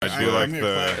do like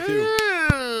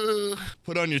the...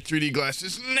 Put on your 3D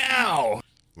glasses now!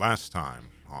 Last time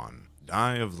on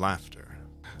Die of Laughter.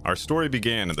 Our story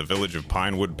began in the village of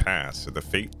Pinewood Pass at the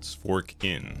Fates Fork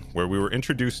Inn, where we were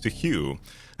introduced to Hugh,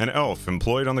 an elf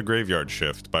employed on the graveyard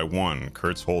shift by one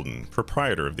Kurtz Holden,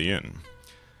 proprietor of the inn.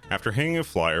 After hanging a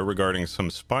flyer regarding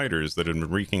some spiders that had been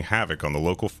wreaking havoc on the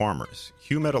local farmers,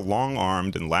 Hugh met a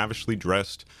long-armed and lavishly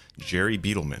dressed Jerry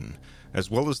Beetleman, as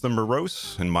well as the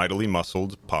morose and mightily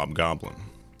muscled Hobgoblin.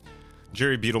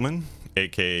 Jerry Beetleman,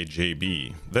 aka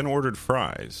JB, then ordered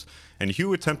fries, and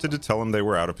Hugh attempted to tell him they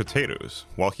were out of potatoes,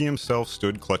 while he himself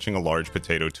stood clutching a large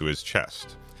potato to his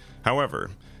chest.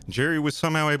 However, Jerry was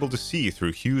somehow able to see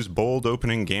through Hugh's bold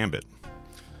opening gambit.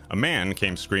 A man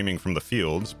came screaming from the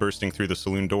fields, bursting through the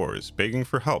saloon doors, begging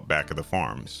for help back at the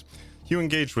farms. Hugh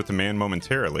engaged with the man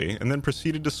momentarily, and then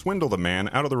proceeded to swindle the man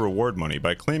out of the reward money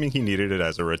by claiming he needed it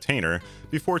as a retainer,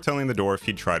 before telling the dwarf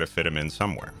he'd try to fit him in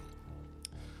somewhere.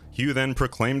 Hugh then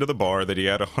proclaimed to the bar that he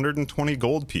had 120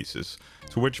 gold pieces,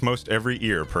 to which most every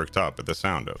ear perked up at the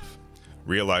sound of.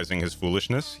 Realizing his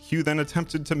foolishness, Hugh then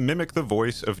attempted to mimic the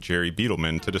voice of Jerry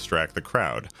Beetleman to distract the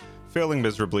crowd, failing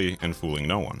miserably and fooling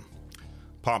no one.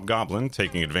 Hobgoblin,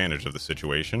 taking advantage of the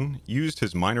situation, used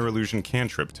his minor illusion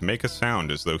cantrip to make a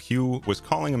sound as though Hugh was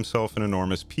calling himself an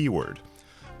enormous P-word.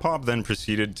 Pob then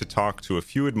proceeded to talk to a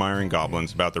few admiring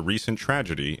goblins about the recent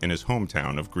tragedy in his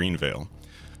hometown of Greenvale,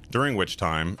 during which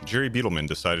time Jerry Beetleman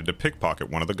decided to pickpocket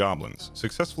one of the goblins,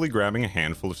 successfully grabbing a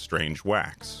handful of strange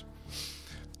wax.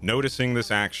 Noticing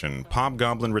this action,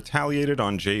 Hobgoblin retaliated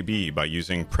on JB by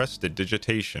using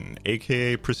prestidigitation,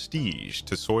 aka prestige,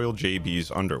 to soil JB's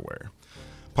underwear.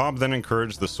 Pob then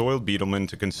encouraged the soiled Beetleman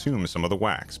to consume some of the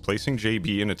wax, placing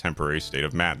JB in a temporary state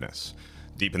of madness.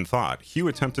 Deep in thought, Hugh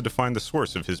attempted to find the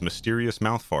source of his mysterious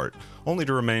mouth fart, only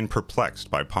to remain perplexed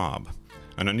by Pob.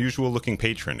 An unusual-looking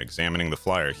patron examining the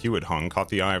flyer Hugh had hung caught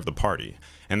the eye of the party,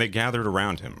 and they gathered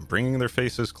around him. Bringing their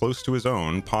faces close to his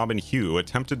own, Pob and Hugh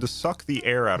attempted to suck the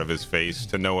air out of his face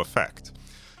to no effect.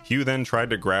 Hugh then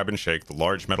tried to grab and shake the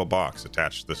large metal box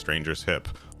attached to the stranger's hip,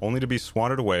 only to be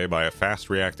swatted away by a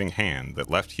fast-reacting hand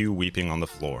that left Hugh weeping on the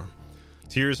floor.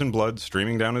 Tears and blood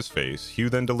streaming down his face, Hugh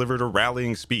then delivered a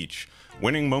rallying speech,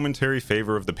 winning momentary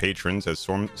favor of the patrons as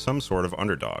some sort of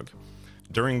underdog.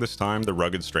 During this time, the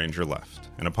rugged stranger left,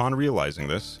 and upon realizing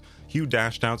this, Hugh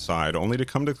dashed outside only to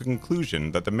come to the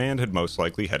conclusion that the man had most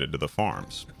likely headed to the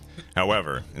farms.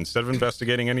 However, instead of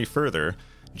investigating any further,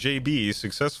 JB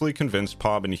successfully convinced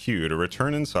Pob and Hugh to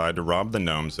return inside to rob the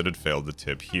gnomes that had failed to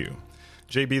tip Hugh.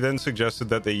 JB then suggested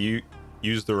that they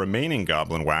use the remaining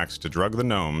goblin wax to drug the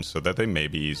gnomes so that they may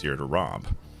be easier to rob.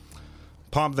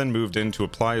 Pob then moved in to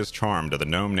apply his charm to the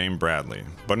gnome named Bradley,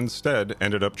 but instead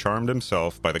ended up charmed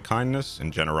himself by the kindness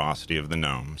and generosity of the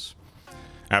gnomes.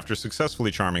 After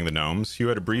successfully charming the gnomes, Hugh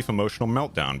had a brief emotional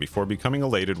meltdown before becoming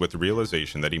elated with the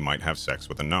realization that he might have sex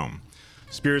with a gnome.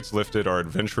 Spirits lifted, our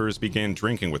adventurers began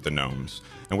drinking with the gnomes,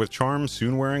 and with charms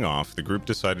soon wearing off, the group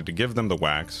decided to give them the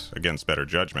wax, against better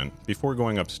judgment, before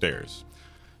going upstairs.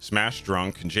 Smashed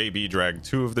drunk, JB dragged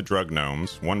two of the drug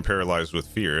gnomes, one paralyzed with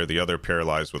fear, the other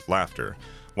paralyzed with laughter,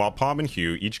 while Pob and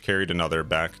Hugh each carried another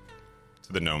back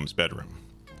to the gnome's bedroom.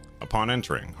 Upon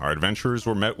entering, our adventurers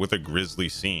were met with a grisly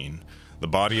scene. The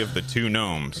body of the two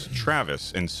gnomes,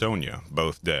 Travis and Sonia,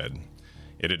 both dead.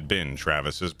 It had been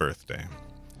Travis's birthday.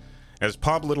 As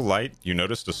Pob lit a light, you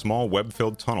noticed a small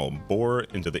web-filled tunnel bore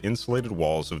into the insulated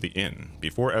walls of the inn,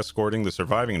 before escorting the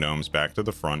surviving gnomes back to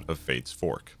the front of Fate's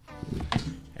Fork.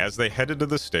 As they headed to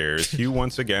the stairs, Hugh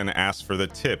once again asked for the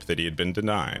tip that he had been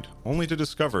denied, only to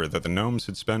discover that the gnomes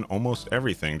had spent almost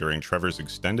everything during Trevor's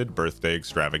extended birthday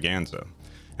extravaganza,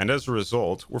 and as a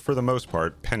result were for the most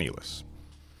part penniless.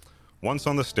 Once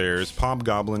on the stairs,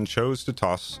 Hobgoblin chose to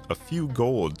toss a few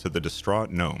gold to the distraught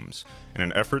gnomes in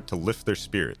an effort to lift their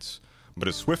spirits, but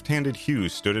a swift-handed Hugh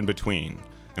stood in between,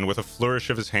 and with a flourish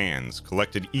of his hands,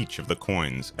 collected each of the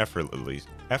coins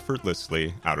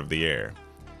effortlessly out of the air.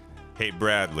 "Hey,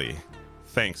 Bradley,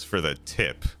 thanks for the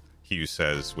tip," Hugh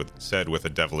said with a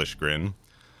devilish grin.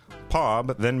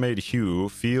 Pob then made Hugh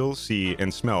feel, see,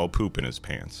 and smell poop in his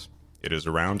pants. It is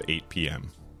around 8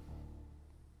 p.m.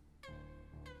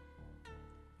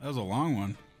 That was a long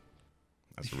one.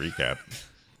 That's a recap.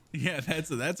 Yeah,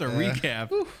 that's a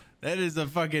recap. That is a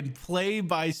fucking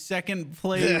play-by-second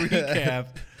play recap.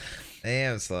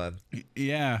 Damn, son.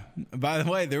 Yeah. By the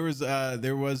way, there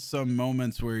was some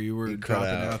moments where you were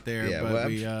dropping out there, yeah, but well,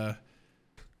 we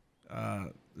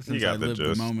since I lived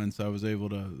the moments, I was able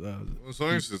to as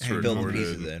long as it's build recorded.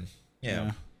 pieces in.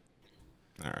 Yeah.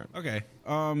 All right. Okay.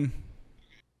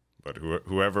 But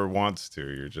whoever wants to,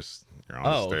 you're on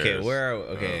the stairs. Okay. Where?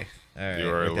 Okay. All right. You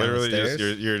are we're down the literally just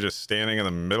stairs? you're just standing in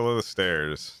the middle of the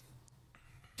stairs.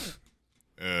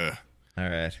 All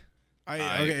right.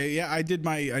 I did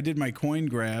my coin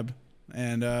grab,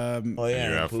 and Oh You yeah.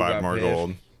 have who 5 got more paid?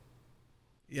 gold.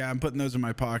 yeah, I'm putting those in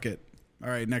my pocket. All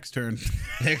right, next turn.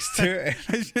 Next turn.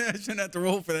 I shouldn't have to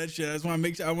roll for that shit. I just want to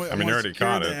make sure. I mean, want you to already secure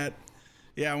caught it. that.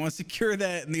 Yeah, I want to secure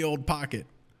that in the old pocket.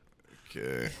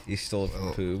 Okay. You stole it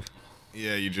from Poob.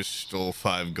 Yeah, you just stole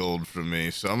 5 gold from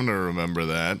me, so I'm gonna remember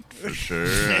that for sure.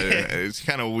 It's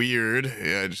kind of weird.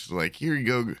 Yeah, just like, here you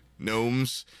go,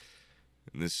 gnomes.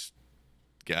 And this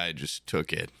guy just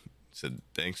took it. Said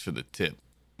thanks for the tip,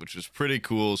 which was pretty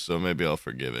cool. So maybe I'll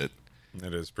forgive it.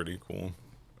 It is pretty cool.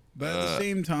 But at the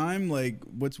same time, like,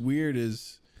 what's weird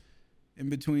is in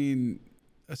between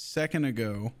a second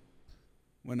ago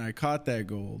when I caught that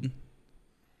gold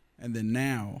and then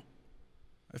now,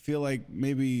 I feel like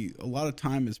maybe a lot of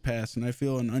time has passed and I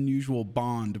feel an unusual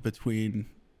bond between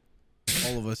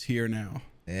all of us here now.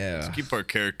 Yeah. Keep our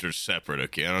characters separate,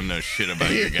 okay? I don't know shit about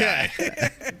your guy.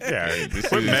 Yeah,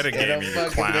 quit metagaming, you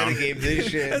clown. Metagame this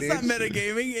shit, That's dude. not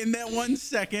metagaming. In that 1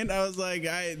 second, I was like,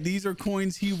 these are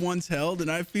coins he once held,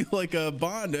 and I feel like a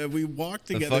bond. We walked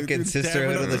The together. fucking through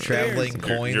sisterhood tavern of the upstairs. traveling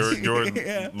coins. Your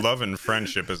Yeah. love and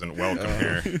friendship isn't welcome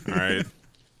here. All right.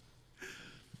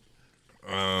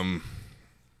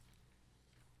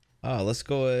 Oh, let's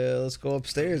go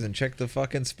upstairs and check the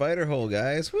fucking spider hole,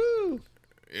 guys. Woo!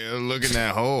 Yeah, look in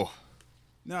that hole.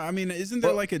 No, I mean, isn't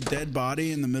there like a dead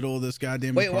body in the middle of this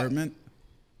goddamn Wait, what? apartment?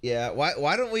 Yeah,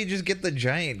 why don't we just get the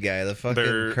giant guy, the fucking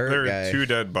There Kurt are guy? 2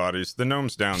 dead bodies. The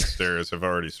gnomes downstairs have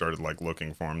already started like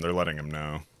looking for him. They're letting him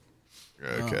know,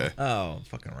 Okay. Oh,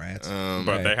 fucking rats. but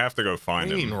Right. they have to go find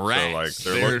What do you him. mean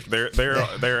So like rats?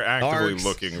 they're actively Narcs.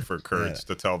 looking for Kurtz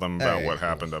to tell them about Hey. what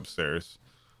happened upstairs.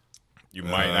 You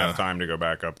might have time to go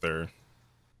back up there.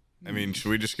 I mean, should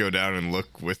we just go down and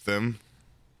look with them?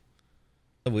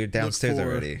 We're downstairs for-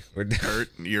 already. We're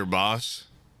Kurt, your boss?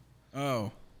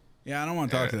 Oh, yeah. I don't want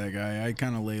to talk to that guy. I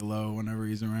kind of lay low whenever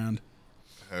he's around.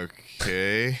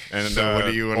 Okay. And so what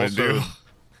do you want to also,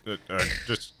 do?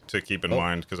 just to keep in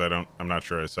mind, because I'm not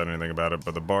sure I said anything about it,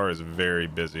 but the bar is very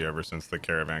busy ever since the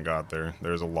caravan got there.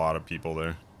 There's a lot of people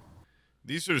there.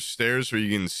 These are stairs where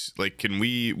you can,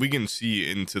 we can see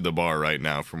into the bar right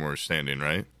now from where we're standing,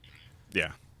 right?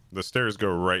 Yeah, the stairs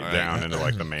go right down into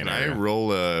like the main Can I area.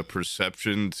 roll a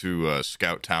perception to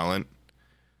scout talent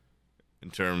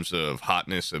in terms of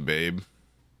hotness of babe?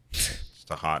 It's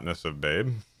the hotness of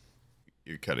babe.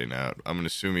 You're cutting out. I'm going to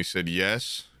assume he said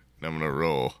yes, and I'm going to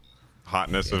roll.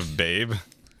 Hotness of babe.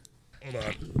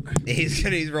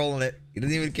 he's rolling it. He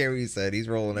doesn't even care what he said. He's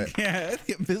rolling it. Yeah,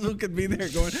 Bizzle could be there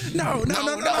going, no.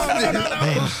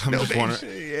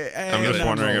 I'm just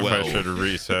wondering if I should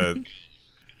reset.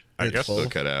 I It's guess full. Still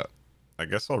cut out. I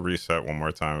guess I'll reset one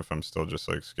more time if I'm still just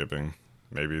like skipping.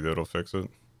 Maybe that'll fix it.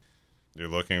 You're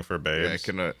looking for Yeah, babes.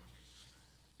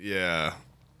 yeah,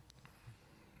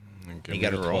 Give He me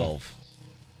got a roll. 12.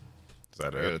 Is that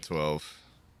I got a it? 12.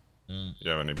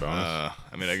 You have any bonus?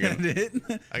 I mean, it.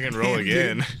 I can roll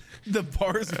again. The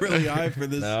bar's really high for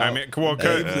this. No. I mean, well,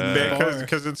 babes in the bar.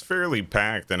 because it's fairly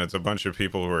packed and it's a bunch of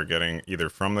people who are getting either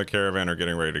from the caravan or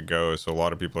getting ready to go. So a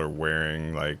lot of people are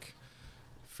wearing like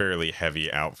fairly heavy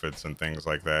outfits and things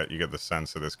like that. You get the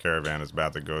sense that this caravan is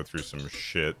about to go through some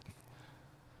shit.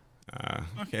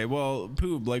 Okay, well,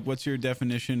 Poob, like, what's your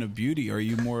definition of beauty? Are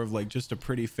you more of like just a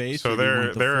pretty face? So or do you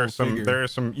want the there are full figure? there are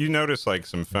some you notice like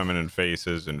some feminine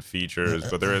faces and features,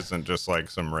 but there isn't just like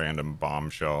some random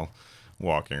bombshell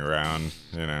walking around,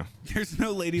 you know. There's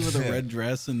no lady with a red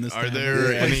dress in this. Are town.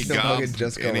 there Yeah, any, still fucking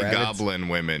Jessica Rabbits. goblin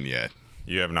women yet?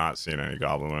 You have not seen any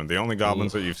goblin women. The only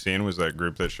goblins that you've seen was that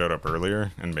group that showed up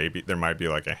earlier, and maybe there might be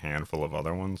like a handful of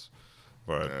other ones,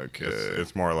 but Okay.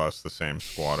 it's more or less the same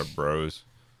squad of bros.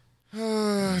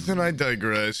 Then I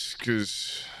digress,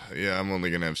 because, yeah, I'm only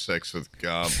going to have sex with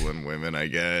goblin women, I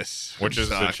guess. Which is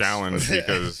the Sucks. challenge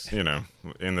because, you know,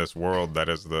 in this world, that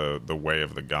is the way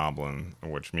of the goblin,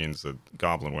 which means that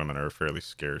goblin women are a fairly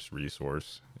scarce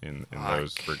resource in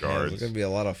those Fuck. Yeah, regards. there's gonna be a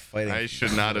lot of fighting. I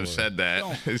should not have said that.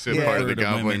 Don't It's a Yeah. part of the refer to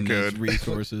goblin women as code.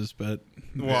 resources, but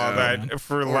Well, that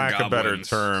for Or lack of a better goblins.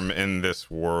 term, in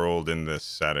this world, in this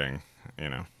setting, you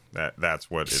know, that's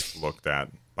what it's looked at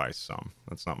by some.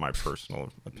 That's not my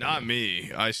personal opinion. Not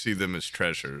me. I see them as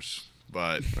treasures.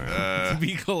 But, to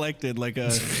be collected like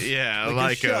a yeah, Like a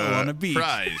like shell on a a beach.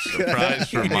 prize. A prize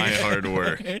for my hard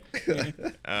work.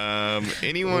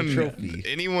 trophy.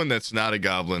 Anyone that's not a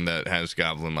goblin that has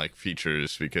goblin-like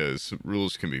features, because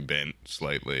rules can be bent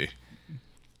slightly.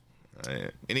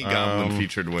 Any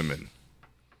goblin-featured women?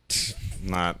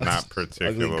 Not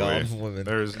particularly. goblin woman.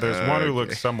 There's one who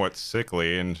looks somewhat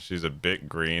sickly, and she's a bit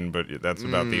green, but that's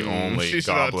about the only she's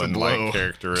about to goblin-like blow.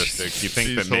 characteristic. You think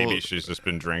She's that maybe whole- she's just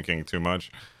been drinking too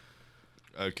much?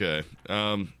 Okay.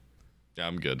 Yeah,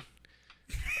 I'm good.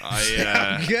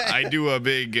 I do a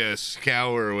big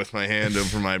scour with my hand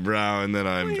over my brow, and then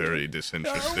I'm very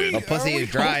disinterested. A pussy is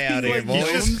dry out here,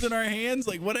 boys. Gnomes in our hands.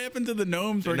 Like, what happened to the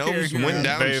gnomes? We're Gnomes carrying went around?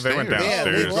 downstairs. They went Yeah,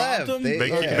 downstairs. they left. Dropped They, They,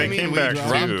 yeah. they I mean, came we back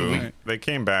dropped too. them. They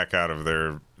came back out of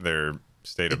their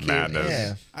state of madness.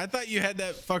 Yeah. I thought you had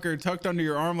that fucker tucked under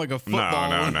your arm like a No,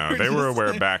 football. no. They were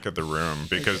aware back at the room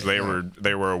because they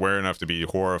were aware enough to be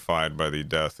horrified by the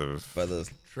death of By the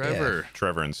Trevor.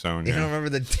 Trevor and You Sonia. don't remember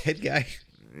the dead guy?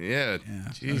 Yeah.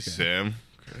 Jeez, okay. Sam.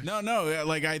 No,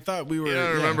 like I thought we were. You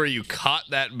don't remember you caught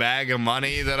that bag of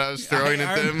money that I was throwing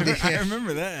at them? I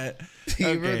remember that. You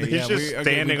remember He's just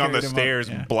standing on the stairs,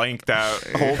 blanked out,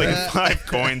 holding 5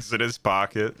 coins in his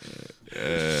pocket.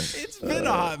 It's been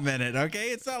a hot minute, okay?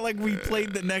 It's not like we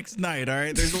played the next night, all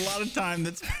right? There's a lot of time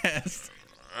that's passed.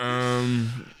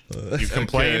 You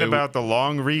complain Okay. about the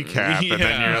long recap, and then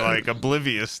Yeah. you're like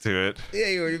oblivious to it. Yeah,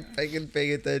 you were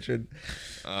paying attention.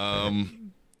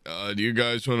 Do you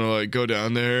guys want to like go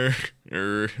down there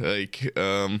or like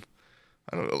I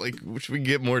don't know, like should we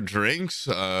get more drinks?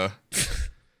 Like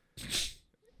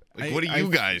what do you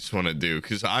guys want to do?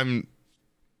 Because I'm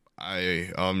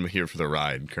here for the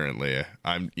ride currently.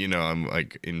 I'm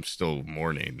like in still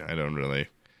mourning. I don't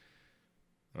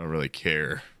really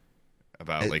care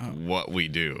about like what we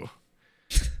do.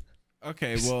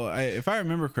 Okay, well, if I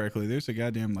remember correctly, there's a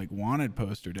goddamn like wanted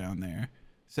poster down there.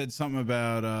 Said something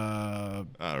about I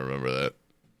don't remember that.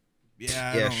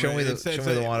 yeah. Yeah, show me the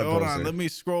wanted Hold poster. on, let me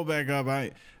scroll back up. I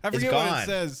forget what gone. it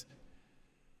says.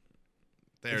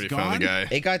 They already It's found the gone?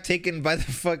 guy. It got taken by the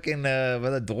fucking by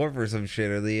the dwarf or some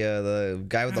shit, or the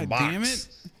guy with the God box. damn it!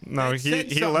 No, It said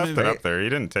he something left in it it. up there. He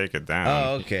didn't take it down.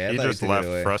 Oh, okay. I He thought he just took it left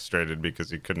away. frustrated because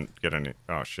he couldn't get any.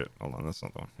 Oh shit! Hold on, that's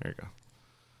not the one. Here you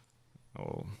go.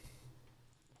 Oh,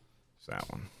 it's that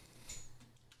one.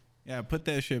 Yeah, put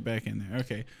that shit back in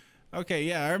there. Okay.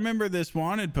 Yeah, I remember this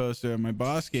wanted poster my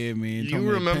boss gave me. And told You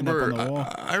me to pin up remember? on the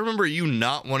wall. I remember you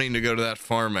not wanting to go to that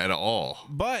farm at all.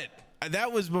 But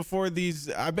that was before these.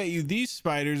 I bet you these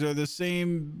spiders are the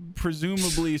same,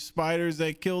 presumably spiders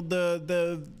that killed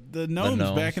the gnomes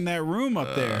gnomes. back in that room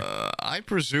up there. I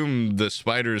presume the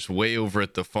spiders way over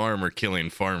at the farm are killing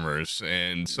farmers,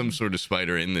 and some sort of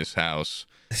spider in this house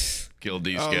killed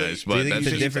these guys. do you But think that's it's a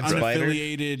just different spider?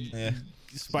 unaffiliated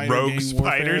spider Rogue gang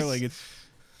warfare. spiders? Like it's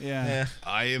yeah. Yeah.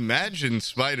 I imagine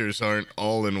spiders aren't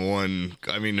all in one.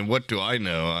 I mean, what do I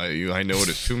know? I know what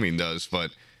assuming does,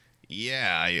 but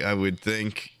yeah, I would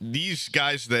think these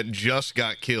guys that just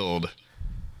got killed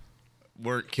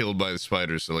weren't killed by the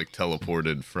spiders that like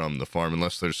teleported from the farm,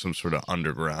 unless there's some sort of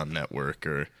underground network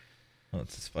or. Oh,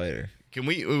 it's a spider. Can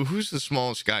we? Who's the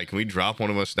smallest guy? Can we drop one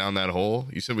of us down that hole?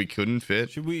 You said we couldn't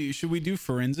fit. Should we do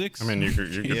forensics? I mean,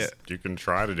 Yeah. you can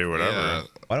try to do whatever. Yeah.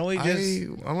 Why don't we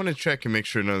just? I want to check and make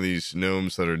sure none of these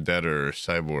gnomes that are dead are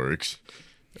cyborgs.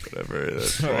 Whatever.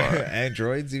 That's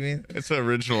Androids, you mean? It's an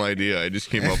original idea I just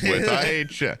came up with.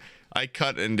 I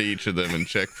cut into each of them and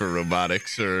checked for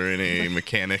robotics or any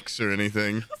mechanics or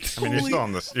anything. I mean, you're still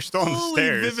on the fully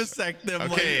stairs. vivisect them.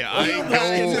 Okay,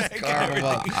 like,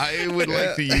 I would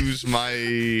like to use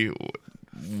my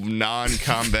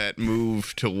non-combat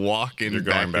move to walk in You're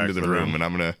going back back into to the the room, room. and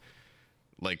I'm gonna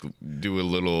like do a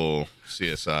little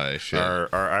CSI shit. Are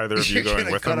either of you You're going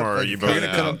gonna with cut them, up or are like- you You're both gonna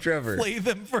cut out? up Trevor. play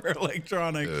them for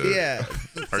electronics. Yeah.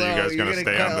 Are you guys you're gonna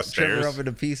stay cut on the up Trevor stairs? up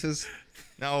into pieces?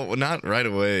 No, not right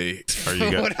away. Are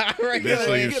you guys? Right This away.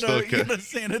 way you're still You gotta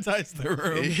sanitize the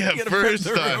room. Yeah, you gotta first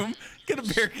prep the time. room. You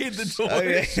gotta barricade the door.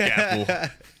 Okay. Scalpel.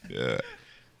 Yeah.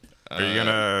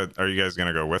 Are you guys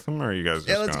gonna go with them, or are you guys?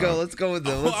 Yeah, Just let's gonna... go. Let's go with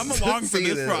them. Oh, I'm along for see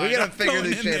this ride. We gotta I'm figure going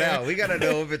this in shit there. out. We gotta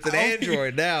know if it's an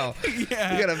android now.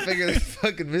 Yeah. We gotta figure this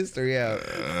fucking mystery out.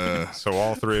 So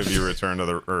all three of you return to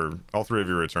the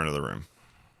room.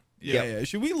 Yeah.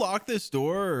 Should we lock this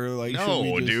door or like? should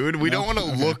we No, just- dude, we don't No?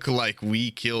 want to look like we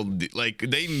killed. Like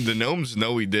the gnomes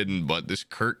know we didn't, but this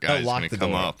Kurt guy's lock gonna the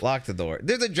come door. up. Lock the door.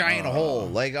 There's a giant hole.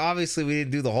 Like obviously we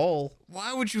didn't do the hole.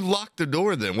 Why would you lock the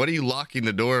door then? What are you locking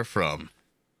the door from?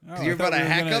 Oh, I You're thought about to we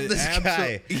were hack gonna up this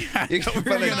guy. Yeah, I You're thought we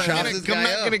about were to gonna- chop I'm this not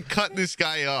guy gonna up. cut this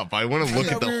guy up. I want to I look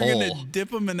at thought the we were hole. gonna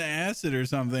dip him in acid or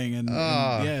something and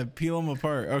yeah, peel him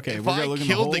apart. Okay, If we're gonna I look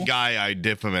killed in the hole. guy, I'd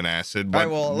dip him in acid. But All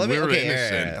right, well, let me- we're okay,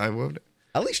 innocent. all right. I would.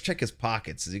 At least check his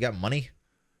pockets. Has he got money?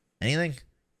 Anything?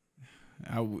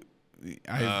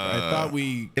 I thought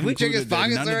we Did we check his concluded that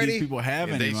pockets none of already? these people have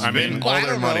They any money. spend Well, all I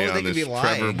their don't money know. They on could be this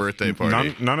Trevor lying. birthday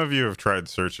party. None of you have tried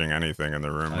searching anything in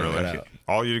the room, I really. got out.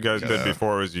 All you guys did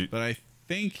before was you. But I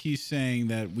think he's saying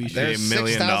that we should. There's $1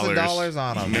 million. $6,000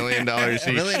 on them. $1 million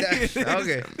each.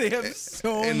 Okay. They have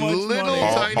so And much little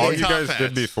money. tiny All you top guys hats.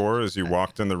 did before is you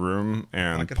walked in the room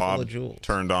and Pocket full Pop of jewels.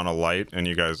 turned on a light and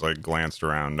you guys like glanced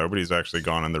around. Nobody's actually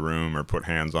gone in the room or put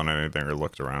hands on anything or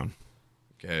looked around.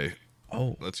 Okay,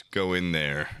 Oh, let's go in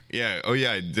there. Yeah. Oh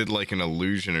yeah, I did like an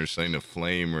illusion or something, a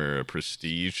flame or a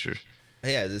prestige. Or,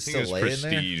 yeah. Is it I think still it's light in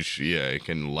there? prestige. Yeah, it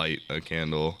can light a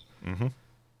candle.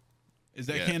 Is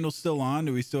that Yeah. candle still on?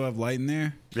 Do we still have light in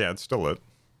there? Yeah, it's still lit.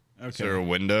 Is there a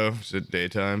window? Is it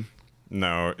daytime?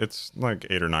 No, it's like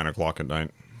 8 or 9 o'clock at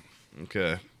night.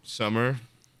 Okay. Summer.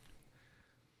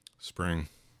 Spring.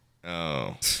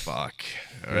 Oh fuck!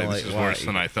 All Well, right, this like, is why? worse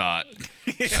than I thought.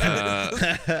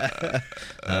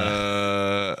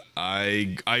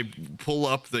 I pull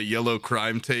up the yellow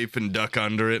crime tape and duck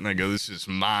under it, and I go, "This is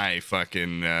my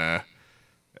fucking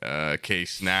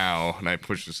case now." And I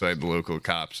push aside the local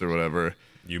cops or whatever.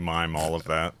 You mime all of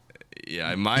that. Yeah,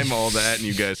 I mime all that, and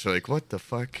you guys are like, "What the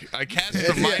fuck?" I cast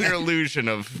a minor illusion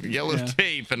of yellow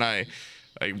tape, and I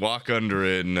walk under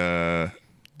it, and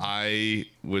I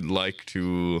would like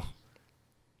to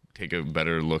take a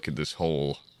better look at this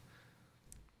hole.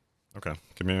 Okay,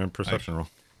 give me a perception roll.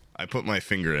 I put my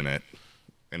finger in it,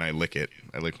 and I lick it.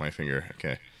 I lick my finger.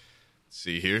 Okay.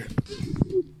 See here?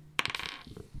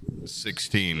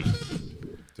 16. Do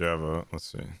you have a,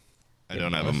 let's see. I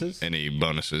don't have bonuses? any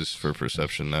bonuses for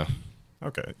perception, though.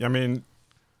 Okay, I mean,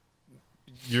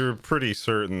 you're pretty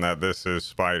certain that this is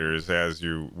spiders, as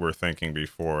you were thinking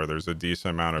before. There's a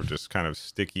decent amount of just kind of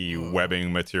sticky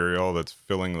webbing material that's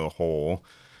filling the hole.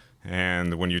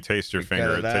 And when you taste your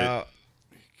finger, Cut it out.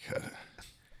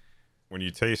 when you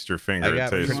taste your finger, I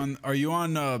got it tastes. Are you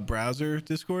on browser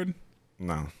Discord?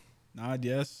 No. Nod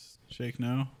yes. Shake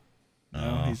no.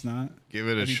 No, he's not. Give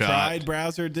it a Have you shot. tried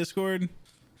browser Discord?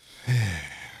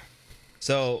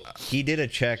 So he did a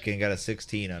check and got a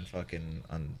 16 on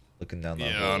looking down the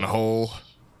Yeah, hole. on a hole.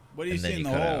 What do you And then see in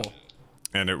you the cut hole? out.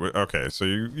 And it was okay. So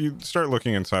you start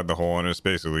looking inside the hole, and it's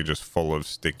basically just full of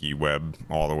sticky web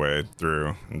all the way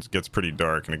through. And it gets pretty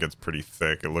dark, and it gets pretty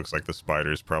thick. It looks like the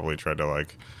spiders probably tried to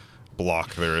like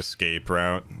block their escape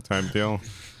route type deal.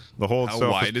 The hole How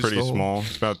itself wide is is pretty the hole? small.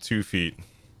 It's about 2 feet,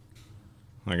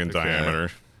 like in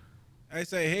diameter. I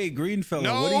say, hey, green fella,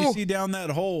 No! what do you see down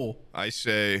that hole? I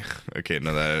say, okay,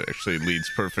 no, that actually leads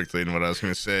perfectly into what I was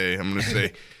going to say. I'm going to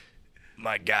say,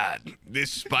 my God,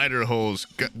 this spider hole's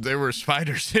there were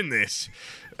spiders in this.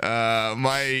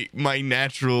 My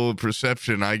natural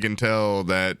perception, I can tell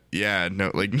that, yeah,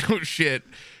 no shit.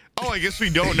 Oh, I guess we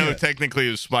don't know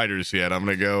technically of spiders yet. I'm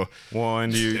going to go. Well,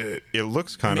 and it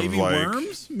looks kind Maybe of like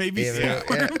worms? Maybe Yeah,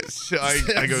 silkworms? So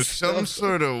I go, some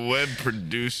sort of web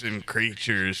producing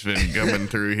creature's been coming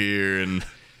through here, and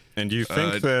And you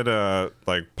think that,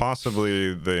 like,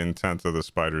 possibly the intent of the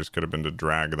spiders could have been to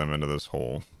drag them into this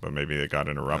hole, but maybe they got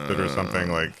interrupted or something?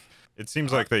 Like, it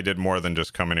seems like they did more than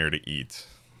just come in here to eat.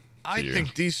 I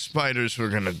think these spiders were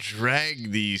gonna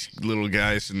drag these little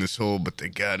guys in this hole, but they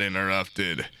got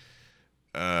interrupted.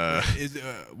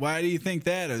 Why do you think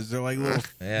that? Is there like little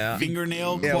Yeah.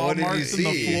 fingernail Yeah, claw what did you marks in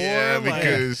the see? floor? Yeah,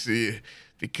 Like-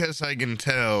 because I can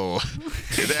tell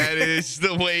that is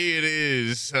the way it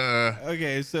is.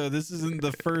 Okay, so this isn't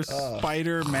the first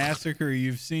spider massacre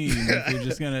you've seen. If you're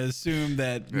just gonna assume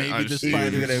that maybe I've the seen-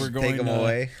 spiders You're were gonna going take them to,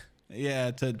 away. yeah,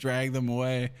 to drag them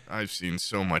away. I've seen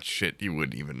so much shit you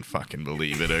wouldn't even fucking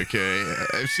believe it. Okay,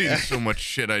 I've seen so much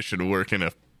shit I should work in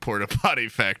a porta potty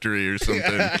factory or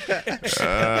something.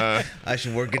 I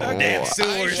should work in the damn I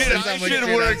sewers. should, That's how I much should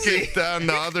shit work I've seen. it down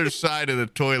the other side of the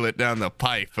toilet, down the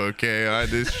pipe. Okay,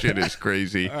 this shit is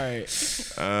crazy. All right.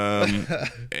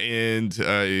 And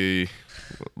I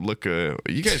look.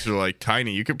 You guys are like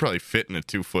tiny. You could probably fit in a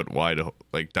 2 foot wide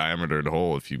like diameter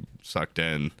hole if you sucked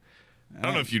in. I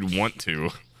don't know if you'd want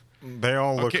to. They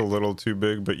all look Okay. a little too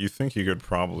big, but you think you could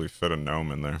probably fit a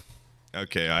gnome in there.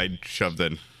 Okay, I shoved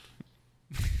in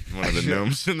one of the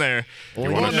gnomes in there. Well,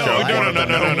 You wanna you shove know, one of the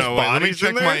gnome's Wait, let me bodies in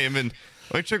check there? my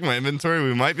Let me check my inventory.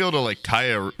 We might be able to like tie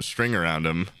a string around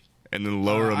him and then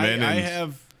lower him in.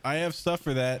 I have stuff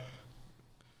for that.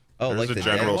 Oh, There's like a the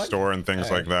general dead one? store and things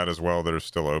Alright. like that as well that are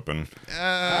still open.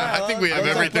 I think we have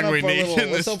Let's everything open we up our need little-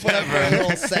 in this Let's open up our tavern.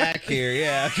 little sack here.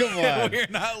 Yeah, come on. We're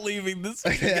not leaving this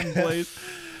fucking place.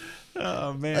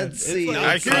 Oh man. Let's It's see. like-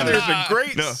 I hear No, there's no, a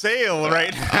great no. sale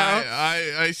right now.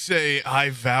 I say I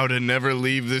vow to never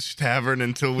leave this tavern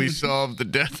until we solve the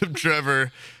death of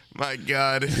Trevor. My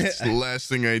God, it's the last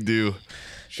thing I do.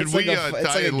 Should It's we like a- it's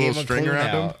tie like a a little game of string Clue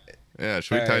around now. him? Yeah,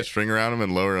 should we All tie a right. string around him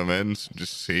and lower him in?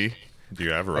 Just see. Do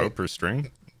you have a rope or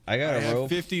string? I got I a have rope.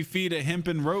 50 feet of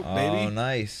hempen rope, Oh, baby.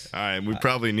 nice. All right, we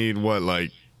probably need what,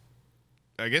 like?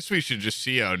 I guess we should just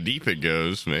see how deep it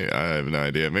goes. Maybe, I have no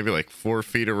idea. Maybe like 4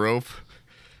 feet of rope.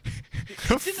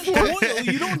 It's in an oil.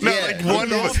 You don't No, just like cut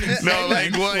one. it off in No,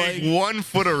 like segments, 1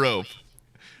 foot of rope.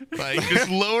 Like just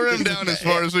lower him down as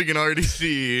far as we can already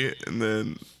see, and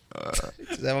then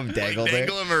Just have him dangle there.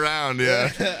 dangle him around. Yeah.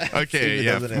 See if Okay. it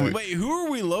Yeah. doesn't hurt. Wait, who are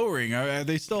we lowering? Are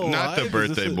they still alive? Not the Is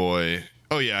birthday this a- boy.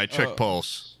 Oh yeah, I check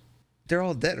pulse. They're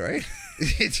all dead, right?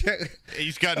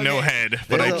 He's got no Okay. head,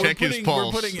 but We're I We're check his putting-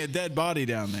 pulse. We're putting a dead body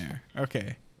down there.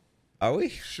 Okay. Are we?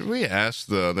 Should we ask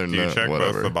the other? Do you check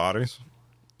whatever. both the bodies?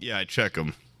 Yeah, I check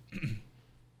them.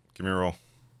 Give me a roll.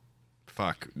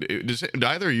 Fuck. Do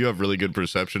either of you have really good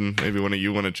perception? Maybe one of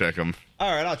you want to check them.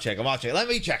 All right, I'll check him. Let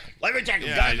me check him. Let me check him.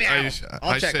 Yeah, Guide me out. I'll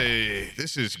I check him. say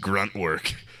this is grunt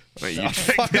work. Wait, you Oh,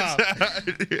 check fuck this off.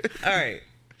 out. All right,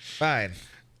 fine.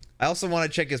 I also want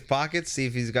to check his pockets, see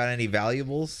if he's got any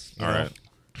valuables. All right.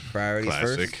 Priorities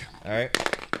Classic. first. All right.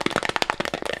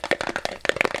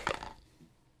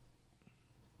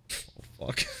 Oh,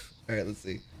 fuck. All right, let's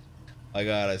see. I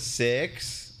got a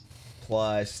 6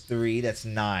 plus 3. That's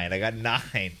 9. I got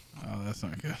 9. Oh, that's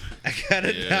not good. I got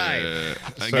a 9. Yeah,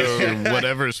 I So- guess you're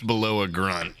whatever's below a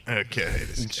grunt. Okay.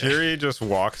 Cheery just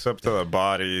walks up to the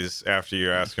bodies after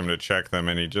you ask him to check them,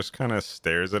 and he just kind of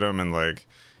stares at them and like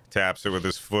taps it with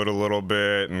his foot a little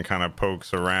bit and kind of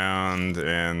pokes around,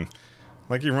 and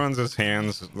like he runs his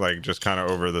hands like just kind of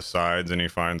over the sides, and he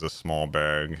finds a small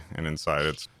bag, and inside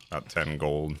it's about 10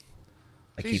 gold.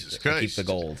 I Jesus keep the Christ.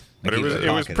 gold. I But it keep was the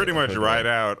it was pocket pretty of the much foot right gold.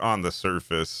 out on the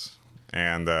surface,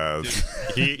 and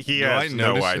he No, I has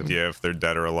no noticed him. idea if they're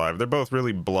dead or alive. They're both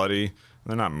really bloody.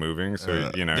 They're not moving, so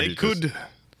you know they he could. just-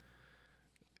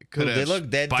 Could They have look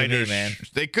dead to me, spider man.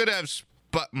 They could have.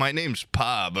 My name's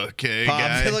Pob. Okay, Pop,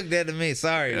 guy. they look dead to me.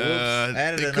 Sorry. Oops. I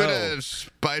had They to could know. have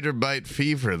spider bite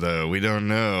fever though. We don't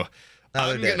know.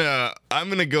 No, they're dead. I'm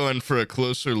gonna go in for a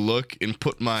closer look and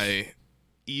put my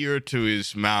ear to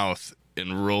his mouth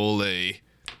and roll a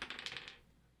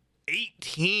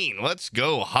 18. Let's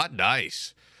go. Hot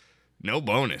dice. No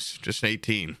bonus. Just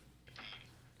 18.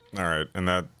 all right. And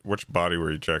that which body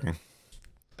were you checking?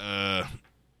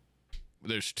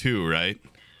 There's 2, right?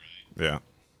 Yeah.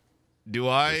 Do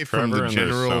I, There's from the Trevor and there's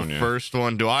general Sonia. first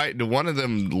one, do one of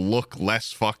them look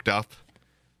less fucked up?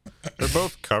 They're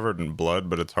both covered in blood,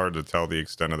 but it's hard to tell the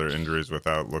extent of their injuries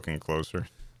without looking closer.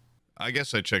 I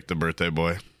guess I checked the birthday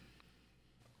boy.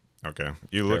 Okay.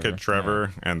 You look Trevor, at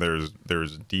Trevor, and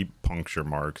there's deep puncture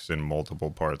marks in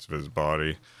multiple parts of his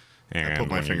body. And put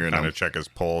my when finger you in kind them. of check his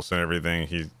pulse and everything,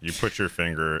 you put your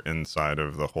finger inside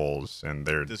of the holes, and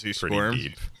they're Does he pretty squirm?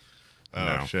 deep. Oh,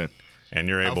 No. shit. And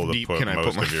you're How able to deep put can I put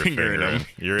most my of your finger in finger in. him?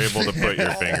 You're able to put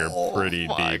your finger pretty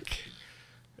Fuck. deep.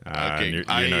 Okay,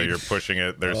 And you're pushing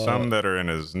it. There's some that are in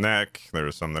his neck.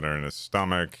 There's some that are in his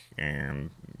stomach, and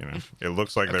it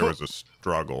looks like there was a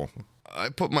struggle. I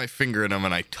put my finger in him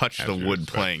and I touch As the you wood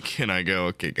expect. plank and I go,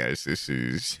 okay, guys,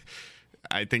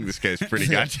 I think this guy's pretty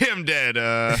goddamn dead.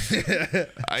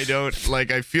 I don't,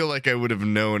 I feel like I would have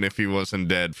known if he wasn't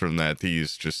dead from that.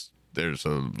 There's a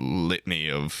litany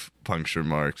of puncture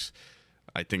marks.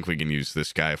 I think we can use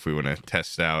this guy if we want to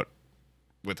test out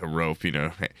with a rope,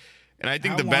 And I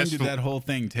think How the long best. did that whole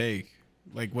thing take?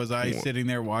 Like, was I sitting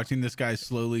there watching this guy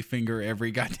slowly finger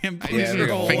every goddamn every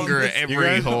hole. Finger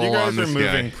every hole you guys on are this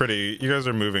moving guy. pretty. You guys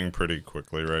are moving pretty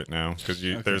quickly right now because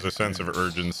there's a sense of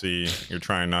urgency. You're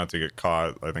trying not to get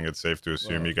caught. I think it's safe to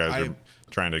assume Well, you guys are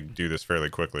trying to do this fairly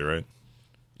quickly, right?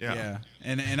 Yeah.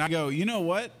 And I go, you know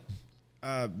what?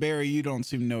 Barry, you don't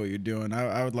seem to know what you're doing.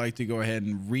 I would like to go ahead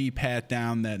and re-pat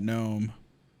down that gnome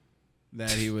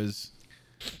that he was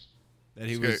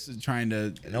trying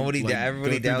to. Everybody go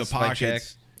through doubts my check.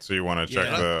 So you want to check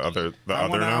Yeah. the other I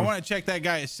gnome? want to check that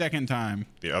guy a second time.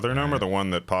 The other gnome or the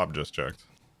one that Pop just checked?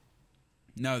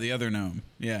 No, the other gnome.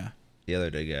 Yeah. The other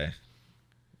dead guy.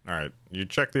 All right, you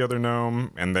check the other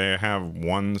gnome, and they have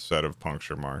one set of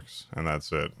puncture marks, and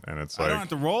that's it. And it's I like, don't have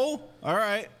to roll. All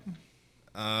right.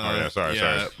 oh yeah, sorry.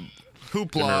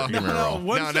 Hoopla. Give me a roll.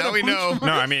 one No, set now of we know. puncture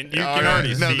No, I mean you All can right.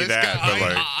 already No, see this that, guy, but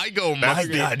like I go, my that's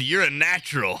the- God, you're a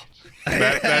natural.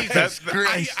 that's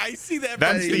Christ. I see that.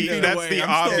 That's from 10 the feet that's away. the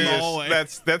I'm still in the obvious hallway.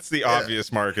 that's the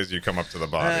obvious mark as you come up to the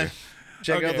body.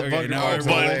 Check out Okay, the okay, bunker now I marks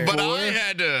roll. over there. But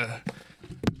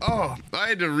I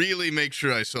had to really make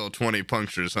sure I saw 20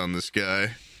 punctures on this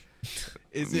guy.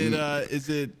 Is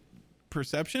it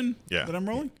perception? Yeah. That I'm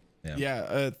rolling. Yeah.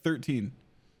 Yeah. 13.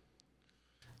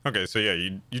 Okay, so yeah,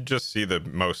 you just see the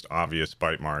most obvious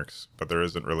bite marks, but there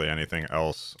isn't really anything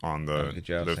else on the good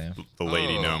job, Sam. the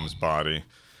lady gnome's body.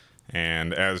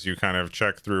 And as you kind of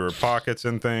check through her pockets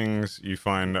and things, you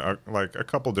find like a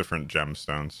couple different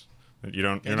gemstones. You're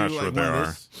not sure what they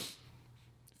are.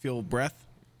 Feel breath.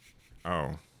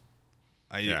 Oh,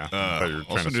 yeah. I I thought you were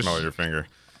trying to smell your finger.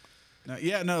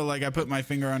 No, like I put my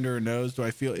finger under her nose. Do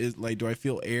I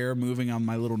feel air moving on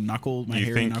my little knuckle? My You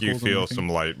hairy think you knuckles on my feel finger? some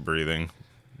light breathing,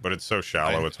 but it's so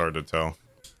shallow it's hard to tell.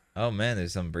 Oh man,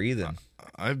 there's some breathing.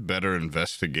 I have better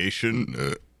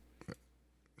investigation.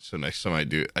 So next time I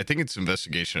do it, I think it's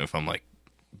investigation if I'm like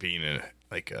being a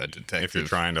detective. If you're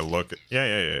trying to look,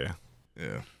 yeah.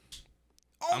 Yeah.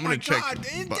 Oh I'm my gonna check, god!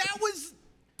 That was.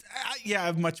 Yeah, I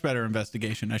have much better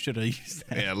investigation. I should have used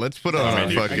that. Yeah, let's put on I our mean,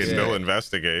 you can fucking. still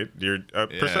investigate. Your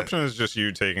perception is just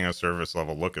you taking a service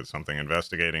level look at something.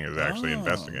 Investigating is actually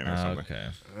investigating something. Okay.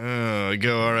 I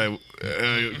go. All right.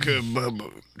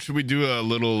 Should we do a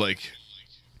little like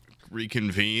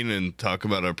reconvene and talk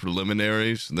about our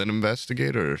preliminaries, and then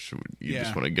investigate, or should you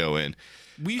just want to go in?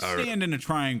 We stand in a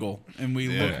triangle and we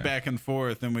look back and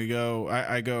forth, and we go.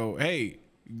 I go, hey,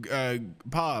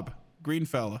 Bob, green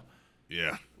fella.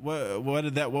 Yeah. What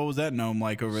was that gnome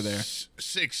like over there?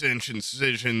 6-inch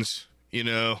incisions,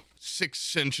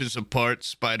 6 inches apart,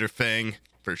 spider fang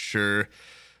for sure.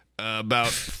 About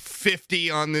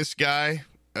 50 on this guy,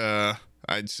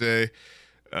 I'd say.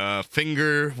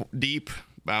 Finger deep,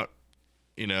 about,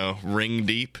 ring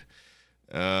deep.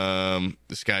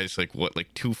 This guy's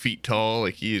like 2 feet tall.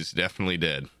 Like he is definitely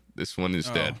dead. This one is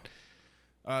dead.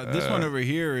 This one over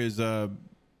here is, I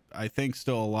think,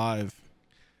 still alive.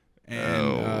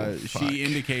 And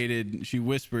she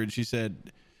whispered, she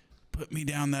said, put me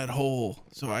down that hole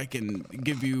so I can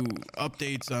give you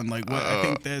updates on like what I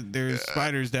think that there's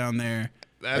spiders down there.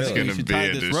 That's So going you to should be tie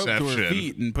a this rope to her deception.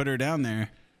 feet and put her down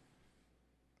there.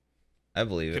 I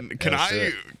believe it.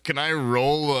 Can I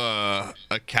roll a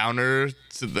counter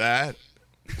to that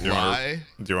lie?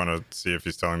 Do you want to see if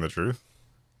he's telling the truth?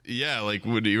 Yeah, like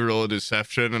would you roll a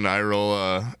deception and I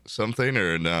roll something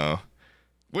or no?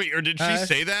 Wait, or did she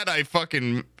say that?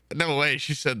 No way,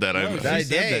 she said that. No, I she said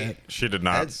did. that. She did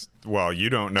not. Well, you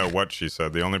don't know what she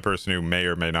said. The only person who may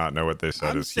or may not know what they said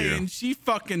I'm is you. saying she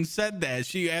fucking said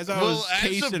that. As I was as a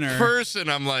chasing her. person,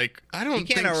 I'm like, I don't You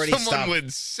can't think already someone stop.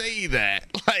 would say that.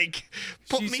 Like,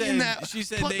 put me in that. She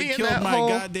said put they me in killed that my hole.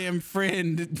 goddamn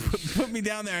friend. Put me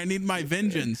down there. I need my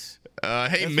vengeance.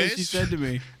 Hey, That's miss. what she said to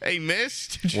me. Hey, miss.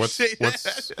 Did you say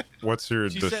that? What's your?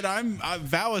 She said, I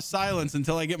vow of silence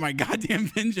until I get my goddamn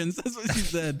vengeance. That's what she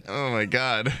said. Oh my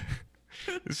god.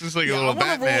 This is like a I little want to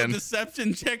roll a Batman.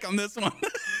 deception check on this one.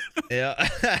 Yeah.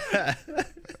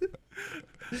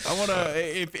 I want to.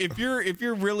 If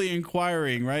you're really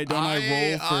inquiring, right? Don't I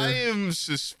roll for? I am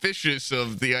suspicious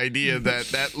of the idea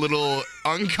that little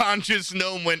unconscious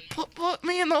gnome went, put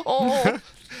me in the hole.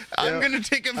 I'm going to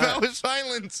take a vow of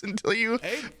silence until you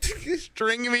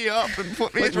string me up and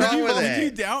put me in the wrong hole. with Would that?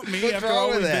 you doubt me What's after wrong all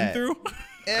with we've been that? through?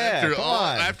 Yeah. Come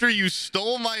on. After you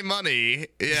stole my money,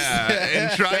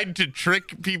 and tried to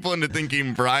trick people into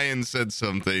thinking Brian said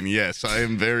something, yes, I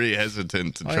am very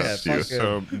hesitant to trust fuck you. it.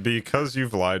 So because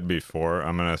you've lied before,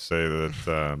 I'm gonna say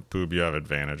that Boob, you have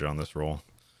advantage on this roll.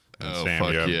 And Oh, Sam,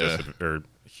 fuck you have yeah. or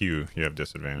Hugh, you have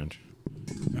disadvantage.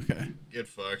 Okay. Get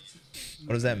fucked.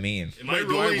 What does that mean? Am I Wait,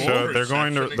 do I rolling roll? So for they're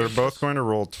perception both going to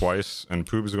roll twice, and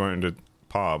Poob's going to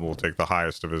Pob will take the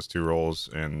highest of his 2 rolls,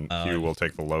 and Hugh will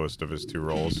take the lowest of his 2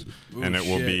 rolls, and it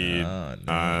will shit. be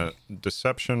no.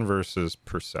 deception versus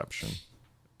perception.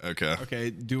 Okay. Okay.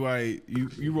 Do I?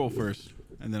 You roll first,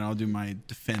 and then I'll do my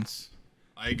defense.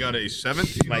 I got a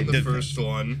 17 My on the diff- first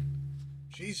one.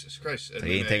 Jesus Christ. So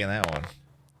you ain't taking that one.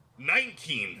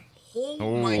 19.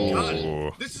 Oh my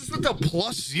god. This is with a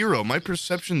 +0. My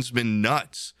perception's been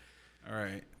nuts. All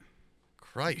right.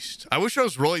 Christ. I wish I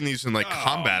was rolling these in like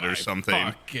combat Oh, or my something.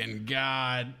 Fucking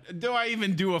god. Do I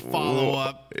even do a follow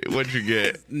up? What'd you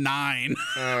get? 9.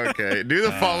 Okay. Do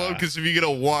the follow because if you get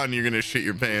a 1, you're going to shit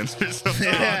your pants or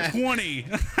something. 20.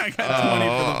 I got 20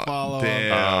 for the follow up.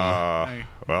 Damn.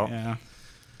 Well, Yeah.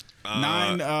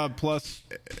 9 plus.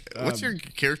 What's your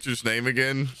character's name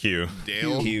again? Hugh.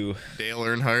 Dale? Hugh. Dale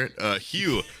Earnhardt?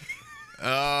 Hugh.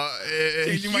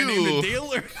 Changing my name to Dale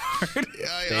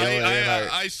Earnhardt.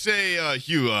 I say,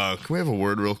 Hugh, can we have a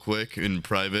word real quick in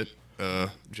private?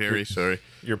 Jerry, sorry.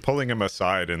 You're pulling him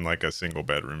aside in like a single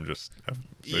bedroom. Just so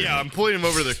you Yeah, know. I'm pulling him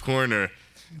over the corner.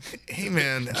 Hey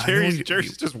man,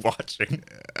 Jerry's just watching.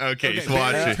 Okay, he's Ben,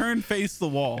 watching. Turn face the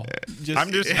wall.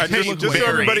 Just look so wary.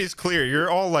 everybody's clear, you're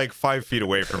all like 5 feet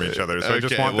away from each other. So I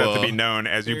just Okay, want that to well, be known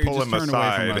as you Jerry, pull just him turn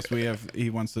away from aside. us. He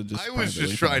wants to just. I was privately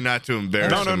just trying not to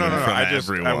embarrass No. him in front of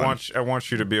everyone. I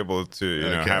want you to be able to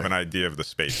Okay. have an idea of the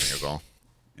spacing is all.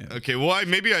 Okay, well,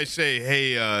 maybe I say,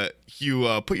 hey,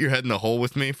 Hugh, put your head in the hole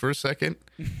with me for a second,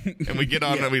 and we get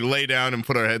on and we lay down and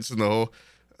put our heads in the hole.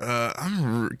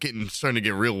 I'm starting to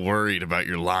get real worried about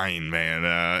your line,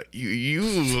 man.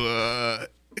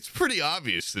 It's pretty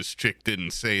obvious this chick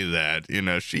didn't say that. You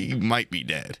know, she might be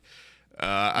dead.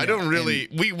 I don't really.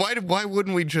 Why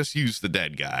wouldn't we just use the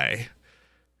dead guy?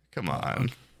 Come on.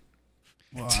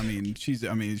 Well, she's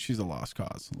a lost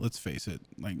cause. Let's face it.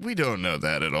 Like, We don't know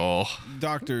that at all.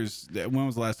 doctors, when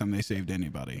was the last time they saved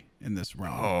anybody in this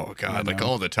realm? Oh God, You like know?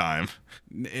 all the time.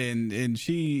 And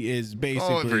she is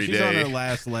basically every she's on day. her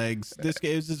last legs. This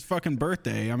is his fucking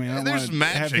birthday. I mean, I don't There's wanna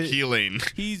have magic healing.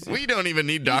 He's We don't even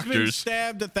need He's been doctors.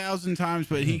 stabbed 1,000 times,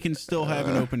 but he can still have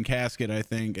an open casket, I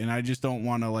think. And I just don't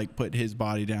want to like put his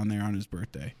body down there on his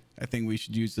birthday. I think we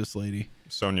should use this lady.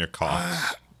 Sonia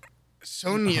coughs.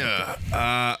 Sonia,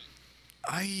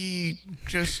 I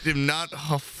just am not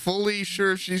fully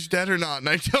sure if she's dead or not, and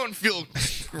I don't feel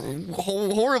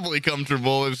horribly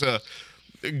comfortable as a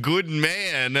good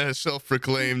man,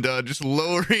 self-proclaimed, just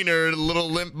lowering her little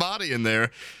limp body in there.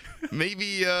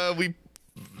 Maybe we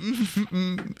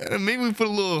put a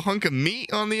little hunk of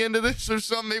meat on the end of this or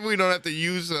something. Maybe we don't have to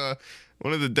use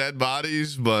one of the dead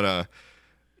bodies, but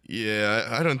yeah,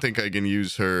 I don't think I can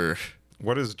use her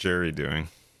What is Jerry doing?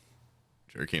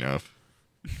 jerking off.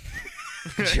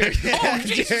 Oh,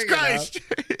 Jesus Christ!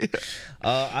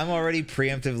 I'm already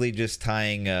preemptively just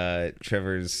tying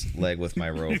Trevor's leg with my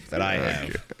rope that I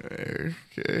have. Okay.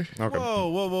 Okay.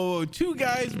 Whoa. 2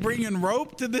 guys bringing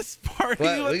rope to this party?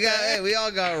 But What the heck? we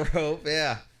all got rope,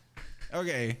 yeah.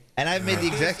 Okay. And I've made the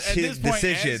exact At this point,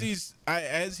 decision.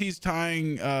 as he's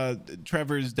tying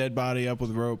Trevor's dead body up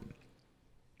with rope,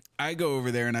 I go over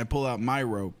there and I pull out my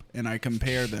rope and I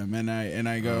compare them and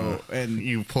I go and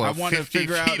You pull I out want to 50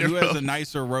 figure out feet of who has rope. a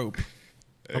nicer rope.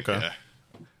 Okay.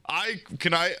 I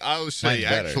would say Mine's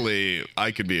better. actually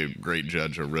I could be a great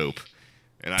judge of rope,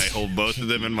 and I hold both of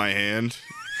them in my hand.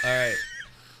 All right.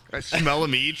 I smell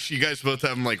them each. You guys both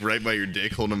have them like right by your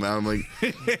dick, holding them out. I'm like,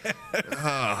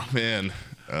 oh man,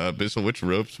 Bissell, which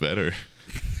rope's better?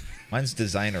 Mine's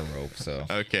designer rope, so.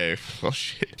 Okay, well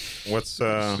shit. What's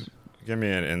give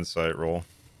me an insight roll.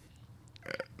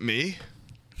 Me?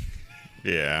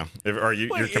 Yeah. You're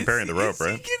Wait, comparing the rope, is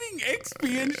right? he getting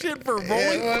XP and shit for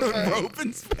rolling for the rope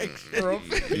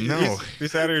inspection? No.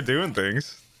 He's out here doing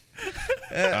things.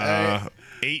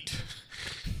 8.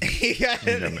 He got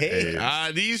an an 8.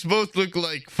 eight. These both look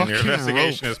like And fucking your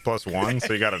investigation rope. is +1,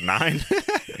 so you got a 9.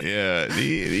 Yeah,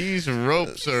 these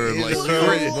ropes are like.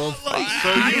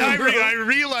 I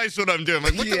realize what I'm doing.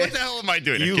 Like, what the hell am I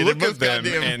doing? You Okay, look they're at both them,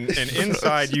 goddamn- and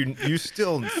inside you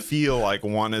still feel like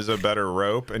one is a better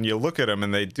rope, and you look at them,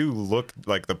 and they do look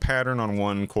like the pattern on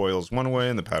one coils one way,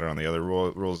 and the pattern on the other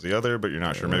rolls the other. But you're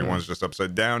not sure. Maybe one's just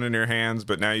upside down in your hands.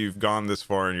 But now you've gone this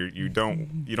far, and you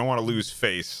don't want to lose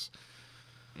face.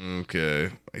 Okay,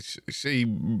 I see.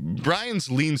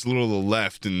 Brian's leans a little to the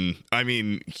left, and I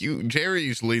mean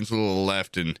Jerry's leans a little to the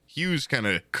left, and Hugh's kind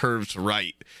of curves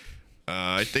right.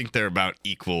 I think they're about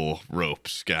equal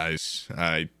ropes, guys.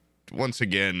 Once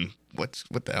again, what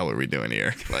the hell are we doing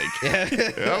here? Like,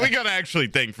 we gotta actually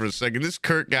think for a second. This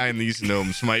Kurt guy and these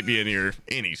gnomes might be in here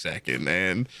any second,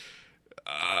 and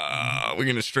we're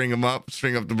gonna string up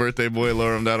the birthday boy,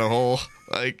 lower him down a hole.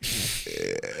 Like,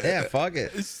 Yeah, fuck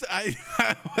it.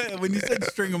 When you said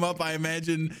string him up, I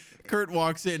imagine Kurt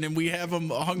walks in and we have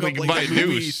him hung Like up by like a a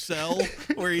movie noose. Cell,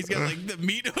 where he's got like the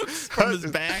meat hooks from his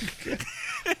back,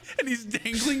 and he's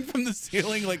dangling from the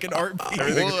ceiling like an art piece.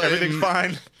 Well, Everything's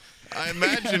fine. I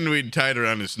imagine we'd tie it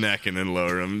around his neck and then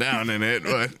lower him down in it,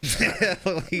 but.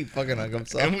 He fucking hung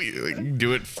himself. And we like,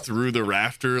 do it through the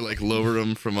rafter, like lower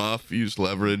them from off, use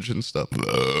leverage and stuff.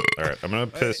 All right, I'm gonna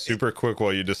piss super quick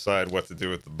while you decide what to do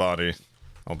with the body.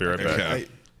 I'll be right back. Okay.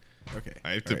 Okay.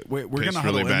 I have to All right, we're piss gonna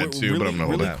really huddle, and bad too, but I'm gonna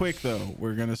hold really out. quick though.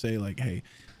 We're gonna say like, hey,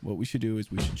 what we should do is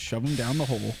we should shove him down the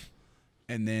hole,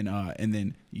 and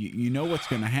then you know what's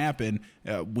gonna happen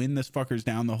when this fucker's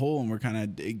down the hole, and we're kind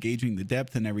of gauging the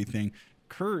depth and everything.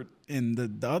 Kurt and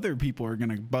the other people are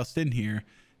gonna bust in here,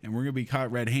 and we're gonna be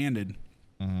caught red-handed,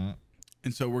 and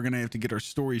so we're gonna have to get our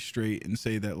story straight and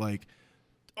say that like,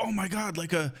 oh my god,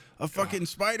 like a fucking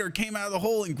spider came out of the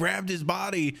hole and grabbed his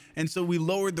body, and so we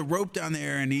lowered the rope down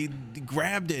there and he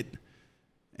grabbed it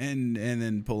and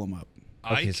then pull him up.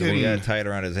 Okay, so we gotta tie it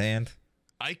around his hand.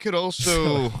 I could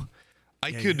also,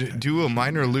 I could do a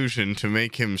minor illusion to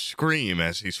make him scream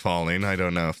as he's falling. I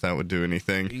don't know if that would do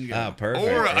anything. Bingo. Ah, perfect.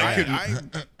 Or yeah. I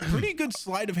could, Pretty good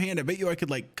sleight of hand. I bet you I could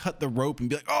like cut the rope and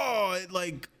be like, oh,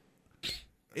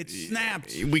 it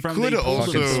snapped. we from could the pull.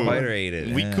 also, Fucking spider ate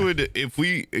it. we yeah. could, if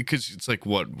we, because it's like,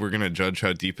 what, we're going to judge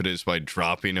how deep it is by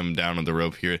dropping him down on the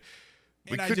rope here.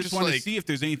 We And I could just want to like, see if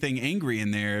there's anything angry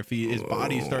in there. If his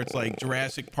body starts like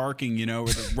Jurassic Parking, where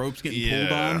the rope's getting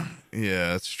pulled on.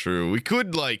 Yeah, that's true. We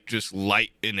could like just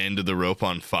light an end of the rope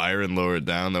on fire and lower it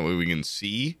down. That way we can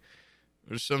see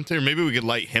or something. Or maybe we could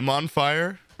light him on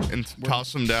fire and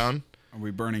toss him down. Are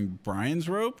we burning Brian's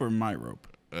rope or my rope?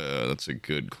 That's a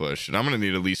good question. I'm gonna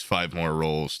need at least 5 more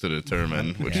rolls to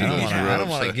determine which Yeah, of those I don't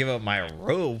want to ropes. give up my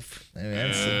rope. I mean,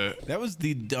 that's, That was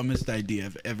the dumbest idea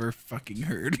I've ever fucking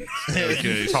heard.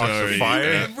 Okay, Toss the sorry. fire?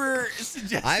 Ever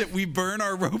suggest that we burn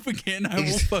our rope again, I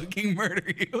will fucking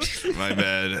murder you. My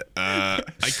bad. I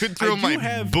could throw I do my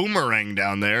have- boomerang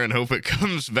down there and hope it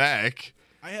comes back.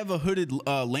 I have a hooded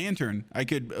lantern. I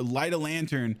could light a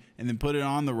lantern and then put it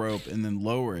on the rope and then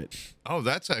lower it. Oh,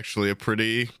 that's actually a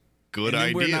pretty good And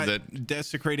then we're idea. not That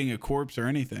desecrating a corpse or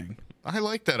anything. I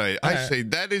like that. I Alright. say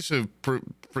that is a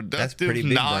productive, pretty big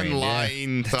brain,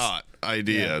 non-lying thought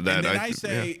idea. And That then I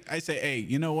say, hey,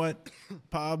 you know what,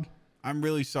 Pob? I'm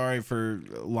really sorry for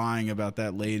lying about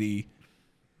that lady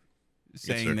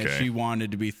saying that okay. she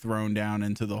wanted to be thrown down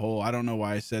into the hole. I don't know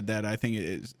why I said that. I think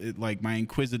it like my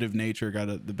inquisitive nature got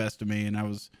the best of me, and I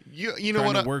was you know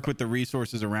trying what? to work with the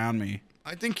resources around me.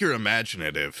 I think you're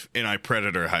imaginative, and I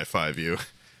predator high five you.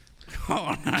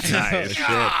 Oh, nice.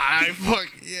 Ah, fuck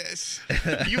yes.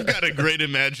 You've got a great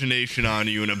imagination on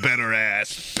you and a better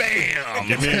ass. Bam.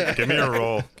 Give me a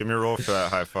roll. Give me a roll for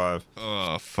that high five.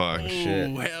 Oh fuck. Oh,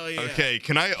 hell yeah. Okay,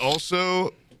 can I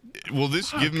also? Will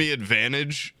this give me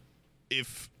advantage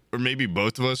if, or maybe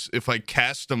both of us, if I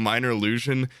cast a minor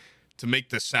illusion to make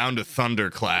the sound of thunder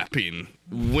clapping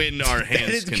when our that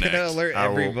hands is connect? gonna alert I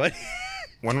will- everybody.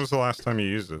 When was the last time you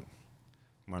used it?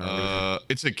 Minor illusion.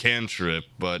 It's a cantrip,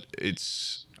 but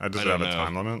it's. Does I it don't have a know.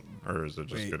 time limit, or is it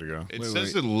just Wait. good to go? It Wait,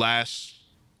 says wait. it lasts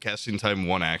casting time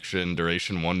 1 action,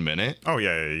 duration 1 minute. Oh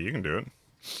yeah, you can do it.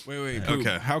 Wait, Poop,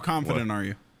 Okay. how confident are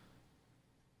you?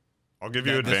 I'll give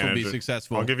you That this will advantage. be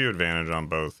successful. I'll give you advantage on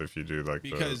both if you do like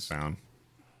the Because- sound.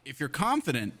 If you're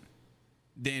confident,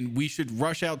 then we should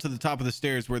rush out to the top of the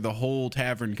stairs where the whole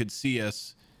tavern could see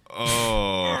us.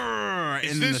 Oh. And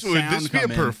Is then this, the would sound this be a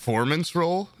come in. performance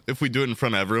roll if we do it in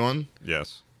front of everyone?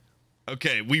 Yes.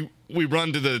 Okay, we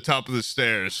run to the top of the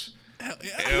stairs,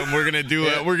 and we're gonna do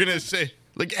it. We're gonna say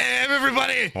like, "Hey,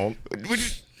 everybody, Hold. we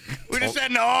just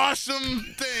had an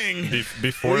awesome thing."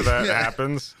 Before that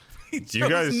happens, He do you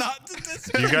chose guys? not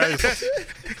to Do you guys?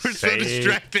 We're so say-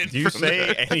 distracted. Do you from say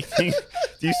that. anything?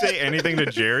 Do you say anything to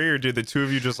Jerry, or do the two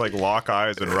of you just like lock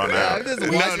eyes and run out? I'm just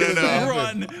No, watching no, this no.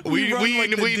 happen. We run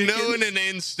like the know in Dickens. an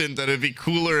instant that it'd be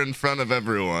cooler in front of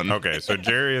everyone. Okay, so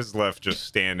Jerry is left just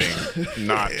standing,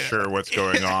 not sure what's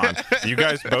going on. You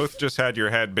guys both just had your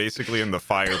head basically in the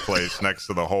fireplace next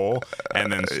to the hole,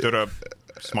 and then stood up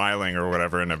smiling or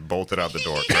whatever, and have bolted out the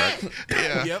door, correct?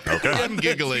 Yeah. Yep. Okay. I'm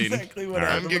giggling. That's exactly what All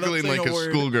right. I'm happened without giggling saying like a word.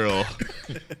 schoolgirl.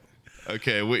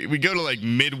 Okay, we go to like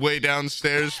midway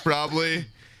downstairs probably,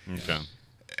 Okay.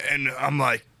 and I'm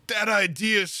like, that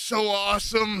idea is so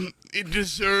awesome. It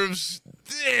deserves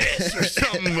this or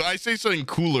something. I say something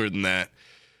cooler than that.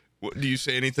 What, do you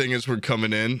say anything as we're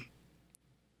coming in?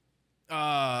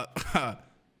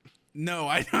 No,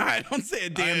 I don't say a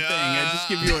damn thing. I, I just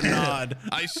give you a nod.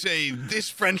 I say this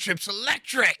friendship's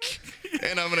electric,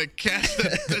 and I'm gonna cast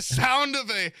the sound of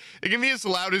it can be as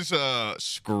loud as a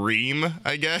scream,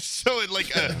 I guess. So it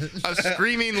like a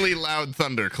screamingly loud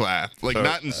thunderclap, like So-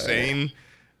 not insane.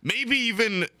 Maybe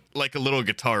even like a little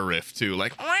guitar riff too,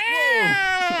 like.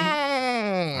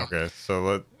 Okay,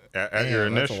 so at your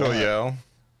Damn, that's a initial lot.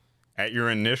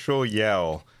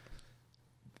 yell,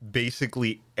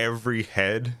 basically every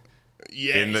head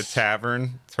Yes. in the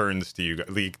tavern turns to you.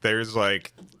 Like, there's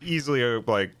like easily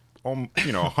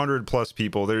 100 plus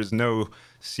people. There's no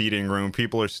seating room.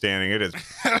 People are standing. It is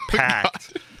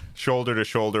packed shoulder to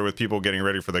shoulder with people getting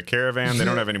ready for the caravan. They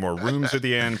don't have any more rooms at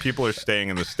the end. People are staying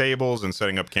in the stables and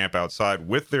setting up camp outside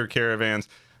with their caravans.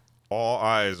 All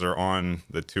eyes are on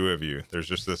the two of you. There's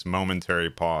just this momentary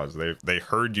pause. They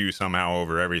heard you somehow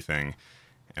over everything,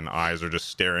 and eyes are just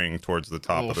staring towards the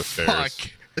top of the stairs.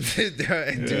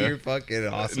 Dude, you're fucking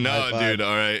awesome. No, High five. dude.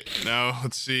 All right, now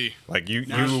let's see. Like you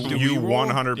Now, do we roll?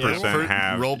 100% Yeah.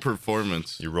 have Roll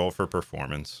performance. you roll for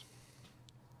performance,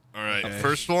 All right, Okay.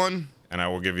 first one. and I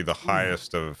will give you the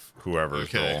highest of whoever's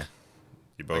Okay. roll.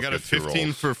 You both I got a get two 15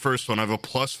 rolls. for first one. I have a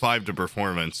 +5 to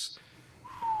performance.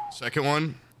 Second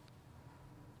one,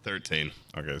 13.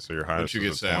 Okay, so your highest you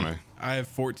get, is a Sam? 20. I have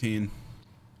 14.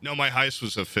 No, my highest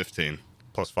was a 15.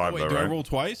 Plus 5, Wait, though, do I right? roll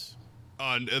twice?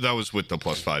 That was with the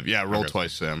plus 5. Yeah, roll Okay.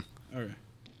 twice, Sam. Okay.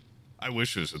 I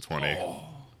wish it was a 20.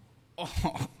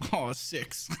 Oh,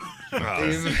 6.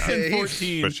 Oh. 6 and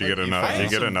 14. But you get another. I You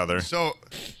get also- another. So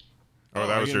Oh,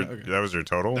 that I was get your it, okay. that was your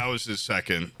total. that was his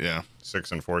second. Yeah.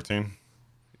 6 and 14.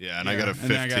 Yeah, and Yeah, I got a and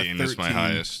then I got 15 is my 13.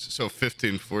 highest. So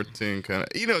 15, 14 kind of.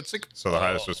 It's like. So the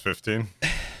highest was 15.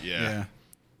 Yeah.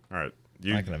 All right, I'm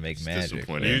you not gonna make It's magic.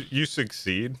 disappointing. you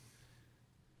succeed.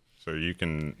 So you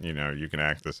can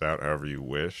act this out however you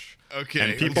wish. Okay. And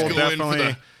let's people go in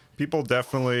for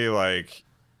definitely like,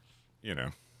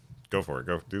 go for it.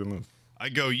 Go do the move. I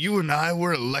go, you and I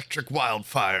were electric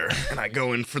wildfire. And I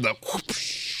go in for the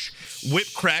whoosh, whip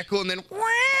crackle and then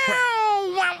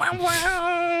wow, wow, wow,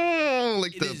 wow.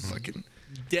 Like the is- fucking.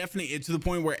 Definitely, it's to the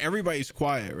point where everybody's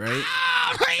quiet, right?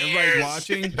 Ah, my Everybody's ears!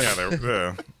 watching. Yeah,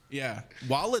 they're Yeah.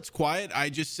 While it's quiet, I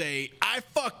just say, I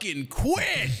fucking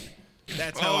quit.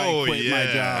 That's how Oh, I quit my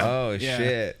yeah. job. Oh Yeah.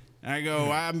 shit. And I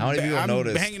go, I'm How many people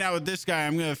noticed? hanging out with this guy.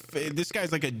 This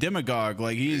guy's like a demagogue.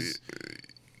 Like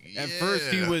at first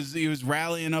he Yeah. was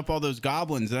rallying up all those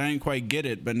goblins, and I didn't quite get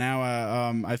it. But now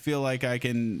I feel like I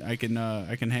can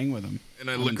hang with him. And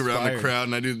I I'm look around the inspired. crowd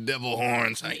and I do the devil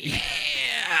horns.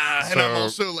 Yeah. And I'm So-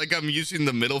 also like, I'm using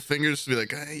the middle fingers to be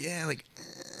like, yeah, like.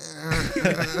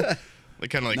 Like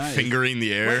kind of like Nice. fingering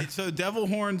the air. Wait, so devil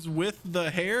horns with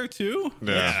the hair too?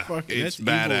 Yeah. Yeah, Fucking- it's that's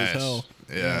evil as badass. hell.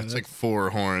 Yeah, it's like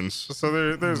 4 horns.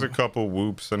 So there's a couple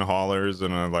whoops and hollers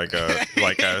and a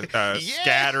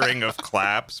scattering of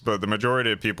claps, but the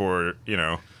majority of people were,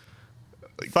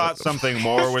 thought something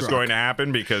more was going to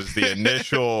happen because the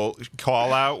initial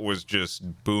call out was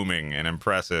just booming and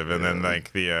impressive, and then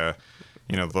like the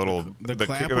The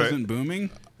clap wasn't booming.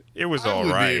 it was I all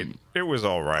would right. be- It was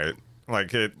all right.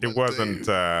 Like it wasn't.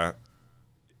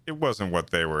 It wasn't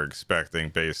what they were expecting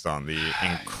based on the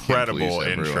incredible please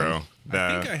intro. everyone.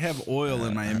 I think I have oil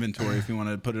in my inventory if you want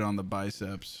to put it on the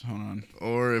biceps. Hold on.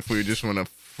 Or if we just want to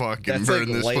fucking That's burn like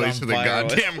this light place on to the fire.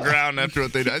 goddamn ground after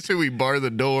what they did. I say we bar the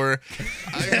door.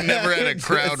 I've never had a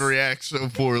crowd react so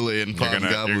poorly in You're Pop gonna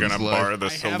Goblin's bar life. the I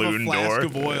have a saloon flask door.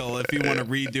 of oil if you want to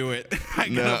redo it. I got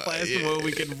No, a flask of oil.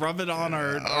 We can rub it on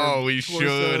our Oh, we torsos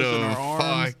should and have. our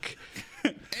arms. Fuck.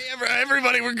 Hey,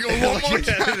 everybody, we're going one more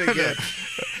time. Again.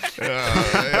 We're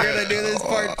gonna do this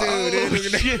part 2, dude.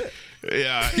 We're gonna...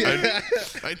 Yeah,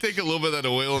 I take a little bit of that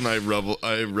oil and I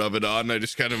rub it on. I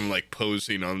just kind of am like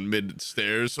posing on mid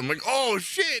stairs. I'm like, oh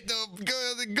shit,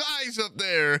 the guy's up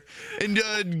there,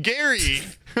 and Gary,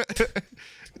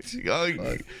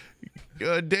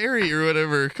 Derry or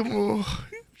whatever. Come on,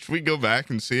 should we go back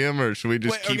and see him, or should we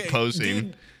just Wait, keep okay,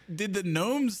 posing? Did the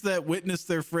gnomes that witnessed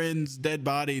their friend's dead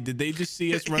body? Did they just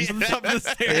see us run to the top of the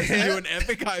stairs and do an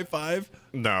epic high five?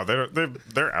 No,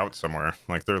 they're out somewhere.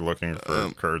 Like they're looking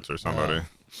for Kurtz or somebody.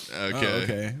 Okay. Oh,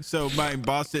 okay. So my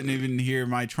boss didn't even hear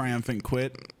my triumphant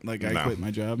quit. Like I No. quit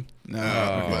my job.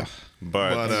 No.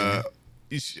 But,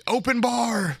 But open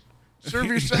bar. Serve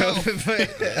yourself.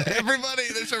 Everybody,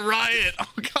 there's a riot.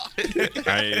 Oh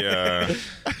god.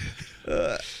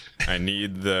 I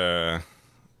need the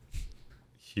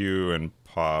Hugh and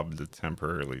Pob to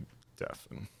temporarily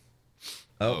deafen.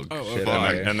 Oh, Oh, shit.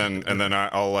 fuck. Okay. And then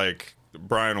I'll like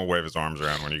Brian will wave his arms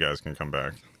around when you guys can come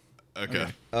back. Okay.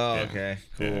 Oh, Yeah. okay.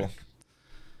 Cool. Yeah.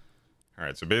 All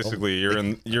right, so basically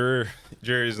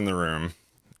Jerry's in the room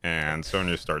and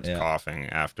Sonia starts Yeah. coughing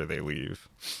after they leave.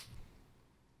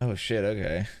 Oh shit.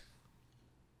 Okay.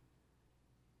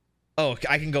 Oh,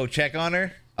 I can go check on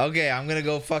her. Okay, I'm gonna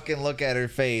go fucking look at her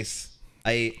face.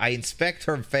 I inspect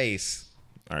her face.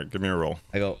 All right, give me a roll.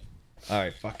 I go, all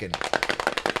right, fucking. All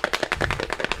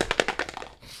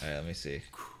right, let me see.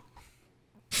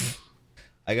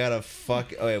 I got a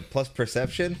fuck. Oh, yeah, plus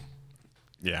perception,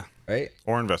 Yeah. right?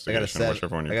 Or I got a investigation, seven.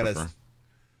 whichever one you I got prefer.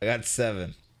 I got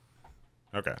 7.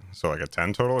 Okay, so like a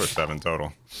 10 total or 7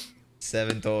 total?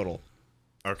 7 total.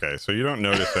 Okay, so you don't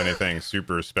notice anything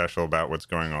super special about what's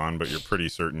going on, but you're pretty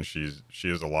certain she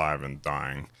is alive and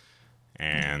dying,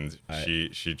 and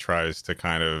she tries to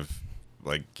kind of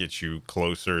like get you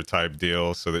closer type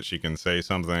deal so that she can say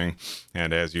something,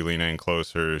 and as you lean in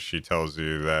closer, she tells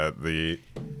you that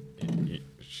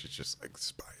she's just like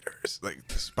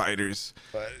the spiders,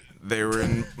 they were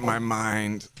in my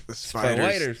mind. The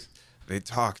spiders. They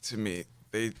talked to me.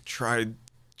 They tried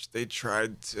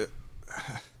to.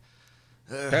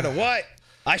 Try to what?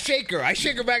 I shake her. I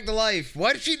shake her back to life.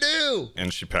 What did she do?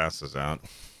 And she passes out.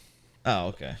 Oh,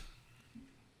 okay.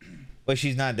 But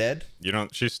she's not dead?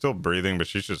 She's still breathing, but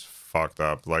she's just fucked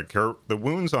up. Like the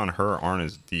wounds on her aren't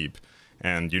as deep,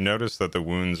 and you notice that the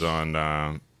wounds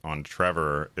on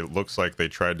Trevor, it looks like they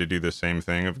tried to do the same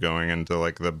thing of going into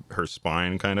like her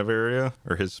spine kind of area,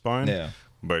 or his spine. Yeah.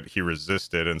 But he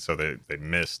resisted, and so they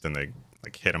missed, and they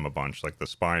like hit him a bunch. Like the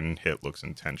spine hit looks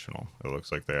intentional. It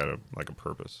looks like they had a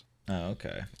purpose. Oh,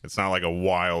 okay. It's not like a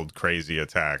wild, crazy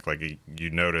attack. Like you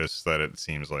notice that it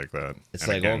seems like that. It's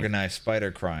And like again, organized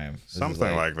spider crime. This is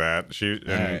something like that.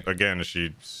 Right. Again,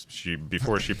 she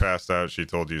before she passed out, she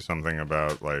told you something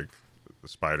about like the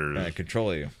spiders. trying to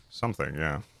control you. Something,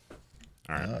 yeah.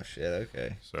 All right. Oh shit.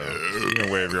 Okay. So you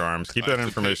can wave your arms. Keep that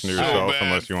information to so yourself bad.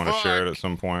 unless you want to share it Fuck. at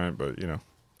some point. But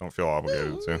don't feel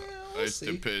obligated to. I used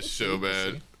to piss so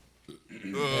bad.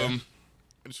 I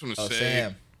just want to Oh,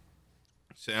 say,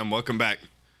 Sam, welcome back.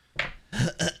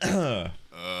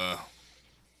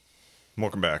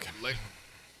 Welcome back.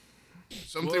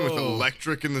 Something with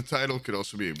electric in the title could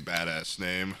also be a badass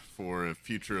name for a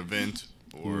future event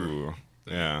or Ooh,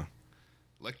 yeah.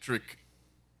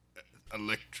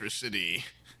 electricity.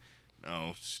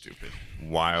 No, stupid.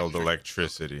 Wild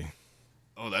electricity.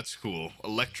 Oh, that's cool.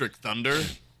 Electric thunder.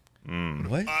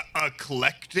 What?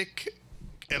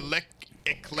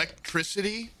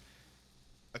 Eclecticity.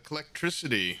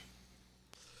 Eclectricity.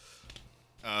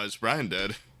 Is Brian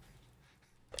dead?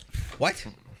 What?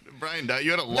 Brian died.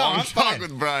 You had a long I'm talk fine.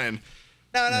 with Brian.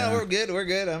 No, we're good. We're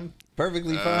good. I'm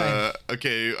perfectly fine.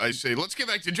 Okay, I say, let's get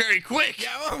back to Jerry quick.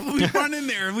 Yeah, we run in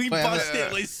there and we Wait, bust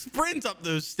it. We sprint up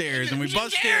those stairs and we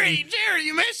bust Jerry, it. Jerry,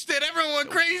 you missed it. Everyone went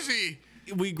crazy.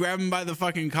 And we grab him by the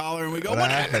fucking collar and we go, What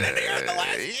 "What happened happened? in here in the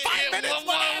last 5 minutes?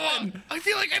 What happened?" I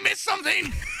feel like I missed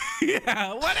something.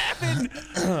 Yeah, what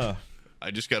happened? I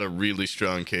just got a really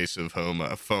strong case of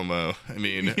FOMO. I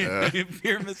mean,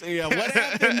 Fear of missing out. What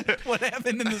happened? What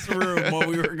happened in this room while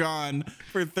we were gone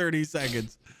for 30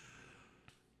 seconds?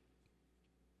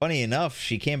 Funny enough,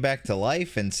 she came back to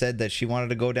life and said that she wanted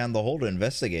to go down the hole to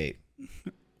investigate.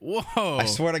 Whoa! I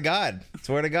swear to God,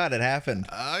 it happened.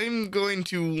 I'm going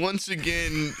to once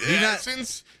again, not-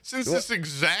 since this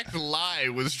exact lie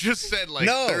was just said like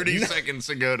No, 30 no. seconds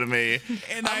ago to me,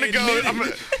 And I'm I gonna go.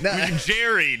 admitted- I'm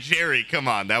Jerry, come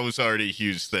on, that was already a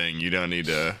huge thing. You don't need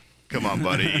to. Come on,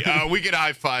 buddy. We get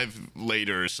high five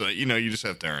later, so you just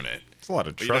have to earn it. It's a lot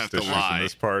of You don't trust have to issues lie. in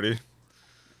this party.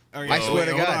 Okay, I swear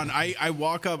to hold God. on. I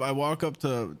walk up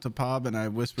to Pob and I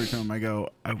whisper to him. I go,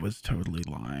 I was totally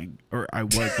lying, or I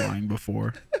was lying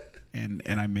before, and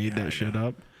I made that shit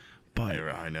up. But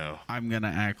I know. I'm gonna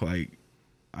act like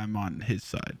I'm on his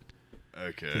side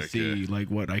Okay. to see like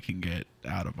what I can get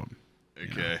out of him.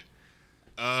 Okay.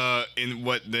 And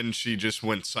what? Then she just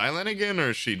went silent again,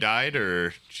 or she died,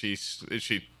 or is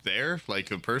she there,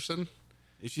 like a person?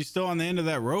 Is she still on the end of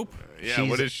that rope, Yeah. She's-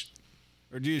 What is?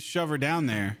 or do you just shove her down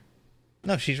there?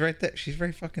 No, she's right there. She's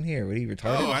right fucking here. What are you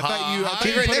retarded? Oh, I thought you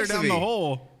She's put right her next to down me. the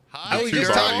hole. I was two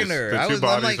just bodies- talking to her. the I two was,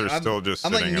 bodies I'm like, are still just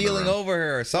I'm like sitting in the kneeling room. over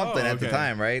her or something at the okay.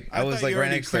 time, right? I was thought like you right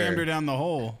already next to crammed her her. down the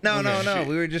hole. No, no, Okay. no.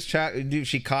 We were just chatting.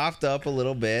 She coughed up a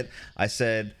little bit. I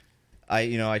said, I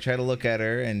tried to look at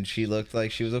her and she looked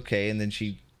like she was okay. And then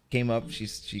she came up. She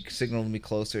signaled me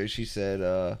closer. She said,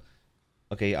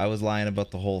 "Okay, I was lying about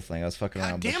the whole thing. I was fucking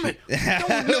around." God damn but it! she-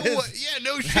 No, yeah,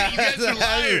 no shit. You guys are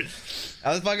liars. I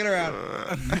was fucking around.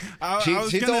 I was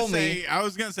She gonna told say, me- I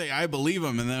was gonna say I believe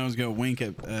him, and then I was gonna wink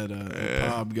at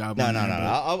Bob Goblin. No.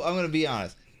 I'm gonna be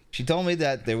honest. She told me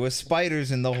that there was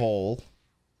spiders in the hole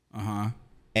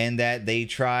and that they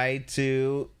tried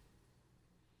to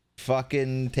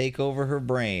fucking take over her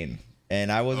brain.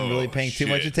 And I wasn't really paying too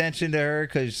much shit. attention to her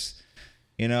because,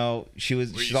 she's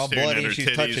Were she's you all staring at bloody her and she's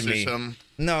titties touching or me. something?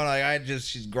 No,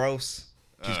 she's gross.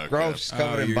 She's Okay. gross. She's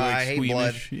covered in you're, bile. like, I hate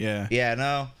blood. squeamish? Yeah. Yeah,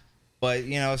 no.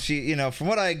 But, she, from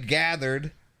what I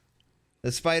gathered,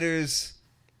 the spiders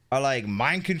are like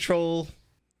mind control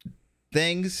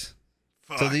things.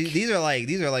 Fuck. So these are like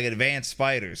advanced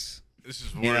spiders. This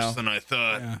is you worse know. than I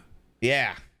thought. Yeah.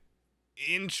 Yeah.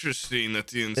 Interesting that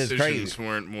the is crazy. incisions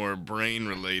weren't more brain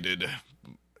related.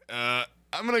 I'm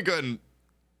gonna go ahead and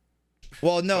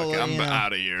Well, no, I'm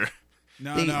out of here.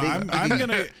 No, They- I'm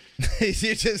gonna.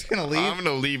 you're just gonna leave. I'm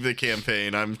gonna leave the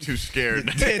campaign. I'm too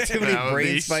scared. Too many Now, brain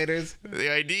these- spiders.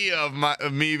 The idea of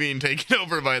me being taken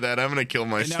over by that, I'm gonna kill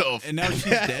myself. And now she's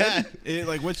dead.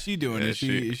 What's she doing? Yeah, Is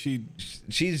she?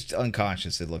 She's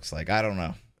unconscious. It looks like. I don't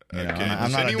know. You know, Okay. I'm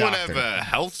Does not anyone a have doctor. a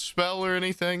health spell or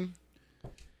anything?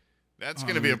 That's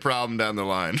gonna be a problem down the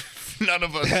line. None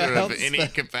of us are of Health any spell.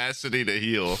 capacity to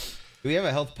heal. Do we have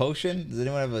a health potion? Does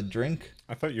anyone have a drink?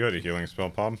 I thought you had a healing spell,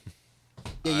 Bob.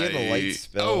 Yeah, you have a light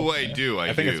spell. Oh, I do.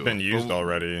 I think do. it's been used Well,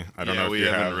 already. I don't yeah, know if we you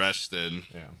haven't have. rested.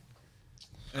 Yeah.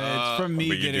 It's from me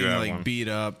but you do getting have like one. beat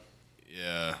up.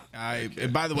 Yeah.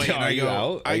 And by the way, Are and I you go,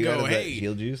 out? Are I you out go, of that hey,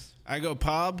 heal juice? I go,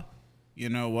 Pob. You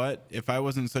know what? If I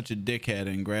wasn't such a dickhead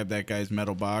and grabbed that guy's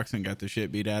metal box and got the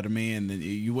shit beat out of me, and then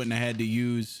you wouldn't have had to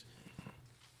use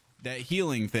that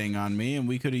healing thing on me, and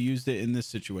we could have used it in this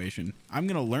situation. I'm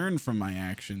gonna learn from my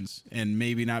actions and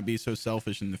maybe not be so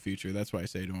selfish in the future. That's why I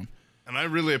say to him. And I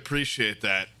really appreciate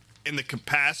that. And the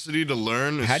capacity to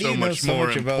learn is How do so you know much so more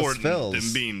much about important spells?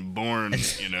 than being born,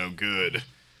 good.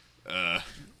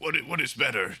 What is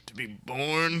better, to be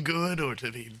born good or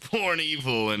to be born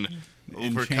evil and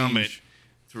overcome it change.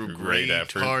 through great great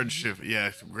effort. hardship?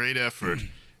 Yeah, great effort.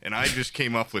 And I just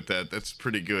came up with that. That's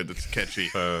pretty good. That's catchy.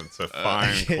 It's a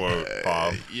fine quote,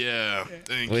 Bob. Yeah,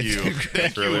 thank With you. the- Thank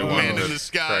That's really you, one man that in the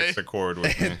sky. strikes a chord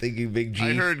with me. Thank you, Big G.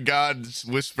 I heard God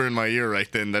whisper in my ear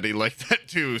right then that he liked that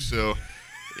too. So,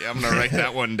 yeah, I'm gonna write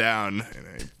that one down. And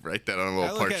I write that on a I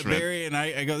little look parchment. at Barry and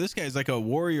I go, this guy's like a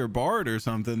warrior bard or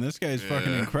something. This guy's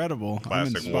fucking incredible.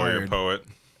 I'm Classic warrior inspired. poet.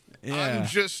 Yeah, I'm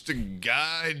just a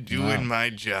guy doing my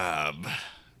job.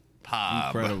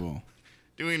 Pob. incredible.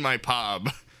 Doing my pob.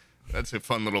 That's a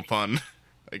fun little pun,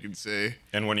 I can say.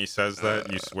 And when he says that,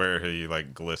 you swear he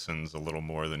like glistens a little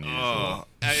more than usual. Oh,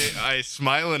 I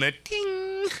smile and a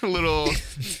ting, a little.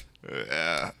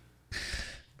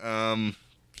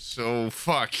 So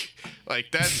fuck, like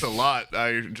that's a lot.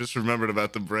 I just remembered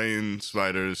about the brain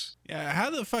spiders. Yeah, how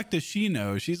the fuck does she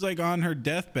know? She's like on her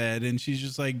deathbed and she's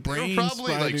just like They're brain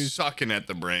probably like spiders. sucking at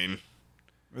the brain.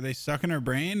 Were they sucking her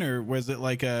brain, or was it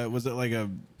like a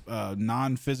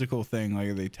non-physical thing? Like,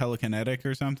 are they telekinetic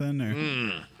or something?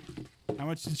 Or how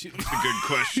much did she? It's a good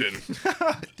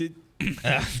question. Did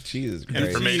Jesus Christ.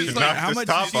 Information She's like, knocked how his much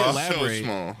top did she off. elaborate? So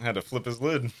small. Had to flip his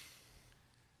lid.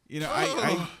 you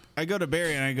know? I go to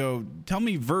Barry and I go, tell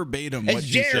me verbatim It's what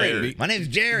you Jerry. said. My name's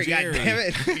Jerry. Jerry. God damn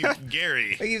it.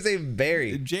 Gary. I keep saying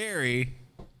Barry. Jerry,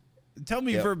 tell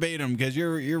me Yep. verbatim, because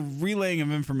your relaying of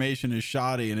information is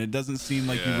shoddy and it doesn't seem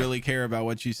like you Yeah. really care about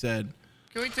what you said.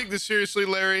 Can we take this seriously,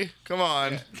 Larry? Come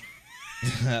on.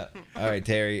 All right,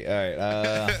 Terry. All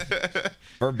right.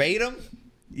 Verbatim,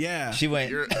 Yeah. she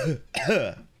went,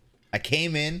 I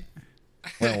came in,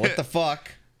 went, what the fuck?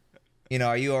 You know,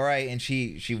 are you all right? And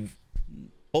she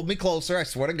pulled me closer. I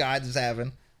swear to God, this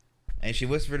happened. And she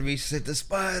whispered to me, she said, the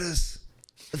spiders,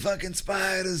 the fucking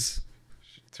spiders.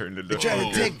 Turned into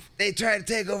They tried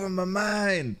to take over my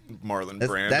mind. Marlon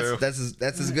That's, Brando.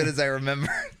 that's as good as I remember.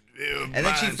 Ew, And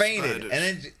then she mind fainted. spiders.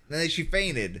 And then she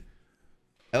fainted.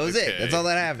 That was it. That's all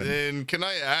that happened. Then can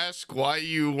I ask why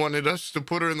you wanted us to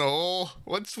put her in the hole?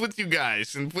 What's with you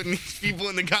guys and putting these people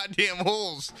in the goddamn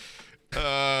holes?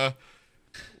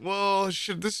 Well,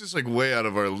 shit, this is like way out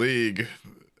of our league.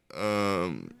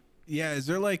 Yeah, is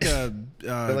there like a Is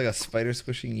there like a spider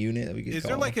squishing unit that we could is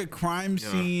call? there like a crime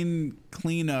scene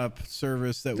cleanup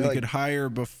service that we like- could hire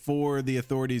before the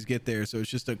authorities get there? So it's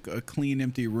just a clean,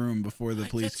 empty room before the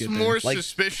police It's get more there. Like-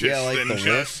 suspicious yeah, like than the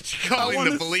just calling wanna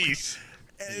the s- police.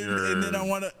 And then I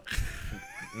want to.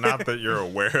 Not that you're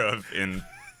aware of in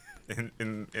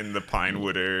the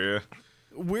Pinewood area.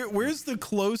 Where's the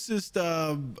closest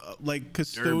like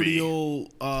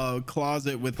custodial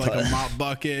closet with like a mop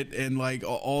bucket and like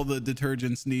all the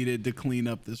detergents needed to clean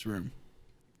up this room?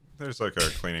 There's like a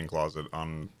cleaning closet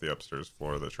on the upstairs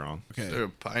floor of the Tron. Is Okay. there a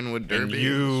Pinewood And Derby?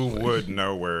 you would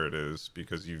know where it is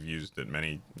because you've used it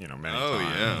many Oh,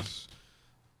 yeah. times.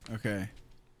 Okay.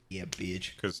 Yeah,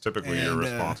 bitch. Because typically you're And,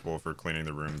 responsible for cleaning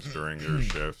the rooms during your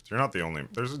shift. You're not the only.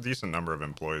 There's a decent number of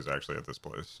employees actually at this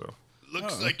place. So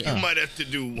Looks like you might have to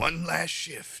do one last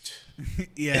shift.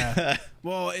 Yeah.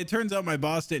 Well, it turns out my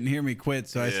boss didn't hear me quit,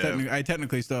 so Yeah. I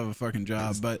technically still have a fucking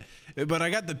job. But I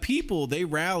got the people. They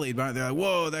rallied. They're like,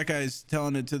 "Whoa, that guy's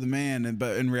telling it to the man."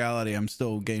 But in reality, I'm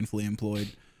still gainfully employed.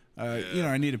 You know,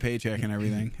 I need a paycheck and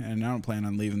everything, and I don't plan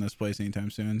on leaving this place anytime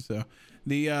soon. So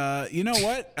you know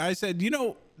what? I said,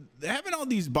 having all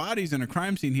these bodies in a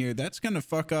crime scene here, that's gonna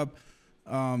fuck up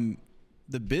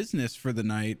the business for the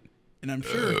night, and I'm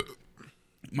sure.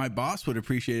 My boss would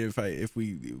appreciate it if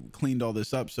we cleaned all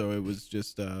this up so it was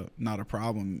just not a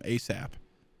problem ASAP.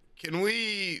 Can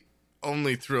we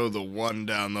only throw the one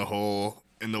down the hole,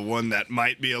 and the one that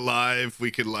might be alive,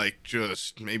 we could like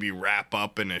just maybe wrap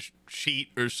up in a sheet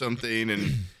or something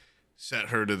and set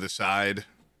her to the side?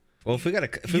 Well, if we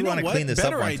You know want to what? clean this up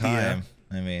Better on idea. time,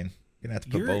 I mean, you're gonna have to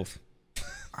put You're- both.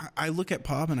 I look at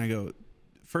Pop and I go,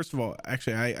 first of all,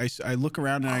 actually, I look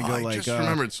around and I go I like, just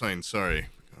remembered something. Sorry.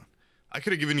 I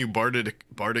could have given you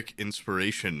bardic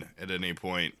inspiration at any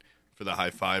point for the high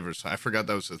five or something. I forgot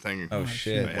that was the thing. Oh,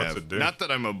 shit. I What's have. it do? Not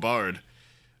that I'm a bard.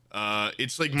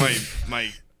 It's like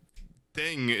my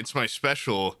thing. It's my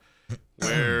special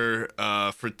where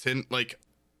for like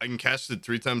I can cast it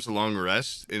 3 times a long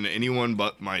rest, and anyone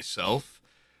but myself,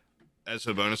 as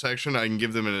a bonus action, I can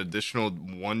give them an additional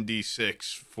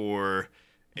 1d6 for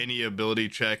any ability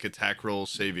check, attack roll,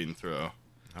 saving throw.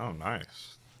 Oh,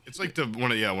 nice. It's like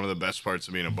one of the best parts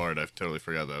of being a bard. I totally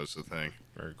forgot that was the thing.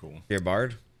 Very cool. You're a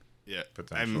bard? Yeah,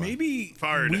 Potentially. Maybe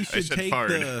Fard. we should I said take fard.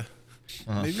 the.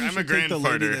 Maybe we I'm a should take the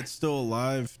lady grandfarter. that's still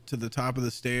alive to the top of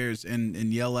the stairs and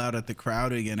yell out at the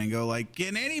crowd again and go like,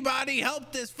 "Can anybody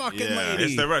help this fucking Yeah. lady?"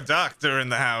 Is there a doctor in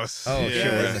the house? Oh, shit,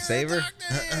 Yeah. we're gonna save her?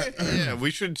 Yeah, we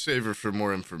should save her for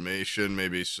more information.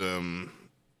 Maybe some,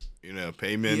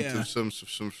 payment Yeah. of some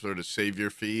sort of savior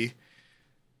fee.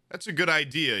 That's a good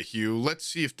idea, Hugh. Let's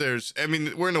see if there's. I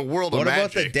mean, we're in a world What of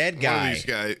about magic. the dead One guy? of these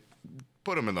guys,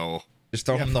 put him in the hole. Just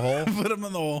throw him in the hole? Put him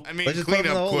in the hole. I mean, Let's just clean put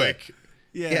him in the up hole quick.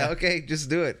 Yeah, okay, just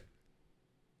do it.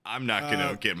 I'm not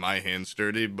gonna get my hands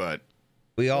dirty, but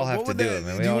We all have What to would do that- it,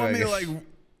 man. Do We you all want me gotta to get- like?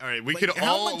 all right, we Like, could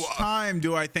how all. much time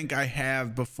do I think I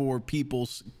have before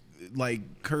people's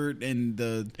like Kurt and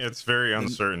the? It's very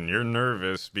uncertain. You're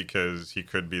nervous because he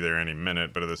could be there any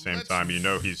minute, but at the same Let's- time, you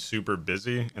know he's super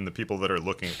busy, and the people that are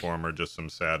looking for him are just some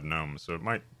sad gnomes. So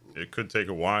it could take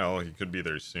a while. He could be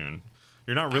there soon.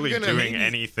 You're not really gonna doing maybe-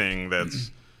 anything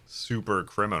that's super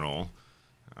criminal.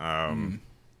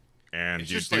 And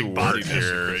It's you just do like body work here,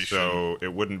 desecration. so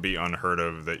it wouldn't be unheard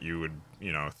of that you would,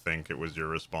 think it was your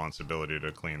responsibility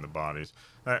to clean the bodies.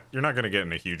 You're not going to get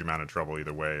in a huge amount of trouble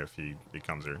either way if he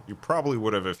comes here. You probably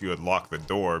would have if you had locked the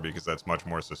door, because that's much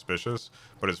more suspicious.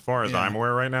 But as far as Yeah. I'm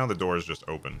aware right now, the door is just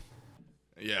open.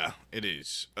 Yeah, it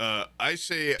is. I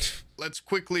say let's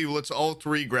all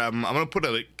 3 grab him. I'm gonna put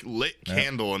a lit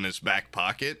candle in his back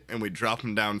pocket, and we drop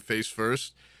him down face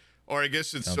first. Or I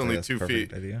guess it's Sounds only like that's a 2 feet.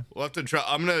 perfect idea. We'll have to drop.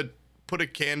 I'm gonna put a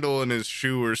candle in his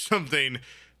shoe or something.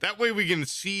 That way we can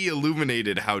see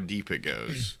illuminated how deep it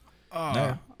goes.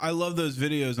 Oh, I love those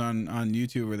videos on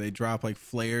YouTube where they drop like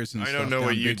flares and I stuff. don't know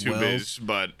what down big YouTube wells. is,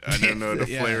 but I don't know what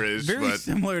a Yeah, flare is. Very But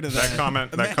similar to that. That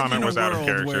comment Imagine was a out of world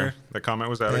character. where- That comment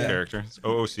was out of Yeah. character. It's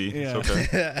OOC. Yeah. It's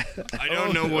okay. I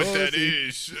don't know what that see.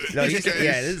 is. No, You he's, guys-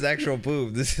 yeah, this is actual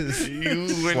boob. This is. You and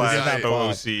Slash I- not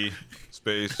OOC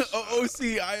space. Oh,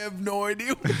 see, I have no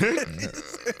idea. What that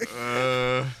is.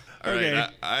 All Okay.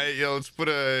 right, let's put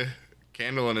a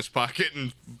candle in his pocket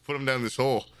and put him down this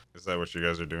hole. Is that what you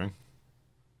guys are doing?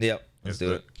 Yep, let's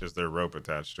do it. Is there rope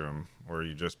attached to him, or are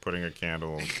you just putting a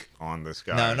candle on this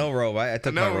guy? No rope. I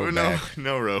took my rope back.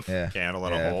 No rope. Yeah. Candle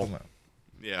in Yeah, a hole. come on.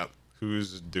 Yeah,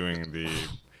 Who's doing the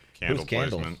candle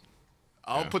candle? placement?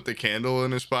 I'll put the candle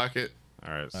in his pocket.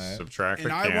 All right, right. subtract And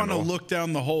the I want to candle. look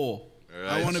down the hole. All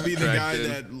I right, want to be the guy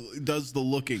subtracted. that does the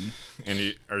looking.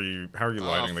 And how are you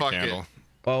lighting the fuck it. candle?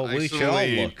 Well, we should all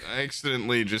look. I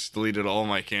accidentally just deleted all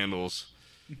my candles.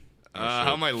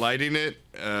 How am I lighting it?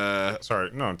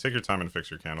 Sorry, no. Take your time and fix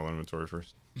your candle inventory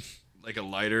first. Like a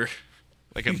lighter,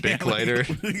 like a big like lighter, a-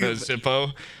 a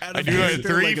Zippo. Out I of do a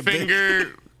character, like a big-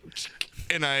 3-finger,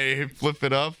 and I flip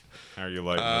it up. How are you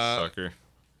lighting this sucker?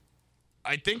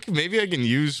 I think maybe I can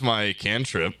use my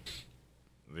cantrip.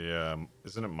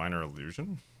 Isn't it minor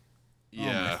illusion? Oh my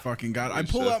Yeah. fucking god! I Think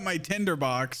pull so. out my tinder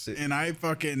box and I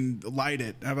fucking light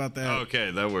it. How about that?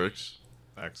 Okay, that works.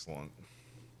 Excellent.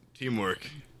 Teamwork.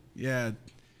 Yeah.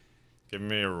 Give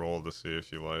me a roll to see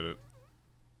if you light it.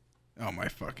 Oh my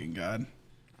fucking god.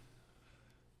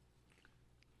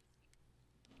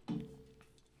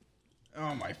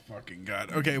 Oh my fucking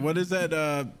god. Okay, what is that?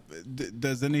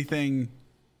 Does anything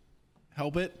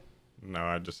help it? No,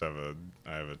 I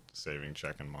have a saving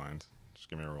check in mind. Just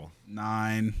give me a roll.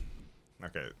 9.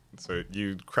 Okay, so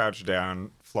you crouch down,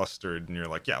 flustered, and you're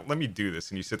like, "Yeah, let me do this."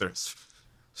 And you sit there,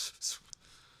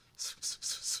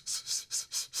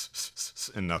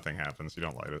 and nothing happens. You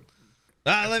don't light it.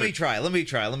 Let me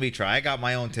try. I got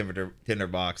my own Tinder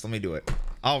box. Let me do it.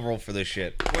 I'll roll for this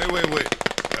shit. Wait. Okay.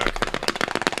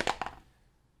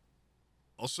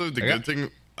 Also, the good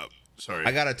thing. Oh, sorry.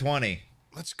 I got a 20.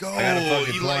 Let's go. got a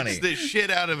fucking He 20. likes the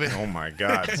shit out of it. Oh my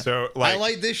god! So I like,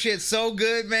 like this shit so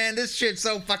good, man. This shit's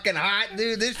so fucking hot,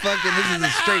 dude. This is a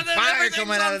straight fire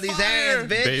coming out of these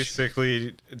hands, bitch.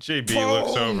 basically, JB Boom,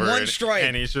 looks over one and, strike.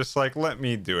 and he's just like, "Let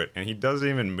me do it," and he doesn't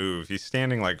even move. He's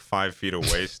standing like 5 feet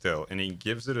away still, and he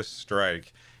gives it a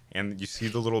strike. And you see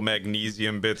the little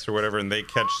magnesium bits or whatever, and they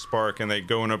catch spark, and they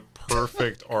go in a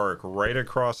perfect arc right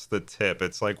across the tip.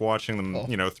 It's like watching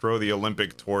them, throw the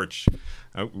Olympic torch.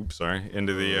 Oh, oops, sorry,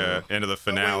 into the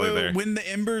finale Wait. there. When the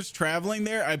ember's traveling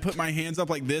there, I put my hands up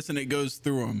like this and it goes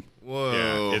through them. Whoa.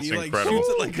 Yeah, it's He like incredible. shoots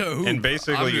it like a hoop. And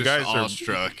basically, I'm you just guys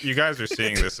awestruck. you guys are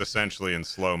seeing this essentially in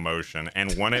slow motion.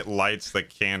 And when it lights the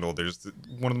candle, there's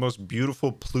one of the most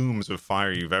beautiful plumes of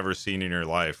fire you've ever seen in your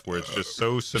life, where it's just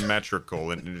so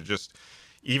symmetrical and it just.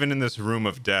 even in this room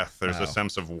of death, there's Wow. a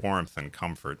sense of warmth and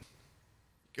comfort.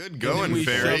 Good And going, we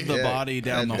fairy. shove the body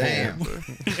down the Damn. hole.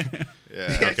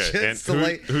 Yeah. Okay, and Just the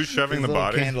light- who's shoving his the little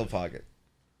body? Candle pocket.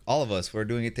 All of us. We're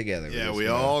doing it together. We're Yeah, just we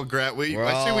gonna- all grab. We're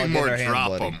I say all we getting more our hands drop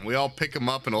bloody. them. We all pick them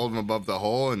up and hold them above the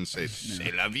hole and say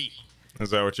 "C'est la vie." Is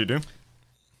that what you do?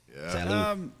 Yeah.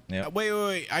 Salud. Yep.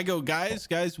 Wait. I go, guys.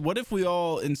 What if we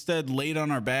all instead laid on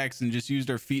our backs and just used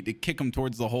our feet to kick them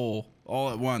towards the hole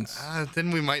all at once?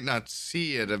 Then we might not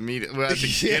see it immediately. We'll have to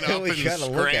get Yeah, up we and gotta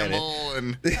look at it. scramble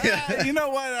and. You know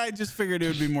what? I just figured it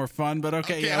would be more fun, but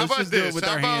okay, Okay, yeah, how let's about just do it this? with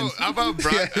How our about hands. how about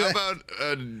how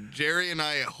about Jerry and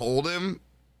I hold him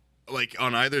like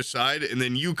on either side, and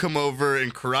then you come over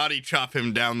and karate chop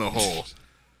him down the hole.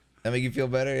 That make you feel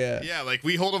better? Yeah. Yeah, like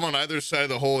we hold him on either side of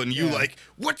the hole, and you Yeah. like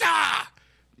what-ah!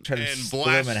 Try to And split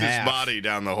blast him in his half. body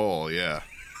down the hole. Yeah,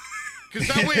 because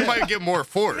that way it might get more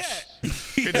force.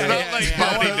 It's not like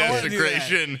yeah. body I wanna do that.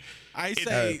 desecration.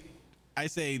 I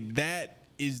say that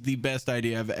is the best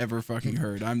idea I've ever fucking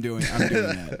heard. I'm doing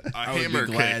that. A I would be hammer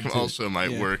glad kick to. also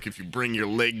might Yeah. work if you bring your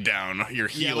leg down, your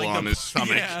heel like on the- his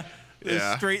stomach. Yeah, the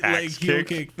Yeah. straight Axe leg heel kick?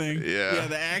 kick thing. Yeah.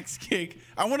 the axe kick.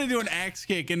 I want to do an axe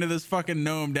kick into this fucking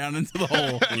gnome down into the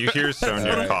hole. You hear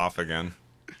Sonia Alright. cough again.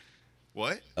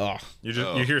 What? Oh. You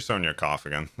hear Sonia cough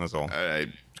again. That's all. All right,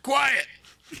 quiet.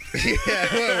 Yeah,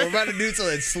 we're about to do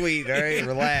something sweet. All right,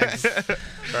 relax. All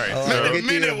right. I'll So, get you in a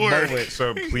minute work. moment.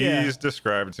 so please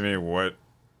describe to me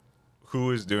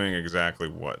who is doing exactly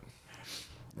what.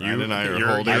 Ryan and I are you're,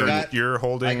 holding You're, him. you're I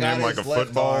holding got him like a his left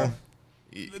football. arm.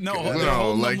 No, No, they're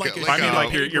holding like him like a- a like I mean, a-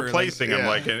 like you're paper, placing him yeah.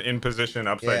 like in position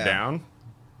upside Yeah. down.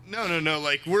 No.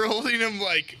 Like we're holding him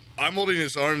like I'm holding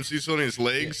his arms, he's holding his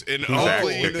legs, and Who's axe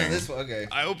hopefully, We're doing kicking? this one. Okay.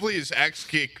 hopefully his axe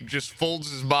kick just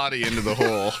folds his body into the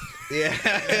hole. Yeah.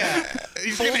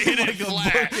 He's gonna hit like it a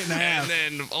flat book in half.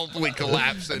 and then hopefully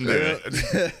collapse into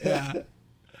it. Yeah.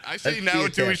 I say That's now the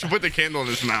too. We attempt. should put the candle in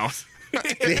his mouth. You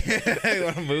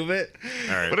want to move it?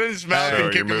 All right. Put it in his mouth So and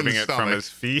kick you're him in moving the it from stomach. his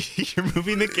feet. You're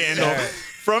moving the candle All right.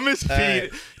 from his feet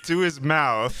right. to his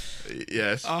mouth.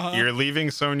 Yes. You're leaving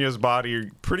Sonia's body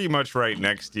pretty much right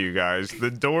next to you guys.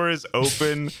 The door is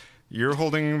open. You're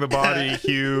holding the body,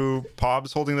 Hugh.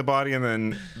 Pob's holding the body, and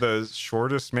then the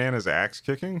shortest man is axe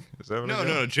kicking. Is that what? No, it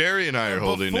is? no. Jerry and I are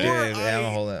holding it. Yeah, I'm gonna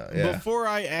hold it. Yeah. Before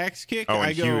I axe kick, Oh, and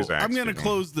I go, Hugh is axe I'm going to kicking.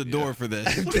 close the door for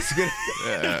this. It's good.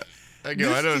 Yeah. I go.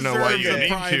 This I don't know why you deserves a need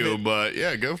to, private- but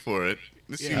yeah, go for it.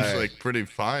 This seems Alright. like pretty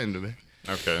fine to me.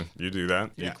 Okay, you do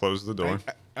that. You Yeah. close the door.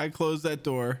 I close that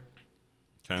door.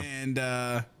 Okay. And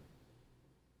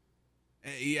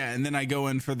yeah, and then I go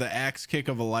in for the axe kick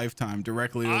of a lifetime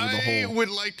directly over the I hole. would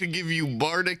like to give you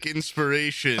bardic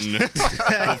inspiration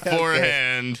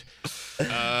beforehand,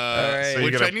 right. So you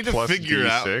which get a I need to plus figure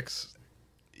out. D6.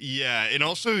 Yeah, and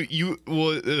also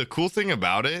the cool thing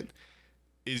about it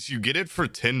is you get it for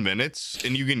 10 minutes,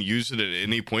 and you can use it at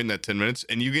any point in that 10 minutes,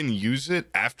 and you can use it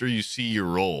after you see your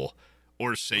roll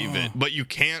or save it, but you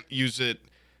can't use it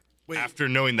Wait, after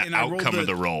knowing the and I rolled outcome of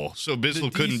the roll. So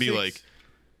Bizzle couldn't be D6.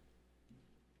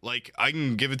 like I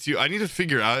can give it to you. I need to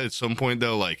figure out at some point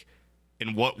though, like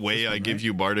in what way I give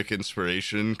you bardic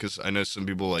inspiration, because I know some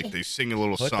people like they sing a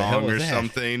little What the hell song was or that?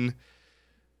 something.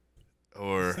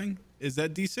 Or Thing? Is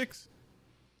that D6?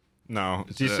 No,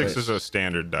 D6 is a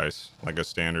standard dice, like a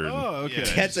standard. Oh, okay.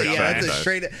 Yeah. That's a, Six that's a dice.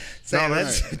 straight. Sam,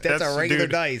 that's that's- a regular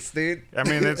dude. dice, dude. I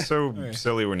mean, it's so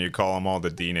silly when you call them all the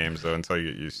D names, though, until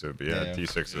you get used to it. But yeah, Yeah.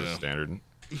 D6 is Yeah. standard.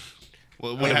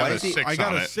 well, it Wait, would why have a is he- 6 I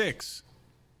got on a it. 6.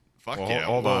 Fuck Well, yeah!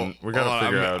 hold on. We gotta hold on,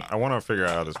 figure I'm- out. I want to figure out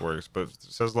how this works. But it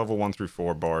says level 1 through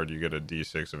 4 bard, you get a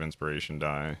D6 of inspiration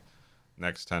die.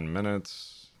 Next 10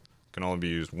 minutes can only be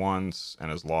used once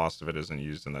and is lost if it isn't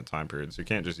used in that time period. So you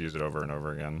can't just use it over and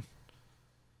over again.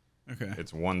 Okay.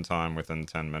 It's one time within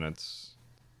 10 minutes.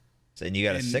 So, and you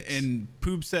got a And, 6. and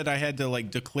Poop said I had to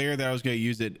like declare that I was going to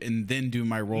use it and then do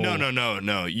my roll.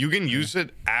 No. You can use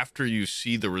it after you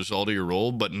see the result of your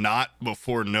roll, but not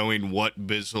before knowing what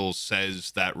Bizzle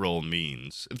says that roll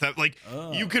means. If that like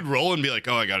you could roll and be like,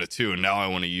 "Oh, I got a 2 and now I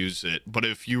want to use it." But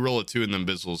if you roll a 2 and then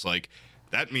Bizzle's like,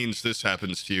 "That means this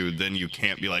happens to you," then you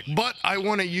can't be like, "But I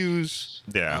want to use."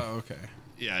 Yeah. Oh, okay.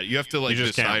 Yeah, you have to like you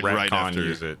just decide can't right retcon after.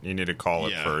 use it. You need to call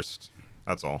it Yeah. first.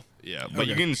 That's all. Yeah, but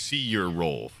you Okay. can see your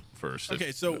roll first.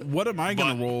 Okay, so what am I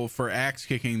going to roll for axe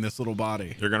kicking this little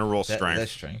body? You're going to roll strength.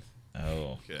 That's strength.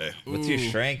 Oh. Okay. What's your Ooh.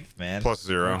 strength, man? Plus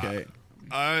 0. Okay.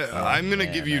 I'm gonna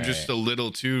man, give you all just right. a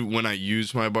little too when I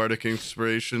use my bardic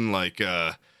inspiration. Like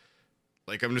I'm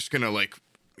just gonna like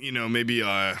maybe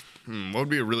what would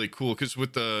be a really cool, because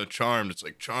with the charmed, it's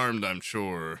like charmed. I'm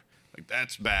sure like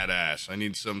that's badass. I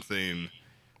need something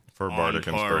For on bardic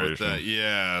par with inspiration. that.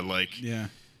 Yeah, like Yeah.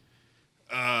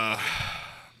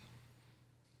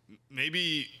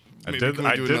 maybe I can we did do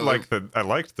another like I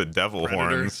liked the devil Predator?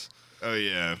 horns. Oh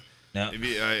yeah. No.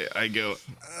 Maybe I go.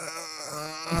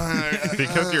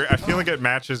 Because I feel like it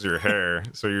matches your hair,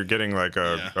 so you're getting like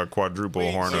a quadruple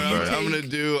horn So effect.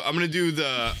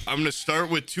 I'm gonna start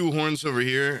with 2 horns over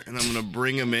here, and I'm gonna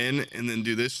bring them in, and then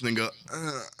do this, and then go.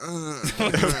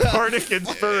 Bardic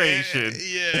inspiration.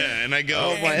 Yeah, and I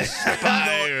go. Oh my-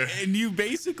 Fire. And you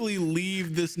basically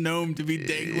leave this gnome to be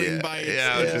dangling by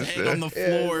its just, head on the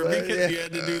floor yeah, because you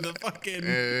had to do the fucking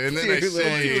And then I Two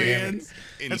little two say, hands.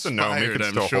 It's a gnome. You inspired, can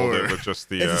I'm still hold sure. it with just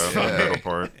the middle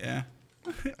part. Yeah.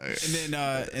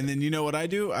 And then you know what I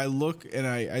do? I look and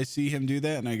I see him do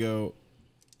that and I go,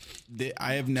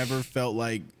 I have never felt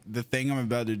like the thing I'm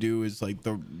about to do is like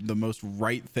the most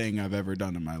right thing I've ever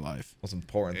done in my life. Most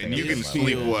important thing. And you I've can done in my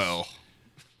life. sleep well.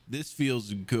 This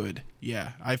feels good.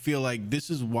 Yeah. I feel like this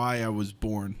is why I was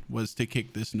born, was to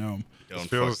kick this gnome. Don't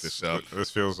fuck this up. This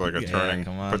feels like a Yeah, turning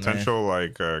come on, potential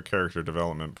like character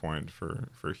development point for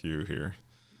Hugh here.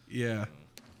 Yeah.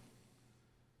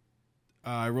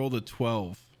 I rolled a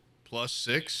 12.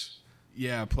 +6.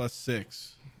 Yeah,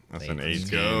 +6. That's an Let's 18.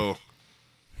 Go.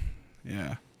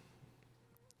 Yeah.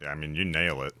 Yeah, I mean you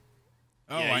nail it.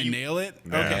 Oh, Yeah, I nail it?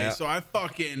 Yeah. Okay, so I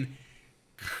fucking...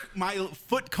 My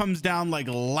foot comes down like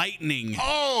lightning.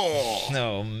 Oh!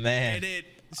 Oh man. And it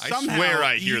I somehow... swear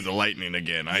I hear the lightning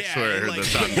again. I Yeah, swear I heard like, the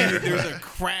thunder. There's a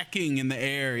cracking in the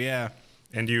air, yeah.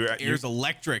 And you Air's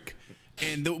electric.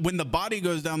 And when the body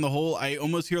goes down the hole, I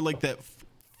almost hear like that...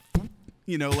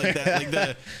 You know, like that, like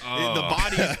the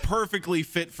body is perfectly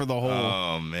fit for the hole.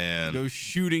 Oh man. Goes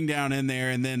shooting down in there,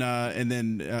 and then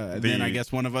I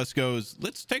guess one of us goes,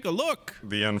 "Let's take a look."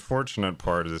 the unfortunate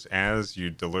part is as you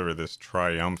deliver this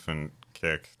triumphant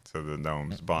kick to the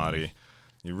gnome's body,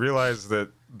 you realize that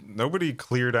nobody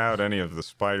cleared out any of the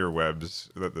spider webs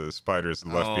that the spiders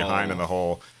had left behind in the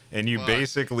hole, and you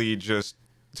basically just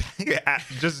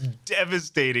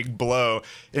devastating blow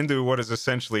into what is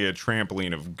essentially a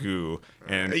trampoline of goo,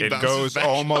 and He it bounces goes back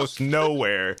almost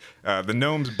nowhere. The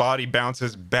gnome's body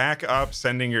bounces back up,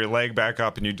 sending your leg back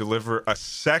up, and you deliver a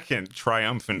second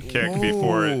triumphant kick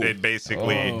before it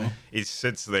basically it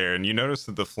sits there. And you notice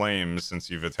that the flames, since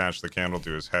you've attached the candle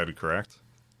to his head, correct?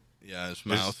 Yeah, his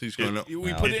mouth. He's going to.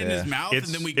 We put it in his mouth, and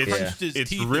then we crunched his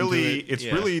it's teeth really into it. it's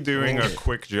really doing a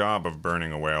quick job of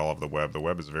burning away all of the web. The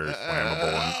web is very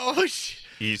flammable and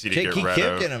easy to get Keep rid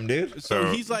kicking of. him, dude.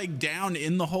 So he's like down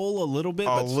in the hole a little bit, A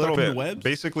but little stuck in bit. the webs.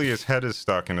 Basically, his head is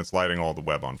stuck and it's lighting all the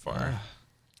web on fire.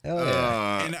 Hell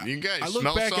yeah. And you guys I look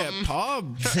smell back something? at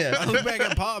Pob. I look back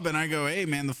at Pob and I go, "Hey,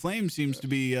 man, the flame seems to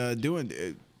be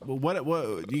doing. What?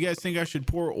 Do you guys think I should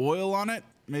pour oil on it?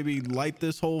 Maybe light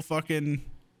this whole fucking."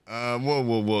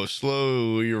 Whoa.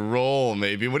 Slow your roll,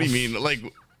 maybe. What do you mean? Like,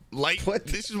 light? What?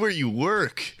 This is where you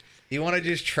work. You want to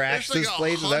just trash There's like this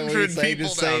place? Is that what you're 100 saying? people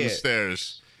Just say it.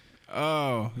 downstairs.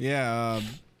 Oh yeah.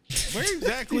 Where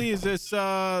exactly is this?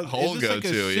 Hole is this go like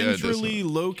a to? Yeah, centrally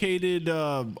located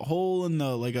hole in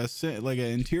the like an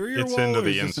interior It's wall? into or the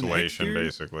is this an insulation, exterior?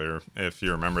 basically. Or if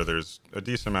you remember, there's a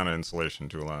decent amount of insulation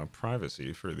to allow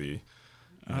privacy for the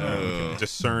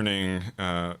discerning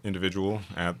individual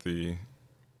at the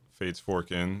Fate's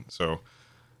Fork Inn. So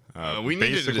We needed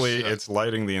to basically, decide- it's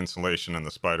lighting the insulation and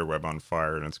the spider web on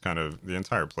fire, and it's kind of the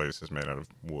entire place is made out of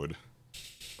wood.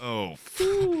 Oh.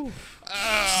 So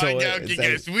Okay,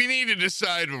 guys, we need to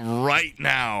decide right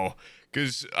now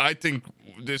because I think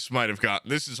this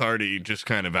is already just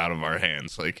kind of out of our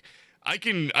hands. Like, I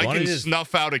can just-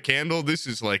 snuff out a candle. This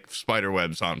is like spider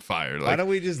webs on fire. Why Like, don't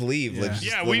we just leave? Yeah. Like, just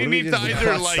Yeah, we literally need just to go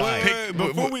either, like, outside. pick-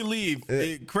 Before we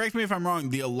leave, correct me if I'm wrong.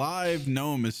 The alive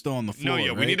gnome is still on the floor. we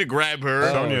right? need to grab her.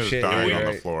 Oh, Sonia's shit, dying you're on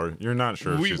the right. floor. You're not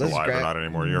sure if We- she's Let's alive or grab- not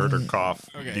anymore. You heard her cough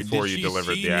Okay, before did you she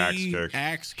delivered see the axe me kick.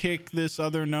 axe kick this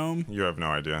other gnome? You have no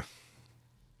idea.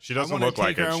 She I doesn't want to look take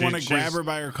like her. it. I want to grab She's- her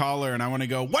by her collar, and I want to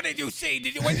go. What did you see?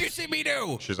 What did you see me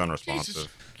do? She's unresponsive. Jesus.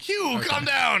 Hugh, calm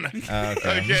down.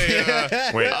 Okay.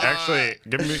 Okay. Wait, actually,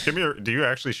 give me. Do you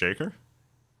actually shake her?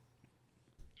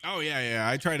 Oh yeah.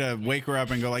 I try to wake her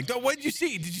up and go like, "What did you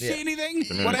see? Did you see anything?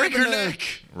 me What a- Break happened her to neck.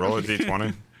 Roll a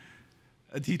d20.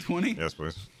 a D20? Yes,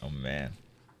 please. Oh man.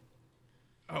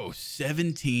 Oh,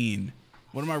 17.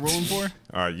 What am I rolling for?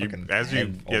 You Fucking as you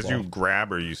head falls as you off. grab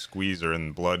her, you squeeze her,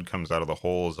 and blood comes out of the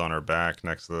holes on her back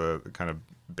next to the kind of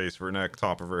base of her neck,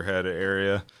 top of her head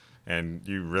area, and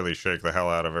you really shake the hell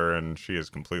out of her, and she is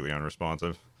completely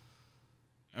unresponsive.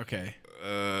 Okay.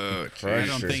 Okay. I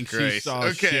don't think she saw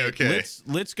shit.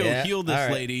 Let's go Yeah, heal this all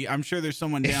right. lady. I'm sure there's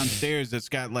someone downstairs that's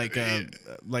got like a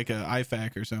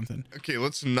IFAC or something. Okay,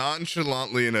 let's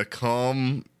nonchalantly in a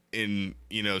calm,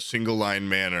 single line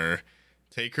manner,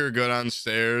 take her, go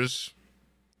downstairs,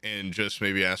 and just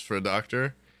maybe ask for a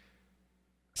doctor?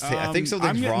 I think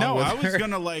something's wrong No, with I was her.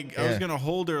 gonna I was gonna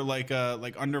hold her like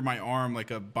under my arm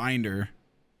like a binder.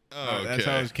 Oh, okay. That's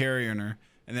how I was carrying her,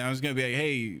 and then I was gonna be like,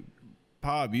 "Hey,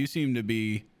 Pob, you seem to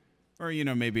be," or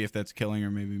maybe if that's killing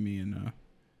her, maybe me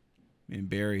and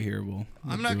Barry here will.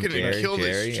 I'm not do gonna it. kill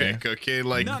Jerry, this chick, okay?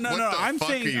 Like, No, what the I'm fuck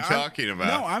saying, are you talking about?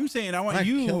 No, I'm saying I want Not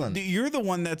you. killing. You're the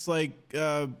one that's like,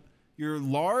 you're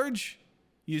large.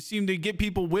 You seem to get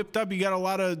people whipped up. You got a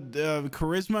lot of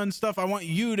charisma and stuff. I want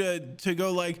you to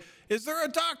go like, is there a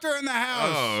doctor in the house?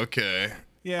 Oh, okay.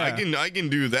 Yeah. I can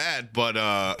do that, but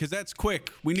Because that's quick.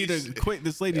 We need to quick.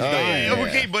 This lady's Oh, dying. yeah.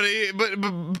 okay, but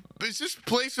is this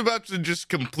place about to just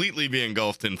completely be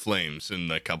engulfed in flames in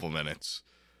a couple minutes?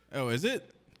 Oh, is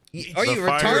it? Are you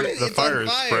retarded? The It's fire on is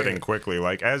fire. spreading quickly.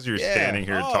 Like as you're Yeah. standing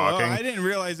here Oh, talking, I didn't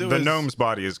realize it the was. gnome's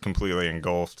body is completely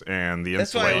engulfed, and the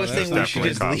That's why I was insulation has thinking we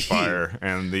should definitely just caught leave. fire,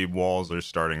 and the walls are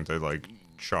starting to like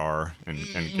char and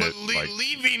get But like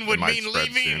leaving it would might mean spread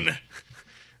leaving. soon.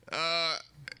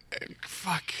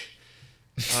 Fuck.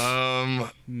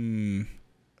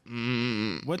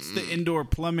 What's the indoor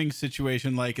plumbing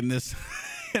situation like in this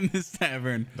in this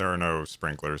tavern? There are no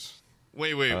sprinklers.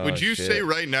 Wait. Oh, Would you shit. say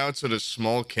right now it's at a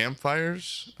small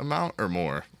campfires amount or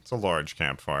more? It's a large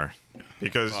campfire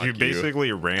because Fuck you you.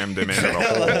 basically rammed him into the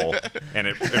hole, and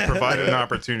it provided an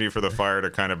opportunity for the fire to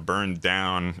kind of burn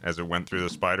down as it went through the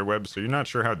spider web. So you're not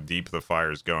sure how deep the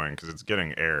fire is going because it's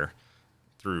getting air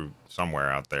through somewhere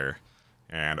out there.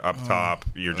 And up top,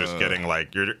 you're just getting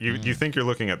like you think you're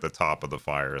looking at the top of the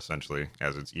fire essentially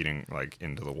as it's eating like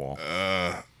into the wall.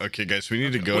 Okay, guys, we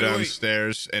need to go Wait.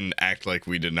 downstairs and act like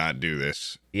we did not do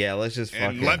this. Yeah, let's just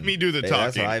And fucking let me do the Hey,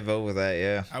 That's talking. I vote with that.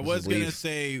 Yeah. I Let's was just gonna leave.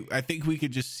 say I think we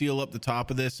could just seal up the top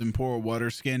of this and pour a water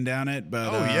skin down it,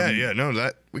 but Oh yeah, no,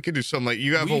 that we could do something like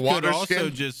you have we a water could also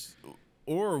skin. just,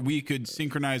 or we could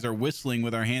synchronize our whistling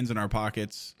with our hands in our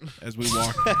pockets as we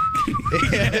walk.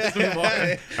 As we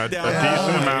walk A down the decent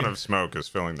hallway. amount of smoke is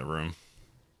filling the room.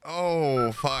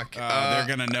 Oh fuck! They're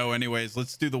gonna know anyways.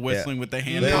 Let's do the whistling with the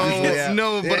hand. No, pockets. yeah.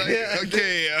 No, but Yeah.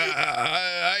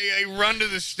 I run to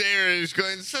the stairs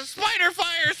going, spider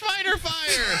fire,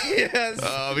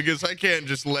 Yes. because I can't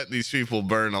just let these people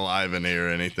burn alive in here or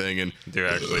anything. And Do you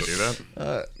actually do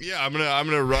that? yeah, I'm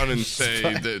gonna run and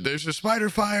say there's a spider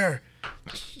fire.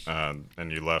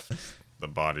 And you left the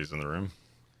bodies in the room.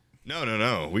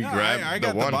 No. We No, grabbed I the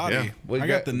got one. the body. Yeah. We I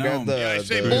got the gnome. I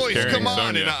say, the- boys, carrying come on,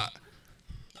 Sonya? and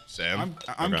Sam.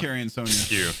 I'm Okay. carrying Sonya.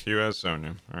 Hugh has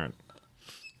Sonya. All right.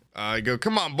 I go,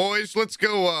 come on, boys, let's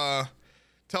go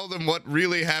tell them what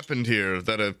really happened here,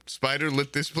 that a spider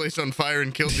lit this place on fire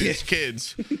and killed these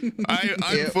kids.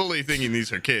 I'm fully thinking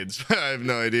these are kids. I have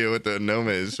no idea what the gnome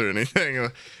is or anything.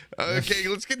 Okay,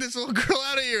 let's get this little girl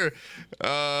out of here.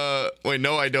 Wait,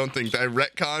 no, I don't think that. I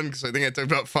retcon because I think I talked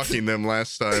about fucking them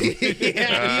last time.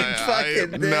 Yeah, you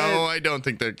fucking did. No, I don't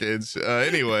think they're kids.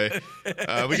 Anyway,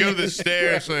 we go to the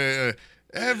stairs.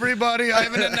 Everybody, I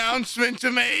have an announcement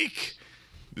to make.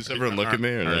 Does everyone look at me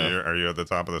or no? Are you at the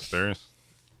top of the stairs?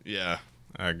 Yeah.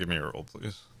 Give me a roll,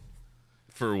 please.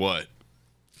 For what?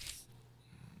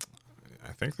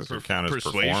 I think this would count as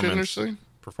Persuasion or performance. something?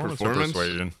 Performance or Performance?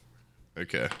 persuasion.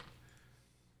 Okay.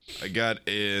 I got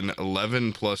an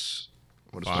 11 plus...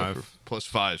 What is Five. that? Plus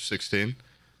 5, 16.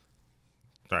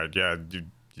 All right, yeah,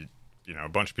 you know, a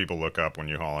bunch of people look up when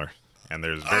you holler. And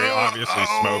there's very obviously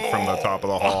smoke from the top of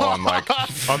the hall, and like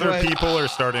other people are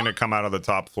starting to come out of the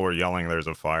top floor yelling there's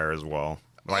a fire as well.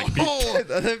 Like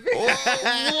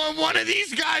One of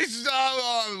these guys,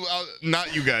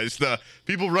 not you guys, the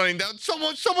people running down.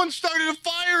 Someone started a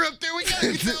fire up there. We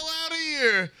gotta get the hell out of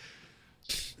here.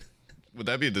 Would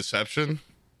that be a deception?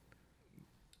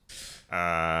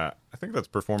 I think that's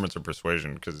performance or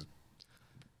persuasion because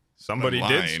somebody I'm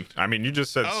did. lying. I mean, you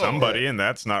just said Oh. somebody, and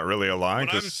that's not really a lie.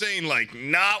 But I'm 'Cause saying, like,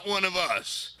 not one of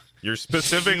us. you're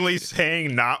specifically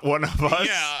saying not one of us.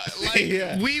 Yeah, like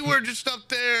Yeah. we were just up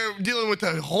there dealing with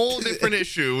a whole different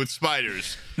issue with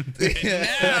spiders. And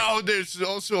now there's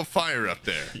also a fire up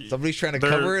there. Somebody's trying to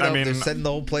They're- cover it I up. They're mean, setting the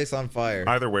whole place on fire.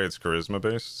 Either way, it's charisma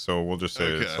based, so we'll just say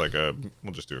it's Okay. like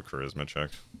we'll just do a charisma check.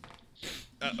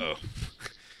 Uh-oh.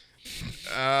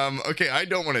 Okay, I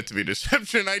don't want it to be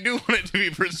deception. I do want it to be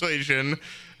persuasion.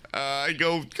 I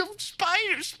go, come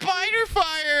spider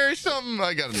fire or something.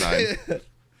 I got a 9.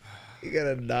 You got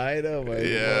a 9? Oh my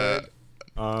Yeah.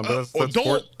 lord. But that's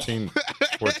don't. 14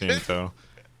 total.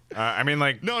 I mean,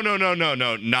 like, No.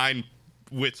 9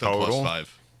 wits a plus Total?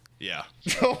 5. Yeah.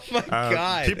 Oh my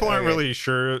god. People aren't Okay. really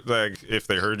sure, like, if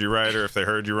they heard you right or if they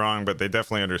heard you wrong, but they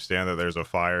definitely understand that there's a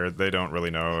fire. They don't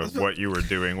really know what you were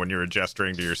doing when you were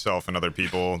gesturing to yourself and other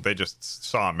people. They just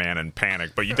saw a man in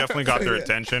panic, but you definitely got their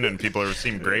attention, and people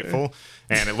seem grateful.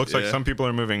 And it looks like some people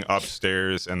are moving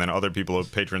upstairs, and then other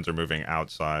patrons are moving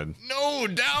outside. No,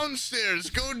 downstairs.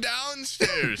 Go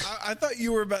downstairs. I thought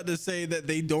you were about to say that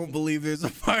they don't believe there's a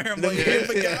fire. I'm like, if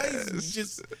a guy's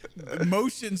just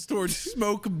motions towards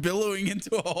smoke billowing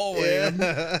into a hallway,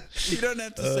 you don't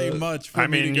have to say much for I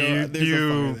me mean, to go, "There's a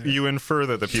fire there." you infer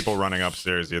that the people running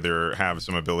upstairs either have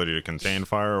some ability to contain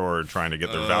fire or are trying to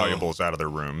get their valuables out of their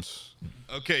rooms.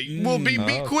 Okay, well, be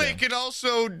okay. quick, and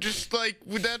also, just like,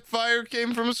 with that fire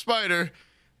came from a spider.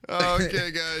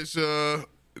 Okay, guys,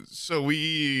 so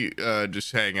we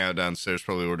just hang out downstairs,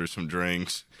 probably order some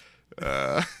drinks.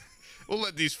 We'll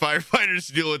let these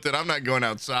firefighters deal with it. I'm not going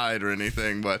outside or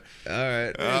anything, but... All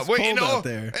right. It's wait, cold out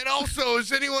there. and also,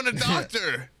 is anyone a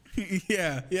doctor?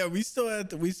 yeah, we still have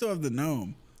the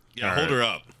gnome. Yeah, All hold right. her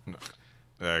up.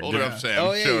 Hold her up, Sam.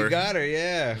 Oh yeah, Sure. you got her.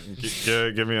 Yeah.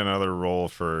 Give me another roll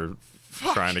for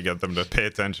trying to get them to pay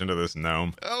attention to this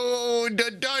gnome. Oh,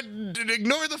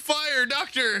 ignore the fire,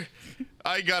 doctor.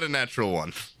 I got a natural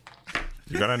one.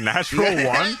 You got a natural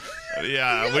one?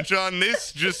 Yeah, which on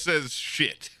this just says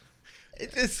shit.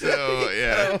 It just So,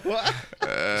 yeah.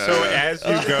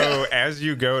 So as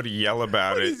you go to yell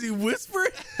about What it, is he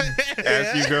whispering?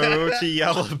 as you go to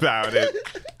yell about it,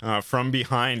 from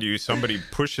behind you, somebody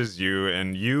pushes you,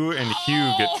 and you and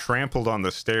Hugh get trampled on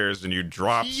the stairs, and you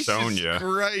drop Jesus Sonia.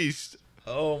 Christ.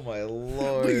 Oh my We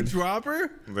lord. drop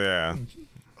her? Yeah.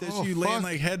 Does Oh, she land fuck.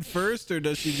 like head first, or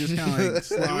does she just kind of like Do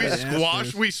slide? ass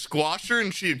first? we squash her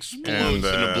and she explodes And,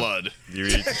 into blood. You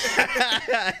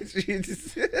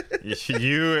Jesus.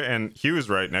 you and Hugh is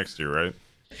right next to you, right?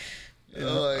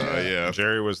 Oh, yeah. Yeah.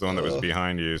 Jerry was the one that was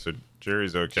behind you, so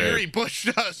Jerry's okay. Jerry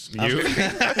pushed us. You,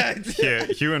 yeah,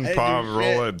 Hugh and I Bob do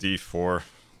roll a d4,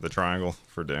 the triangle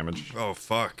for damage. Oh,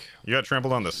 fuck. You got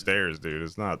trampled on the stairs, dude.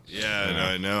 It's not. Yeah,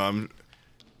 I know.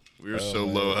 We were so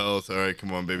low health. All right,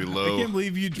 come on, baby, I low. can't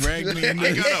believe you dragged me into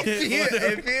I got a- this shit.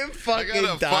 If you I fucking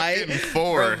got a die fucking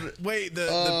 4. from- Wait, the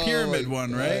Oh, pyramid my one,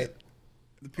 God. right?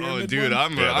 The Oh, pyramid dude,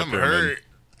 one? Yeah, the I'm pyramid. hurt.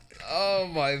 Oh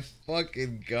my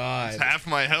fucking god. It's half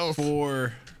my health.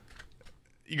 4.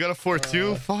 You got a 4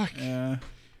 too? Fuck. Yeah.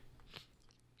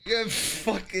 You got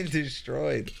fucking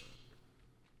destroyed.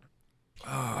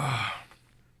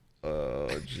 Oh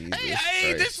Jesus.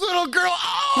 Hey, Christ. this little girl.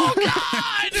 Oh,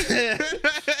 God.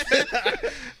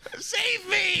 Save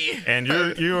me. And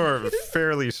you are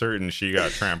fairly certain she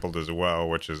got trampled as well,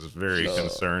 which is very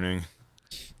concerning.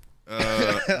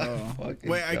 Fucking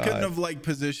Wait, I God. couldn't have like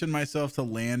positioned myself to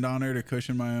land on her to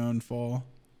cushion my own fall.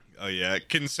 Oh, yeah.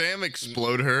 Can Sam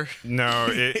explode her? No,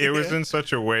 it was in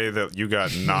such a way that you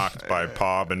got knocked by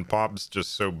Pob, and Pob's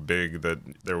just so big that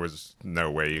there was no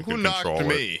way you Who could knocked control it.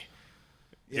 me?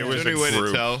 It was Is there a any way to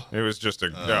group. tell? It was just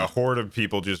a horde of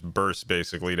people just burst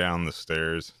basically down the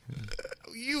stairs.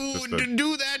 You Just a-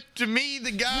 do that to me,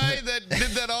 the guy that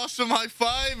did that awesome high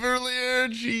five earlier?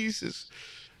 Jesus.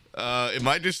 Am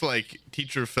I just like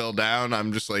teacher fell down?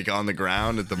 I'm just like on the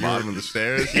ground at the bottom of the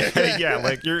stairs. Yeah,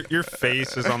 like your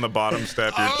face is on the bottom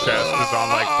step, your chest is on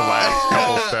like the last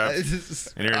couple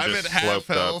steps, and you're I'm just at half sloped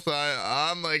health.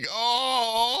 up. I'm like,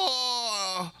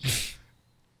 oh.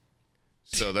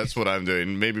 So that's what I'm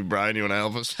doing. Maybe Brian, you want to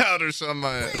help us out or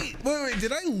something? Wait,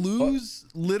 did I lose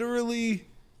literally?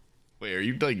 Wait, are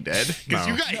you like dead? Because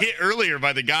No. you got hit earlier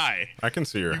by the guy. I can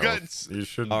see your You got- health. You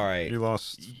should. All right. You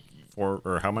lost 4,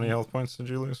 or how many health points did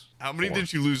you lose? How many 4.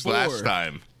 did you lose 4. last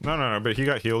time? No, but he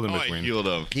got healed in Oh, I between. healed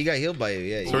him. He got healed by you,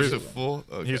 yeah. So Was he's- it full?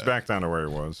 Okay. He's back down to where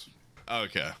he was.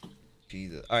 Okay.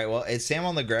 Jesus. All right. Well, is Sam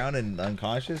on the ground and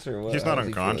unconscious, or what? He's not How does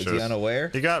he feel? unconscious. Is he unaware?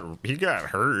 He got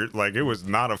hurt. Like it was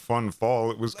not a fun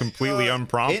fall. It was completely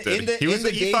unprompted. in the- he was. in the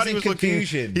He thought daze he was and looking.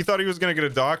 confusion. He thought he was going to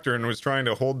get a doctor and was trying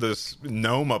to hold this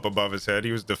gnome up above his head.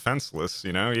 He was defenseless.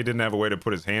 You know, he didn't have a way to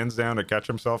put his hands down to catch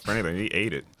himself or anything. He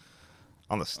ate it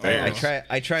on the stairs.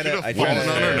 I try Should to have fallen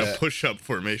on her in a to push-up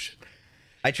formation.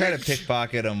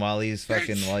 pickpocket him while he's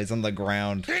on the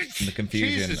ground in the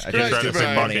confusion. Jesus I You try Christ, tried to to steal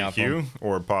some money pickpocket off him. Hugh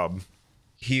or Bob.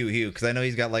 Hugh, because I know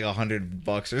he's got like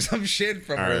 $100 or some shit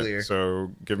from All right, earlier.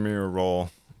 so give me a roll,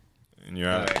 and you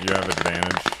have All right. you have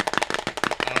advantage.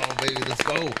 Oh baby, let's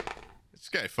go. This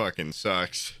guy fucking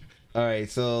sucks. All right,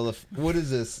 so what is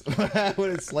this? What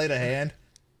is sleight of hand?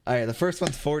 All right, the first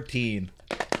one's 14.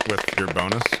 With your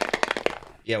bonus.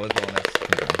 Yeah, with bonus.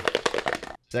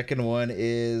 Second one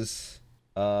is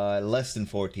less than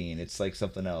 14. It's like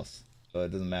something else, so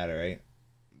it doesn't matter, right?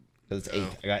 Because it's 8.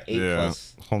 I got 8 Yeah.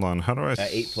 plus. Hold on. How do I?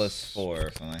 8 plus 4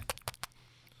 or something.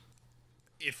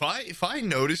 If I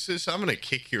notice this, I'm gonna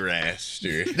kick your ass,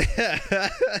 dude.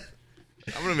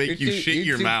 I'm gonna make you shit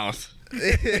your mouth.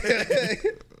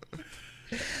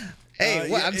 Hey,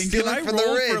 what? I'm and stealing can I for the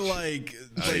roll rich. for like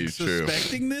you true.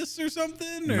 suspecting this or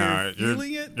something, or No,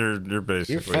 feeling it? you're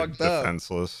basically fucked up.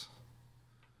 defenseless.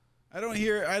 I don't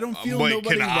feel Wait,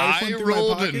 nobody can rifling I through roll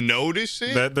my to pockets. notice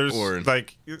it? That there's or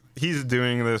like he's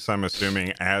doing this, I'm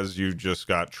assuming, as you just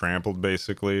got trampled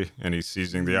basically, and he's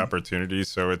seizing the opportunity,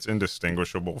 so it's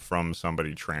indistinguishable from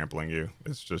somebody trampling you.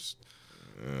 It's just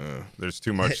there's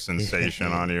too much sensation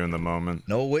on you in the moment.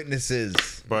 No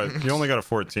witnesses. But you only got a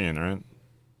 14, right?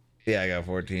 Yeah, I got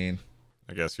 14.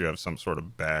 I guess you have some sort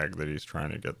of bag that he's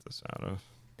trying to get this out of.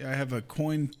 Yeah, I have a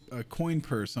coin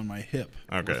purse on my hip.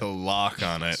 Okay. with a lock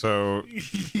on it. So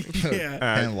Yeah.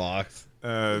 And locked.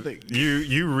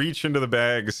 you reach into the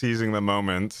bag, seizing the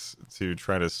moment to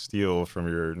try to steal from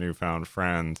your newfound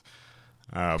friend.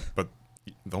 But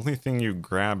the only thing you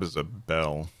grab is a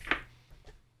bell.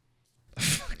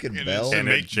 Fucking It bell. is. And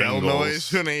make it jingles. bell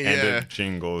noise when It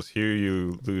jingles. Here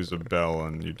you lose a bell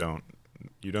and you don't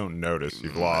notice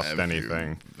you've lost Have you-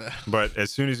 anything. But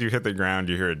as soon as you hit the ground,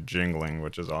 you hear it jingling,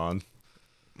 which is odd.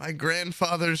 My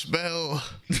grandfather's bell.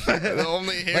 The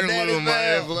only heirloom I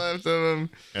bell. have left of him.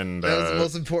 And That was the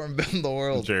most important bell in the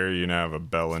world. Jerry, you now have a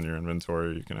bell in your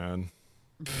inventory you can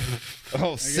add.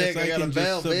 Oh, I sick. guess I got a can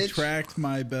bell, just bitch. subtract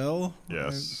my bell.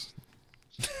 Yes.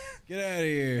 Get out of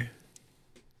here.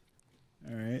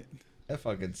 All right. That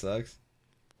fucking sucks.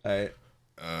 All right.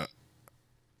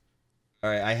 All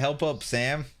right. I help up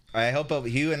Sam. I help up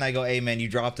Hugh, and I go, "Hey, man, you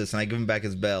dropped this," and I give him back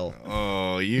his bell.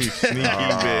 Oh, you sneaky Oh,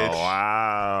 bitch.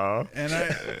 wow. And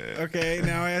okay,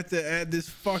 now I have to add this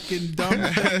fucking dumb thing.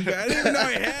 I didn't even know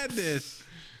I had this.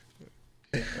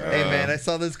 Hey, man, I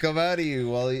saw this come out of you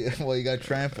while you got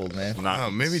trampled, man. Not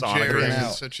Oh, maybe Sonic Jerry rings.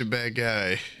 is such a bad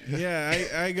guy. Yeah,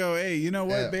 I go, hey, you know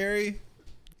what, Yeah. Barry?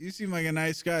 You seem like a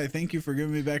nice guy. Thank you for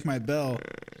giving me back my bell.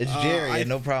 It's Jerry. I- yeah,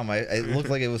 no problem. It looked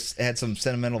like it had some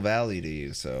sentimental value to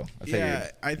you, so I figured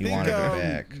Yeah, I you think wanted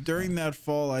it back. during that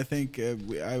fall, I think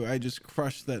I just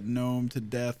crushed that gnome to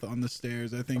death on the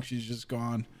stairs. I think she's just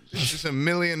gone. It's just $1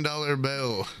 million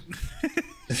bell.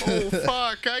 Oh,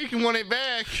 fuck. I want it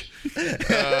back.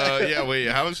 Yeah, wait.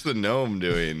 How's the gnome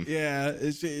doing? Yeah,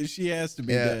 she has to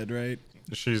be Yeah. dead, right?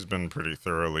 She's been pretty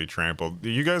thoroughly trampled.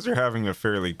 You guys are having a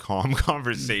fairly calm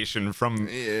conversation from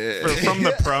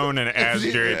the prone and as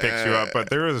Jerry picks you up, but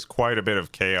there is quite a bit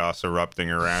of chaos erupting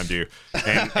around you.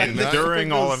 And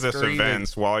during all of this Screaming.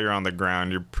 events, while you're on the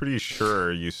ground, you're pretty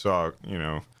sure you saw,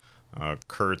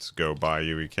 Kurtz go by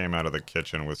you. He came out of the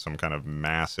kitchen with some kind of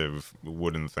massive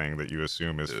wooden thing that you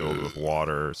assume is filled with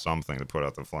water or something to put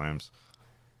out the flames.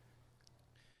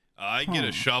 I get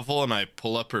a shovel and I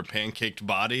pull up her pancaked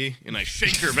body and I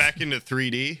shake her back into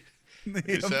 3D.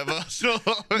 Is that possible?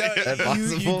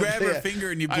 You grab her Yeah. finger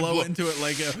and you I blow blow- into it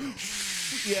like a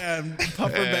and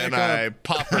puff her And back I up.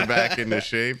 pop her back into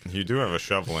shape. You do have a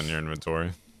shovel in your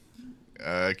inventory.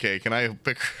 Okay, can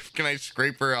I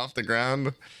scrape her off the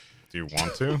ground? Do you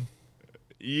want to?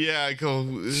 Yeah, I go,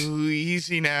 "Ooh,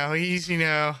 easy now, easy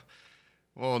now."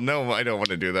 Well, no, I don't want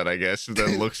to do that, I guess.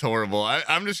 That looks horrible.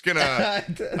 I'm just gonna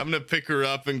pick her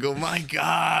up and go, "My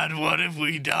God, what have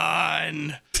we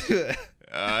done?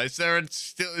 Is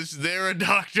there a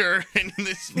doctor in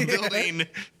this building?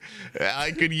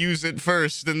 I could use it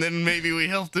first, and then maybe we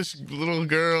help this little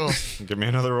girl." Give me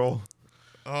another roll.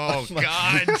 Oh,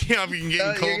 God, damn, I'm getting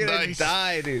You're cold gonna dice.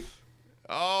 die, dude.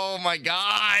 Oh my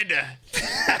God!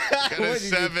 Got a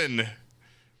 7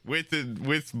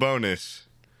 with bonus.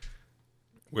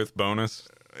 With bonus.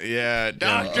 Yeah,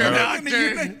 doctor, Yeah.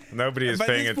 doctor. Nobody is By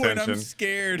paying this point, attention. I'm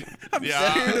scared. I'm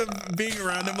Yeah. scared of being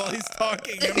around him while he's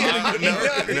talking. I'm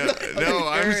gonna No,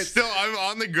 I'm hurts.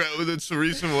 on the ground. That's the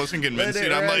reason I wasn't convincing.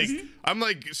 it I'm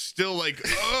like, still like,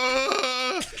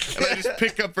 "Ugh," and I just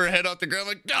pick up her head off the ground,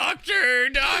 like, "Doctor,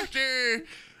 doctor,"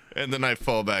 and then I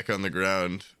fall back on the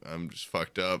ground. I'm just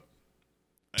fucked up.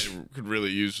 I could really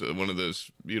use one of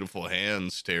those beautiful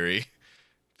hands, Terry,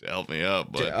 to help me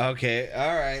up, but. Okay,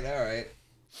 all right.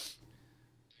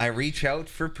 I reach out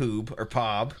for Poob or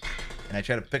Pob, and I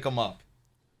try to pick him up.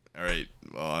 All right.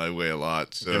 Well, I weigh a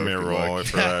lot, so Give me a good roll luck.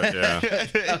 for that.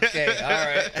 Yeah. Okay, all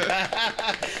right.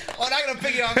 I'm not gonna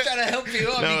pick you up. I'm trying to help you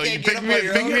up. No, you you can't pick get up me, on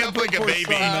your pick own. me up like a baby.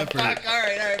 Fuck. All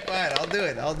right, fine.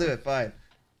 I'll do it. Fine.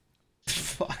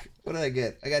 Fuck. What did I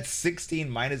get? I got 16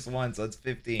 minus 1, so it's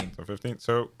 15. So 15.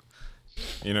 So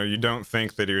You know, you don't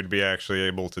think that he would be actually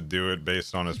able to do it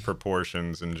based on his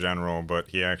proportions in general, but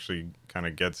he actually kind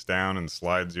of gets down and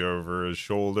slides you over his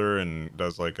shoulder and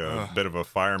does like a bit of a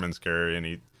fireman's carry, and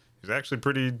he's actually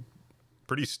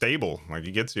pretty stable. Like,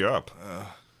 he gets you up.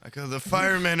 I go, the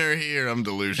firemen are here. I'm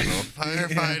delusional.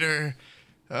 Firefighter.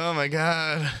 Oh my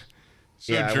god.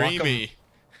 So Yeah, dreamy.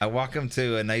 I walk him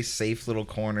to a nice, safe little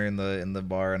corner in the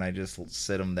bar, and I just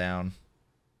sit him down,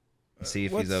 and see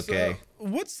if he's okay.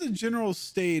 What's the general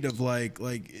state of like?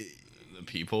 The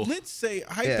people. Let's say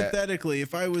hypothetically,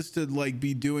 if I was to like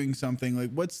be doing something,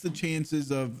 like, what's the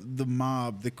chances of the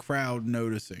mob, the crowd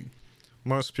noticing?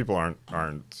 Most people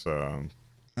aren't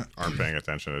paying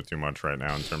attention to too much right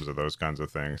now in terms of those kinds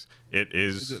of things.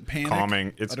 Is it panic?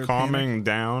 Calming. It's Utter calming panic?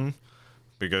 down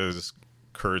because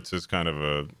Kurtz is kind of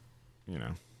a,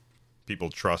 people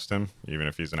trust him even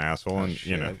if he's an asshole, and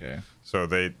Okay. so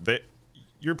they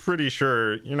you're pretty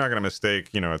sure you're not gonna mistake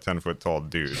a 10-foot tall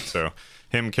dude. So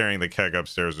him carrying the keg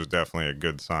upstairs was definitely a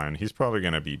good sign. He's probably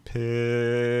gonna be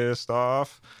pissed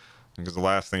off because the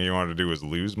last thing you wanted to do was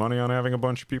lose money on having a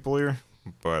bunch of people here.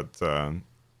 But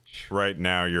right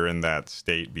now you're in that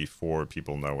state before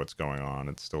people know what's going on.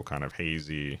 It's still kind of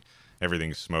hazy.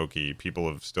 Everything's smoky.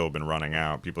 People have still been running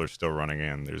out. People are still running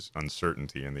in. There's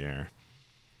uncertainty in the air.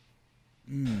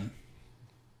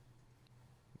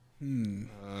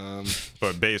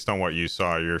 But based on what you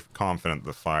saw, you're confident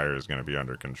the fire is going to be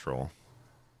under control.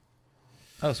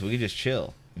 Oh, so we can just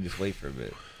chill and just wait for a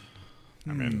bit.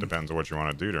 I mean, it depends on what you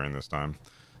want to do during this time.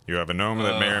 You have a gnome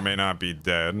that may or may not be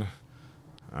dead.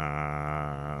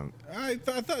 I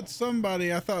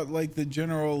thought like the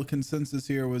general consensus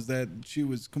here was that she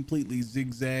was completely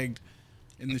zigzagged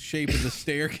in the shape of the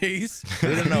staircase.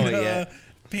 We don't know it yet.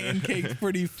 Pancaked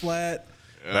pretty flat.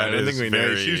 I don't think we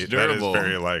know. She's durable. That is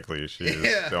very likely. She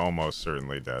is almost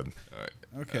certainly dead.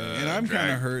 Okay, and I'm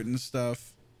kind of hurt and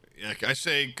stuff. Yeah, I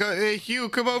say, hey, Hugh,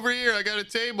 come over here. I got a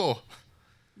table.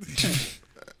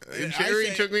 And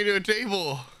Jerry took me to a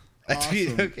table.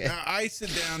 Awesome. Okay. I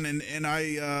sit down and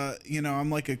I,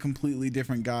 I'm like a completely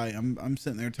different guy. I'm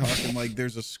sitting there talking like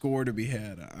there's a score to be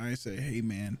had. I say, hey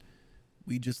man,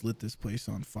 we just lit this place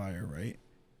on fire, right?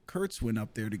 Kurtz went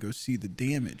up there to go see the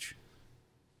damage.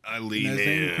 I lean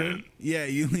in. Yeah,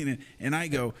 you lean in. And I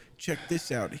go, check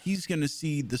this out. He's going to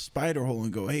see the spider hole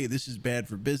and go, hey, this is bad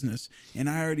for business. And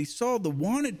I already saw the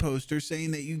wanted poster saying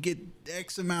that you get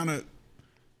X amount of,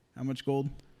 how much gold?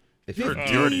 You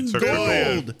already took the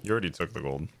gold. gold. You already took the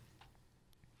gold.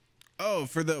 Oh,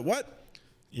 for the what?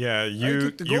 Yeah,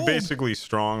 you basically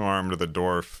strong-armed the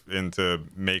dwarf into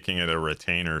making it a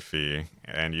retainer fee,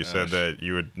 and you said that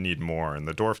you would need more. And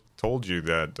the dwarf told you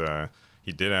that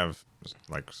he did have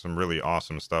like some really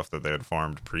awesome stuff that they had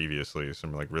farmed previously,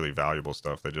 some like really valuable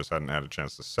stuff. They just hadn't had a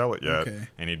chance to sell it yet,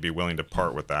 and he'd be willing to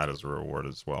part with that as a reward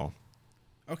as well.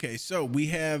 Okay, so we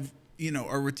have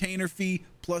a retainer fee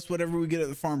plus whatever we get at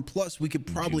the farm, plus we could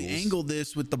probably angle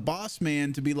this with the boss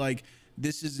man to be like,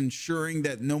 this is ensuring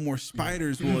that no more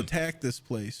spiders will attack this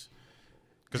place.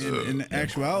 In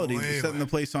actuality, setting the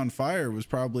place on fire was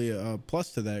probably a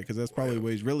plus to that, because that's probably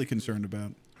what he's really concerned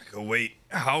about. I go, wait,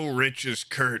 how rich is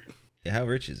Kurt? Yeah, how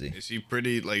rich is he? Is he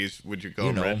pretty, would you call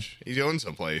him rich? He owns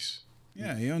a place.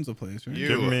 Yeah, he owns a place, right?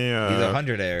 Give me He's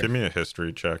 100 heir. Give me a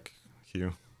history check,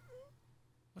 Hugh.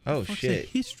 Oh, What's shit. a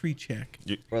history check?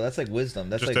 Bro, that's like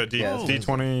wisdom. That's Just like a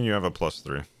D20, you have a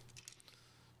 +3.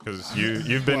 Because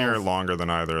you've been here longer than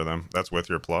either of them. That's with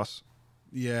your plus.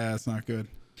 Yeah, it's not good.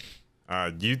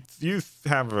 You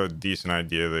have a decent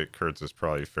idea that Kurtz is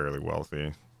probably fairly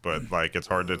wealthy, but it's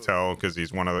hard to tell because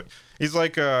he's he's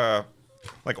like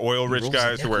oil rich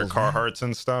guys who wear Carhartts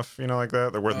and stuff, like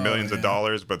that. They're worth millions of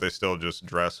dollars, but they still just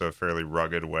dress a fairly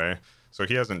rugged way. So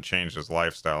he hasn't changed his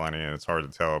lifestyle any, and it's hard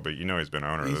to tell. But he's been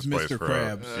owner of this place Mr. for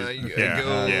Krabs.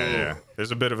 yeah.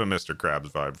 There's a bit of a Mr.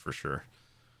 Krabs vibe for sure.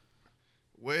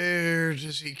 Where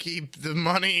does he keep the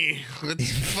money? Let's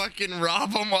fucking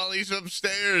rob him while he's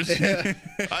upstairs.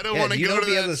 I don't want to go to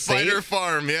that spider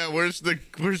farm. Yeah, where's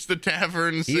the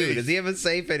tavern safe? Does he have a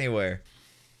safe anywhere?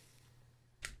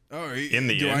 Oh, in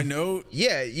the do inn? I know?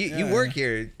 Yeah, you work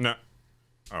here. No.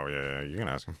 Oh yeah. You can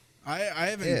ask him. I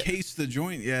haven't cased the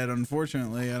joint yet,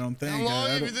 unfortunately. I don't think. How long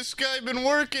have this guy been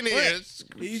working here?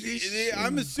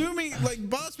 I'm assuming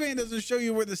Boss Man doesn't show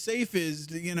you where the safe is.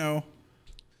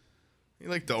 You're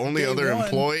like the only other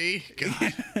employee.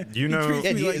 God. Is there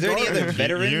any other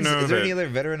veterans? Is there any other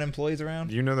veteran employees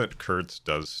around? You know that Kurtz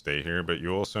does stay here, but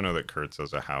you also know that Kurtz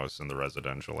has a house in the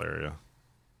residential area.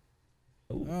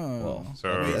 Oh,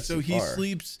 so he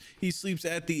sleeps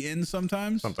at the inn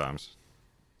sometimes. Sometimes.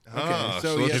 Okay,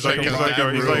 so he's he's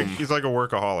like a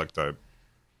workaholic type.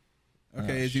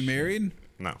 Okay, is he married?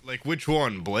 No. Like which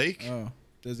one, Blake? Oh,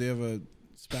 does he have a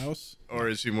spouse? Or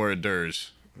is he more a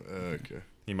Durs? Okay.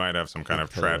 He might have some kind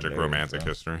of Hello tragic there, romantic bro.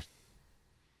 history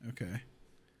Okay.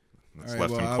 that's All right,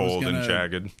 left well, him I was cold and gonna-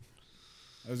 jagged.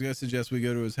 I was gonna suggest we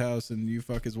go to his house and you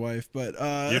fuck his wife, but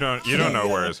You don't know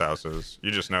where his house is.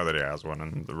 You just know that he has one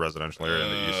in the residential area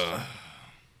in the east.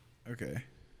 Okay.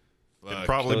 It'd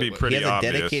probably be He pretty has a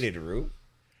obvious. dedicated roof.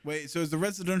 Wait, so is the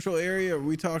residential area? Are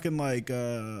we talking like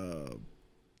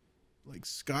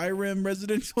Skyrim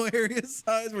residential area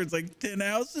size, where it's like 10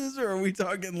 houses, or are we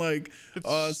talking like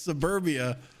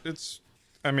suburbia? It's,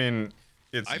 I mean,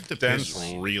 it's I have to dense.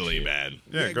 piss really bad.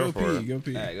 Yeah, go for pee, it. Go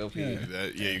pee. All right, go pee.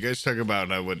 Yeah. You guys talk about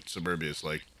what suburbia is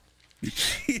like.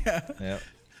 Yeah. Yep.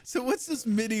 So what's this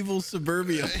medieval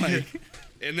suburbia like?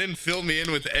 And then fill me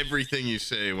in with everything you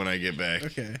say when I get back.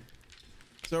 Okay.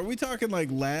 So are we talking like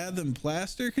lath and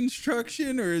plaster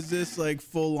construction, or is this like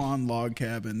full on log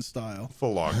cabin style?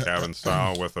 Full log cabin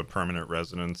style with a permanent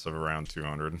residence of around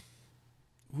 200.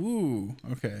 Ooh,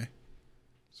 okay.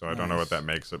 So I don't know what Nice. that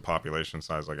makes it population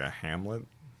size, like a hamlet.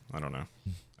 I don't know.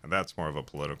 And that's more of a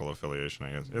political affiliation,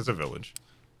 I guess. It's a village.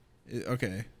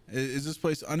 Okay. Is this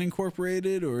place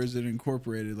unincorporated or is it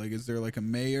incorporated? Like, is there like a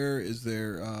mayor? Is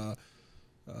there, Yeah,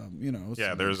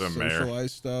 some, there's a mayor.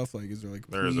 socialized stuff? Like, is there like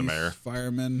There is a police, mayor.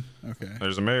 firemen? Okay.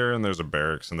 There's a mayor and there's a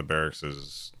barracks, and the barracks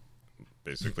is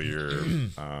basically your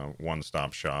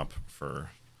one-stop shop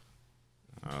for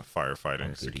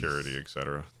firefighting, security,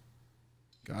 etc.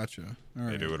 Gotcha. All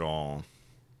right. They do it all.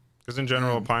 Because in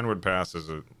general, Pinewood Pass is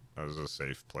a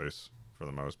safe place for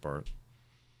the most part.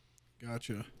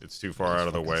 Gotcha. It's too far out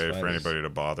of the fucking way for spiders. anybody to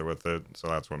bother with it, so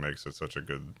that's what makes it such a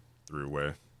good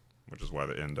throughway, which is why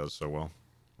the inn does so well,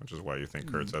 which is why you think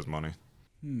Kurtz has money.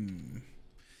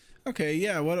 Okay.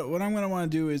 Yeah. What I'm gonna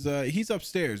want to do is he's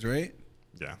upstairs, right?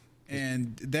 Yeah.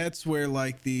 And that's where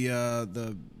like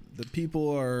the people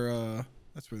are.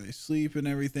 That's where they sleep and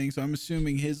everything. So I'm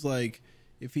assuming his like,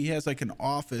 if he has like an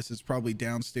office, it's probably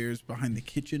downstairs behind the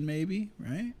kitchen, maybe,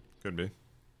 right? Could be.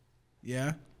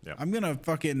 Yeah. Yeah. I'm gonna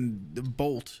fucking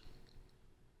bolt.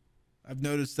 I've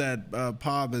noticed that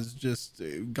Pob has just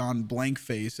gone blank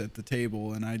face at the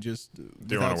table, and I just Do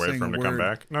you want to wait for him to come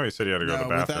back? No, he said he had to go to the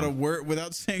without a bathroom. word,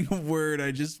 without saying a word,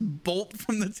 I just bolt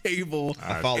from the table.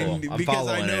 I follow him. I'm because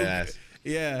following I know, it. Ass.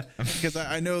 yeah, because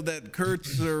I know that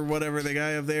Kurtz or whatever, the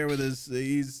guy up there with his,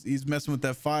 he's messing with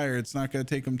that fire. It's not gonna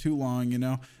take him too long, you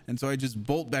know. And so I just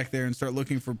bolt back there and start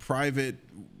looking for private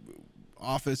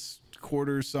office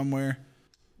quarters somewhere.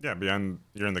 Yeah,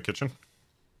 you're in the kitchen?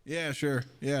 Yeah, sure.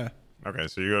 Yeah. Okay,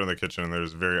 so you go to the kitchen, and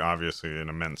there's very obviously an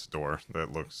immense door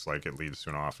that looks like it leads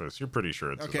to an office. You're pretty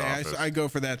sure it's Okay, his office. I go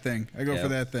for that thing. I go Yeah. for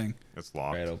that thing. It's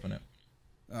locked. Right, open it.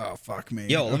 Oh, fuck me.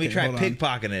 Yo, let me Okay, try hold on.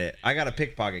 pickpocketing it. I got a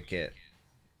pickpocket kit.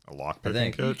 A lock I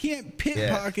think. picking You kit? can't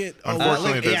pickpocket. a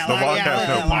Unfortunately, lock- the lock has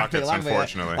no pockets,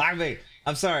 unfortunately. Lockpick.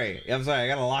 I'm sorry. I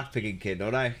got a lock picking kit,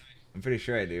 don't I? I'm pretty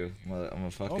sure I do. I'm a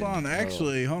fucking. Hold on,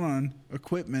 actually, hold on.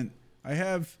 Equipment. I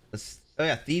have. Oh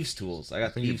yeah, thieves' tools. I got I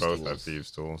think you thieves' both tools. have thieves'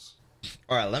 tools.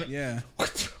 All right, let me. Yeah.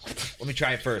 Let me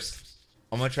try it first.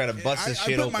 I'm gonna try to bust this I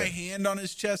shit put open. my hand on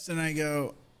his chest and I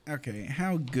go, okay,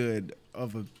 how good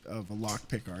of a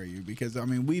lockpick are you? Because I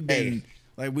mean, we've been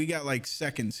like we got like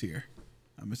seconds here.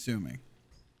 I'm assuming.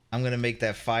 I'm gonna make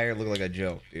that fire look like a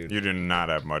joke, dude. You do not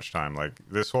have much time. Like,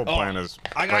 this whole plan is...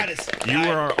 I got like, it. You I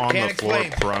were on the can't floor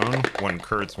explain. prone when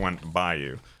Kurtz went by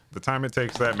you. The time it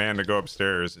takes that man to go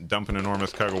upstairs, dump an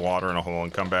enormous keg of water in a hole,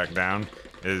 and come back down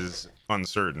is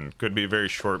uncertain. Could be a very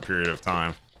short period of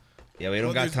time. Yeah, we don't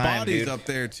Well, got there's time, bodies dude. up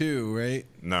there too, right?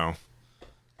 No.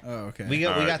 Oh, okay. We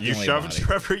got the You only shoved body.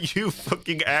 Trevor, you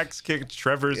fucking axe kicked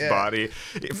Trevor's Yeah. body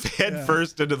head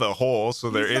first into the hole,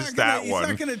 so there He's is not gonna- that he's one.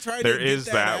 not gonna try to There get is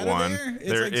that that out of one. there. It's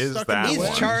There like is stuck in that the He's one.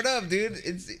 wood. charred up, dude.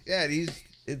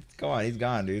 Come on, he's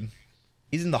gone, dude.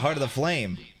 He's in the heart of the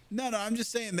flame. No, I'm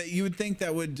just saying that you would think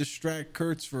that would distract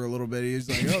Kurtz for a little bit. He's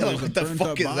like, oh, there's a What the burnt fuck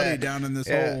up is body that? down in this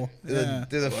Yeah. hole. There's Yeah.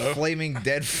 there's a flaming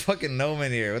dead fucking gnome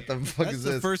in here. What the fuck That's is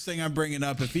the this? first thing I'm bringing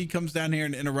up. If he comes down here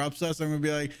and interrupts us, I'm gonna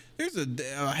be like, "There's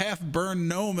a half-burned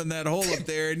gnome in that hole up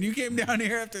there, and you came down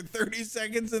here after 30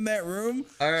 seconds in that room.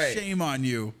 All right. Shame on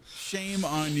you. Shame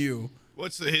on you."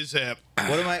 What's his app?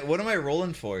 What am I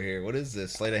rolling for here? What is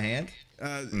this? Sleight of hand?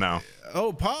 No.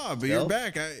 Oh, Pob, you're Stealth?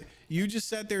 back. You just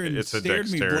sat there and It's a stared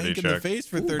me dexterity blank in the check. face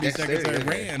for 30 seconds. I dexterity,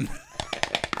 okay. ran.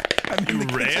 I'm in the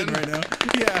kitchen ran? right now.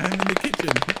 Yeah, I'm in the kitchen.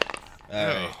 All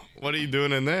right. Oh, what are you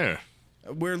doing in there?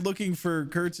 We're looking for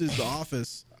Kurtz's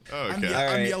office. Oh, I'm, okay. I'm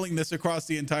Alright. yelling this across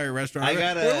the entire restaurant. I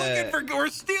gotta- We're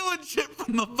stealing shit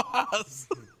from the boss.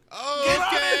 Oh, Get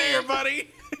out of okay. here,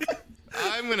 buddy.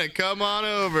 I'm gonna come on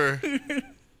over.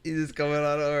 He's just coming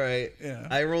on. All right. Yeah.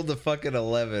 I rolled the fucking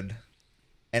 11.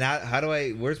 And how do I?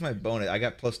 Where's my bonus? I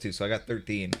got +2, so I got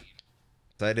 13.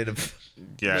 So I did a.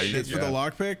 Yeah, It's for the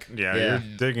lockpick? Yeah, Yeah.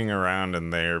 you're digging around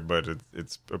in there, but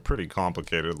it's a pretty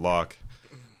complicated lock,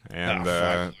 and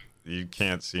fuck. you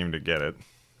can't seem to get it.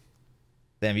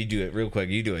 Damn, you do it real quick.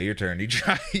 You do it. Your turn. You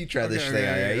try this thing.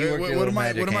 Okay. You work your What little am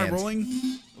I magic hands.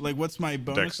 rolling? Like, what's my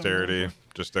bonus? I'm Dexterity, rolling?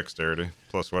 just dexterity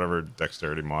plus whatever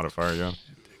dexterity modifier you have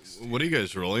What are you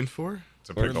guys rolling for?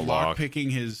 to Or pick a lock. picking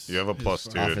his. You have a his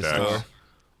 +2 to Office dex. door.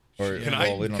 Or, Can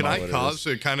well, we don't know I what it cause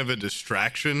is. a kind of a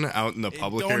distraction out in the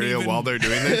public don't area even- while they're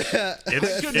doing this?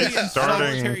 It's, Could be in it's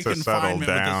starting solitary to settle confinement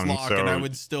down, with this lock, so and I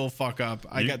would still fuck up.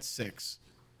 I You- got 6.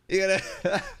 You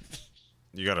gotta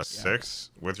you got a 6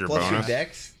 with your plus your bonus.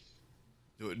 dex.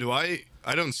 Do I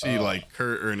don't see like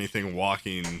Kurt or anything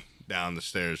walking down the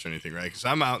stairs or anything, right? Because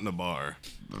I'm out in the bar.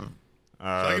 So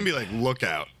I can be like, look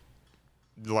out.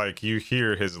 Like you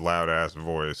hear his loud ass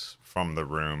voice from the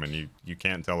room, and you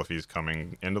can't tell if he's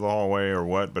coming into the hallway or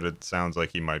what, but it sounds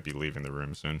like he might be leaving the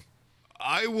room soon.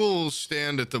 I will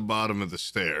stand at the bottom of the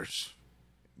stairs,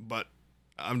 but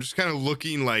I'm just kind of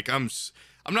looking like I'm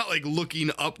not like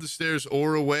looking up the stairs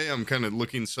or away. I'm kind of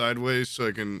looking sideways so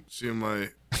I can see my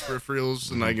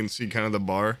peripherals and I can see kind of the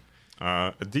bar.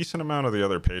 A decent amount of the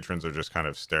other patrons are just kind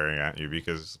of staring at you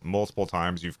because multiple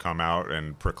times you've come out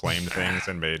and proclaimed things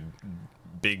and made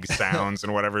big sounds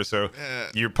and whatever. So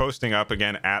you're posting up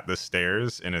again at the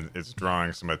stairs, and it's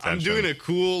drawing some attention. I'm doing a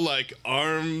cool like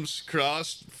arms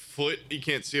crossed foot. You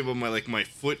can't see it, but my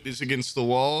foot is against the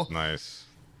wall. Nice.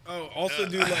 Oh, also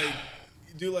do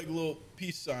like little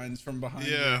peace signs from behind.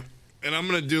 Yeah. you. And I'm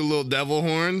gonna do little devil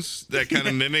horns that kind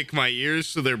of mimic my ears,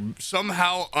 so they're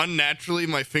somehow unnaturally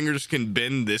my fingers can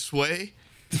bend this way.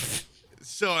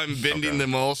 So I'm bending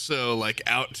them also like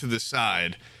out to the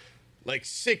side, like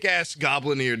sick ass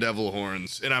goblin ear devil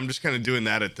horns, and I'm just kind of doing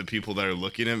that at the people that are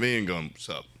looking at me and going, "What's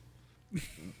up?"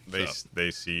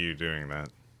 They see you doing that.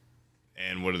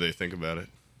 And what do they think about it?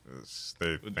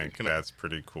 They think Can I- that's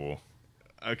pretty cool.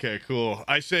 Okay, cool.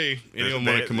 I say, anyone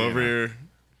want to come over here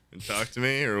and talk to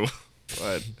me, or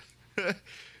what?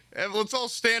 And let's all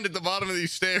stand at the bottom of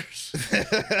these stairs.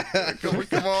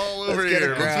 come all over get a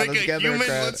here. crowd. Let's Let's make a gather a human.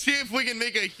 crowd. Let's see if we can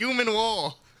make a human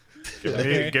wall.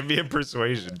 Give me a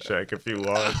persuasion check if you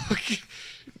want.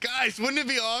 Guys, wouldn't it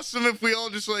be awesome if we all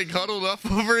just like huddled up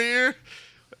over here?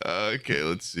 Okay,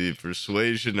 let's see.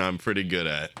 Persuasion, I'm pretty good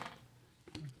at.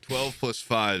 12 plus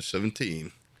 5,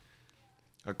 17.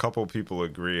 A couple people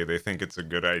agree. They think it's a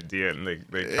good idea, and they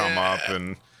come up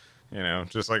and,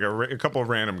 just like a couple of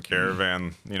random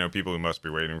caravan, people who must be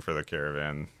waiting for the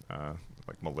caravan,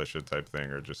 like militia type thing,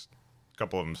 or just a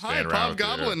couple of them Hi, stand around. Bob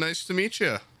Goblin. Nice to meet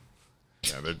you.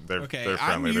 Yeah, they're Okay, they're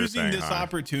friendly. I'm They're using saying this hi.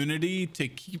 opportunity to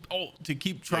keep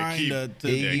trying keep-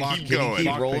 to yeah, lock, keep going.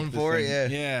 lockpick Rolling this for it,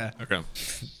 thing. yeah. Yeah, Okay.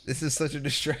 This is such a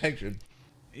distraction.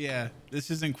 yeah.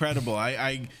 This is incredible.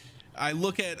 I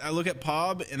look at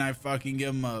Pob and I fucking give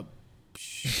him a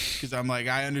because I'm like,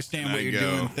 I understand And what I you're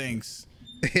go. doing. Thanks.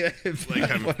 Like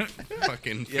I'm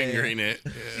fucking fingering it.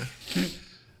 Yeah.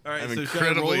 All right, I'm so should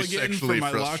I roll incredibly again for sexually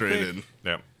my frustrated. lockpick?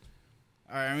 Yep.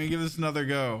 All right, I'm gonna give this another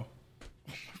go.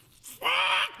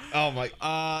 Oh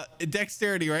my!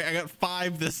 Dexterity, right? I got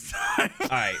 5 this time. All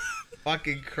right,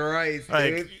 fucking Christ,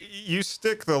 Like dude. you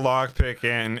stick the lockpick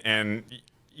in, and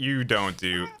you don't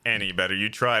do any better. You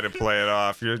try to play it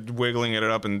off. You're wiggling it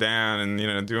up and down, and you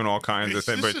know, doing all kinds of Is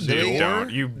things, this but a you door?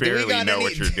 don't. You barely got know any-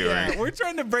 what you're doing. Yeah, we're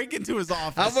trying to break into his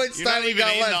office. How much You're time not we even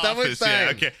got in left? the How much office time?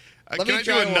 yet. Okay. Let Can me I do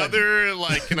try one. another?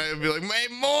 Like, can I be like,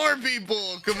 hey, more people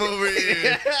come over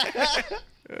here?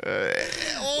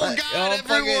 Oh God, Oh,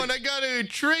 everyone! fucking- I got a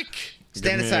trick.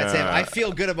 Stand Give me aside, Sam. a- I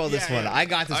feel good about this Yeah, one. yeah. I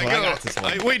got this one. I got this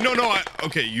one. Wait, no.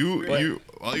 Okay, you.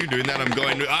 While you're doing that, I'm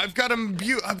going. I've got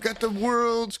I've got the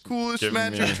world's coolest Give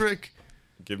magic me- trick.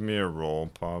 Give me a roll,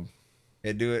 Pob.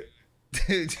 Yeah, do it.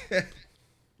 Dude.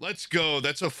 Let's go.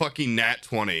 That's a fucking nat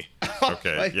 20.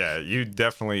 Okay, yeah, you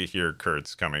definitely hear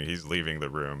Kurt's coming. He's leaving the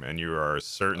room, and you are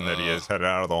certain that he is headed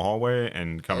out of the hallway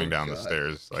and coming down the God.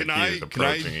 stairs. Like Can he I is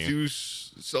approaching you. do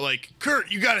so? Like,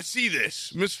 Kurt, you got to see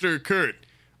this, Mr. Kurt.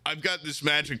 I've got this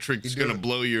magic trick that's do gonna it.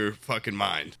 blow your fucking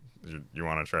mind. You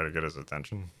want to try to get his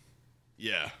attention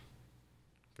Yeah.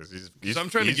 because he's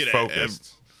I'm trying to he's get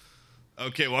focused.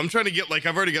 Okay, well, I'm trying to get, like,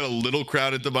 I've already got a little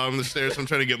crowd at the bottom of the stairs. So I'm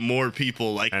trying to get more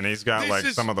people. Like, And he's got this like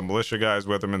is- some of the militia guys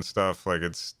with him and stuff. Like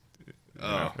it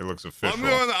looks official.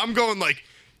 I'm going like,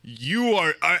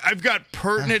 I've got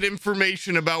pertinent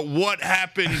information about what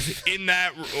happened in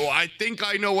that. I think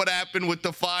I know what happened with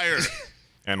the fire.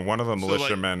 And one of the like-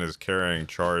 militiamen is carrying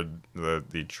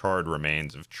the charred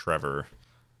remains of Trevor.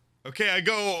 Okay, I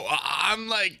go. I'm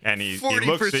like, And he 40%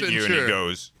 looks at you sure. and he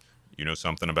goes, "You know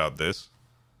something about this?"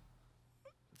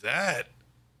 That.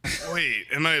 Wait,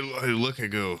 and I look. I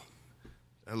go.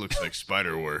 That looks like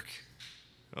spider work.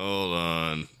 Hold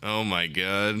on. Oh my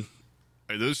god.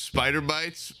 Are those spider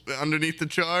bites underneath the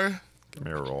char? Give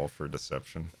me a roll for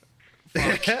deception.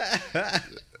 I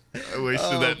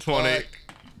wasted that 20. fuck.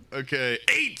 Okay,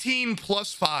 18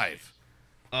 plus 5.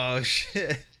 Oh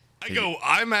shit. I go,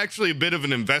 I'm actually a bit of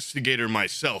an investigator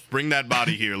myself. Bring that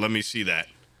body here. Let me see that.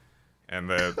 And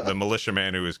the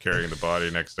militiaman who is carrying the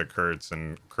body next to Kurtz,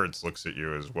 and Kurtz looks at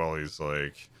you as well. He's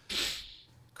like,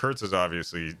 Kurtz has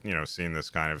obviously, seen this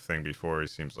kind of thing before. He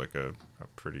seems like a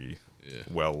pretty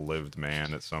well-lived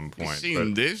man at some point.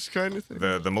 Seen this kind of thing?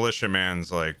 The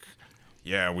militiaman's like,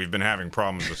 yeah, we've been having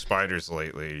problems with spiders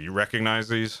lately. You recognize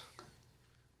these?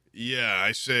 Yeah,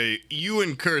 I say, you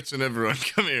and Kurtz and everyone,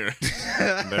 come here.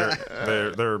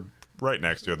 They're right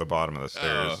next to you at the bottom of the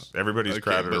stairs. Everybody's okay,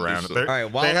 crowded but around. there's- All right,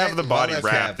 while They have that- the body while that's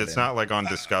wrapped. happening. It's not like on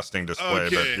disgusting display,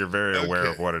 but Okay, you're very aware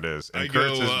okay. of what it is. And I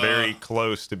Kurtz go, is very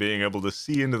close to being able to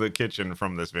see into the kitchen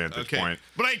from this vantage point.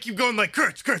 But I keep going like,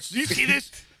 Kurtz, do you see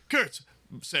this? Kurtz.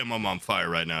 Sam, I'm on fire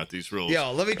right now at these rolls.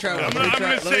 Yo, let me try. I'm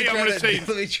gonna say- Let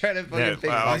me try to fucking Yeah,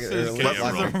 pickpocket this her. is- This is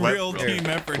let- a let- real team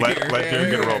effort Let here. Jim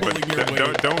get a roll, but Pulling your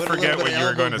weight. don't Put a little forget bit what of you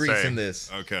were going to elbow grease in say.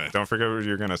 this. Okay. Don't forget what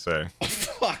you're going to say.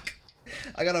 Fuck.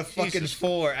 I got a fucking Jesus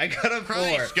 4. I got a 4.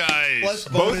 Christ, guys. Plus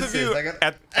Both bonuses. of you, I got...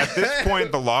 at this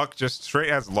point, the lock just straight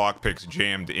has lockpicks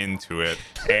jammed into it,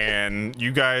 and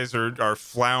you guys are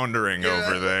floundering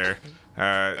over there. Okay.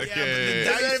 Yeah, but the It's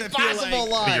dice, an I feel impossible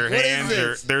like- lie. Your What is hands are,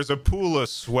 this? there's a pool of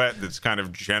sweat that's kind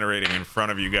of generating in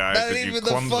front of you guys Not as you even the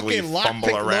clumsily fucking fumble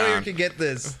lockpick lawyer around. can get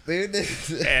this, dude.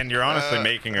 And you're honestly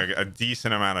making a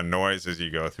decent amount of noise as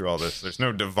you go through all this. There's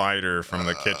no divider from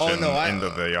the kitchen into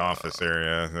the office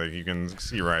area. Like, you can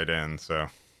see right in, so.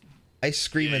 I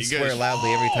scream and you swear guys-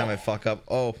 loudly every time I fuck up.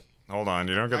 Oh. Hold on,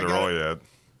 you don't get the got roll it. yet.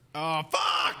 Oh,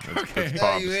 fuck! Okay. It's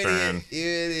Pop's you turn. idiot. You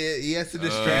idiot. He has to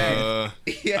distract.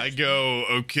 Yes. I go,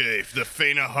 okay, if the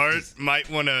faint of heart might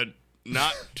want to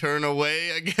not turn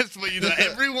away, I guess, but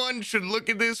everyone should look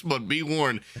at this, but be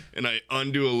warned. And I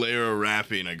undo a layer of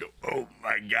wrapping. I go, oh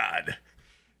my God.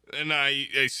 And I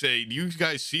say, do you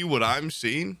guys see what I'm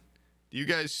seeing? Do you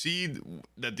guys see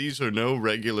that these are no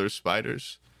regular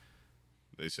spiders?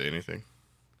 They say anything?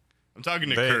 I'm talking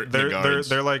to Kurt.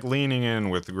 They're like leaning in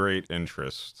with great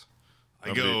interest.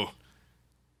 I go,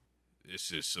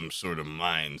 this is some sort of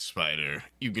mind spider.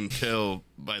 You can tell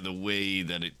by the way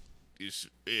that it is.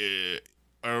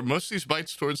 Are most of these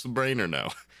bites towards the brain or no?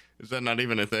 Is that not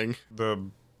even a thing? The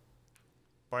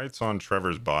bites on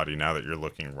Trevor's body, now that you're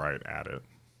looking right at it,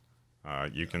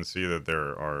 you can see that there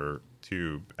are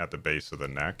 2 at the base of the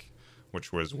neck,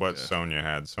 which was what Sonia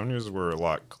had. Sonia's were a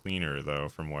lot cleaner, though,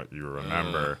 from what you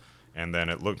remember. And then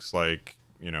it looks like,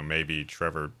 maybe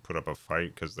Trevor put up a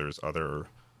fight because there's other,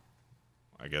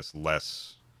 I guess,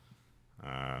 less,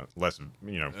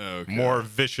 more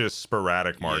vicious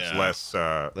sporadic marks, Yeah. less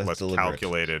deliberate.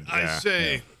 calculated. I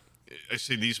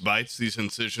say these bites, these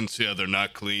incisions, yeah, they're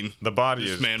not clean. The body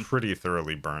This is man- pretty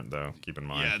thoroughly burnt, though. Keep in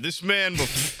mind. Yeah, this man You're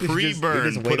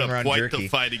pre-burn just put waving up around quite jerky. the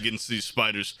fight against these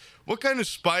spiders. What kind of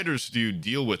spiders do you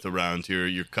deal with around here?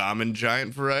 Your common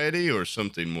giant variety or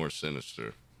something more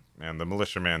sinister? And the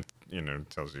militiaman,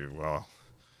 tells you, well,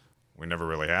 we never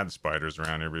really had spiders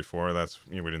around here before.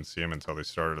 We didn't see them until they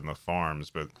started in the farms.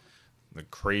 But the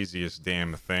craziest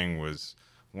damn thing was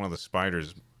one of the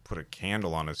spiders put a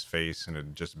candle on his face and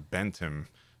it just bent him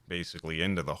basically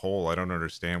into the hole. I don't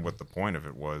understand what the point of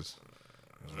it was.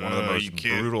 It was one of the most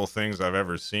brutal things I've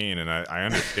ever seen. And I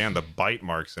understand the bite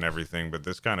marks and everything, but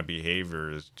this kind of behavior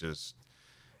is just...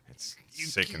 It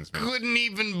sickens me. Couldn't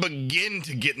even begin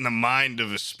to get in the mind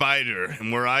of a spider.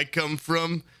 And where I come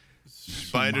from,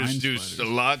 spiders do a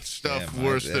lot of stuff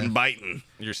worse than biting.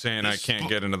 You're saying I can't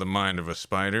get into the mind of a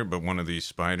spider, but one of these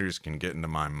spiders can get into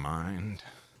my mind?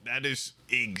 That is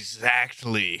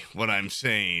exactly what I'm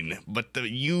saying. But the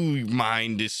you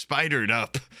mind is spidered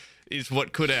up, is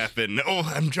what could happen. Oh,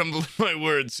 I'm jumbling my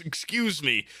words. Excuse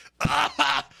me.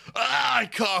 I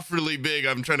cough really big.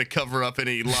 I'm trying to cover up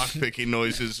any lockpicking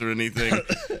noises or anything.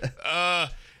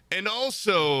 And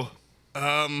also,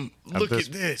 look at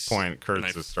this. Point, Kurtz And I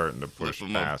is starting to push flip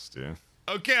him up. past you.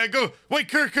 Okay, I go. Wait,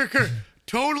 Kurt.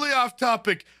 Totally off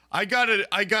topic. I got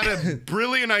a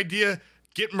brilliant idea.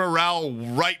 Get morale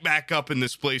right back up in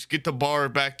this place. Get the bar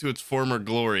back to its former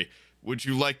glory. Would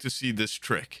you like to see this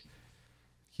trick?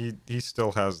 He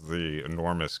still has the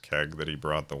enormous keg that he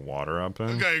brought the water up in.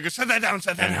 Okay, set that down.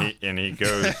 And he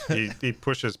goes he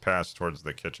pushes past towards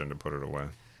the kitchen to put it away.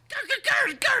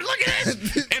 Kurt, look at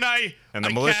this. And the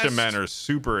militiamen are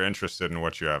super interested in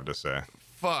what you have to say.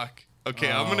 Fuck.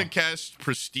 Okay, I'm going to cast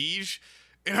Prestige,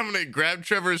 and I'm going to grab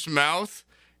Trevor's mouth,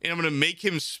 and I'm going to make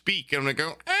him speak. I'm going to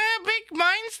go, big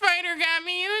mind spider got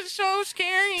me. It was so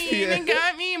scary. And it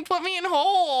got me and put me in a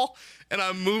hole. And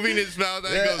I'm moving his mouth.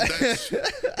 And I go,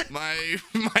 that's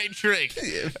my trick.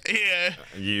 Yeah.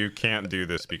 You can't do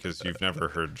this because you've never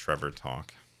heard Trevor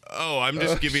talk. Oh, I'm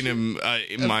just giving him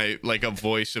my like a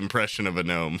voice impression of a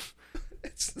gnome.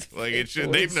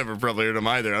 They've never probably heard him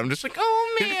either. I'm just like,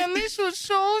 oh man, this was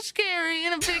so scary,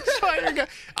 and a big spider guy.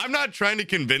 I'm not trying to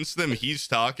convince them he's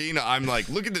talking. I'm like,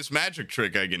 look at this magic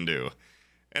trick I can do,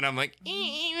 and I'm like,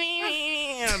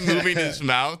 I'm moving his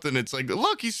mouth, and it's like,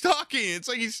 look, he's talking. It's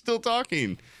like he's still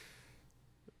talking.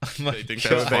 They think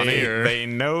that's funny, or they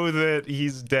know that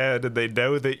he's dead, and they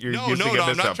know that you're using him as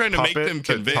I'm not trying to make them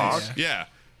convinced. Yeah.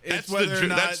 It's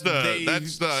That's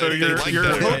the. So you're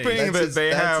hoping that they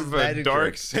have a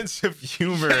dark sense of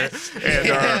humor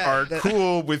and are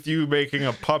cool with you making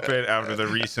a puppet out of the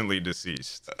recently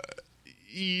deceased.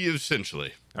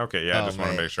 Essentially. Okay, yeah, I just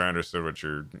want to make sure I understood what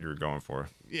you're going for.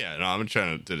 Yeah, no, I'm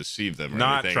trying to deceive them. Or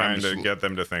Not anything. trying to get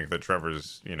them to think that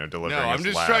Trevor's, delivering. No, I'm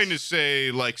just last. trying to say,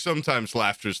 like, sometimes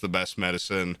laughter's the best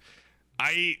medicine.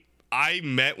 I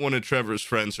met one of Trevor's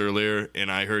friends earlier,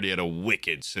 and I heard he had a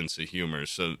wicked sense of humor,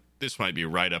 so this might be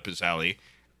right up his alley.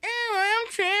 Oh, I'm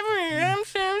Trevor. I'm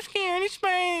so scared of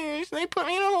spiders. They put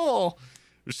me in a hole.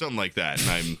 Or something like that, and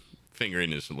I'm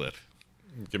fingering his lip.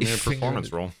 Give me a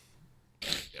performance roll.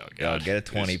 Oh, God. Get a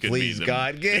 20, please,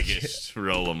 God. Get the biggest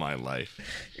roll of my life.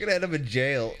 You're going to end up in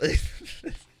jail.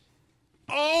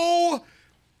 Hold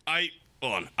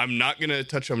on. I'm not going to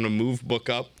touch. I'm going to move book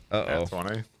up. Uh-oh. Nat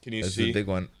 20. Can you This see? is a big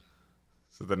one.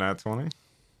 So the nat 20?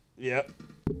 Yep.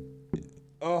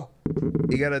 Oh.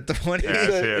 You got a 20? Yeah, I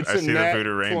see it. I see the nat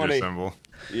Voodoo Ranger 20. symbol.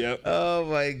 Yep. Oh,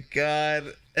 my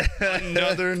God.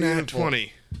 Another nat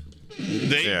 20.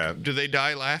 Do they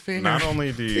die laughing? Not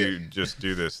only do you just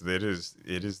do this, it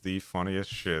is the funniest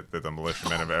shit that the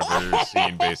militiamen have ever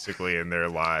seen, basically, in their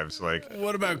lives. Like,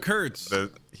 What about Kurtz?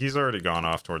 he's already gone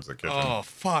off towards the kitchen. Oh,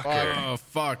 fucker. Oh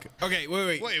fuck. Okay,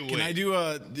 wait. Can I do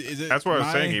is it? That's what I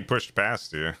was saying. He pushed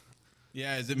past you.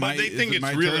 Yeah, is it But my? they think is it it's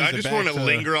my really. turn? I Is it just back want to to-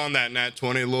 linger on that nat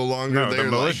 20 a little longer. No, the They're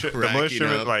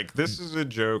militia, up. like, this is a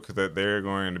joke that they're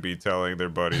going to be telling their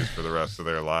buddies for the rest of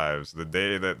their lives. The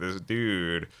day that this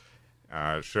dude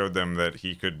showed them that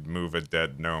he could move a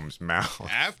dead gnome's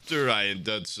mouth. After I had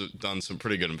done some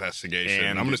pretty good investigation,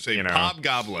 And, I'm going to say you know,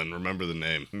 Hobgoblin. Remember the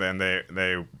name. Then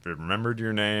they remembered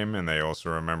your name, and they also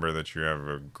remember that you have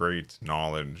a great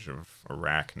knowledge of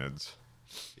arachnids.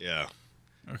 Yeah.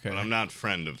 Okay. But I'm not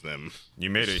friend of them. You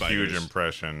made a huge Spiders.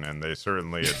 impression, and they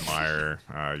certainly admire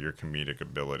your comedic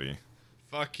ability.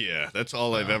 Fuck yeah. That's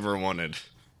all I've ever wanted.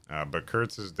 But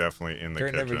Kurtz is definitely in the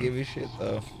Kurt kitchen. never give you shit,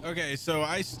 though. Okay, so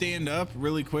I stand up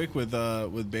really quick with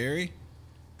Barry.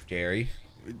 Jerry.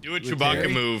 Do a With Chewbacca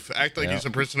Terry? move. Act like Yeah. he's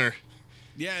a prisoner.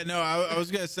 Yeah, no, I was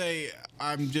gonna say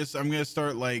I'm gonna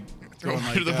start like Throw going him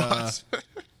under like the bus.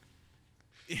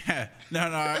 yeah, no,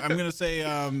 I'm gonna say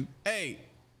hey,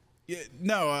 yeah,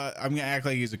 no, I'm gonna act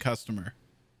like he's a customer.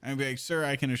 I'm gonna be like, sir,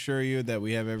 I can assure you that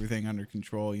we have everything under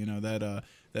control. You know that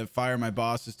fire, my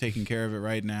boss is taking care of it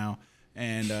right now,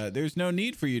 and there's no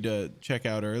need for you to check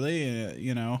out early.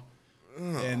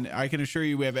 And I can assure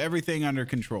you we have everything under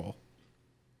control.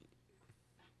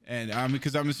 And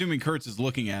because I'm assuming Kurtz is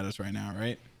looking at us right now,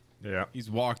 right? Yeah. He's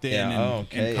walked in Yeah,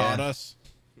 and caught us.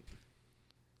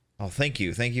 Oh, thank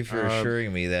you. Thank you for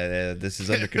assuring me that this is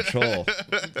under control.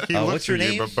 He looks what's your at you,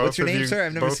 name? but both What's your of name, you- sir?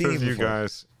 I've never both seen you of you before.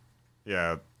 guys.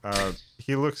 Yeah.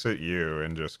 He looks at you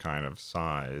and just kind of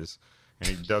sighs. And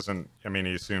he doesn't. I mean,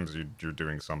 he assumes you're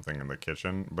doing something in the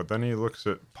kitchen. But then he looks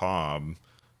at Pob,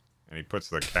 and he puts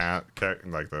the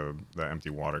the empty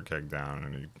water keg down,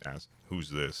 and he asks, "Who's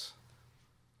this?"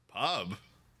 Pub.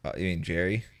 You mean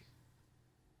Jerry?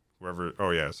 Whoever.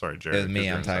 Oh yeah, sorry, Jared. It was me, 'cause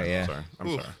you're I'm talking- inside. yeah. I'm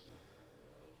sorry.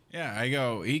 Yeah, I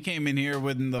go. He came in here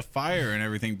when the fire and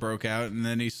everything broke out, and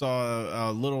then he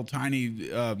saw a little tiny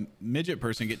midget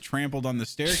person get trampled on the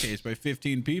staircase by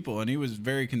 15 people, and he was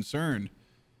very concerned.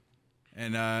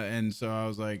 And so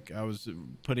I was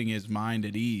putting his mind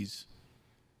at ease,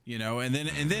 And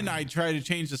then I try to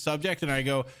change the subject, and I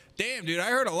go, "Damn, dude, I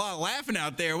heard a lot of laughing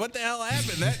out there. What the hell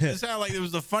happened? That sounded like it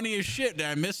was the funniest shit. Did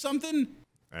I miss something?"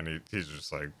 And he's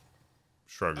just like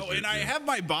shrugs. Oh, at and I you. have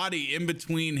my body in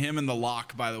between him and the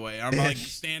lock, by the way. I'm like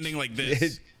standing like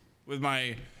this with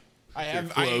my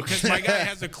cloak. because my guy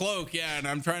has a cloak, yeah, and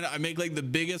I make like the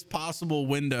biggest possible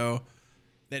window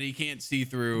that he can't see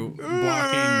through,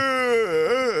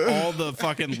 blocking all the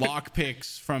fucking lock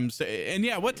picks from. And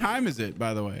yeah, what time is it,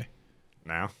 by the way?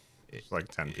 Now it's like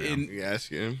 10 p.m. You ask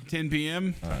him. 10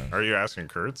 p.m. Are you asking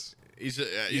Kurtz? He's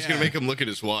Yeah. gonna make him look at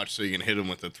his watch so you can hit him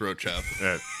with the throat chop.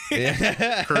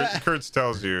 Yeah. Kurtz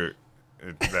tells you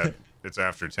that it's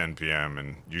after 10 p.m.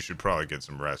 and you should probably get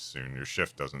some rest soon. Your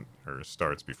shift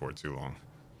starts before too long.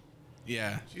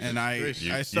 Yeah, Jesus and I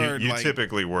Christ. started you like,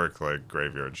 typically work like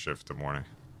graveyard shift to morning.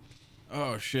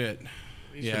 oh shit,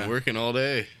 He's yeah, been working all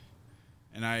day.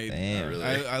 and I Damn. Really?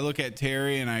 I look at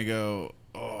Terry and I go,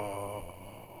 oh,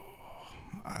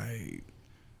 I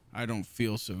don't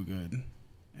feel so good,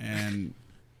 and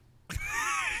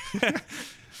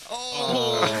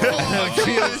I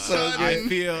feel so I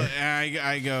feel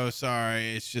I go,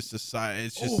 sorry, it's just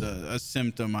a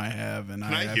symptom I have, and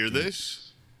Can I have hear to,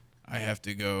 this? I have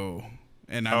to go,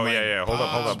 and I'm Oh like, yeah. Hold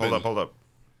Bob. up.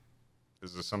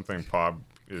 Is this something Pob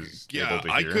is able Yeah,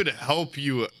 to I hear? could help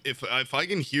you if I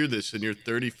can hear this and you're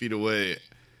 30 feet away.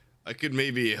 I could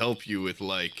maybe help you with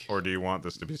like, Or do you want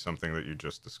this to be something that you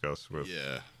just discussed with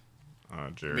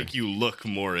Jerry? make you look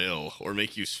more ill or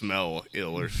make you smell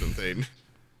ill or something.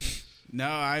 no,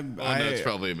 Oh, no, it's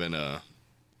probably been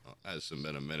hasn't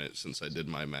been a minute since I did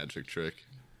my magic trick.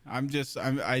 I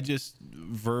just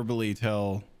verbally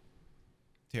tell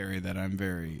Terry that I'm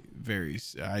very, very.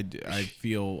 I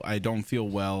don't feel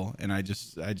well, and I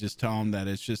just tell him that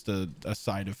it's just a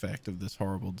side effect of this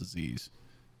horrible disease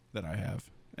that I have,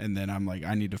 and then I'm like,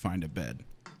 I need to find a bed.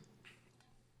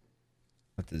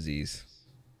 What disease?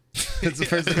 That's the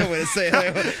first thing I want to say.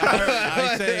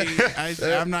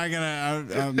 I'm not gonna.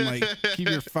 I'm like, keep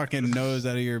your fucking nose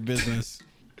out of your business.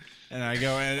 And I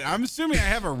go, and I'm assuming I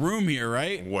have a room here,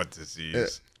 right? What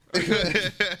disease?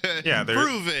 Yeah,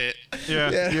 Prove it. Yeah,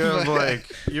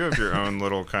 you have your own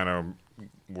little kind of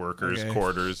workers' Okay.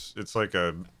 quarters. It's like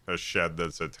a shed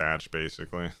that's attached,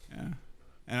 basically. Yeah.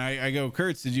 And I go,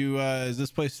 Kurtz, is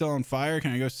this place still on fire?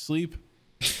 Can I go sleep?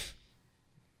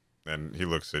 And he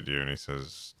looks at you and he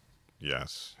says,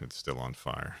 "Yes, it's still on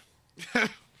fire." Oh,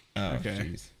 Okay.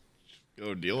 jeez.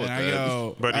 Go deal with And I that.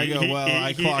 go, But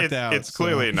I clocked out. It's so-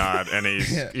 clearly not, and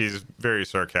he's Yeah. he's very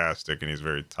sarcastic and he's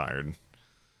very tired.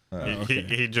 okay.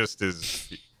 He just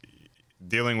is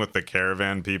dealing with the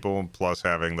caravan people, plus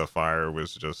having the fire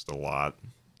was just a lot.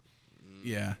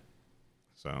 Yeah.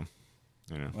 So,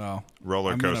 Well,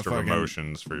 roller I'm gonna coaster of fucking-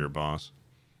 emotions for your boss.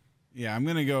 Yeah, I'm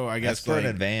gonna go. I That's guess for an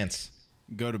like, advance.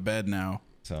 go to bed now.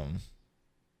 So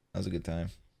that was a good time.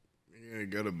 You're gonna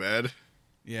go to bed.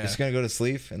 Yeah. Just gonna go to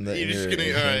sleep and You're just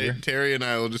gonna. All right, Terry and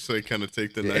I will just like kind of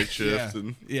take the night shift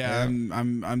and. Yeah.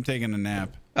 I'm taking a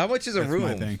nap. How much is a That's room?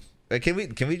 my thing.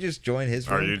 Can we just join his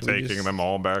room? Are you Can we taking just- them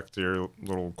all back to your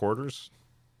little quarters?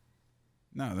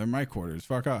 No, they're my quarters.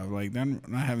 Fuck off. Like, they're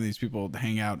not having these people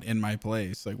hang out in my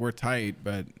place. Like, we're tight,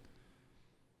 but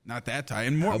not that tight.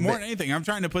 And more than anything, I'm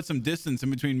trying to put some distance in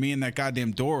between me and that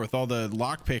goddamn door with all the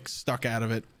lockpicks stuck out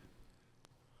of it.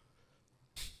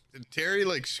 Did Terry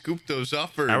like scoop those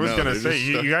up or? I was no, gonna they're say, just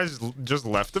you stuck- guys just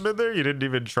left them in there. You didn't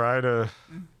even try to.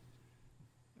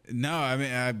 No, I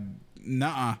mean,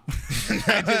 nuh-uh.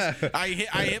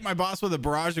 I hit my boss with a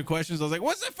barrage of questions. I was like,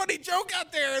 "What's that funny joke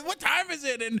out there? What time is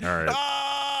it?" And All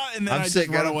right. and then I'm I sick.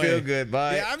 just run I don't away. feel good.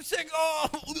 Bye. Yeah, I'm sick.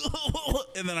 Oh,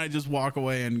 and then I just walk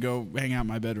away and go hang out in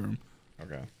my bedroom.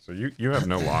 Okay, so you have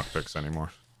no lockpicks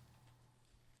anymore.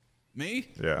 Me?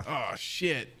 Yeah, Oh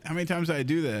shit! How many times did I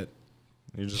do that?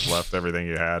 you just left everything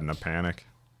you had in a panic.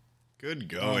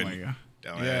 Good Oh going. my god.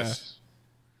 Dumbass.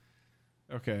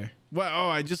 Okay. Well,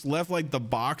 I just left like the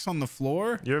box on the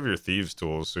floor. You have your thieves'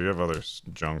 tools, so you have other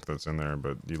junk that's in there,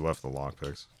 but you left the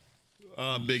lockpicks.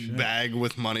 Big bag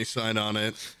with money sign on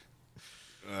it.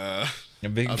 A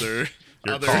big Other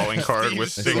Your other calling card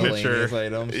with thieves' signature. miscellaneous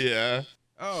items. Yeah.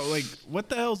 Oh, like what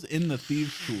the hell's in the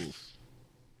thieves' tools?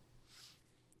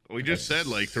 We just said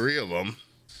like 3 of them.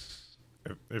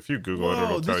 If you Google it, Whoa,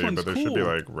 it'll this tell you. one's But there should be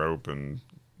cool. like rope and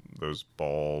those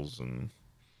balls and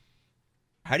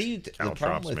How do you? The caltrops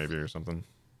problem with maybe or something.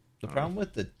 the problem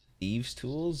with the thieves'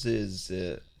 tools is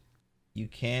you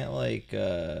can't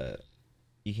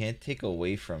you can't take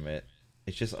away from it.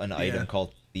 It's just an item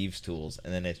called thieves' tools,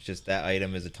 and then it's just that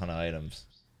item is a ton of items.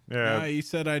 Yeah, He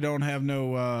said I don't have no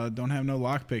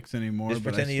lockpicks anymore. Just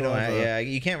but pretend I you still don't. have a- Yeah,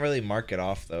 you can't really mark it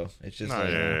off though. It's just. no, like,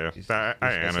 yeah. just- I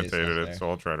you're supposed to say it's annotated not it, there. so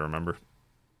I'll try to remember.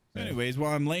 Anyways,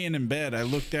 while I'm laying in bed, I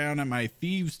look down at my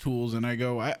thieves' tools and I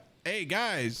go, "Hey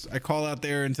guys!" I call out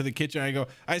there into the kitchen. I go,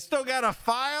 "I still got a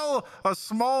file, a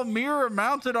small mirror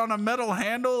mounted on a metal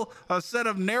handle, a set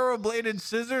of narrow-bladed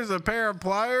scissors, a pair of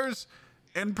pliers,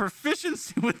 and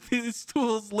proficiency with these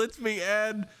tools lets me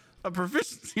add a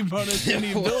proficiency bonus in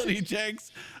the ability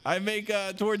checks I make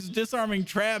towards disarming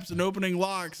traps and opening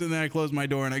locks, and then I close my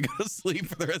door and I go to sleep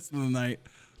for the rest of the night.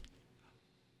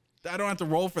 I don't have to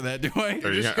roll for that, do I?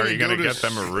 Are you gonna get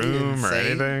them a room or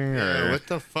anything? Yeah, Or what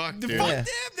the fuck, dude? Fuck them,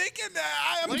 they can.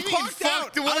 I'm What do you mean, clocked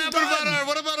fuck? out.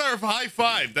 What about our high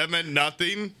five? That meant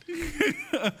nothing.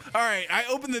 All right, I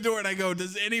open the door and I go,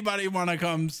 does anybody want to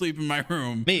come sleep in my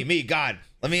room? Me, God.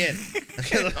 Let me in.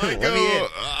 I go,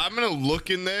 I'm gonna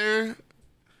look in there.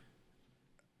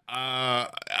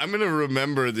 I'm gonna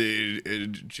remember the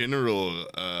general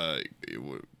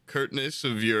curtness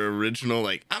of your original,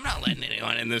 like, I'm not letting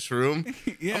anyone in this room.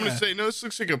 Yeah. I'm gonna say, no, this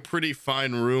looks like a pretty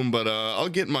fine room, but I'll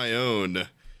get my own.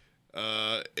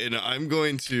 And I'm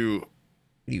going to.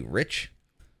 Are you rich?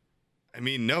 I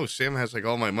mean, no, Sam has like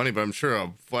all my money, but I'm sure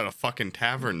a fucking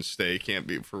tavern stay can't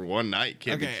be for one night.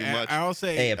 Can't be too much. I'll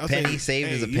say, Hey, a penny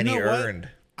saved is a penny earned.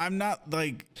 I'm not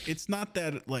like, it's not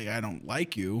that like I don't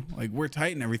like you. Like, we're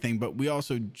tight and everything, but we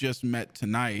also just met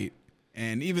tonight.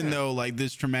 And even though like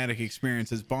this traumatic experience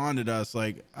has bonded us,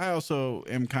 like I also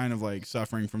am kind of like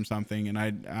suffering from something, and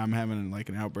I'm having like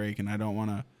an outbreak, and I don't want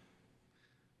to.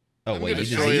 Oh wait, gonna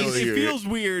you show you- disease? It feels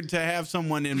weird to have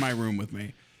someone in my room with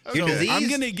me. Your So disease? I'm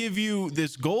gonna give you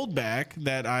this gold back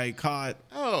that I caught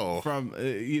from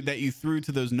that you threw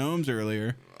to those gnomes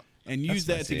earlier, and use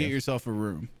that nice to of get you. yourself a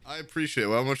room. I appreciate it.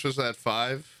 Well, how much was that?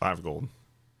 5? 5 gold.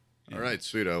 All right,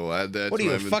 sweet. I will add that What to are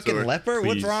you, my a fucking inventory. leper?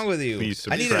 What's Please- wrong with you? Please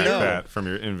I need to subtract know. that from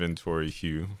your inventory,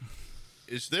 Hugh.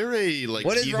 Is there a like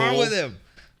What is keyhole? wrong with him?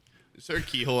 Is there a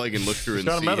keyhole I can look through He's and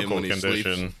got a see him medical when he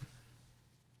condition. sleeps?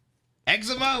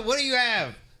 Eczema? What do you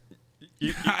have?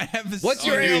 I have this. What's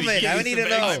your dude, ailment? I he's need to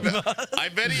know. I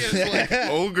bet he has like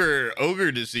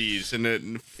ogre disease and at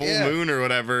full Yeah. moon or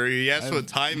whatever. He asked what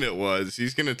time it was.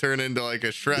 He's gonna turn into like a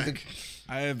Shrek.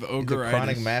 I have He's a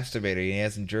chronic ogreitis. masturbator. He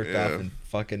hasn't jerked off in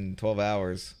fucking 12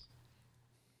 hours.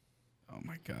 Oh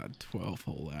my god, 12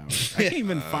 whole hours. I can't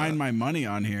even find my money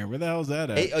on here. Where the hell's that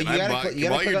at? Hey, oh, you gotta While click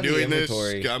you're on the doing this,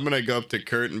 inventory. I'm gonna go up to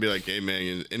Kurt and be like, "Hey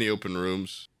man, any open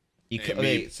rooms?" You Hey,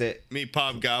 okay, sit. Me,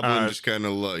 Pop Goblin, Uh, just kind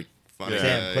of like funny yeah. guy.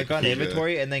 Sam, click on he-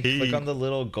 inventory and then he- click on the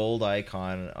little gold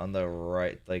icon on the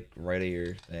right, like right of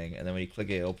your thing, and then when you click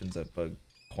it, it opens up a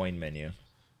coin menu.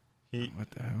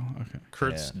 What the hell? Okay.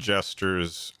 Kurtz Yeah.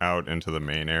 gestures out into the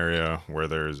main area where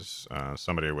there's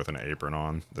somebody with an apron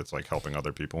on that's like helping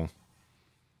other people.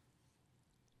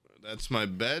 That's my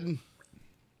bed.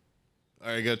 All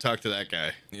right, go talk to that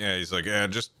guy. Yeah, he's like, yeah,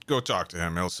 just go talk to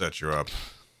him. He'll set you up.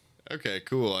 Okay,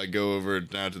 cool. I go over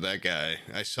now to that guy.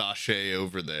 I sashay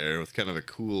over there with kind of a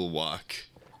cool walk.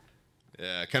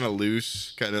 Yeah, kind of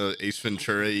loose, kind of Ace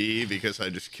Ventura-y because I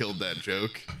just killed that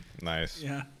joke. Nice.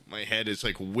 Yeah. My head is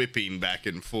like whipping back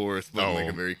and forth, but in like Oh.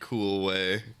 a very cool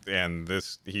way. And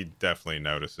he definitely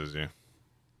notices you.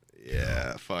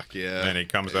 Yeah, fuck yeah. And he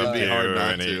comes It'd up to be you hard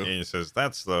not and to. he says,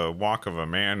 that's the walk of a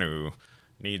man who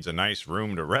needs a nice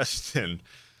room to rest in.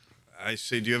 I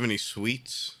say, do you have any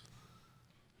sweets?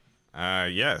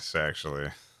 Yes, actually.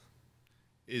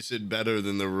 Is it better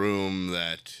than the room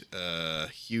that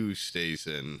Hugh stays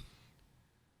in?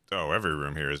 Oh, every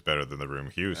room here is better than the room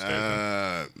Hugh stays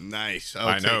in. Nice.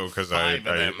 I know, because I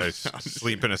I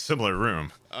sleep in a similar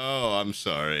room. Oh, I'm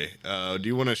sorry. Do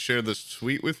you want to share the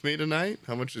suite with me tonight?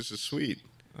 How much is a suite?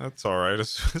 That's all right. A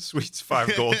sweet's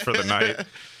 5 gold for the night.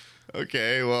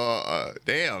 Okay, well,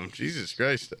 damn, Jesus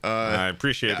Christ. I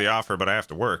appreciate the offer, but I have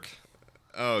to work.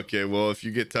 Okay, well, if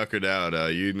you get tuckered out,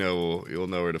 you'll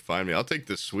know where to find me. I'll take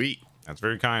the suite. That's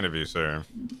very kind of you, sir.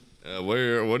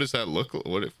 What does that look?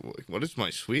 What does my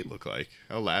suite look like?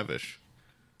 How lavish.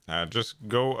 Just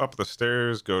go up the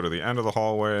stairs, go to the end of the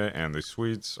hallway, and the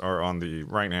suites are on the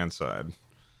right-hand side.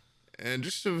 And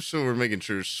just so we're making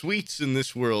sure, suites in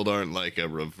this world aren't like a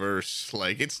reverse.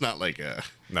 Like it's not like a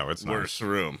No, it's not. worse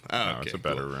room. Oh, No, okay, it's a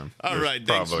better cool. room. All There's right,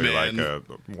 thanks, probably man. like a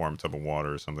warm tub of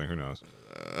water or something. Who knows?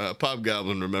 Pop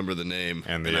Goblin, remember the name.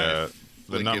 And I the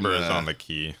flick number him, is on the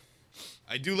key.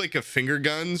 I do like a finger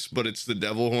guns, but it's the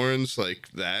devil horns like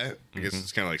that. I guess Mm-hmm.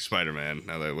 it's kind of like Spider-Man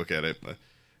now that I look at it. But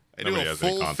I Nobody do a has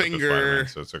any full concept of finger Spider-Man,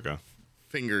 so it's okay.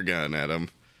 finger gun at him.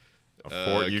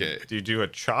 Do you do a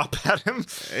chop at him?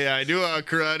 Yeah, I do a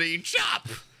karate chop.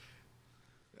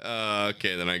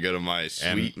 Okay, then I go to my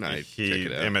suite and I he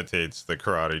check it out. imitates the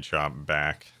karate chop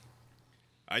back.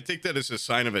 I take that as a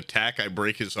sign of attack. I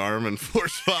break his arm in 4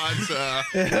 spots.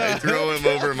 I throw him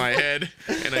over my head,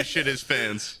 and I shit his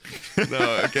pants.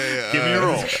 No, okay. Give me a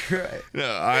roll.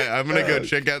 No, I'm gonna go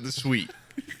check out the suite.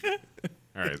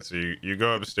 All right, so you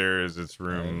go upstairs. It's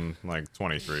room like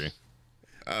 23.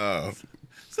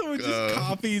 So it just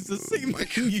copies the same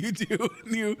thing you do,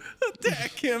 and you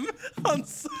attack him on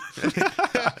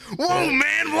sight. Whoa,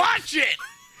 man, watch it!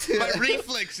 My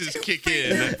reflexes kick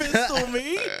in. Pistol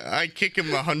me. I kick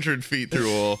him 100 feet through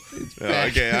a wall.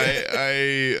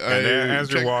 Okay, And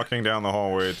as you're walking down the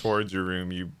hallway towards your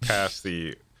room, you pass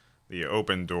the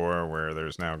open door where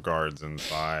there's now guards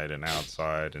inside and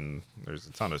outside, and there's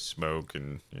a ton of smoke,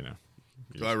 and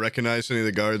Do I recognize any of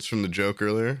the guards from the joke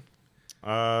earlier?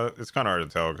 It's kind of hard to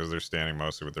tell because they're standing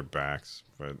mostly with their backs,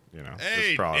 but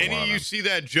Hey, probably any one of you them. see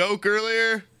that joke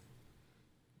earlier?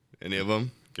 Any of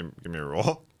them? Give me a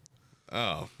roll.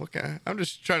 Oh, okay. I'm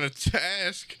just trying to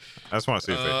ask. I just want to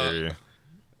see if they hear you.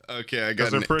 Okay, I got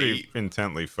Because they're an pretty 8.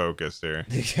 intently focused here.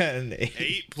 You got an 8.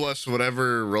 8 plus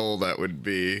whatever roll that would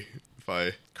be. If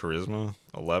I Charisma,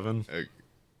 11.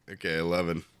 okay,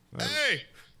 11. Hey.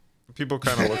 People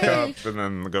kind of look up and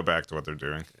then go back to what they're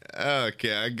doing.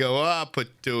 Okay, I go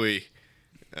Patui.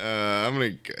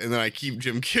 And then I keep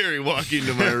Jim Carrey walking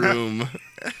to my room.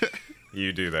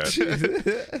 You do that.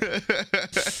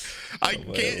 I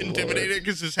can't intimidate it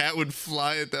because his hat would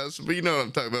fly at that. But you know what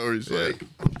I'm talking about, where he's like,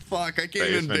 "Fuck, I can't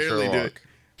even Basement barely do it." Sherlock.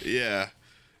 Yeah.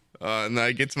 And then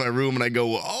I get to my room and I go,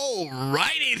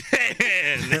 "Alrighty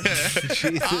then,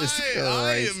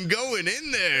 I am going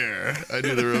in there." I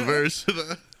do the reverse of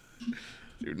the.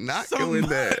 Do not go in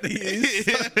there. I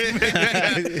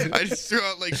just throw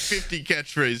out like 50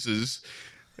 catchphrases,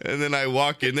 and then I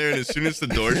walk in there, and as soon as the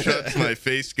door shuts, my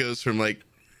face goes from like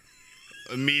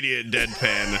immediate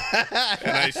deadpan,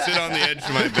 and I sit on the edge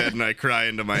of my bed and I cry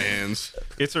into my hands.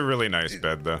 It's a really nice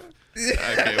bed, though.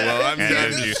 Okay, well, I'm And done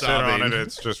as you sit on sobbing. it,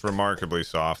 it's just remarkably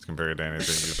soft compared to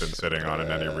anything you've been sitting on in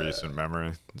any recent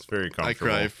memory. It's very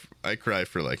comfortable. I cry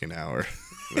for like an hour.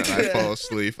 Then I fall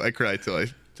asleep. I cry till I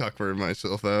tucker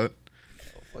myself out.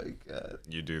 Oh my god.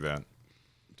 You do that.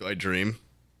 Do I dream?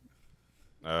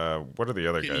 What are the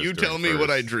other guys Can you doing tell me what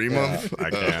I first? dream of? I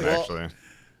can, Well- actually.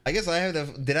 I guess I have the.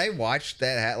 Did I watch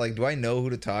that hat? Like, do I know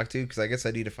who to talk to? Because I guess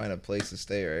I need to find a place to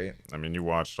stay, right? I mean, you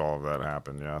watched all of that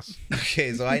happen, yes.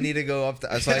 Okay, so I need to go up.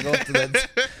 So I go up to the.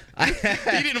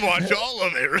 You didn't watch all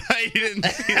of it, right? You didn't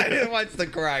see I that. didn't watch the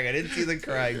crying. I didn't see the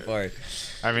crying part.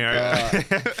 I mean,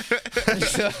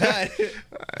 So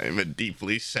I'm a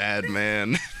deeply sad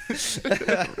man.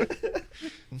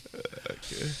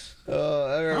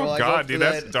 I remember, oh, like, God, up to dude,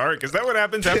 that's that- dark. Is that what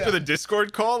happens after the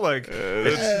Discord call? Like,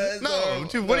 No,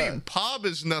 dude, what do you? Pob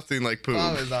is nothing like poop.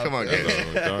 Pob is not Come on,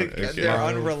 poop. guys. They're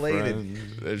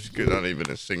unrelated. There's good, not even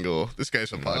a single. This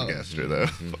guy's a podcaster, though.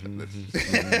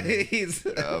 He's,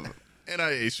 And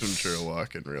I ace Ventura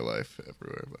walk in real life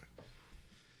everywhere.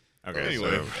 But okay,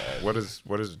 Anyway. so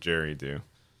what does Jerry do?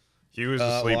 He was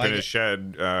well, asleep I in his get-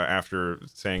 shed after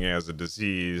saying he has a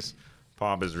disease.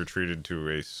 Bob has retreated to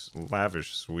a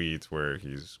lavish suite where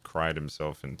he's cried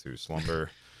himself into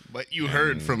slumber. But you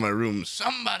heard from my room,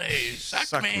 somebody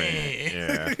suck me.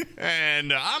 Yeah.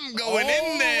 And I'm going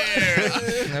in there.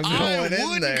 I'm I going in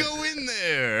would there. go in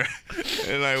there.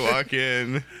 And I walk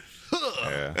in.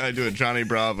 Yeah. I do a Johnny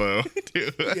Bravo.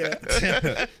 Too.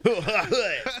 I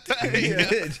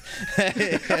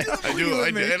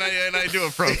do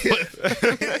a front flip.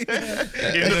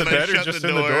 Into the I bed or shut just the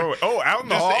in the door. doorway? Oh, out in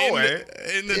the Just hallway.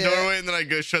 in the doorway, and then I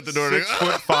go shut the door. And I go,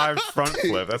 6'5" front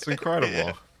flip. That's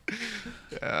incredible.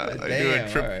 I do a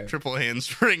Damn, alright. triple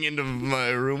handspring into my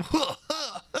room.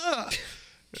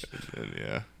 And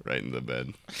yeah, right in the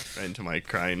bed. Right into my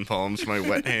crying palms, my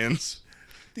wet hands.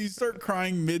 Do you start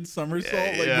crying mid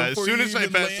somersault? Yeah, as soon as I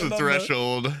pass the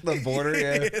threshold. the border,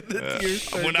 yeah. The tears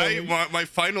start When coming. my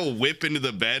final whip into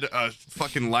the bed, a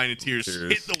fucking line of tears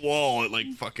hit the wall at like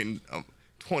fucking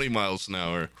 20 miles an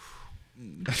hour.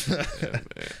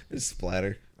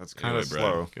 Splatter. That's kind of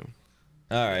Anyway, Brad,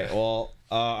 slow. All right. Well,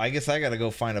 I guess I gotta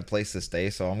go find a place to stay.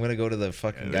 So I'm gonna go to the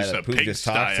fucking guy There's a that Poop just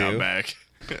talked pigsty out to. back.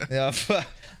 Yeah.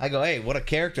 I go, hey, what a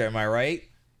character, am I right?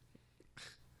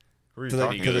 Who are you To the,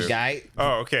 talking to to? the guy.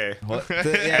 Oh, okay. What?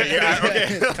 Yeah,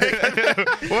 Okay.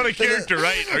 What a character,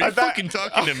 right? Are you fucking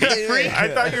talking to me, freak?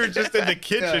 I thought you were just in the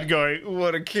kitchen going,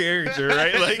 "What a character!"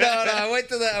 Right? Like, No, I went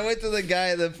to the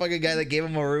guy, the fucking guy that gave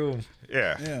him a room.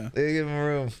 yeah, Yeah. They gave him a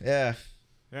room. Yeah.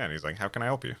 yeah. And he's like, "How can I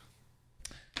help you?"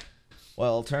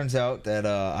 Well, it turns out that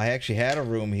I actually had a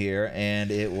room here,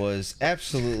 and it was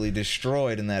absolutely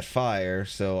destroyed in that fire.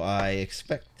 So I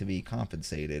expect to be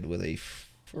compensated with a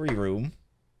free room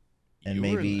and You were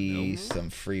in the maybe gnome room? some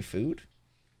free food.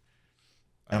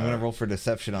 And I'm gonna roll for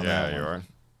deception on Yeah, that you one. are.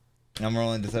 I'm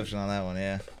rolling deception on that one.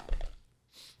 Yeah.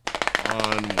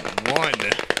 On one.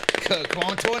 Come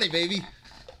on, 20, baby.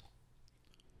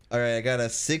 All right, I got a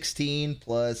 16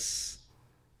 plus.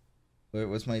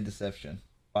 What's my deception?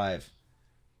 5.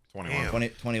 21.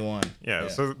 21. Yeah,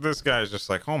 so this guy's just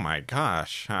like, oh my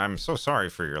gosh, I'm so sorry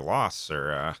for your loss,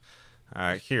 sir.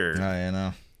 Here, Oh, yeah,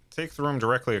 no. take the room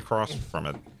directly across from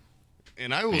it.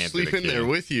 And I will Hand sleep the in key. there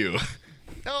with you.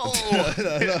 No.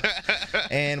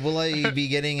 And will I be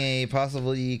getting a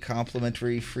possibly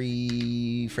complimentary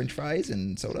free French fries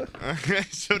and soda?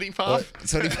 Sody pop.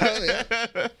 Soda pop,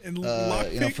 yeah.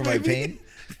 And For my pain.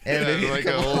 And maybe Like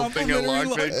a whole thing of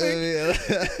complimentary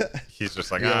lockpick. He's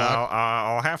just like, Yeah,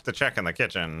 I'll have to check in the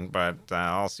kitchen, but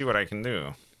I'll see what I can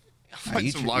do. Find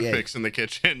you some tr- yeah. lockpicks in the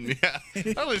kitchen.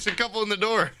 Yeah. Oh, there's a couple in the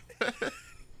door.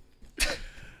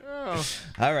 Oh.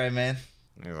 All right, man.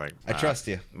 He's like, I trust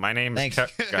you. My name's Thanks.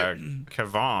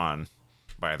 Kevon,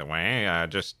 by the way.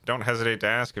 Just don't hesitate to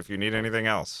ask if you need anything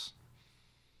else.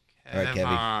 All right, Kevin.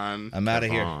 Kevon. I'm out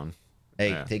of here. Kevon. Hey,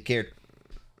 Yeah. take care.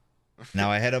 Now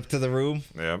I head up to the room,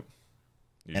 Yep.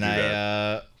 You and do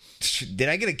that. did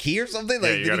I get a key or something? Yeah,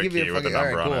 Like, you did got he a give me key a with fucking? a All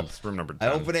number right, on cool. it. It's room number 10.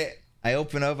 I open it. I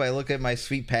open up. I look at my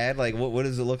sweet pad. Like, what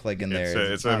does it look like in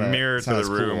there? It's a mirror it's to not the as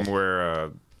room cool. where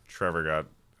Trevor got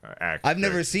axed. I've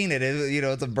never seen it.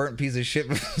 It's a burnt piece of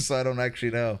shit, so I don't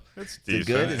actually know. It's Is it decent.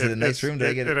 good? Is it a nice room? Did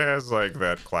I get it? It has like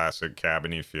that classic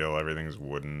cabiny feel. Everything's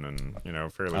wooden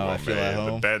and fairly Oh, I well feel at made.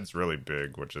 The home. bed's really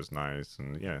big, which is nice.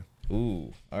 And yeah,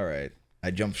 Ooh, all right. I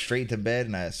jump straight to bed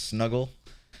and I snuggle,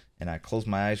 and I close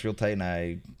my eyes real tight and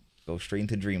I go straight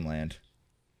into dreamland.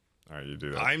 all right, you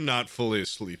do that. I'm not fully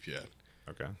asleep yet.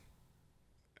 Okay.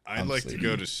 I'd I'm like to sleeping.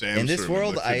 go to Sam's In this room and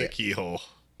world, look through the keyhole.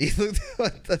 You looked.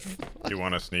 What the fuck? You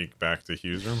want to sneak back to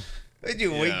Hugh's room? Did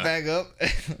you wake Yeah. back up?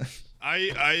 I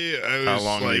was How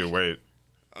long like, do you wait?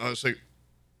 I was like,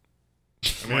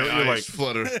 I mean, my you're eyes like,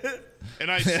 flutter. And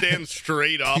I stand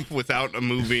straight up without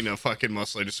moving a fucking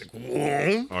muscle. I just like,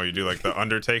 whoa. oh, you do like the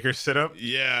Undertaker sit up?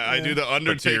 Yeah, I do the to your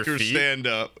Undertaker feet? stand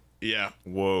up. Yeah.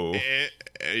 Whoa.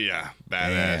 Yeah,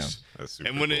 badass. That's super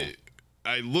And when cool.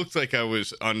 I looked like I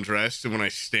was undressed, and when I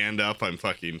stand up, I'm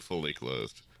fucking fully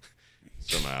clothed.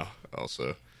 Somehow,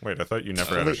 also. Wait, I thought you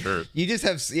never had a shirt. You just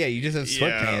have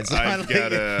sweatpants. Yeah, on. I've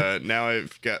got now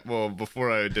I've got, well,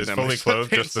 before I did Just have my fully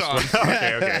clothed, just the sweatpants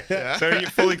sweat. on. Okay. So you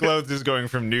fully clothed is going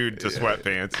from nude to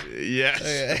sweatpants. Yes.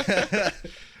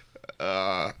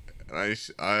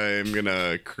 I'm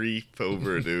gonna creep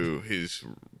over to his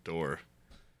door,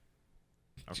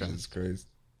 Okay. Jesus Christ.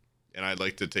 and I'd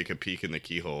like to take a peek in the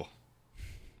keyhole.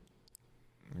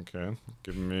 Okay.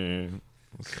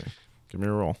 Let's see. Give me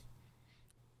a roll.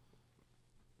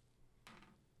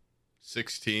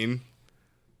 16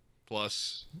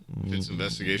 plus its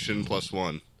investigation plus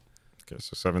 1. Okay,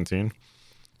 so 17.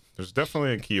 There's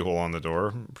definitely a keyhole on the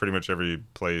door. Pretty much every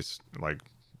place, like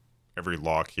every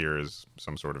lock here is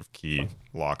some sort of key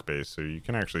lock base, so you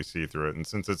can actually see through it. And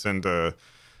since it's into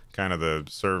kind of the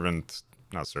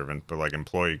not servant, but like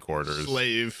employee quarters,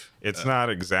 Slave. it's not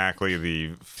exactly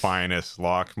the finest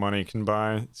lock money can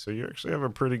buy. So you actually have a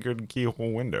pretty good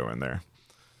keyhole window in there.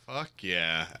 Fuck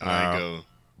yeah. And I go,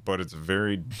 But it's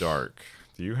very dark.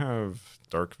 Do you have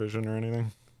dark vision or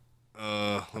anything?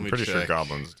 let I'm me pretty sure check.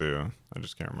 goblins do. I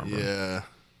just can't remember. Yeah.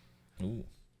 Ooh.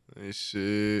 Let me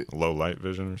see. Low light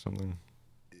vision or something?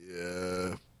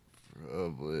 Yeah,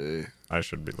 probably. I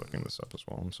should be looking this up as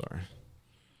well. I'm sorry.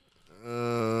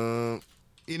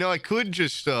 I could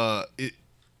just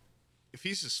if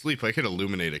he's asleep, I could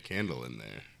illuminate a candle in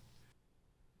there.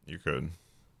 You could.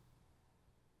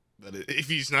 But if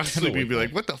he's not asleep, he'd be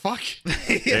like, "What the fuck?"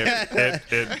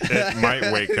 It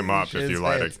might wake him up if Shit's you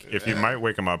light face. you might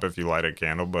wake him up if you light a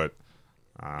candle, but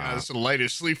God, that's the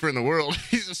lightest sleeper in the world.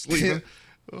 He's asleep.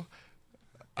 and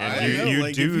I you, know, you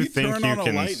like, do if you think turn you on a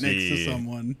can light next to see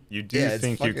someone. you do Yeah, it's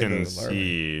think you fucking can alarming.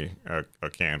 see a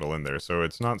candle in there, so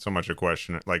it's not so much a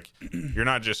question like you're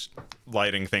not just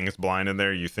lighting things blind in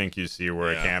there. You think you see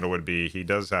where Yeah. a candle would be. He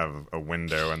does have a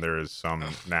window and there is some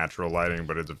natural lighting,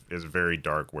 but it's very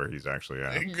dark where he's actually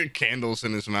at. Good candles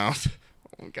in his mouth.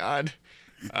 Oh God.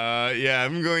 Yeah,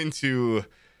 I'm gonna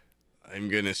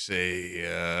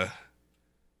say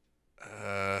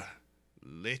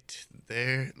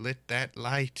lit that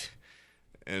light,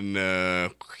 and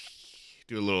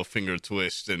do a little finger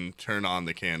twist and turn on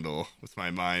the candle with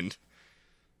my mind.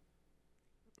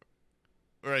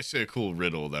 Or I say a cool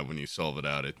riddle that when you solve it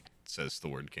out, it says the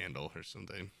word candle or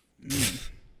something. You're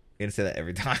gonna say that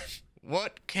every time.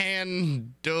 What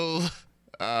candle?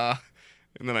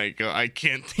 And then I go, I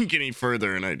can't think any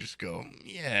further, and I just go,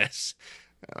 yes.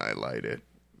 And I light it.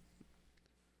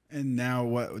 And now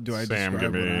what do I Sam,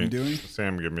 describe what I'm doing?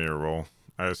 Sam, give me a roll.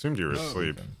 I assumed you were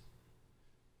asleep.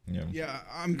 Yeah. Yeah,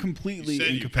 I'm completely You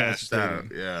said you passed out.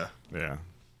 incapacitated. Yeah.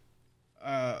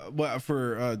 Yeah. What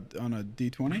for on a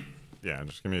D20? Yeah,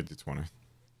 just give me a d20.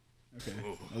 Okay.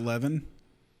 11.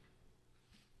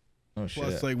 Oh shit.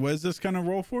 Plus, like, what is this gonna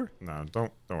roll for? No,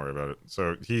 don't worry about it.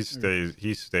 So he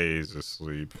stays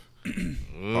asleep.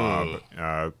 Bob,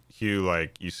 Hugh,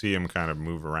 like you see him kind of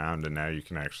move around, and now you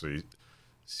can actually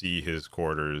see his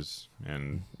quarters,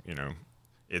 and you know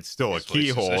it's still a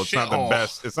keyhole. It's not the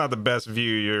best. It's not the best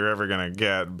view you're ever gonna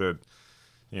get, but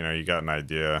you know you got an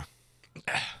idea.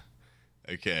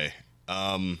 Okay.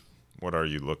 What are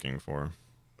you looking for?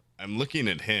 I'm looking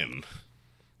at him.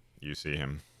 You see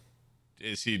him.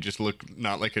 Is he just look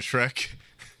not like a Shrek?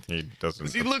 He doesn't.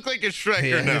 Does he look like a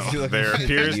Shrek or no? There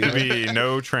appears to be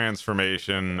no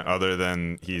transformation other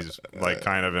than he's like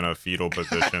kind of in a fetal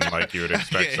position, like you would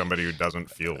expect somebody who doesn't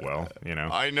feel well. You know.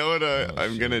 I know what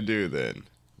I'm gonna do then,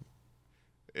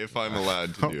 if I'm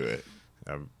allowed to do it.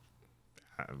 Of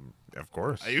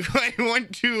course. I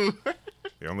want to.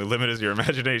 The only limit is your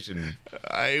imagination.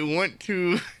 I want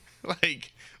to,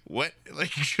 like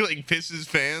piss his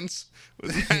pants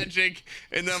with magic,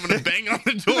 and then I'm gonna bang on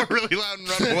the door really loud and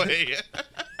run away.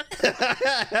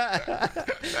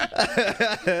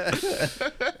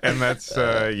 And that's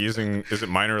using, is it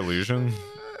minor illusion?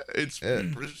 It's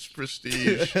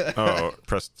prestige. Oh,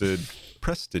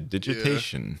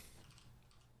 prestidigitation.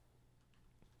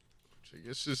 Which I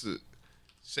guess is the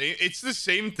same. It's the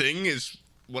same thing as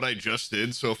what I just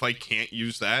did. So if I can't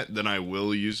use that, then I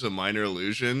will use a minor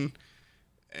illusion.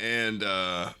 And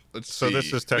let's see. So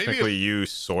this is technically you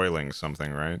soiling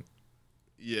something, right?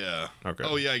 Yeah. Okay.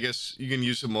 Oh yeah, I guess you can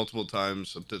use it multiple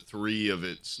times, up to 3 of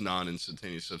its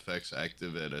non-instantaneous effects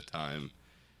active at a time.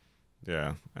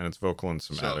 Yeah, and it's vocal and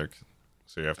somatic.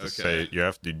 So you have to say, you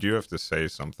have to say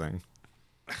something.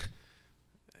 I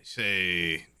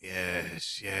say,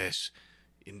 yes,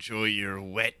 enjoy your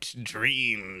wet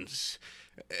dreams.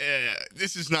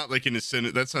 This is not like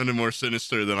that sounded more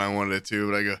sinister than I wanted it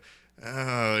to, but I go,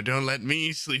 oh, don't let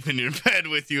me sleep in your bed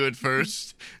with you at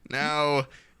first. Now,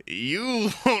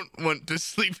 you won't want to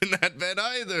sleep in that bed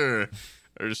either.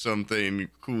 Or something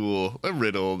cool. A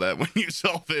riddle that when you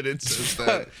solve it, it says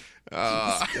that.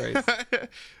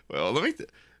 Well,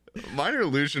 minor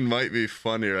illusion might be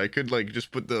funnier. I could like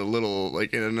just put the little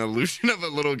like an illusion of a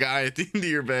little guy at the end of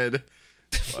your bed.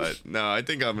 But no, I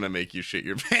think I'm gonna make you shit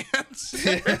your pants.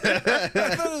 I thought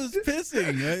it was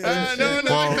pissing. No, I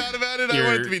thought about it. I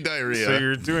want it to be diarrhea. So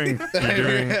you're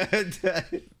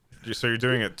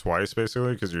doing it twice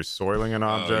basically because you're soiling an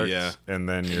object and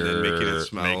then you're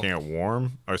making it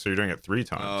warm. Oh, so you're doing it 3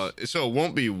 times. So it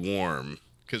won't be warm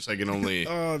because I can only.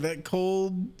 Oh, that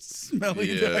cold,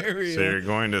 smelly diarrhea. So you're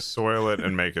going to soil it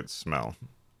and make it smell.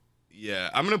 Yeah,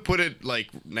 I'm gonna put it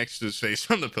like next to his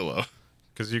face on the pillow.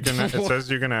 Because you can. It says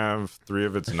you can have 3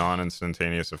 of its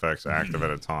non-instantaneous effects active at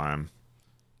a time.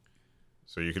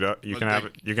 So you can have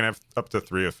up to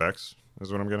 3 effects. Is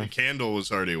what I'm getting. The candle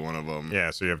was already one of them.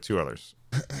 Yeah, so you have 2 others.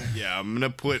 Yeah, I'm gonna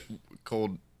put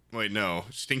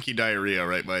stinky diarrhea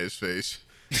right by his face.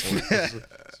 So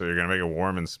you're gonna make it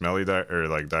warm and smelly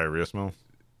diarrhea smell.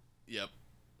 Yep.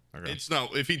 Okay. It's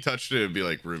not. If he touched it, it'd be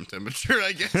like room temperature,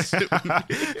 I guess.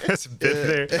 That's a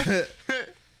bit there.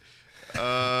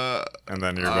 And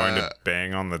then you're going to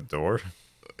bang on the door.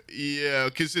 Yeah,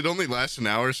 because it only lasts an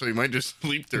hour, so he might just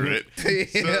sleep through it. So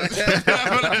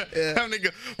I'm gonna go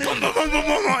boom, boom, boom, boom,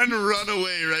 boom, and run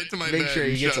away right to my bed. Make sure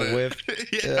he gets a whiff.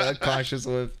 A cautious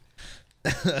whiff.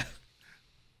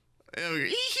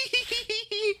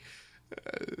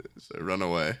 So run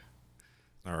away.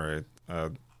 All right.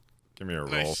 Give me a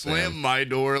roll. I slam my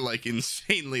door like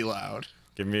insanely loud.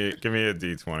 Give me a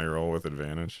D20 roll with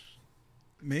advantage.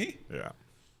 Me? Yeah.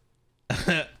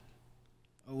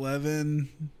 11.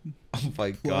 Oh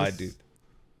my god, dude.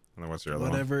 And then what's your other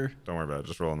one? Whatever. Don't worry about it.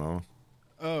 Just roll another one.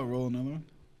 Oh, roll another one.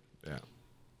 Yeah.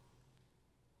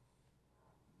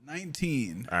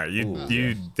 19. All right.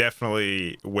 You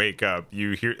definitely wake up.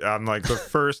 You hear on like the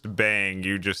first bang.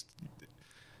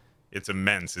 It's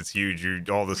immense. It's huge. You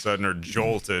all of a sudden are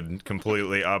jolted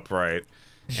completely upright.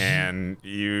 And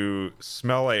you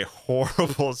smell a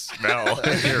horrible smell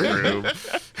in your room.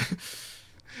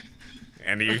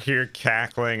 And you hear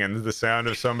cackling and the sound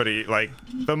of somebody, like,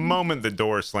 the moment the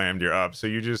door slammed, you're up. So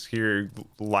you just hear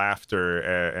laughter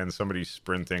and somebody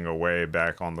sprinting away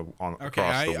back across the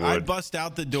wood. I bust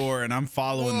out the door and I'm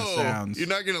following the sounds. You're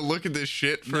not going to look at this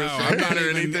shit for a I'm second not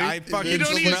or even, anything? I fucking you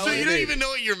don't smell even know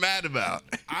what you're mad about.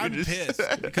 I'm pissed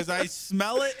because I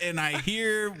smell it and I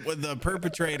hear the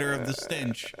perpetrator of the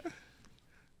stench.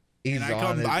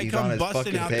 I come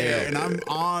busting out there and I'm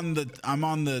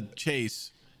on the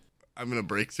chase. I'm gonna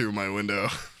break through my window.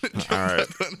 All right.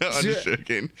 No, I'm just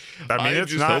joking. I mean,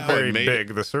 it's not very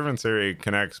big. The servants area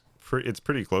connects. It's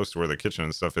pretty close to where the kitchen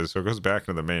and stuff is, so it goes back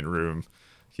into the main room.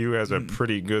 Hugh has a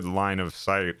pretty good line of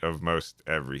sight of most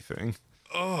everything.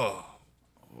 Oh.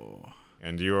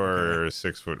 And you're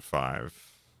 6'5".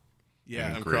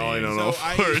 Yeah. I'm crawling on So all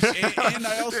fours.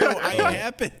 I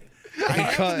happen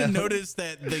to notice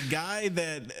that the guy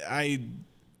that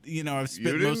I've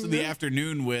spent most of the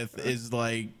afternoon with is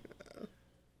like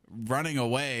running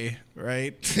away,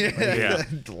 right? Yeah.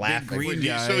 Laughing. Green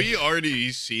guy. So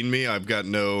he's seen me. I've got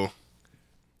no.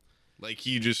 Like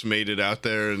he just made it out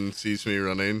there and sees me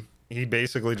running. He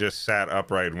basically just sat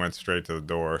upright and went straight to the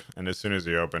door. And as soon as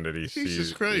he opened it,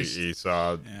 Jesus Christ. He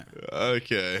saw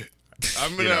Okay.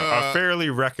 I'm gonna a fairly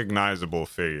recognizable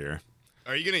figure.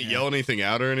 Are you gonna yell anything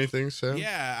out or anything, Sam?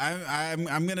 Yeah,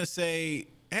 I'm gonna say,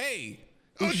 hey.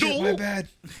 Oh, Shit, my bad.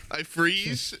 I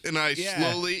freeze and I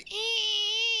slowly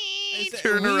said,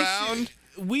 turn around.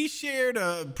 We shared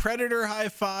a predator high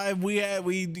five.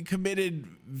 We committed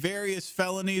various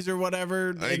felonies or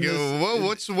whatever. I go, whoa,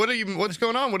 what's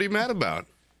going on? What are you mad about?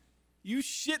 You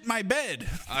shit my bed.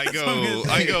 I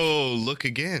go, look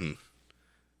again.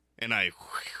 And I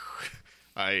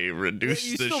reduce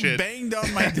You the still shit. banged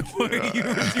on my door. You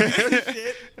reduced the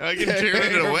shit. I can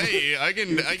turn it away. I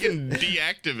can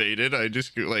deactivate it. I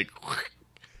just go like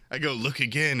I go look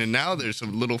again, and now there's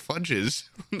some little fudges.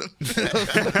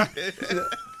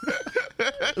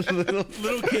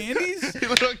 Little candies?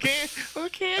 little candies.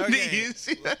 Okay.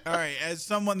 All right, as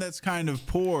someone that's kind of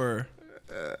poor,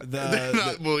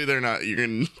 They're not. You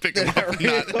can pick them up. And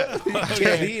not, You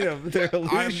can't eat them. They're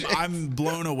illusions. I'm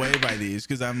blown away by these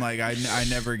because I'm like I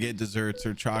never get desserts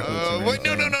or chocolates. Or wait,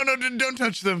 no, anything. don't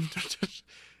touch them. Don't touch.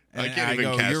 I And can't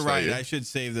even go, cast you're right. you. I should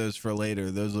save those for later.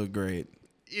 Those look great.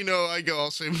 I go,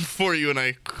 I'll save them for you, and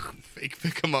I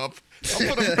pick them up.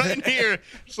 I'll put them right here.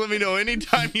 Just let me know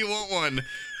anytime you want one.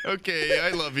 Okay,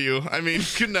 I love you. I mean,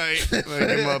 good night. I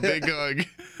give him a big hug.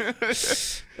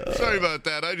 Sorry about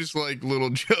that. I just like little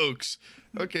jokes.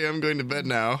 Okay, I'm going to bed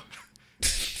now.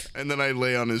 And then I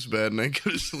lay on his bed and I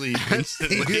go to sleep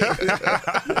instantly.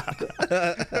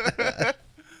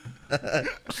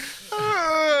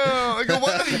 I go,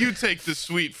 why don't you take the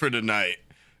suite for tonight?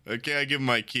 Okay, I give him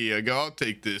my key. I go, I'll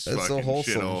take this That's so fucking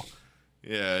wholesome. shithole.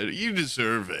 Yeah, you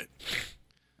deserve it.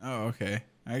 Oh, okay.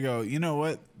 I go, you know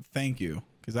what? Thank you.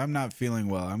 Because I'm not feeling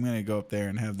well. I'm going to go up there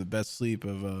and have the best sleep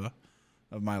of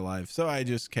my life. So I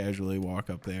just casually walk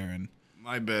up there and...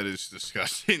 My bed is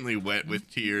disgustingly wet with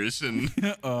tears and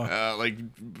like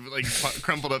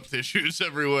crumpled up tissues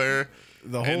everywhere.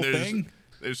 The whole And thing?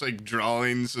 There's like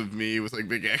drawings of me with like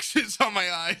big X's on my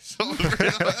eyes all over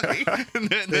the and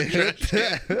then the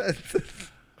trash.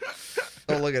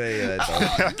 Oh, look at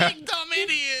it. Big dumb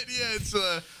idiot. Yeah, it's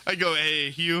I go, hey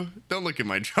Hugh, don't look at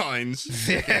my drawings.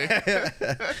 Okay?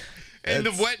 And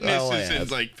the wetness all I isn't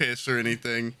ask. like piss or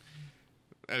anything.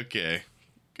 Okay.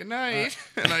 Good night.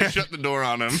 And I shut the door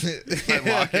on him. I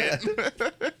lock it.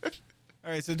 All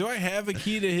right, so do I have a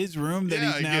key to his room that Yeah,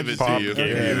 he's I now give it just... to Pop you.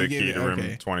 gave Okay, you the give key it- to room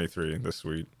okay. 23, the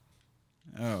suite.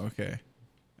 Oh, okay.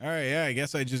 All right, yeah, I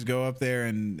guess I just go up there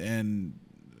and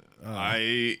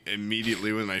I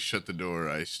immediately, when I shut the door,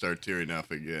 I start tearing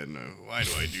up again. Why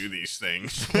do I do these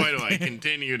things? Why do I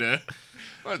continue to...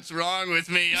 What's wrong with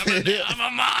me? I'm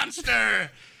a monster!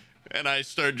 And I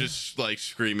start just like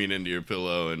screaming into your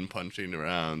pillow and punching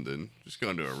around and just go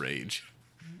into a rage.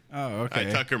 oh, okay.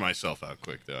 I tucker myself out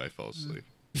quick, though. I fall asleep.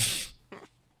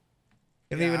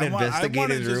 You didn't even I investigate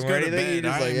wanna his just room go or to anything. You bed.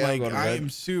 just like, yeah, I'm going to I bed. am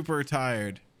super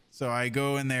tired. So I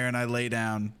go in there and I lay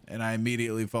down and I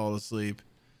immediately fall asleep.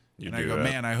 And I do go, that.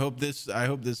 man, I hope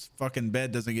this fucking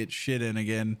bed doesn't get shit in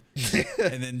again,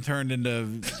 and then turned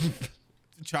into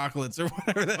chocolates or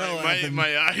whatever the hell happened.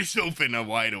 My eyes open. I'm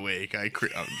wide awake. I'm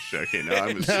checking.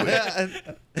 I'm asleep.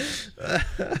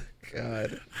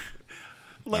 God.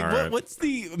 Like, All right. what's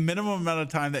the minimum amount of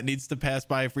time that needs to pass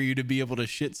by for you to be able to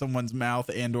shit someone's mouth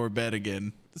and or bed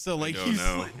again? So like, don't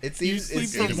know. you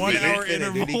sleep for 1 hour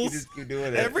intervals. Just keep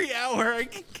doing it. Every hour I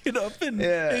can get up and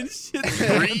shit.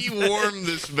 Re-warm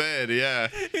this bed. Yeah.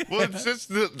 Well, it's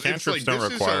just it's Cantrips like don't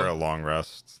this require is a long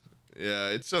rest. Yeah,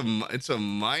 it's a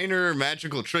minor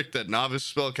magical trick that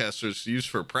novice spellcasters use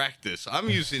for practice. I'm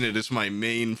using it as my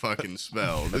main fucking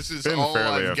spell. This is Been all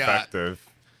fairly I've got. effective.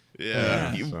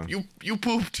 Yeah, so. you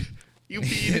pooped. You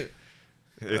peed.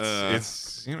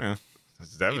 It's it's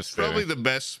It's devastating. probably the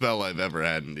best spell I've ever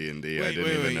had in D&D. I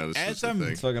didn't even know this As was a I'm- thing.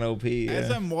 It's fucking OP. Yeah. As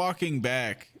I'm walking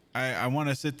back, I want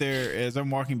to sit there as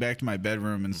I'm walking back to my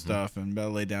bedroom and stuff and about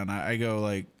to lay down. I go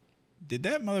like, did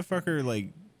that motherfucker like?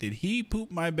 Did he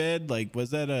poop my bed? Like, was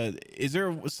that is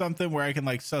there something where I can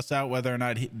like suss out whether or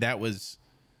not that was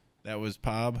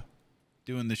Pob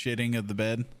doing the shitting of the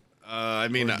bed? I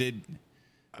mean, Or did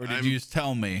I'm- you just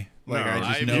tell me? Like No, I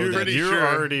just I'm know that. pretty you're sure.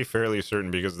 already fairly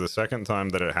certain because the second time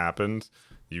that it happened,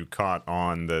 you caught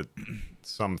on that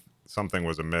something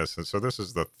was amiss, and so this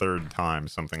is the third time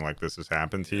something like this has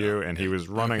happened to you, and he was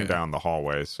running down the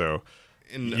hallway. So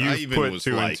And I you even put was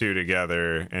two like, and two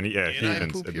together, and he "Did I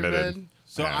even poop your admitted bed?"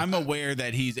 So I'm aware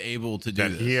that he's able to do that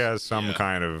this. he has some Yeah.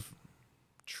 kind of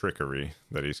trickery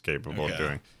that he's capable of Okay.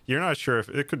 doing. You're not sure if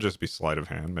it could just be sleight of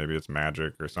hand, maybe it's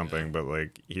magic or something, but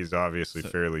like he's obviously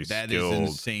fairly That skilled. is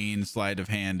insane sleight of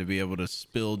hand to be able to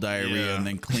spill diarrhea Yeah. and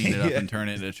then clean it up and turn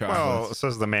it into chocolates. Well,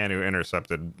 says the man who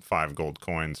intercepted 5 gold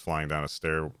coins flying down a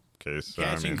staircase. So, I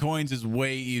Catching mean, coins is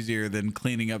way easier than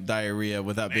cleaning up diarrhea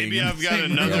without being. Maybe in I've the got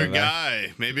same another room.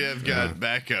 guy. Maybe I've got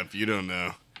backup. You don't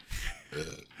know.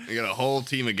 I got a whole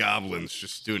team of goblins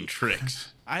just doing tricks.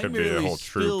 I Could be a merely whole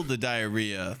troop. spilled the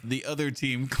diarrhea. The other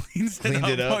team cleans Cleaned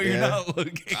it it up up, while you're yeah. not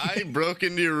looking. I broke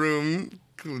into your room,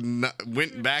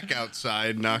 went back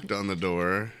outside, knocked on the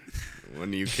door.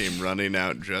 When you came running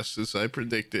out just as I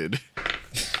predicted,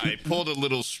 I pulled a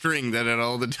little string that had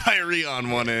all the diarrhea on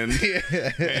one end.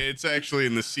 It's actually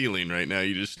in the ceiling right now.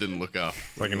 You just didn't look up.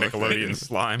 like a Nickelodeon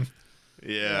slime.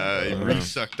 Yeah, I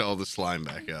re-sucked all the slime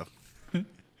back up.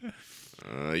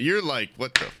 You're like,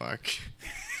 what the fuck?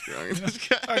 What's wrong with this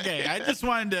guy? Okay, I just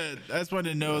wanted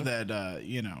to know that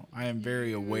I am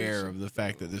very aware of the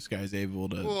fact that this guy's able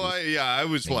to. Well, I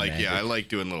was like, I like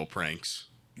doing little pranks.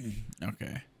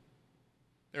 Okay.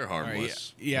 They're All right,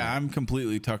 harmless. yeah, I'm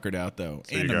completely tuckered out though,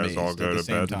 So and you guys amazed all at go the to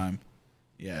same bed? time.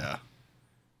 Yeah.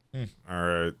 All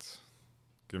right.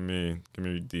 Give me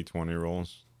D20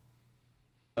 rolls.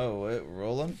 Oh, wait,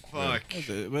 rolling? Fuck.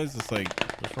 What is this like?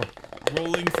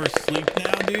 Rolling for sleep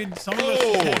now, dude? Some of us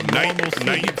Oh, have normal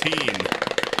sleep. 19.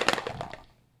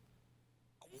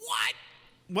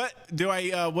 What do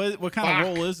I? What kind of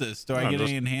roll is this? Do I No, get just-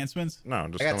 any enhancements? No,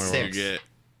 just I got tell me You six. get.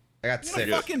 I got I'm six.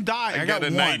 gonna fucking die. I got a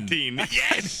one. 19.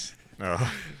 Yes. what.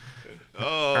 Oh,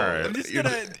 Oh. right. I'm just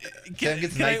gonna. Can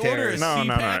gets I night order a terrors. No,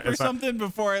 no, no, CPAP or it's not- something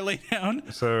before I lay down?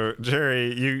 so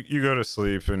Jerry, you go to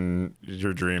sleep and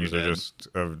your dreams You're are dead. just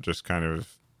of just kind of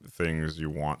things you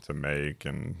want to make,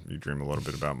 and you dream a little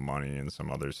bit about money and some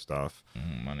other stuff.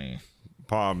 Money.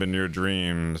 Bob, in your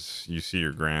dreams, you see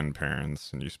your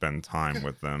grandparents and you spend time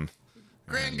with them.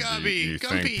 And you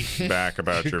think back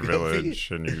about your village,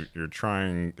 and you're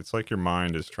trying. It's like your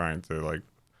mind is trying to like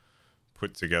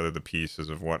put together the pieces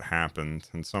of what happened,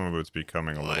 and some of it's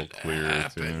becoming a little clearer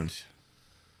to him.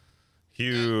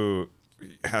 Hugh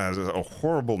has a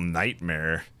horrible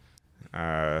nightmare.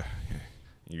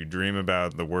 You dream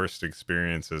about the worst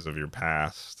experiences of your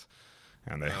past,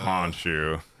 and they haunt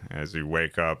you as you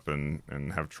wake up and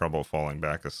have trouble falling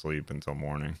back asleep until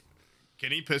morning.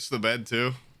 Can he piss the bed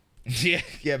too?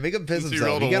 Yeah, make him piss Since he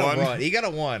himself. rolled He a got a one. 1. He got a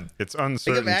 1. It's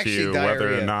uncertain to actually you whether or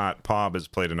diarrhea. not Pob has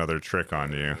played another trick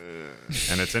on you.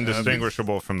 And it's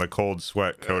indistinguishable from the cold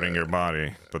sweat coating your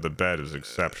body, but the bed is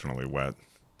exceptionally wet.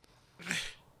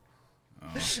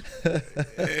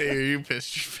 Hey, you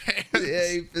pissed your pants. Yeah,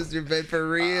 he pissed your bed for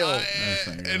real.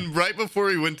 And right before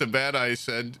he went to bed, I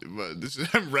said, "This is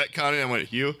I'm retconning." I went,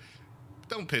 "Hugh,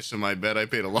 don't piss in my bed. I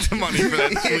paid a lot of money for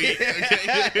that suite.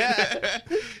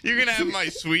 Okay, you're gonna have my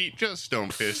suite. Just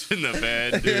don't piss in the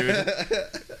bed,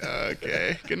 dude."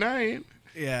 Okay. Good night.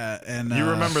 Yeah, and You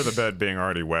remember the bed being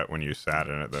already wet when you sat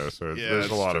in it, though, so Yeah, there's a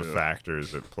that's lot of true.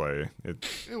 factors at play. It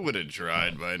would have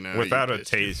dried by now. Without You a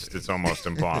pissed your taste, pants. it's almost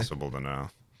impossible to know.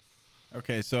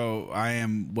 Okay, so I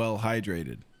am well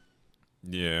hydrated.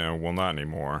 Yeah, well, not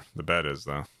anymore. The bed is,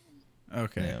 though.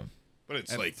 Okay. Yeah. But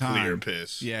it's At like the time. clear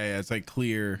piss. Yeah, it's like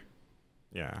clear.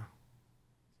 Yeah.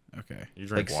 Okay. You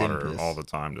drink Like sin water piss. all the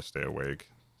time to stay awake.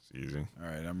 It's easy. All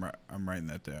right, I'm writing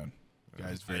that down.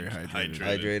 Guy's very Hydrated.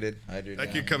 hydrated. Hydrated.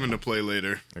 That could come into play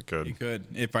later. It could. You could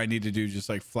if I need to do just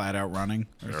like flat out running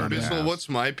or something. Yeah. So what's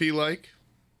my pee like?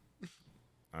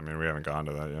 I mean, we haven't gotten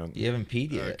to that yet. You haven't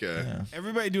peed yet. Okay. Yeah.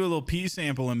 Everybody do a little pee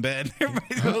sample in bed.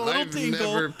 Everybody do a little I've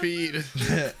tinkle. never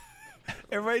peed.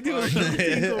 Everybody do a little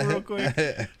tinkle real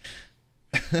quick.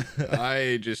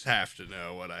 I just have to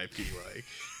know what I pee like.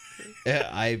 Yeah,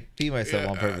 I pee myself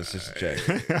on purpose just to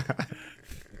check.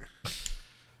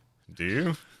 Do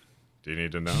you? Do you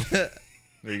need to know?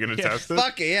 Are you gonna test it?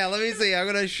 Fuck it, yeah. Let me see. I'm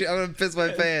gonna piss my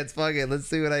pants. Fuck it. Let's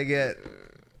see what I get.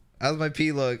 How's my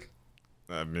pee look?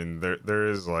 I mean, there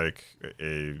is like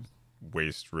a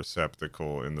waste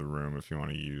receptacle in the room if you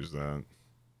want to use that.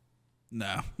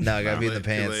 No. No, I gotta be in the Too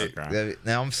pants. late. Okay.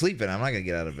 Now I'm sleeping. I'm not gonna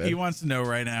get out of bed. He wants to know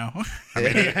right now. I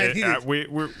mean, I need it.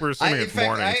 we're assuming in it's fact,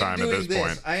 morning I am time at doing this this.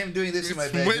 point. I am doing this in my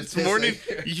bed. When just it's morning,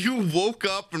 pissing. you woke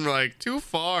up and were like too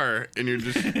far, and you're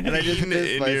just and I just peeing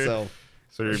pissed in your- myself.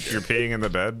 So you're peeing in the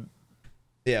bed.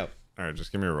 Yeah. All right,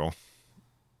 just give me a roll.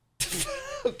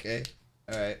 Okay.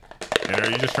 All right. And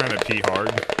are you just trying to pee hard?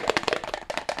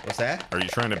 What's that? Are you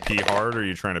trying to pee hard, or are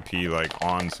you trying to pee like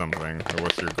on something? Or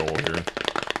what's your goal here?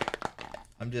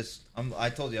 I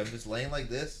told you, I'm just laying like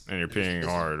this. And you're just peeing pissing.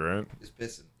 hard, right? Just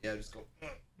pissing. Yeah, just go. All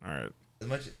right. As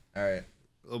much. All right.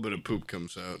 A little bit of poop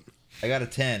comes out. I got a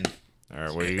 10. All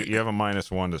right. Well, you have a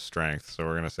 -1 to strength, so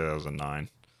we're gonna say that was a 9.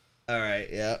 All right.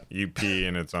 Yeah. You pee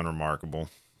and it's unremarkable.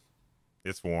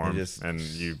 It's warm, just- and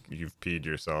you've peed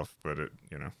yourself, but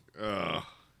Oh,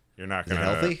 you're not Is it gonna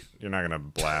healthy? you're not gonna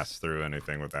blast through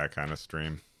anything with that kind of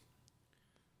stream.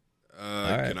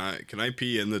 right. can I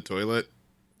pee in the toilet?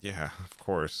 Yeah, of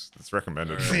course. It's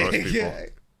recommended for All most people. Yeah.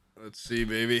 Let's see,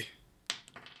 baby.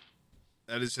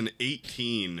 That is an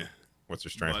 18. What's your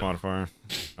strength What? modifier?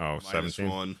 Oh, Minus 17.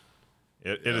 1.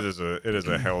 It is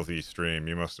a healthy stream.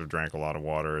 You must have drank a lot of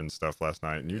water and stuff last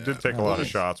night, and you Yeah. did take a lot of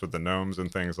Nice. shots with the gnomes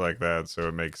and things like that, so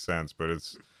it makes sense. But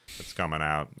it's coming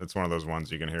out. It's one of those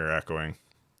ones you can hear echoing.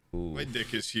 Ooh. My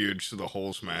dick is huge, so the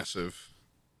hole's massive.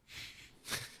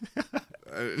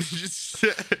 Just, Is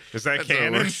that that's how it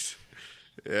canon? works.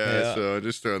 Yeah, Yeah. so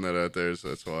just throwing that out there, so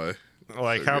that's why.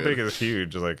 Like, So how good. big is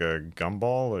huge? Like a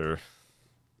gumball, or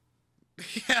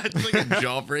Yeah, it's like a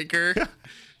jawbreaker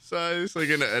size, like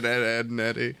an Ed and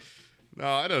Eddie. No,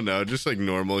 I don't know, just like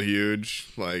normal huge,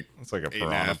 like it's like a 8.5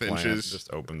 piranha plant. inches. It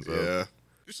just opens up. Yeah,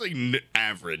 just like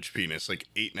average penis, like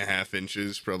 8.5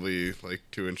 inches, probably like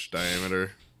 2-inch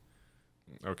diameter.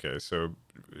 Okay, so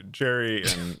Jerry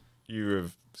and you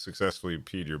have successfully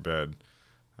peed your bed.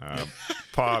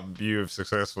 Pop, you have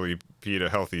successfully peed a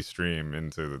healthy stream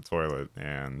into the toilet,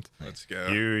 and Let's go.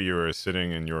 you are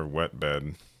sitting in your wet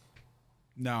bed.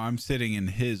 No, I'm sitting in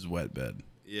his wet bed.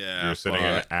 Yeah, You're sitting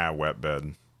but in a wet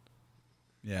bed.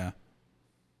 Yeah.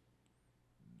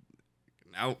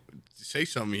 now say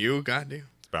something, you goddamn.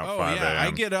 It's about Oh 5 yeah, a.m.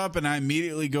 I get up and I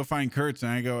immediately go find Kurtz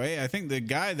and I go, "Hey, I think the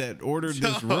guy that ordered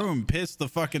this room pissed the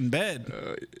fucking bed."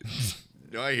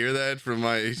 Do I hear that from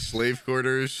my slave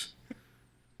quarters?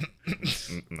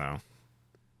 No.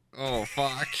 Oh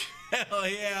fuck! Hell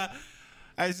yeah.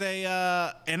 I say,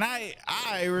 and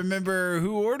I remember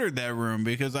who ordered that room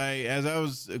because as I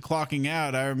was clocking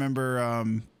out, I remember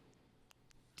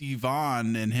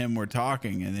Devon and him were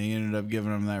talking and they ended up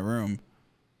giving him that room.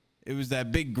 It was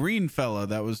that big green fella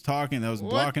that was talking, that was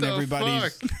blocking the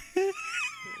everybody's fuck?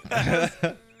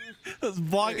 that was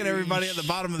blocking everybody at the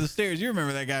bottom of the stairs. You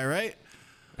remember that guy, right?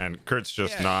 And Kurtz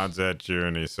just Yeah. nods at you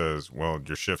and he says, "Well,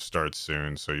 your shift starts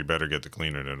soon, so you better get to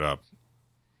cleaning it up."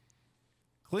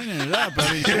 Cleaning it up.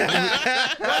 I mean,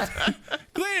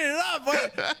 cleaning it up.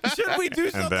 What? Shouldn't we do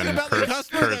something then about the Kurtz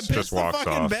customer that just pissed the walks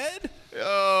fucking off. bed?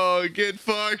 Oh, get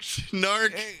fucked,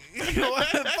 narc.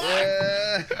 What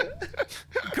the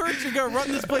fuck? Kurt should go run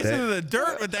this place into the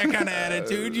dirt with that kind of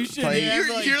attitude. You should have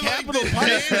You're like capital the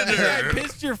punishment. The guy janitor.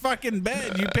 pissed your fucking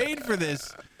bed. You paid for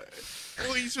this.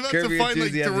 Well, he's about Curb to Your find like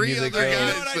Enthusiasm 3 music other goes. You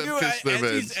know guys what I that do? piss their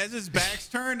beds. As his back's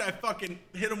turned, I fucking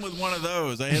hit him with one of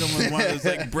those. I hit him with one of those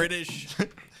like British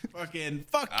fucking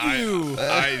fuck you.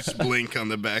 Eyes blink on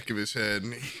the back of his head.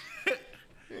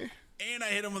 And I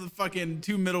hit him with the fucking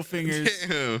 2 middle fingers.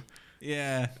 Damn.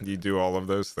 Yeah. You do all of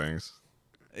those things.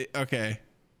 Okay.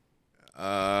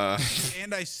 Uh,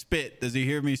 And I spit. Does he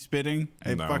hear me spitting?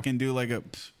 I No. fucking do like a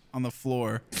pss on the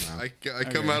floor. I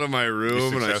come out of my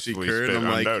room and I see successfully Kurt and spit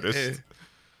I'm like, unnoticed.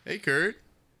 hey, Kurt,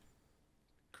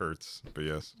 Kurtz, but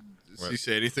yes. does he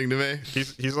say anything to me?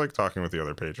 He's like talking with the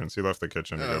other patrons. He left the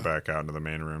kitchen to Oh. go back out into the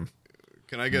main room.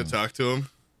 Can I go talk to him?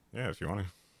 Yeah, if you want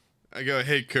to. I go,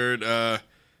 hey, Kurt, I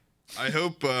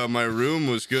hope my room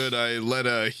was good. I let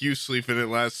Hugh sleep in it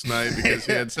last night because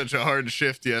he had such a hard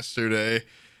shift yesterday.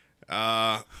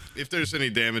 If there's any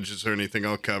damages or anything,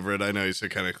 I'll cover it. I know he's a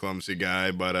kind of clumsy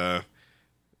guy, but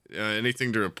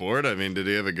anything to report? I mean, did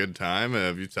he have a good time?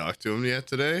 Have you talked to him yet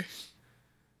today?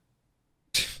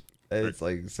 It's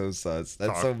like so sus.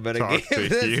 That's Talk, so meta talk to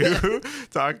Hugh.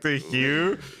 Talk to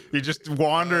Hugh. He just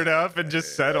wandered up and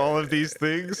just said all of these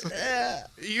things.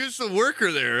 He was the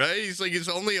worker there, right? He's like his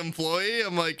only employee.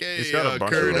 I'm like, hey, He's got a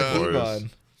bunch Kurt. of employees.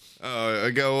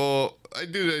 I go, well,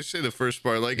 I say the first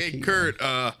part, like, hey, Kurt,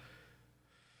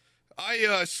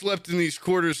 I slept in these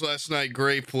quarters last night.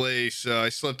 Great place. I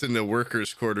slept in the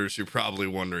workers' quarters. You're probably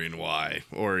wondering why,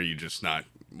 or are you just not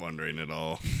wondering at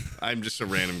all? I'm just a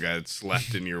random guy that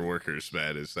slept in your workers'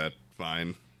 bed. Is that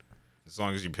fine? As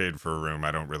long as you paid for a room,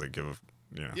 I don't really give a.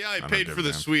 Yeah, I don't paid give for a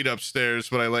the damn. suite upstairs,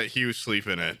 but I let Hugh sleep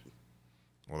in it.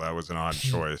 Well, that was an odd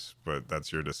choice, but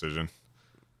that's your decision.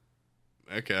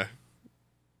 Okay.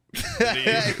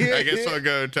 I guess I'll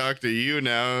go talk to you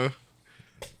now.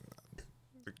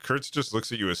 Kurtz just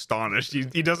looks at you astonished.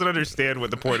 He doesn't understand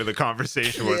what the point of the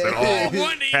conversation was at all.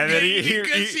 And then he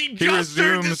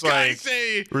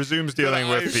resumes dealing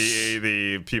with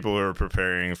the people who are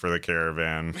preparing for the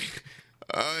caravan.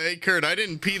 Hey, Kurt, I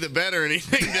didn't pee the bed or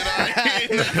anything, did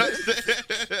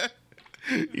I?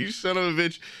 You son of a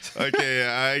bitch. Okay,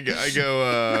 I go,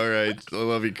 all right. I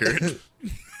love you, Kurt.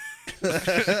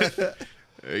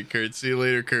 Hey, Kurt, see you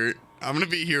later, Kurt. I'm going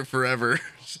to be here forever,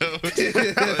 so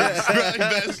it's probably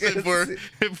best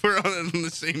if we're on the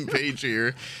same page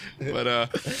here. But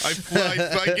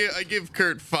I give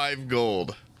Kurt 5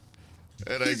 gold.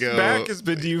 And His I go, back has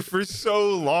been to you for so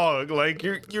long. Like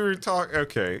you're talking.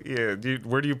 Okay, yeah.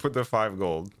 Where do you put the 5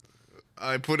 gold?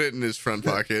 I put it in his front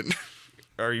pocket.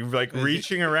 Are you like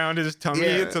reaching around his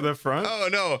tummy to the front? Oh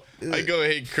no! I go,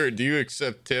 hey Kurt, do you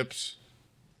accept tips?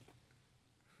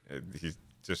 He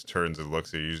just turns and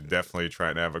looks at you. He's definitely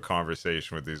trying to have a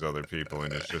conversation with these other people,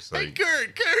 and it's just like, hey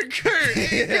Kurt,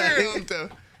 hey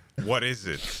Kurt. What is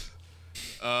it?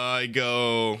 I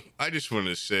go, I just want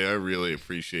to say I really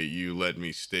appreciate you letting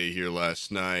me stay here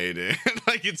last night. And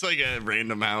like, it's like a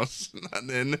random house. And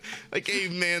then, like, hey,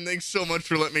 man, thanks so much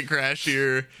for letting me crash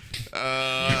here.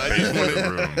 I just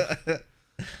wanted,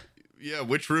 yeah,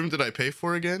 which room did I pay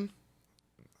for again?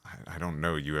 I don't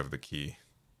know. You have the key.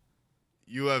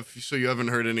 So you haven't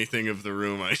heard anything of the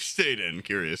room I stayed in?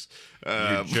 Curious.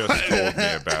 You just told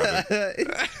me about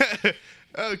it.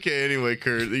 Okay, anyway,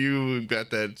 Kurt, you got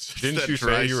that. Didn't you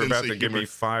say you were about to give me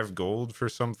 5 gold for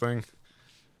something?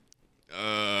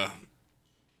 Yeah,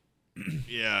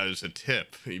 it was a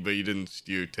tip, but you didn't.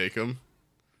 You take them?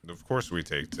 Of course we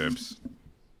take tips.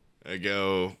 I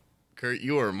go, Kurt,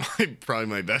 you are probably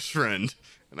my best friend,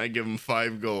 and I give him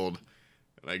 5 gold,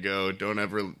 and I go, don't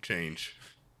ever change.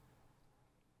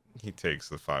 He takes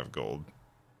the 5 gold.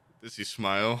 Does he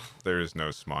smile? There is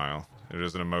no smile. It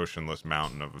is an emotionless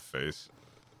mountain of a face.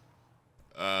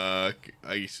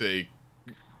 I say,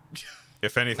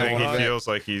 if anything, he feels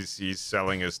like he's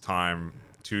selling his time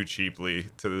too cheaply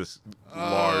to this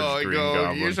large green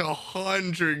goblin. Here's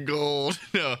 100 gold.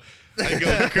 No, I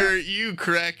go, Kurt, you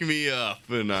crack me up,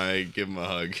 and I give him a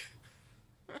hug.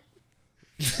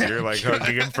 You're like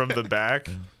hugging him from the back.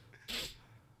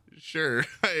 Sure.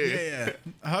 Yeah.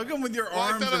 Hug him with your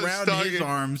arms around his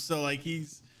arms, so like he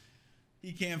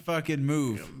can't fucking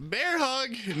move. Bear hug?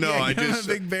 No, yeah, I just a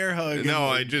big bear hug. No,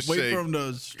 I just wait for him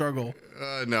to struggle.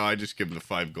 No, I just give him the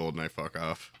 5 gold and I fuck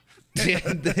off. All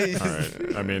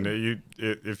right. I mean,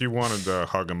 if you wanted to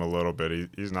hug him a little bit,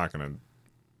 he's not gonna.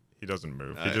 He doesn't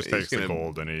move. He just takes the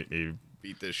gold and he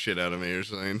beat the shit out of me or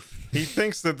something. He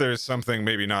thinks that there's something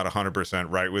maybe not 100%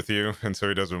 right with you, and so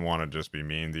he doesn't want to just be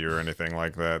mean to you or anything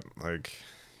like that. Like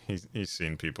he's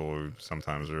seen people who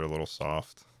sometimes are a little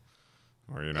soft,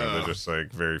 or they're just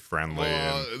like very friendly.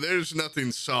 Well, there's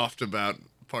nothing soft about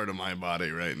part of my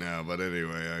body right now, but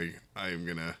anyway,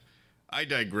 I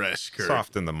digress, Kurt.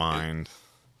 Soft in the mind.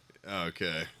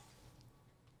 Okay.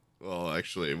 Well,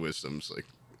 actually, wisdom's like,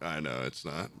 I know it's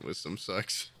not. Wisdom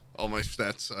sucks. All my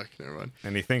stats suck. Never mind.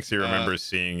 And he thinks he remembers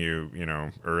seeing you,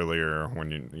 earlier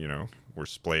when you were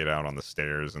splayed out on the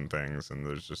stairs and things, and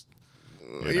there's just.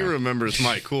 He remembers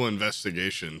my cool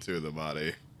investigation to the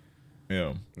body.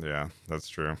 Yeah. Yeah, that's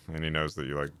true. And he knows that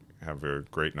you have a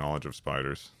great knowledge of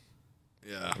spiders.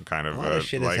 Yeah. Kind of a lot of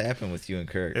shit has happened with you and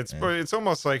Kurt. It's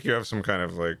almost like you have some kind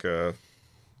of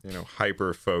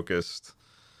hyper focused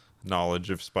knowledge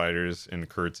of spiders in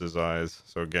Kurtz's eyes.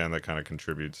 So again, that kind of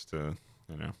contributes to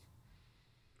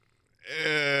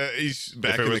he's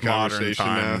back in the modern conversation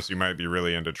times, now. you might be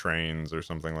really into trains or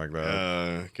something like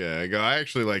that. Okay, I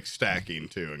actually like stacking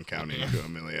too and counting to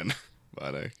 1,000,000.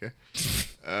 But okay.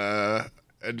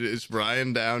 Is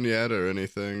Brian down yet or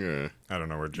anything? Or I don't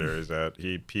know where Jerry's at.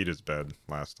 He peed his bed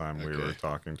last time we were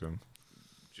talking to him.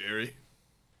 Jerry?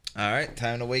 All right,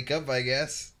 time to wake up, I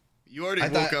guess. You already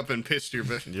woke up and pissed your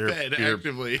bed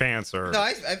actively. Pants are. No,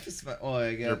 I pissed my. Oh,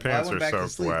 I guess. Your pants are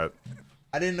soaked wet.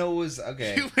 I didn't know it was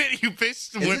okay. You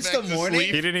pissed. Is this the morning?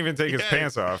 He didn't even take his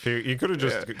pants off. He could have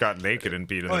just got naked and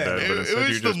peed in the bed, but instead it you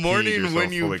was just the morning peed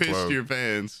when you fully pissed clothed. your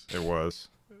pants. It was.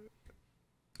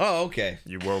 Oh, okay.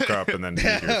 You woke up and then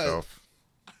peed yourself.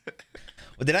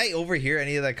 Well, did I overhear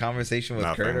any of that conversation with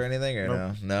Kurt or anything, or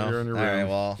nope. no? You're in your All room. right,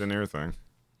 well, didn't hear a thing.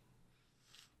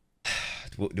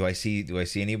 Do I see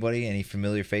anybody? Any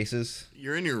familiar faces?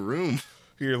 You're in your room.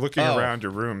 You're looking around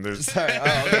your room. There's. Sorry.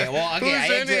 Oh, okay. Well,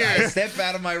 okay. Who's I step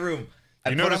out of my room.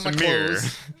 I put on my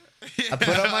clothes. I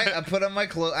put on my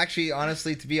clothes. Actually,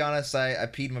 honestly, to be honest, I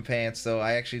peed my pants, so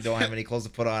I actually don't have any clothes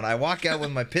to put on. I walk out with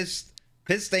my piss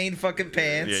stained fucking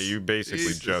pants. Yeah, you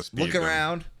basically just peed look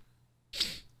around.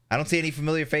 I don't see any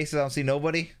familiar faces. I don't see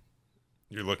nobody.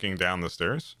 You're looking down the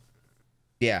stairs?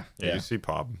 Yeah. Yeah, you see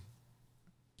Pob.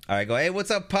 All right, go. Hey, what's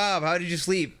up, Pob? How did you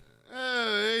sleep?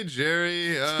 Hey,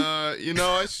 Jerry.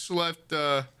 I slept.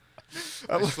 I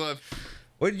slept.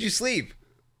 Where did you sleep?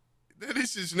 That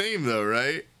is his name, though,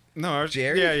 right? No, I was,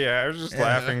 Jerry? Yeah. I was just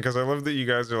laughing because I love that you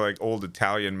guys are like old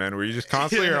Italian men where you just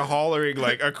constantly are hollering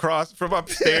like across from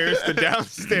upstairs to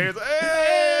downstairs.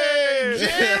 Hey!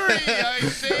 Jerry, I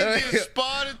saved you a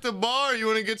spot at the bar. You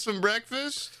want to get some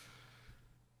breakfast?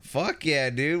 Fuck yeah,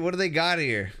 dude. What do they got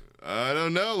here? I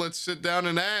don't know. Let's sit down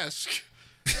and ask.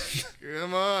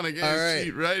 Come on, I got All a right.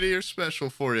 seat right here special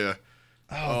for you.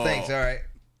 Oh, thanks. All right.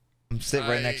 I'm sitting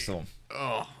right next to him.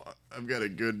 Oh, I've got a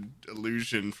good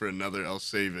illusion for another. I'll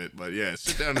save it. But yeah,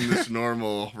 sit down in this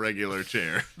normal, regular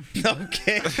chair.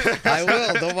 Okay. I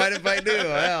will. Don't mind if I do.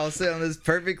 I'll sit on this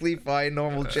perfectly fine,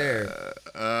 normal chair.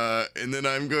 And then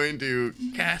I'm going to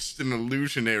cast an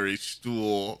illusionary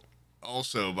stool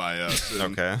also by us.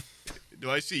 And Okay.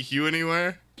 do I see Hugh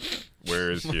anywhere?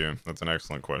 Where is Hugh? That's an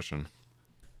excellent question.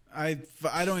 I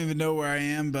don't even know where I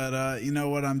am, but you know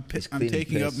what? I'm cleaning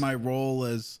taking up piss. my role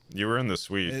as. You were in the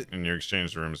suite in your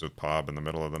exchange rooms with Pob in the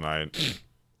middle of the night.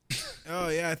 Oh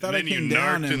yeah, I thought And I then came you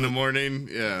down narked in the and. morning.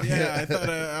 Yeah. Yeah, I thought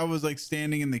I was like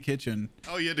standing in the kitchen.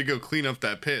 Oh, you had to go clean up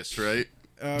that piss, right?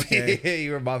 Okay.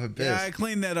 You were mopping piss. Yeah, I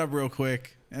cleaned that up real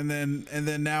quick, and then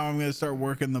now I'm gonna start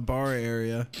working the bar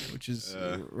area, which is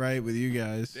right with you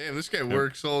guys. Damn, this guy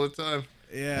works all the time.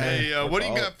 Yeah. Hey, what do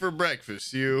you got for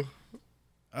breakfast, you?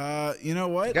 You know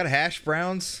what? Got hash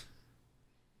browns?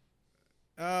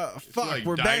 Fuck, like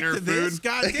we're back diner to this. food?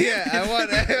 God damn Yeah, it. I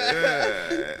want.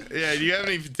 Yeah, do you have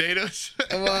any potatoes?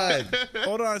 Come on.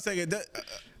 Hold on a second.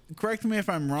 Correct me if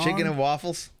I'm wrong. Chicken and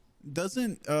waffles?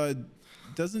 Doesn't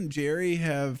Jerry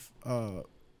have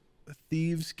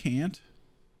thieves can't?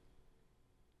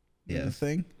 The Yes.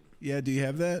 thing. Yeah. Do you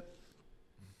have that?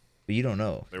 But you don't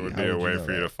know. There would How be a way know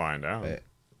for you that? to find out. Right.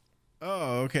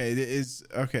 Oh, okay.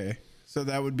 Okay. So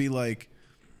that would be like,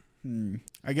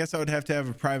 I guess I would have to have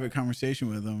a private conversation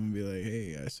with them and be like,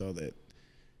 hey, I saw that,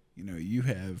 you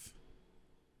have.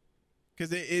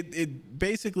 Because it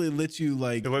basically lets you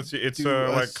like. It lets you. It's do a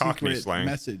like Cockney secret slang.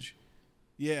 Message.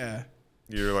 Yeah.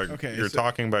 You're like Okay, you're so-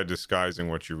 talking by disguising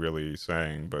what you're really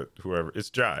saying, but whoever it's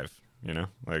jive.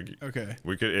 Like Okay.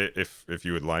 we could if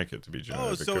you would like it to be jive.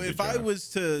 Oh, it so could be if I jive. was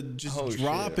to just Oh,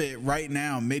 drop shit. it right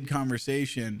now mid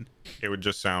conversation, it would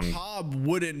just sound. Bob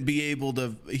wouldn't be able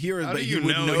to hear it, How but do he you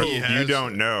would know know. he has- You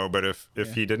don't know, but if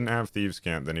he didn't have thieves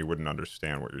can't, then he wouldn't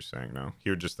understand what you're saying. No,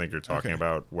 he would just think you're talking Okay.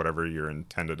 about whatever you're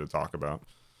intended to talk about.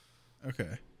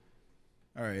 Okay.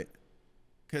 All right.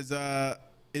 Because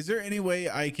is there any way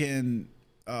I can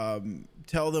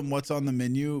tell them what's on the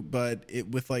menu, but it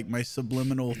with like my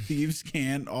subliminal thieves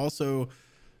can't also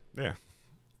Yeah.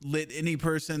 let any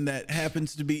person that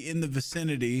happens to be in the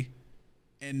vicinity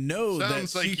and know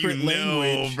Sounds that like secret you know,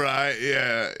 language. Brian.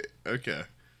 Yeah. Okay.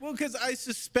 Well, because I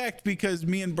suspect because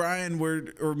me and Brian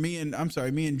me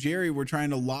and Jerry were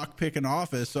trying to lockpick an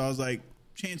office, so I was like,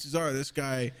 chances are this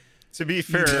guy. To be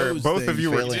fair, knows both of things.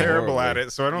 you were Failing terrible at horribly.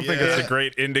 it, so I don't think it's Yeah. a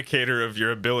great indicator of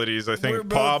your abilities. I We're think both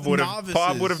Bob would novices.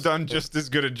 have done just as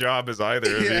good a job as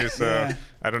either of you. So Yeah.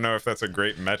 I don't know if that's a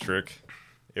great metric.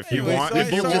 If you Anyway, want, so I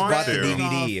if you just want brought the to,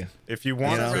 DVD. if you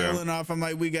want know? to, Rattling off, I'm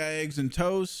like, we got eggs and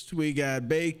toast, we got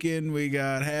bacon, we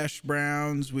got hash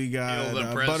browns, we got Kill the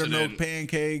buttermilk president.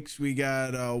 pancakes, we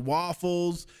got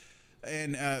waffles,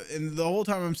 and the whole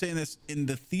time I'm saying this in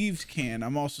the thieves can,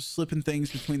 I'm also slipping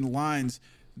things between the lines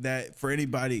that for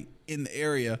anybody in the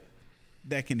area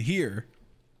that can hear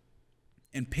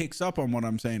and picks up on what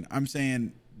I'm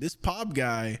saying this pop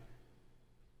guy.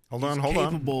 hold he's on.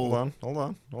 capable-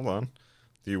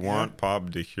 Do you want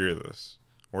Bob to hear this,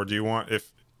 or do you want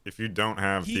if you don't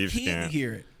have He thieves can't can't?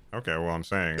 hear it. Okay, well I'm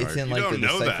saying It's in You like the don't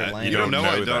know deciphered that. language. You don't know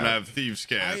I know don't that. have thieves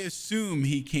I can't. assume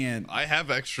he can't. I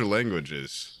have extra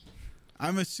languages.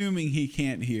 I'm assuming he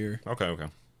can't hear. okay.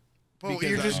 Well, Because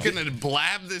you're just gonna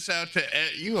blab this out to.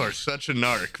 You are such a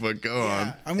narc. But go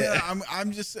on.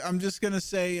 I'm just gonna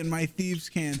say in my thieves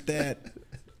can't that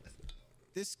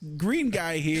this green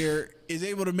guy here is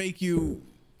able to make you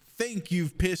think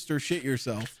you've pissed or shit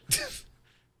yourself.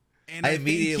 And I think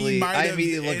he immediately might have-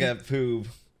 look at Poob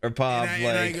or Pop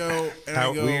and I go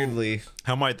How weirdly.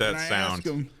 How might that And I sound? ask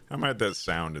him- How might that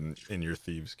sound in your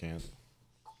thieves can't?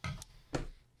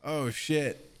 oh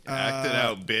shit. Act it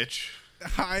out, bitch.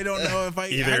 I don't know if I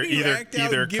Either- how do you either- act out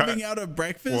either giving out a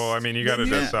breakfast. Well, I mean, you got to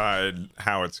menu? decide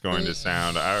how it's going to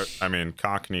sound. I mean,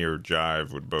 Cockney or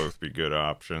Jive would both be good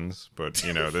options, but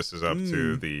this is up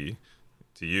to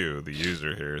you, the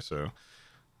user here. So,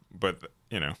 but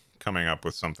coming up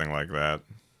with something like that.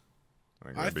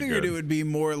 think I that'd be figured good. it would be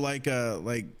more like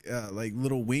like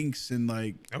little winks and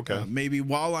like Okay. maybe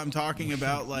while I'm talking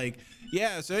about like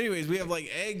so anyways we have like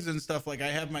eggs and stuff, like I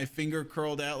have my finger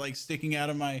curled out like sticking out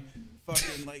of my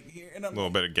fucking like here and I'm A little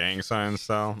bit of gang sign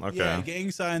style. Okay. yeah,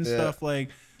 gang sign stuff, like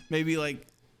maybe like,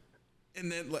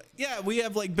 and then like we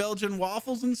have like Belgian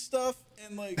waffles and stuff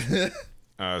and like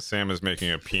Sam is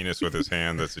making a penis with his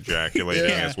hand that's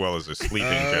ejaculating as well as a sleeping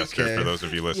gesture Okay. for those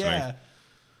of you listening. yeah.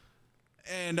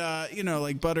 And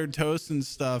like buttered toast and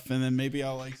stuff, and then maybe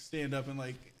I'll like stand up and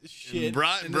like shit.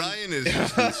 Brian is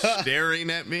just staring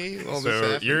at me. While this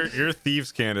So happens. your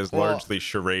thieves' can is largely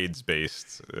charades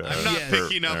based. I'm not Yeah.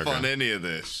 picking up okay. on any of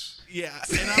this. Yeah,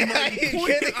 and I'm like you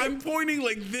pointing, kidding? I'm pointing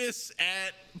like this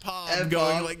at Pop, At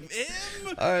going Pop. like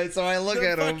him. All right, so I look The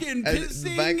at him, fucking and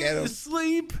pissing, back at him.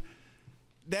 sleep.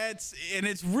 And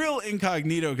it's real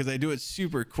incognito because I do it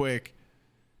super quick,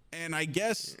 and I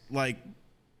guess like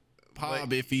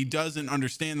Pop, if he doesn't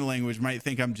understand the language, might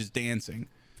think I'm just dancing.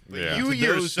 Yeah. You To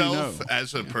those who yourself, know.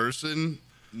 as a person,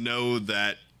 know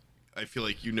that I feel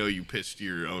like you pissed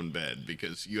your own bed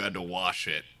because you had to wash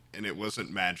it and it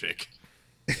wasn't magic.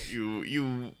 You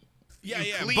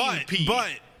clean pee. but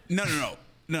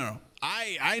no.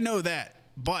 I know that,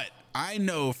 but I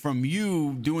know from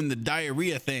you doing the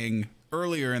diarrhea thing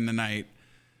earlier in the night.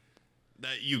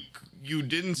 that you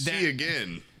didn't see That-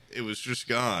 again. It was just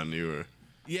gone. You were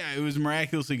Yeah, it was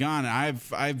miraculously gone. I've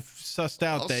sussed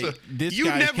out also, that this you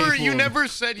guy's never capable of- never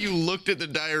said you looked at the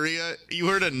diarrhea. You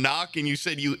heard a knock and you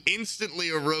said you instantly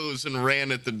arose and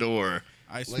ran at the door.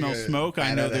 I smell a smoke. I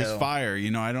bat know out of there's hell. fire.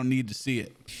 I don't need to see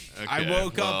it. I Okay,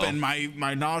 woke up well, and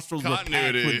my nostrils were packed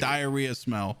continuity. with diarrhea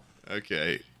smell.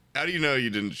 Okay. How do you know you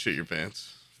didn't shit your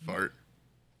pants? Fart.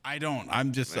 I don't. I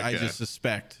Okay. just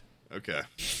suspect. Okay.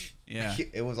 Yeah.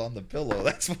 It was on the pillow.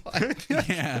 That's why.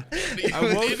 Yeah.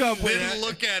 I woke up with Didn't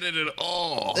look at it at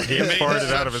all. He had Made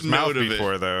farted out of his such mouth note of it.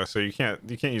 before though, so you can't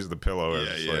use the pillow Yeah,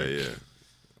 as yeah, like yeah.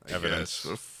 I evidence.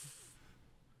 guess.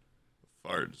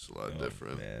 Fart is a lot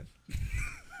different. Man.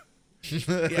 Yeah,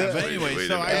 but anyway, Wait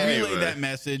so a I minute. relayed Anyway. that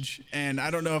message, and I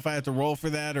don't know if I have to roll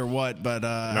for that or what, but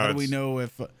how do we it's- know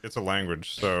if... It's a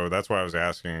language, so that's why I was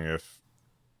asking if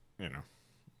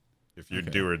if you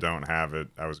do or don't have it.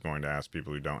 I was going to ask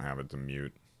people who don't have it to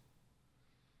mute.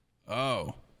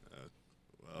 Oh.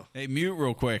 well. Hey, mute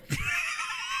real quick.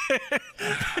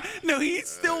 No, he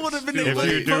still would have been If able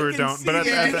you to do or fucking don't, see but at it.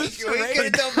 the- It at was We could have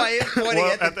great. done by him pointing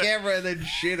Well, at the at the- camera and then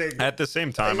shitting. At the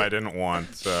same time, I didn't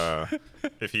want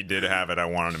if he did have it, I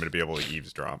wanted him to be able to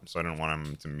eavesdrop. So I didn't want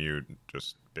him to mute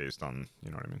just based on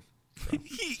what I mean.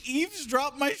 He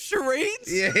eavesdropped my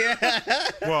charades? Yeah.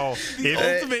 Well,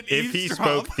 ultimate if he eavesdrop.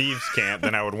 spoke thieves' cant,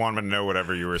 then I would want him to know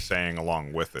whatever you were saying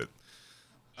along with it.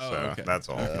 Oh, So okay. that's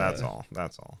all.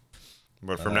 That's all.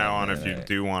 But from now on, if you right.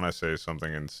 do want to say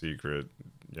something in secret,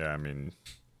 yeah, I mean,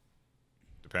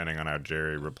 depending on how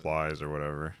Jerry replies or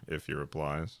whatever, if he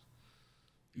replies.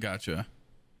 Gotcha.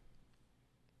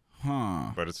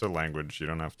 Huh. But it's a language; you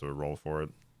don't have to roll for it.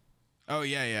 Oh,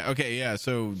 yeah. Okay, yeah.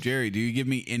 So, Jerry, do you give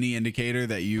me any indicator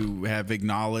that you have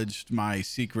acknowledged my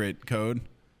secret code?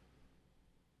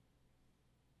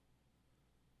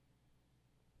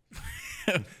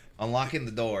 Unlocking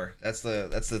the door. That's the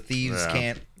thieves Yeah,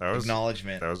 can't that was-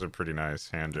 acknowledgement. That was a pretty nice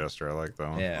hand gesture. I like that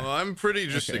one. Yeah. Well, I'm pretty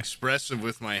just Okay. expressive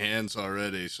with my hands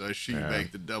already, so I should Yeah.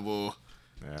 make the devil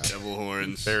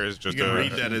horns. There is just you can a-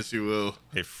 read that as you will.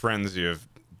 A frenzy of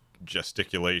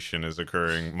gesticulation is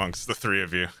occurring amongst the three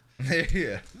of you.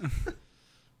 Yeah.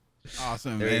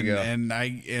 Awesome. There you and, go.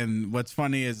 and what's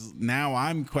funny is now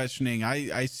I'm questioning.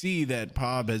 I see that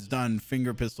Pob has done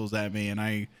finger pistols at me, and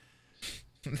I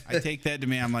take that to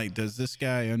me. I'm like, does this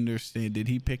guy understand? Did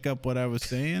he pick up what I was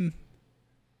saying?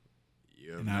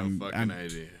 You have And no I'm- fucking I'm-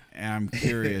 idea. And I'm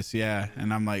curious, yeah.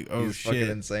 And I'm like, oh He's fucking shit.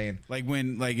 insane. Like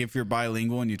if you're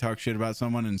bilingual and you talk shit about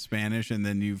someone in Spanish, and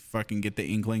then you fucking get the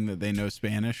inkling that they know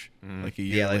Spanish, like a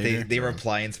year Yeah, like later. they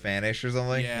reply in Spanish or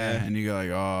something. Yeah, and you go like,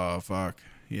 oh fuck,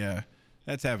 yeah,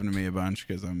 that's happened to me a bunch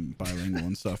because I'm bilingual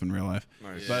and stuff in real life.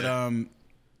 Nice. But I'm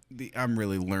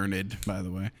really learned, by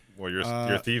the way. Well,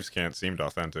 your thieves' cant seemed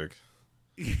authentic.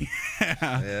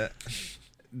 Yeah.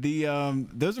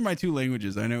 Those are my two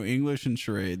languages. I know English and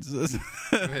charades.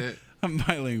 I'm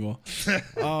bilingual.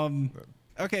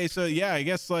 Okay, so yeah, I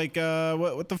guess like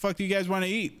what the fuck do you guys want to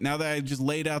eat now that I just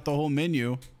laid out the whole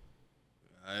menu?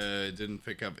 I didn't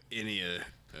pick up any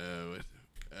with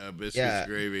biscuits Yeah.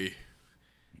 gravy.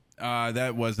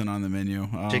 That wasn't on the menu.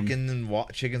 Chickens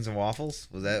and waffles.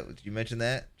 Was that? Did you mention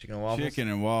that? Chicken and waffles. Chicken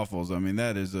and waffles. I mean,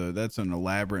 that's an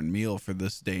elaborate meal for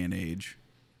this day and age.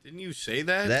 Didn't you say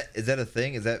that? Is that a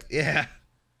thing? Is that? Yeah.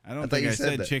 I don't thought think you I said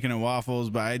said that. chicken and waffles,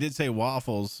 but I did say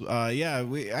waffles. Yeah, I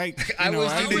was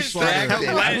do distracted. slaughter.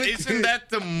 I was- Isn't that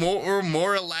the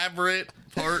more elaborate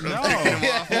part of No, chicken and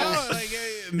waffles? no, like,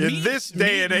 In this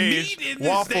day and age, meat in this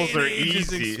waffles day and are age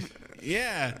is easy.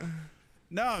 yeah.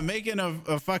 No, making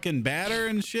a fucking batter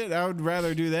and shit. I would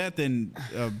rather do that than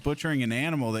butchering an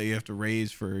animal that you have to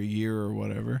raise for a year or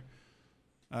whatever.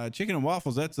 Chicken and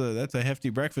waffles. That's a hefty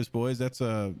breakfast, boys. That's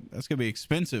gonna be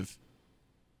expensive.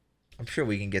 I'm sure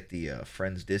we can get the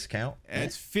friends discount.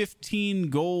 It's 15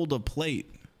 gold a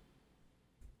plate.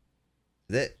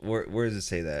 Where does it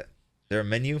say that? Is there a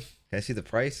menu? Can I see the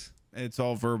price? It's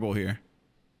all verbal here.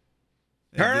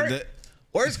 Kurt?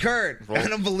 Where's Kurt? I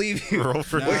don't believe you. Roll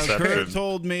for No, deception. Kurt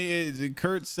told me.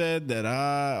 Kurt said that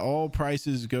all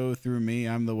prices go through me.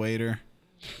 I'm the waiter.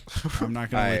 I'm not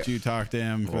gonna let you talk to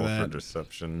him for Roll for that.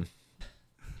 deception.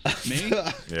 Me?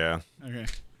 Yeah. Okay.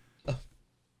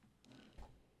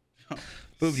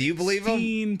 Boob, do you believe him?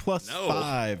 16 plus No.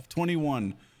 5,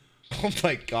 21. Oh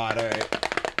my god! All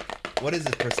right. What is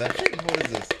this, perception? What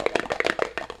is this?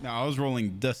 No, I was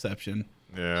rolling deception.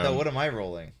 Yeah. No, what am I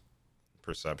rolling?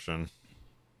 Perception.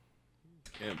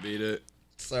 Can't beat it.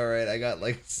 It's all right. I got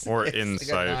like Or 6. I got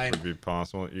insight 9. would be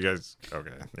possible. You guys,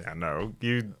 okay. Yeah, no.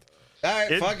 You. All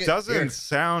right, fuck It it. doesn't Here.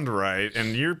 sound right,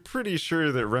 and you're pretty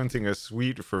sure that renting a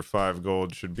suite for 5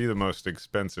 gold should be the most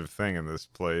expensive thing in this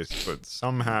place, but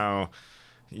somehow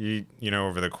you know,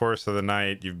 over the course of the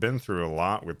night, you've been through a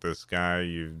lot with this guy.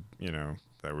 You know,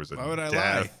 there was a Why would I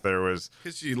death. lie? There was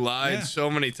Because you lied Yeah. so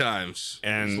many times.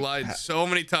 And- He's lied so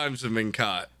many times and been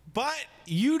caught. But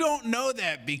you don't know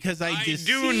that because I do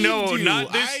deceived know, you.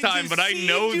 not this time, but I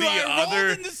know deceived you. the I rolled other-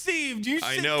 and deceived. You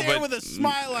I sit know, there but with a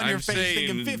smile on your I'm face saying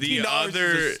thinking $15 the is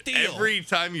other a steal. every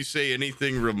time you say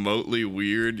anything remotely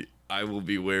weird, I will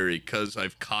be wary because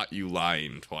I've caught you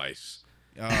lying twice.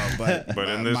 Oh, but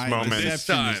in this my moment- deception This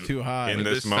time- is too high. in But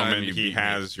this this time moment you he beat me.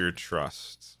 has your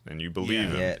trust and you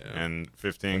believe Yeah. him. Yeah. And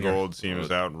 15 Yeah. gold seems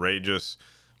Well, outrageous,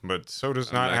 but so does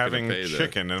I'm not not gonna having pay that.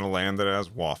 chicken in a land that has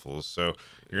waffles. So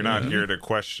you're not here to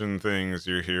question things.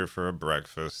 You're here for a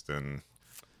breakfast, and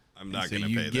I'm not So going to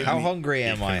you pay give that. How me- hungry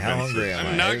am I? How convinces- hungry am I?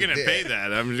 I'm not going to pay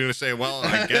that. I'm just going to say, well,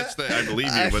 I guess that I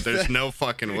believe you, but there's no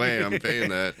fucking way I'm paying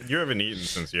that. you haven't eaten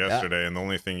since yesterday, and the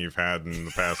only thing you've had in the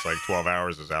past like 12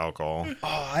 hours is alcohol.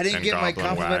 Oh, I didn't And get my goblin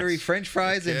complimentary wax. French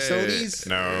fries and Okay. sodies.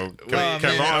 No, Wait, man,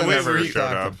 Kevon wait, never wait, showed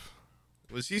up.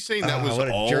 Was he saying that Oh, was what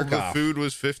a all jerk the off. food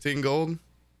was 15 gold?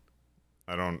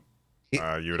 I don't. You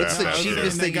would What's have the to ask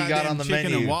cheapest him. thing you got on the chicken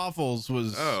menu? and waffles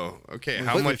was Oh, okay. Was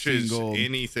How with much 15 is gold.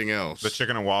 anything else? The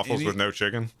chicken and waffles Any- with no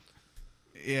chicken.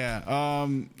 yeah.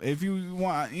 If you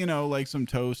want, like some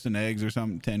toast and eggs or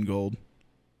something, 10 gold.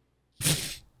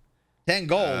 10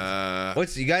 gold. Uh,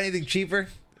 What's you got anything cheaper?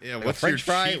 Yeah, Like a what's French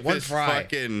your fry? One cheapest fry.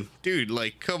 fucking dude?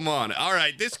 Like, come on! All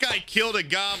right, this guy killed a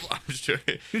goblin. I'm sure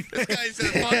this guy's a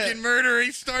fucking murderer.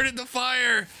 He started the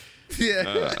fire.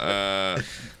 Yeah.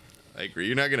 I agree.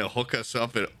 You're not gonna hook us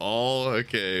up at all.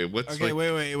 Okay, what's Okay,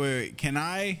 like? wait. Can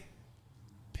I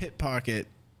pickpocket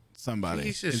somebody?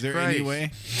 Jesus Is there Christ. any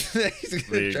way? He's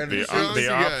gonna try to The, wrong with the you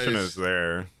option guys? is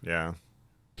there. Yeah.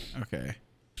 Okay.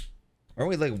 Aren't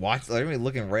we like watching? Aren't we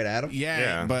looking right at him? Yeah,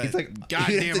 Yeah. but He's like,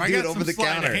 goddamn, you'd have to I do got it some over the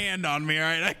sleight of counter. hand on me. All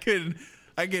right, I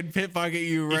could pickpocket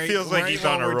you He right. feels like right he's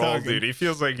while on a we're roll, talking. dude. He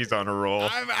feels like he's on a roll.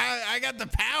 I got the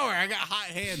power. I got hot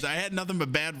hands. I had nothing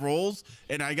but bad rolls,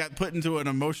 and I got put into an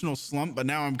emotional slump. But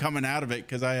now I'm coming out of it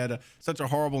because I had such a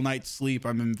horrible night's sleep.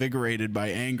 I'm invigorated by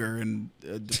anger and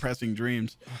depressing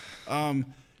dreams.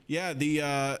 Yeah. You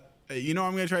know what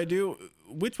I'm gonna try to do?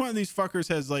 Which one of these fuckers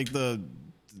has like the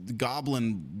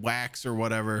goblin wax or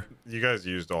whatever? You guys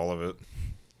used all of it.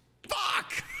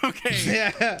 Fuck. Okay.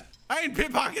 Yeah. I ain't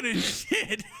pickpocketing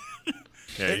shit. Yeah,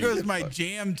 There you- goes my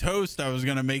jam toast. I was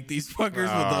gonna make these fuckers with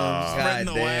Aw. spreading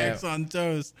the Goddamn. wax on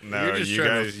toast. No, You're just you trying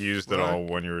to guys used it all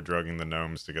when you were drugging the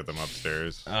gnomes to get them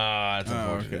upstairs. Ah, that's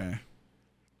Oh, unfortunate. okay.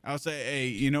 I'll say, hey,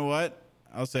 you know what?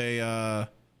 I'll say,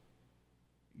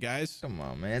 guys, Come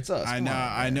on, man. It's us. Come on,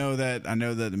 I man. know that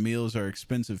the meals are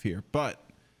expensive here, but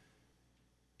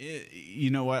you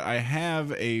know what? I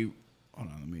have a. Hold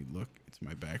on, let me look. It's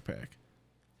my backpack.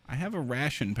 I have a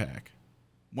ration pack,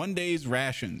 1 day's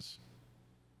rations.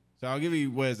 So I'll give you,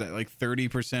 what is that, like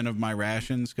 30% of my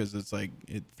rations, because it's like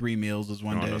 3 meals is You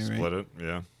 1 want day, to right? split it?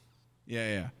 Yeah.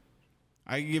 Yeah.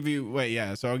 I can give you,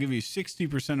 so I'll give you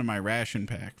 60% of my ration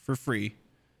pack for free.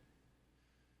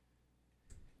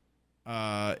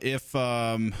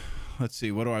 Let's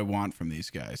see, what do I want from these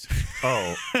guys?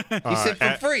 Oh, He said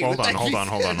for free. Hold That's on, what hold he on,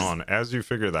 hold on, says. hold on. As you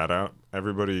figure that out,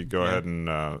 everybody go ahead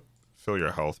and fill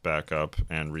your health back up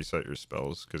and reset your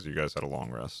spells because you guys had a long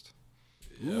rest.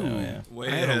 Ooh, yeah. Way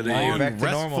I had ahead a of you. long, Back to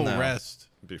normal restful now. rest.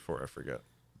 Before I forget,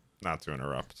 not to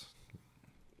interrupt.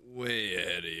 Way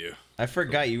ahead of you. I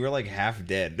forgot you were like half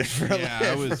dead. Yeah,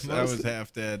 I was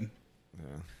half dead.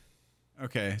 Yeah.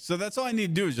 Okay, so that's all I need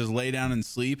to do is just lay down and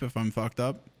sleep if I'm fucked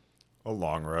up. A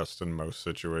long rest in most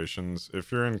situations.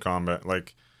 If you're in combat,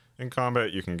 like in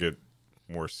combat, you can get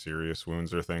more serious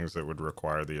wounds or things that would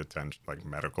require the attention, like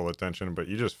medical attention. But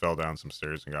you just fell down some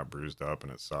stairs and got bruised up,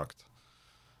 and it sucked.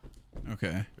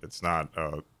 Okay. It's not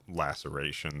a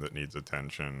laceration that needs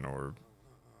attention or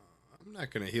I'm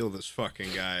not gonna heal this fucking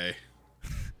guy.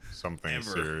 something Ever.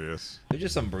 serious. They're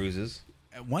just some bruises.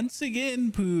 Once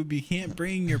again, Poob, you can't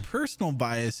bring your personal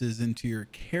biases into your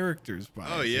character's bias.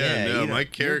 Oh Yeah, yeah, you no, know, my Your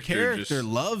character character just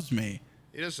loves me.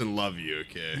 he doesn't love you,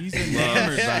 okay? He's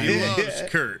enamored by He me. loves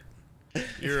Kurt.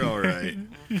 You're all right.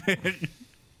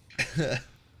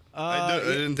 I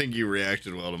didn't think you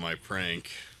reacted well to my prank.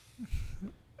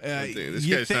 This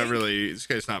you guy's not think? really. This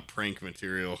guy's not prank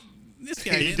material. This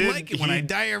guy He didn't did- like it when he- I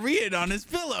diarrheaed on his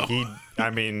pillow. I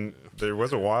mean, there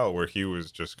was a while where he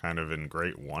was just kind of in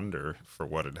great wonder for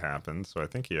what had happened. So I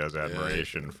think he has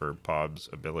admiration for Pob's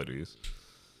abilities.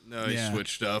 No, he Yeah.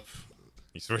 switched up.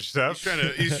 He switched up. He's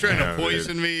trying Yeah, to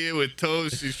poison me with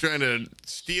toast. He's trying to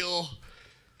steal.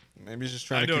 Maybe he's just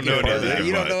I trying to don't keep know you any part of of that. the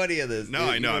You game. don't know any of this. No, dude.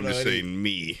 I You know. don't I'm know just any- saying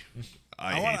me.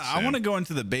 I want to go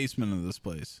into the basement of this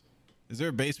place. Is there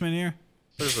a basement here?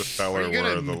 There's a cellar Are you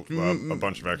where gonna a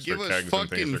bunch of extra Give us kegs and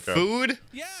fucking things are kept. food.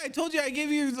 Yeah, I told you I gave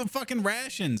you the fucking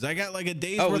rations. I got like a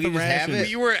day's Oh, we worth of just have rations.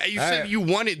 it? You said right. you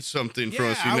wanted something from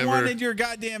Yeah, us. You I never. wanted your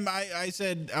goddamn. I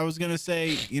said I was gonna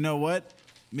say. You know what?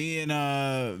 Me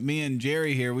and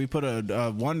Jerry here. We put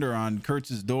a wonder on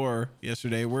Kurtz's door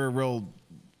yesterday. We're a real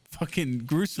fucking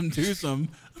gruesome twosome.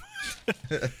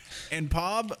 And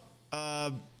Pob,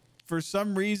 for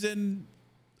some reason,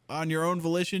 on your own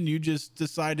volition, you just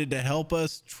decided to help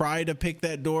us try to pick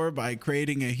that door by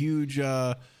creating a huge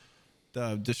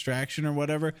distraction or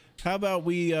whatever. How about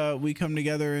we come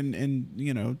together and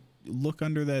you know look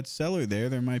under that cellar there?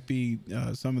 There might be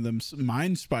some of them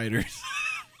mine spiders.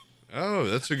 Oh,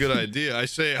 that's a good idea. I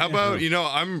say, how about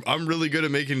I'm really good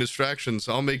at making distractions.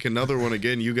 I'll make another one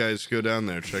again. You guys go down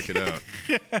there, check it out.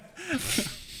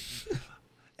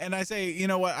 And I say, you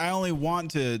know what? I only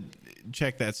want to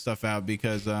check that stuff out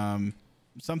because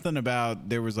something about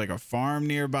there was like a farm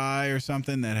nearby or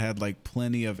something that had like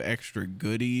plenty of extra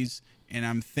goodies. And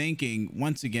I'm thinking,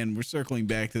 once again, we're circling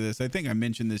back to this. I think I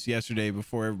mentioned this yesterday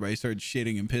before everybody started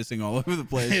shitting and pissing all over the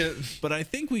place. But I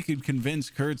think we could convince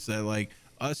Kurtz that like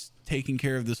us taking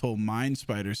care of this whole mine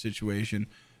spider situation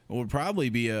would probably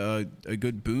be a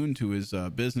good boon to his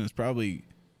business. Probably,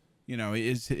 you know,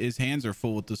 his hands are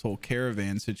full with this whole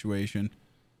caravan situation.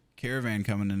 Caravan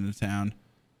coming into town.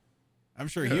 I'm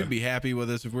sure he'd be happy with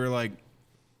us if we were like,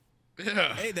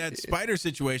 Yeah. hey, that spider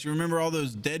situation. Remember all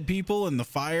those dead people and the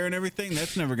fire and everything?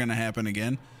 That's never going to happen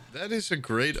again. That is a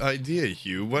great idea,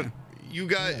 Hugh. What you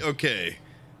got? Okay.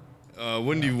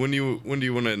 When do you want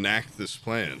to enact this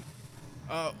plan?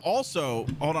 Also,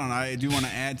 hold on. I do want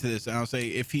to add to this, and I'll say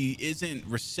if he isn't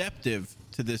receptive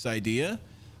to this idea,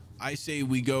 I say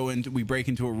we break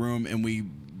into a room and we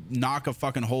knock a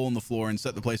fucking hole in the floor and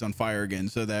set the place on fire again,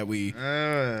 so that we,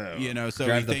 so he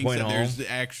Drive the thinks point that home. there's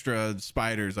extra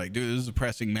spiders. Like, dude, this is a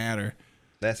pressing matter.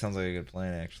 That sounds like a good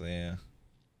plan, actually. Yeah.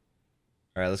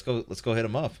 All right, let's go hit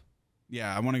him up.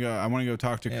 Yeah, I want to go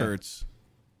talk to Yeah. Kurtz.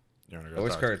 You want to Oh, go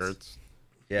where's talk to Kurtz? Kurtz?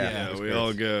 Yeah. Yeah, where's we Kurtz?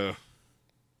 all go.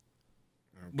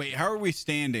 Wait, how are we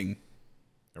standing?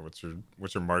 Yeah, what's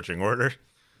your marching order?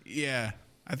 Yeah,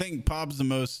 I think Pob's the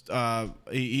most.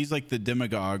 He's like the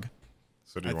demagogue.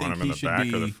 So do you I want think him in he the should back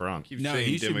or be- the front? Keep No, saying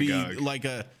he should demagogue.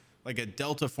 be like a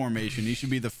delta formation. He should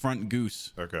be the front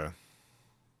goose, Okay.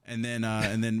 and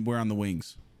then we're on the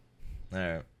wings. All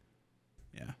right.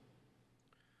 Yeah.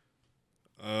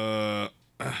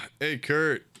 Hey,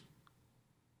 Kurt.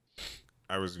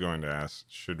 I was going to ask,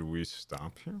 should we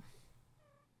stop here?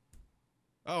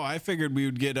 Oh, I figured we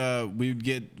would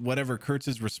get whatever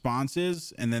Kurtz's response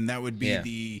is, and then that would be Yeah.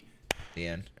 the The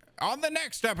end. on the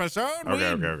next episode.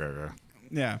 Okay.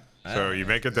 Yeah. So you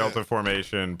make a delta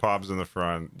formation. Pob's in the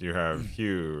front. You have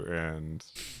Hugh and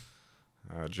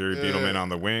Jerry Beetleman on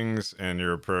the wings, and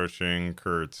you're approaching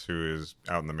Kurtz, who is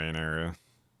out in the main area.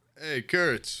 Hey,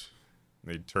 Kurt.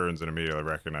 And he turns and immediately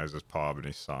recognizes Pob, and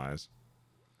he sighs.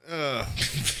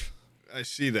 I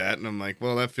see that, and I'm like,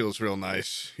 well, that feels real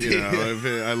nice. You know,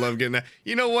 I love getting that.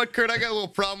 You know what, Kurt? I got a little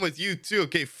problem with you, too.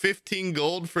 Okay, 15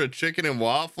 gold for a chicken and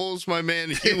waffles? My man,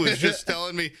 he was just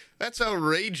telling me, that's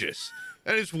outrageous.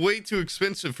 That is way too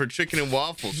expensive for chicken and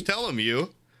waffles. Tell him,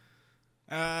 you.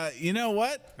 You know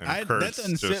what? And That Kurtz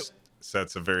doesn't just sit.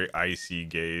 sets a very icy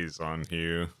gaze on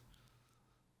Hugh.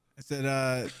 I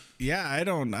said, yeah, I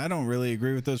don't really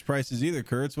agree with those prices either,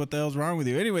 Kurtz. What the hell's wrong with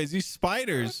you? Anyways, these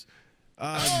spiders.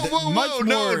 Whoa,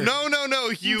 no,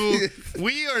 Hugh.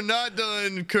 We are not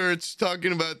done, Kurtz,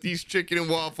 talking about these chicken and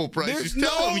waffle prices. There's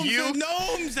Tell them, gnomes. Hugh. The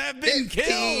gnomes have been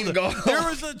killed. There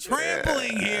was a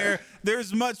trampling here.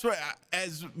 There's much,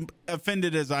 as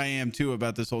offended as I am, too,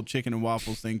 about this whole chicken and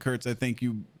waffles thing, Kurtz, I think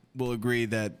you will agree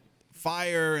that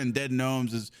fire and dead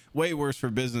gnomes is way worse for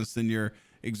business than your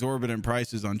exorbitant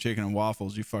prices on chicken and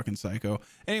waffles, you fucking psycho.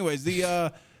 Anyways,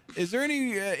 is there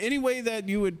any way that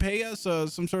you would pay us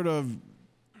some sort of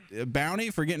bounty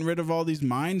for getting rid of all these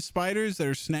mine spiders that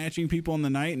are snatching people in the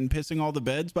night and pissing all the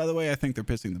beds? By the way, I think they're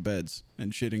pissing the beds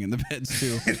and shitting in the beds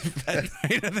too. At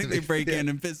night, I think they break in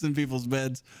and piss in people's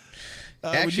beds.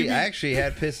 I actually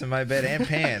had piss in my bed and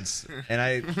pants, and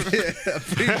I'm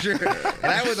pretty sure. And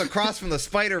I was across from the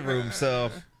spider room, so.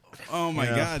 Oh my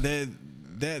god,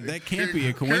 that can't be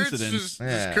a coincidence.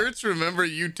 Does Kurtz remember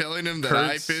you telling him that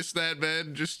I pissed that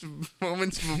bed just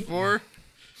moments before?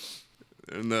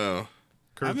 No.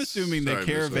 I'm assuming the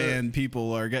caravan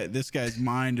people are. This g's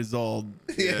mind is all.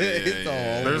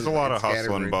 There's a lot of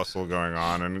hustle and bustle going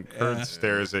on, and Kurt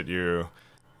stares at you,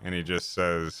 and he just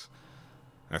says,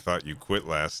 "I thought you quit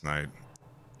last night."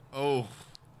 Oh,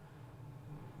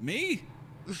 me?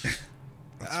 That's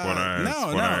what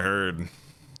I heard.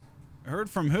 Heard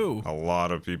from who? A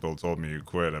lot of people told me you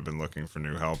quit. I've been looking for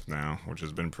new help now, which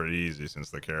has been pretty easy since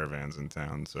the caravan's in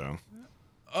town. So.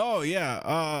 Oh,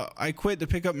 yeah. I quit to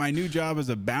pick up my new job as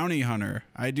a bounty hunter.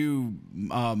 I do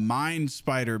mine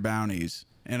spider bounties.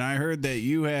 And I heard that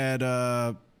you had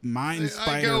mine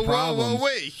spider problems. Whoa,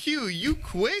 wait. Hugh, you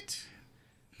quit?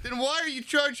 Then why are you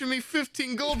charging me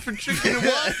 15 gold for chicken and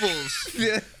waffles?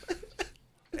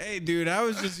 Hey, dude, I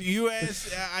was just, you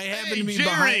asked, I happen to be Jerry,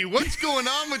 behind. what's going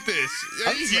on with this?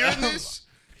 Are you hearing this?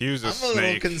 Hugh's I'm a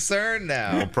little concerned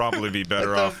now. We'll probably be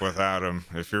better off without him.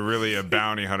 If you're really a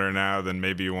bounty hunter now, then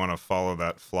maybe you want to follow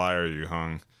that flyer you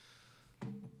hung.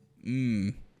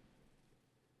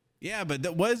 Yeah,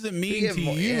 but what does it mean to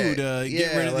you to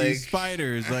get rid of these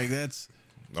spiders? Like, that's...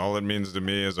 All it means to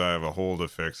me is I have a hole to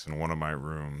fix in one of my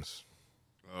rooms.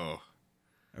 Oh.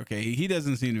 Okay, he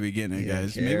doesn't seem to be getting it,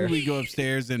 guys. Maybe we go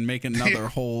upstairs and make another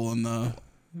hole in the...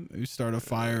 start a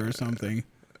fire or something.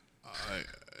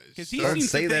 Because he seems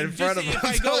say that in front of him. If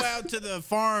I go out to the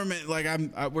farm, like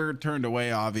we're turned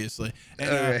away, obviously,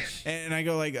 and and I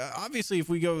go like, obviously, if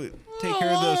we go take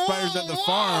care of the spiders at the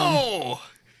farm,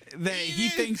 that he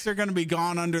thinks they're going to be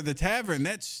gone under the tavern.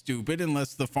 That's stupid,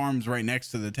 unless the farm's right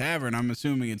next to the tavern. I'm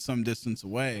assuming it's some distance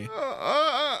away.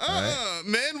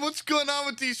 Man, what's going on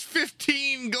with these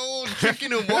 15 gold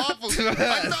chicken and waffles? I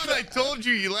thought I told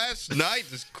you last night.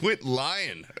 Just quit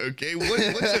lying, okay?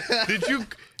 Did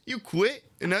you quit?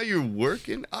 And now you're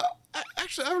working?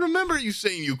 Actually, I remember you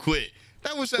saying you quit.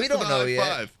 That was after the high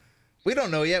five. We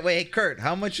don't know yet. Wait, hey, Kurt,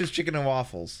 how much is chicken and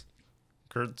waffles?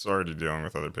 Kurt's already dealing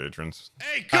with other patrons.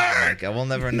 Hey, Kurt! Okay, we'll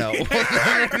never know. We'll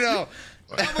never know.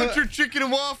 How much are chicken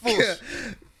and waffles?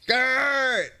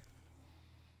 Kurt,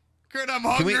 I'm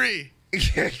hungry.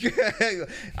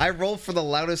 I rolled for the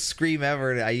loudest scream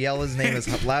ever. I yell his name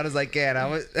as loud as I can.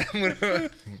 I'm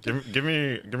gonna... Give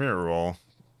me a roll.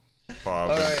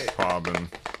 Bobbin.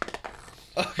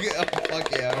 Okay, fuck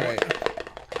yeah, all right.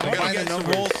 I got a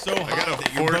number. Roll so hot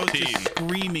that you're both 14. just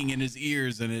screaming in his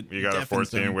ears, and it. You got a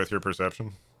 14 him. with your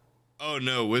perception? Oh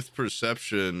no, with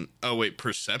perception. Oh wait,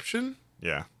 perception?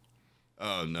 Yeah.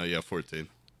 Oh no, yeah, 14.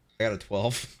 I got a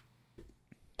 12.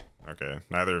 Okay.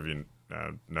 Neither of you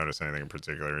notice anything in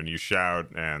particular, and you shout,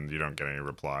 and you don't get any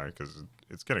reply because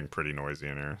it's getting pretty noisy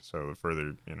in here. So the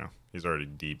further, he's already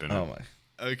deep in it. Oh my.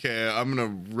 Okay, I'm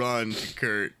gonna run to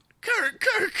Kurt. Kurt!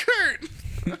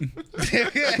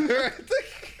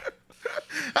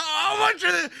 How much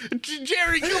are the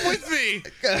Jerry? Come with me.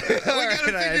 We gotta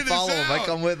figure this follow out. him. I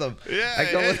come with him.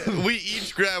 Yeah, we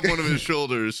each grab one of his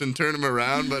shoulders and turn him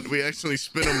around, but we actually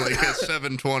spin him like a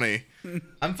 720.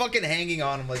 I'm fucking hanging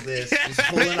on him like this, just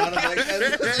pulling on him like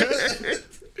this.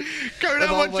 Kurt,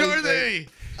 how much are they?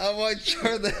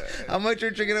 How much are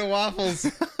chicken and waffles?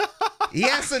 He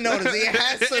has to notice. He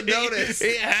has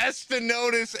to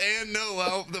notice and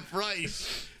know the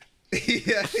price.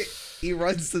 Yeah, he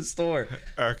runs the store.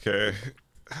 Okay.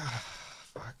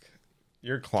 Fuck.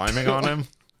 You're climbing on him?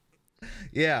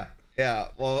 Yeah.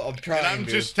 Well, I'm trying. And I'm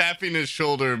just tapping his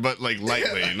shoulder, but like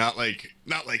lightly, not like,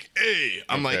 hey.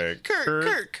 I'm like,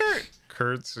 Kurt.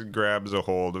 Kurtz grabs a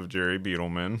hold of Jerry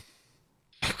Beetleman.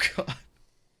 Oh God.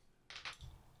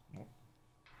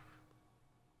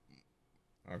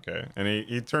 Okay, and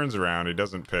he turns around. He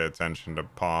doesn't pay attention to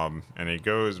Pob, and he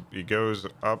goes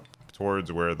up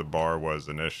towards where the bar was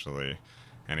initially,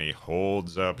 and he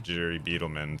holds up Jerry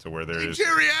Beetleman to where Hey,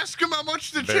 Jerry, ask him how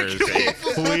much the there's chicken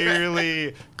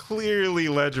a clearly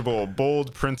legible,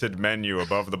 bold printed menu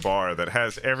above the bar that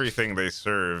has everything they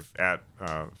serve at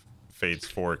Fate's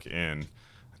Fork Inn,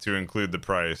 to include the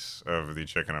price of the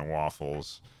chicken and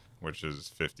waffles, which is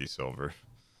 50 silver.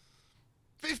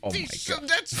 50, so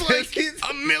that's like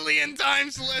a million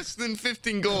times less than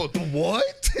 15 gold.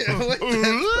 What?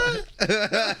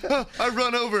 I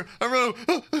run over.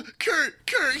 Kurt,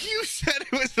 you said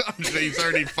it was Andre. He's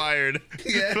already fired.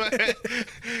 Yeah.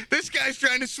 This guy's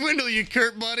trying to swindle you,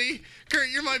 Kurt, buddy. Kurt,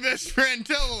 you're my best friend.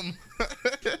 Tell him.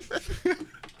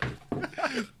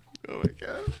 Oh my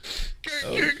god.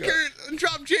 Kurt,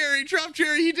 drop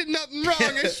Jerry. He did nothing wrong,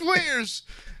 I swears.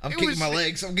 I'm kicking my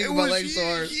legs so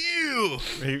hard. You.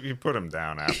 He put him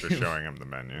down after showing him the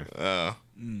menu. Oh,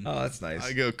 that's nice.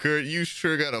 I go, Kurt, you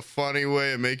sure got a funny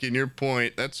way of making your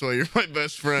point. That's why you're my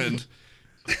best friend.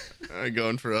 I'm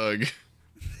going for a hug.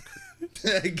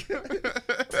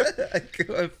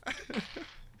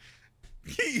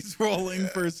 He's rolling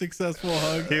for a successful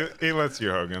hug. He lets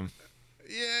you hug him.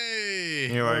 Yay!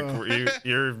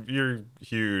 You're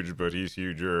huge, but he's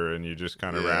huger, and you just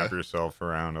kind of wrap yourself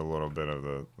around a little bit of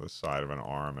the side of an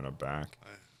arm and a back.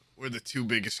 We're the two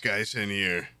biggest guys in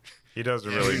here. He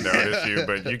doesn't really notice you,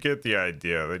 but you get the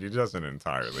idea that he doesn't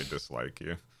entirely dislike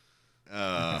you.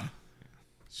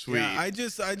 Sweet. Yeah, I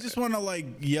just want to like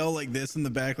yell like this in the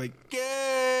back, like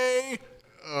gay.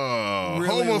 Oh,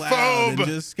 Really loud homophobe! and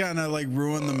just kind of like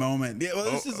ruin the moment. Yeah, well,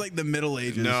 this is like the Middle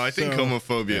Ages. No, I think so-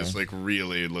 homophobia is like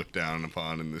really looked down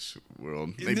upon in this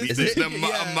world. In this-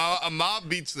 A mob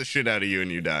beats the shit out of you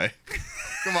and you die.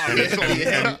 Come on, this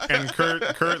whole- And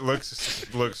Kurt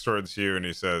looks towards you and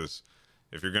he says,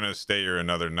 "If you're gonna stay here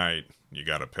another night, you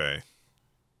gotta pay."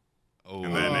 Oh.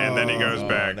 And then he goes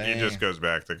back. He dang. just goes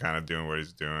back to kind of doing what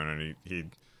he's doing, and he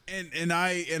And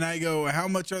I go, how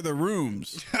much are the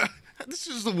rooms? This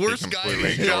is the worst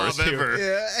completely guy's job ignores you. ever.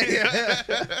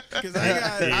 Yeah. Because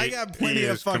I got plenty he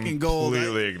of is fucking gold.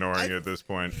 completely ignoring you at this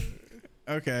point.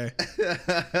 Okay.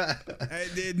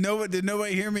 Did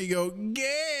nobody hear me go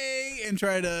gay and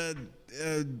try to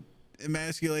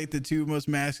emasculate the two most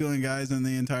masculine guys in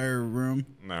the entire room?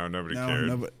 No, nobody No, cared.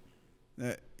 nobody.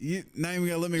 You not even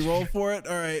gonna let me roll for it?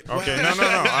 All right. Okay,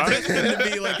 Wow. no. Just going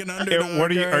to be like an underdog.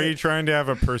 What are you? all Are right? you trying to have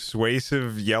a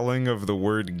persuasive yelling of the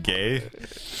word "gay"?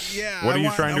 Yeah. What are you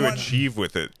I trying to want- achieve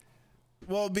with it?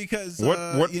 Well, because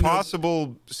What you know,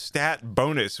 possible stat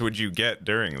bonus would you get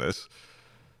during this?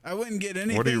 I wouldn't get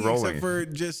anything What are you rolling? except for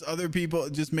just other people,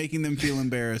 just making them feel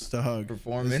embarrassed to hug.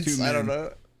 Performance. Those two I don't men.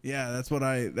 know. Yeah, that's what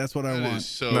I That want. is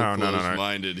so No.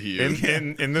 close-minded here.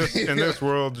 In this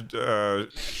world,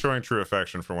 showing true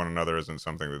affection for one another isn't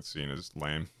something that's seen as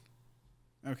lame.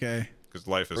 Okay. Because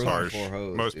life is Those are harsh. 4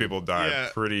 hoes, Most dude. people die Yeah.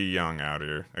 pretty young out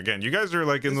here. Again, you guys are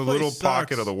like in This the place little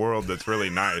pocket sucks. of the world that's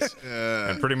really nice,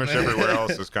 and pretty much everywhere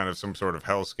else is kind of some sort of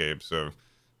hellscape. So,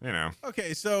 you know.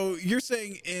 Okay, so you're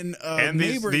saying in And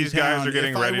neighboring these guys town, are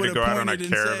getting if I ready to would've go out on a pointed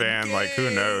and said, caravan, like, who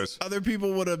 "Gay," knows? Other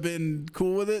people would have been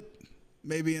cool with it.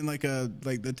 Maybe in like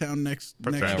the town next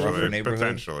door. rougher neighborhood.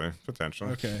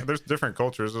 Potentially. Okay. There's different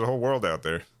cultures. There's a whole world out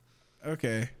there.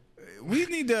 Okay. We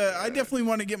need to. I definitely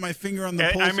want to get my finger on the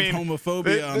I pulse mean, of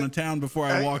homophobia on the- a town before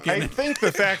I walk in. I think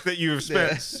the fact that you've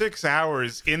spent 6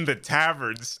 hours in the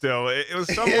tavern still, it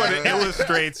somewhat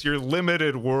illustrates your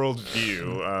limited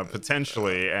worldview,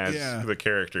 potentially, as Yeah. the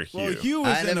character Hugh. Well, Hugh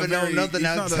is I in never a know very, nothing he's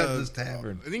not outside a- this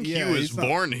tavern. I think Yeah, he was he's not-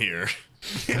 born here.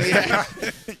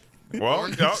 Well,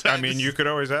 I mean, you could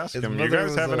always ask His him. You mother guys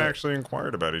was haven't a- actually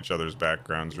inquired about each other's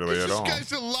backgrounds really at This all.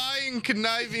 guy's a lying,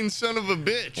 conniving son of a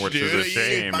bitch, Which dude. is a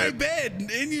shame. My bed,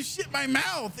 and you shit my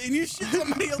mouth, and you shit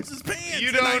somebody else's pants. You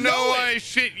and I don't know it. why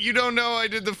shit. You don't know I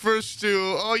did the first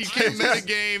two. Oh, you can't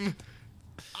metagame.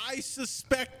 I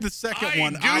suspect the second I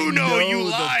one. do know you the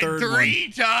lied third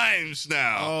 3 times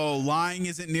now. Oh, lying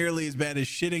isn't nearly as bad as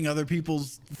shitting other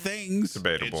people's things.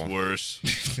 Debatable. It's worse.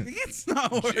 It's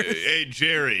not worse. Hey,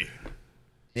 Jerry.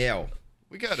 Yeah.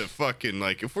 We gotta fucking,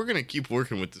 like, if we're gonna keep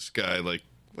working with this guy, like,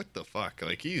 what the fuck?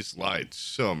 Like, he's lied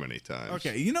so many times.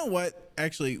 Okay, you know what?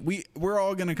 Actually, we're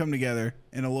all gonna come together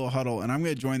in a little huddle, and I'm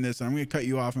gonna join this, and I'm gonna cut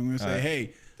you off, and I'm gonna say,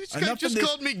 hey, This guy enough of just this.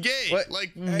 called me gay, What?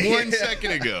 like, 1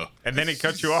 second ago. And then he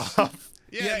cut you off.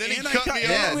 Yeah, and then he and I cut me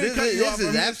and I'm off. gonna this cut is- you this off. is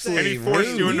I'm gonna absolutely say, And he forced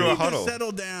you we into a need huddle. to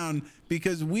settle down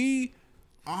because we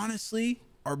honestly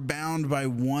are bound by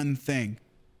one thing.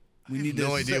 We need No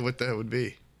to idea what that would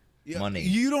be. money.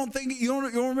 You don't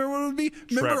remember what it would be?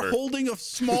 Remember Trevor. holding a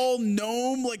small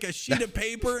gnome like a sheet of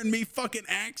paper and me fucking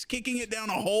axe kicking it down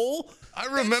a hole? I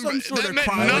That's remember some sort that of meant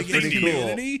crime nothing against to you.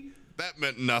 humanity. That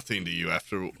meant nothing to you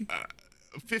after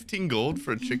 15 gold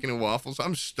for a chicken and waffles.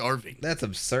 I'm starving. That's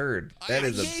absurd. That I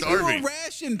is gave Gave absurd. you a Starving.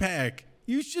 ration pack.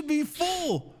 You should be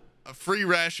full. A free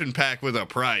ration pack with a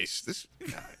price. This,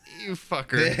 you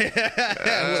fucker. With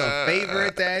a favor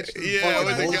attached. Yeah, Fucking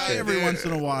with a I guy lie bullshit. every yeah. once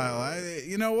in a while.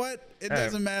 You know what? It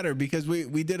doesn't matter because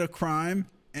we did a crime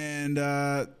and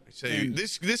Say,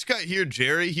 this guy here,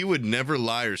 Jerry, he would never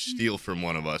lie or steal from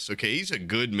one of us. Okay, he's a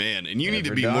good man, and you need to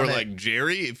Never be done more it. like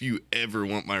Jerry if you ever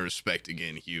want my respect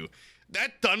again, Hugh.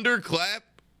 That thunderclap,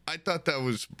 I thought that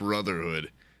was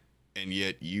brotherhood, and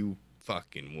yet you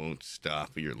fucking won't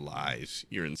stop your lies,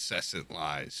 your incessant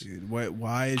lies. dude,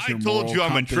 why is I your told moral you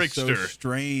I'm a compass so trickster.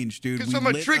 strange, dude? 'Cause We I'm a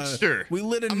lit trickster. We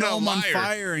lit a I'm not a gnome on liar.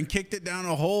 fire and kicked it down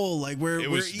a hole. Like we're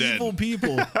was dead. evil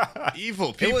people. Evil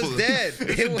It people. was dead. It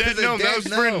was It a was dead a gnome. That dead was for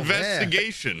gnome, yeah.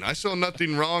 investigation. I saw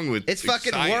nothing wrong with It's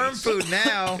fucking worm science. food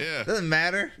now. Yeah. Doesn't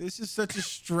matter. This is such a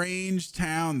strange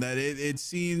town that it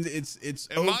seems it's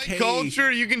In okay. my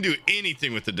culture, you can do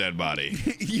anything with a dead body.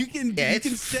 you can Yeah, you it's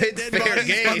can set dead fair bodies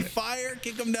game. on fire,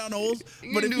 kick them down holes.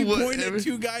 You But can if do you point whatever. at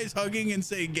two guys hugging and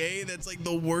say gay, that's like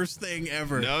the worst thing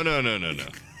ever. No.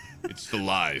 It's the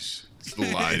lies. It's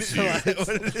the lies, Hugh. What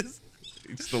it is?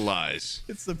 It's the lies.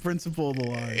 It's the principle of the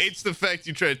lie. It's the fact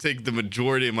you try to take the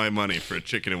majority of my money for a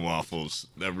chicken and waffles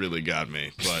that really got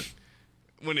me. But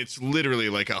when it's literally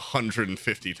like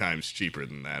 150 times cheaper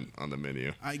than that on the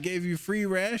menu. I gave you free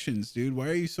rations, dude. Why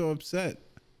are you so upset?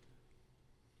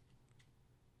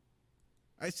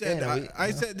 I said Yeah, I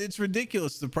said it's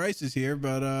ridiculous the prices here,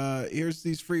 but here's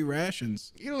these free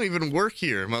rations. You don't even work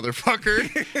here, motherfucker.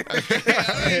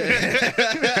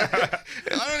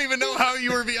 I don't even know how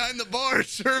you were behind the bar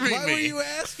serving Why me. were you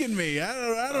asking me?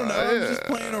 I don't know. I'm just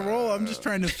playing a role. I'm just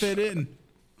trying to fit in.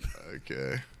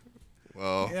 Okay.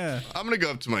 Well, Yeah. I'm going to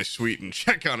go up to my suite and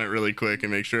check on it really quick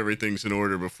and make sure everything's in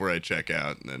order before I check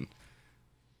out. And then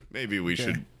maybe we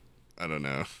should, I don't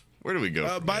know. Where do we go?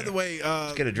 from By here? the way,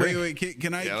 get a drink. wait,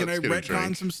 can I Yeah, can I let's get a retcon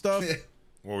drink. some stuff?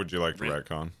 What would you like to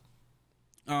retcon?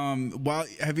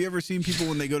 Have you ever seen people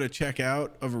when they go to check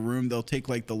out of a room, they'll take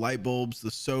like the light bulbs,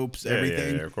 the soaps, Yeah,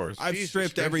 everything? yeah, of course. I've Jesus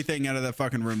stripped Christ. everything out of that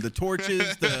fucking room. The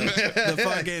torches, the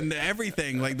fucking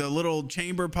everything, like the little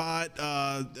chamber pot,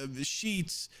 the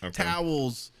sheets, Okay.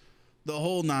 towels, the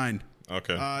whole nine.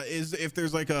 Okay. Is if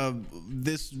there's like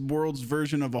this world's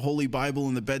version of a holy Bible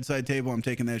in the bedside table, I'm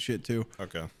taking that shit too.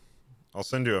 Okay. I'll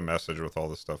send you a message with all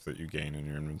the stuff that you gain in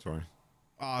your inventory.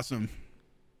 Awesome.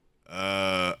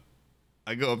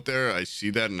 I go up there, I see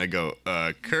that, and I go,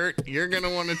 Kurt, you're going to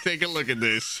want to take a look at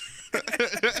this.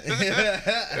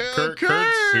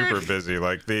 Kurt's super busy.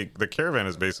 Like the caravan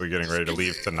is basically getting ready to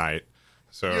leave tonight.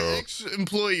 So Your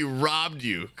ex-employee robbed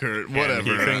you, Kurt. and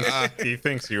Whatever. he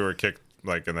thinks you were kicked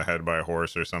like in the head by a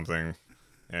horse or something.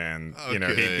 And you know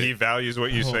Okay. he values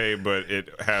what you say, but it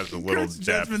has a little Kurt's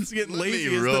depth. judgment's getting Let me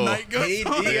lazy as the roll. night goes He-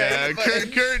 on. he- Yeah,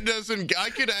 Kurt doesn't. I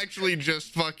could actually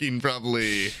just fucking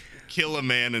probably kill a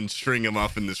man and string him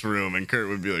up in this room, and Kurt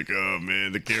would be like, "Oh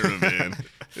man, the caravan.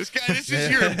 This is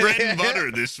your bread and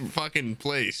butter. This fucking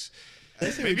place.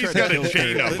 Maybe he's got a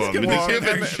chain up Let's him. get Well, him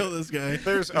and- kill this guy.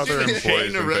 There's other a chain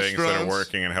employees of and things that are restaurants.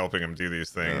 working and helping him do these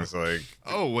things. Like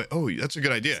Oh, wait, that's a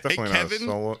good idea. Hey, definitely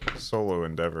not Kevin. a solo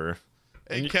endeavor.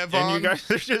 Hey, And Kevon. you guys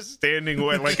are just standing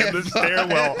like in the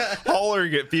stairwell,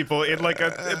 hollering at people. In like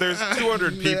there's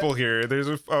 200 people here. There's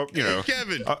a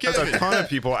Kevin, a ton of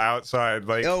people outside.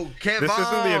 Like Yo, this isn't the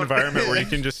Kevon. environment where you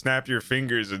can just snap your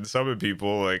fingers and summon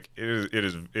people. Like it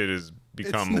is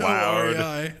become It's no loud.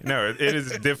 REI. No, it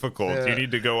is difficult. Yeah. You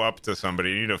need to go up to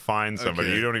somebody. You need to find somebody.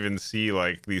 Okay. You don't even see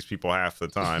like these people half the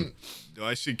time. Do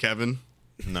I see Kevin?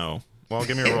 No. Well,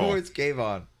 give me a roll. It's cave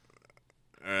on.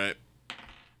 All right.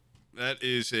 That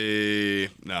is a.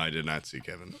 No, I did not see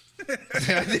Kevin.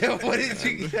 What did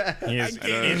you get? He is I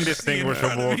can't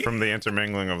indistinguishable from the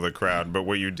intermingling of the crowd. But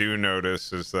what you do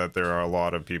notice is that there are a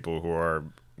lot of people who are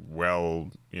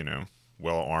well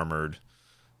armored.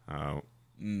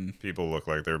 People look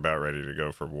like they're about ready to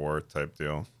go for war type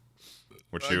deal,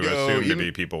 which I you go, assume to you-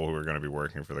 be people who are going to be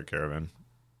working for the caravan.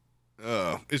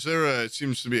 Is there it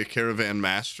seems to be a caravan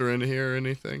master in here or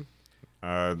anything?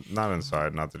 Not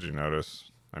inside, not that you notice.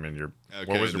 I mean, Okay,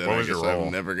 what was then your I guess roll?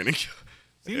 I'm never gonna go.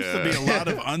 Seems to be a lot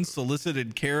of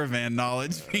unsolicited caravan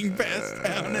knowledge being passed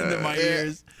down into my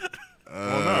ears.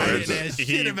 Well, no, I it's- didn't ask he-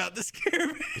 shit about this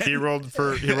caravan. he rolled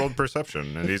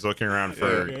perception, and he's looking around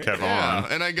for Kevon. Yeah,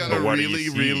 and I got but a what he really,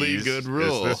 really sees good is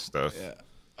roll. this stuff.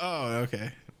 Oh,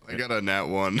 okay. I got a nat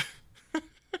 1.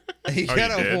 You Oh,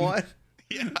 got you a did? 1?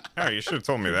 Oh, you should have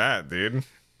told me that, dude.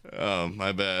 Oh,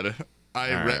 my bad.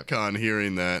 I All right. retcon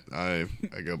hearing that. I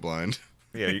go blind.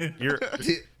 Yeah,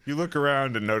 you look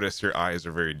around and notice your eyes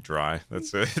are very dry.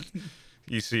 That's it.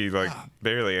 You see like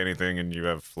barely anything, and you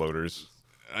have floaters.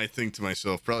 I think to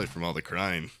myself, probably from all the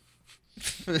crying.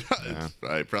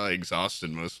 I probably exhausted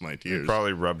most of my You tears.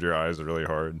 probably rubbed your eyes really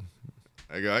hard.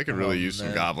 I could really use some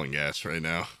man. goblin gas right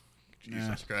now.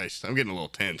 Jesus Christ, I'm getting a little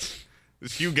tense.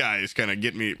 This you guys kind of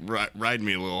get me ride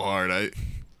me a little hard.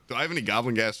 Do I have any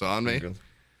goblin gas on me?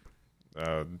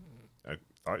 I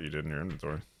thought you did in your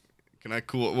inventory. Can I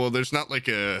cool? Well, there's not like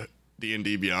a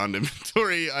D&D Beyond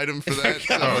inventory item for that.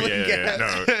 Oh so- yeah.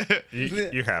 No,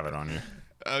 you have it on you.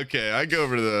 Okay, I go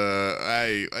over to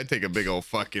the. I take a big old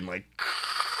fucking like.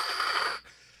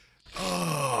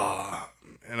 Oh,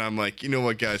 and I'm like, you know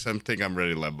what, guys? I'm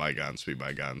ready to let bygones be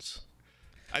bygones.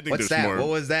 I think What's there's that? more What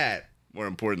was that? more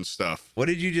important stuff. What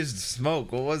did you just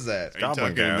smoke? What was that? Are you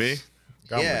Goblin talking to me? gas.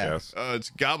 Goblin Yeah. gas. It's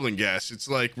goblin gas. It's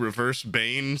like reverse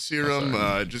Bane serum.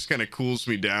 It just kind of cools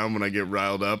me down when I get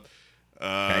riled up.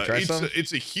 I try some?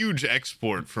 It's a huge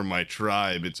export for my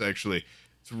tribe. It's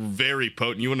very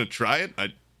potent. You want to try it?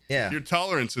 Yeah. Your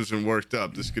tolerance isn't worked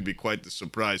up. This could be quite the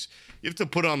surprise. You have to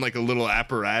put on like a little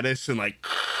apparatus and like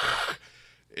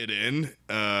it in.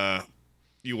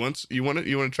 You want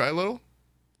to try a little?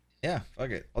 Yeah, fuck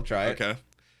it. I'll try it. Okay.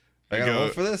 I got to roll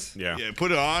for this? Yeah. Yeah,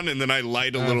 put it on and then I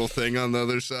light a little thing on the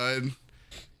other side.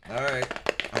 All right.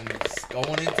 I'm just going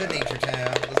into Nature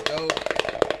Town. Let's go.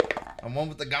 I'm one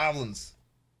with the goblins.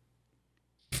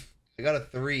 I got a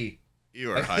 3.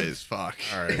 You are high as fuck.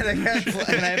 All right. And I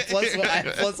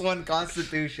have plus one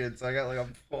Constitution, so I got like a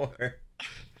 4.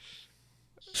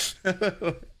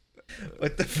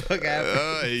 What the fuck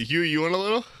happened? Hey, Hugh, you want a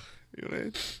little? You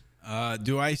want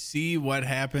Do I see what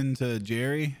happened to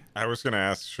Jerry? I was gonna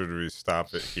ask, should we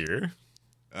stop it here?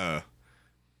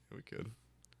 we could.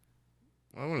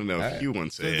 Well, I want to know if Alright. Hugh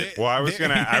wants to So hit. Well, I was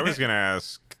gonna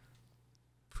ask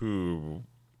Pooh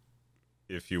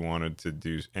if you wanted to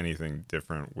do anything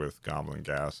different with goblin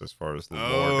gas as far as the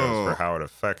lore goes for how it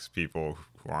affects people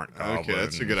who aren't goblins. Okay,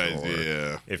 that's a good or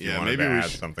idea. If you Yeah, wanted maybe to we add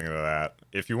should- something to that,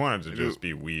 if you wanted to Maybe- just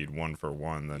be weed 1 for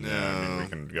 1, then yeah, I mean, we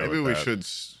can go. Maybe with we that.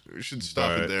 should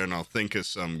stop But it there, and I'll think of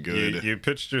some good. You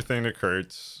pitched your thing to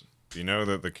Kurtz. You know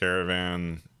that the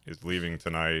caravan is leaving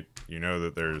tonight. You know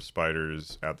that there's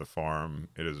spiders at the farm.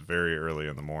 It is very early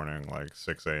in the morning, like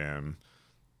 6 a.m.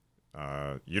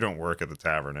 You don't work at the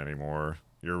tavern anymore.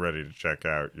 You're ready to check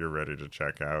out. You're ready to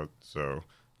check out. So,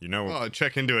 you know, Well,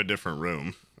 check into a different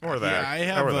room. or that. Yeah, I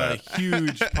have or a that.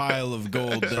 huge pile of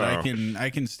gold that So, I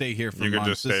can stay here for you could months.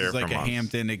 just stay This here is like for a months.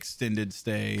 Hampton extended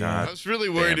stay. God. I was really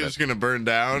worried Damn it it. was going to burn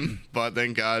down, but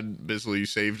thank God, Bisley, you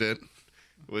saved it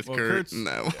with Well, Kurt Kurt's- and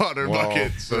that water Well,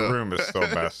 bucket. the So. room is still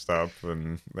messed up,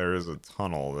 and there is a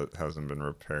tunnel that hasn't been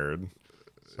repaired.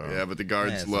 So Yeah, but the Yeah,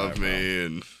 guards it's love not a me,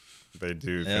 and they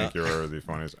do Yeah. think you're the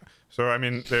funniest. So I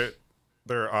mean,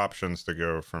 there are options to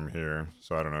go from here.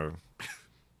 So I don't know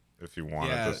if you wanted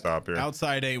Yeah, to stop here.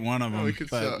 outside ain't one of them. we could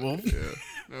but stop. we'll- Yeah.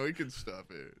 No, we could stop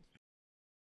it.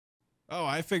 Oh,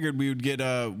 I figured we would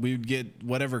get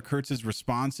whatever Kurtz's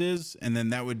response is, and then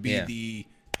that would be Yeah. the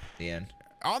The end.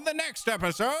 on the next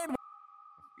episode.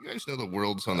 You guys know the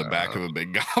world's on the back of a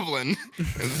big goblin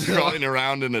it's crawling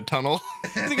around in a tunnel.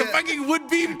 It's like a fucking wood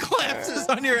beam collapses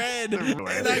on your head, and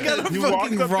I got a You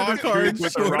fucking walk up rock to the hard street with a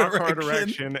sword rock hard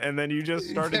erection. erection, and then you just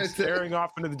started staring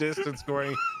off into the distance,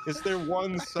 going, "Is there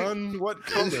one sun? What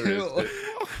color is it?"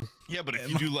 Yeah, but if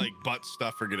you do like butt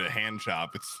stuff or get a hand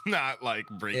chop, it's not like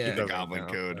breaking Yeah. the Doesn't goblin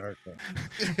count. code.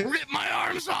 Okay. Rip my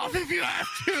arms off if you have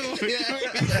to.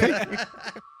 Yeah.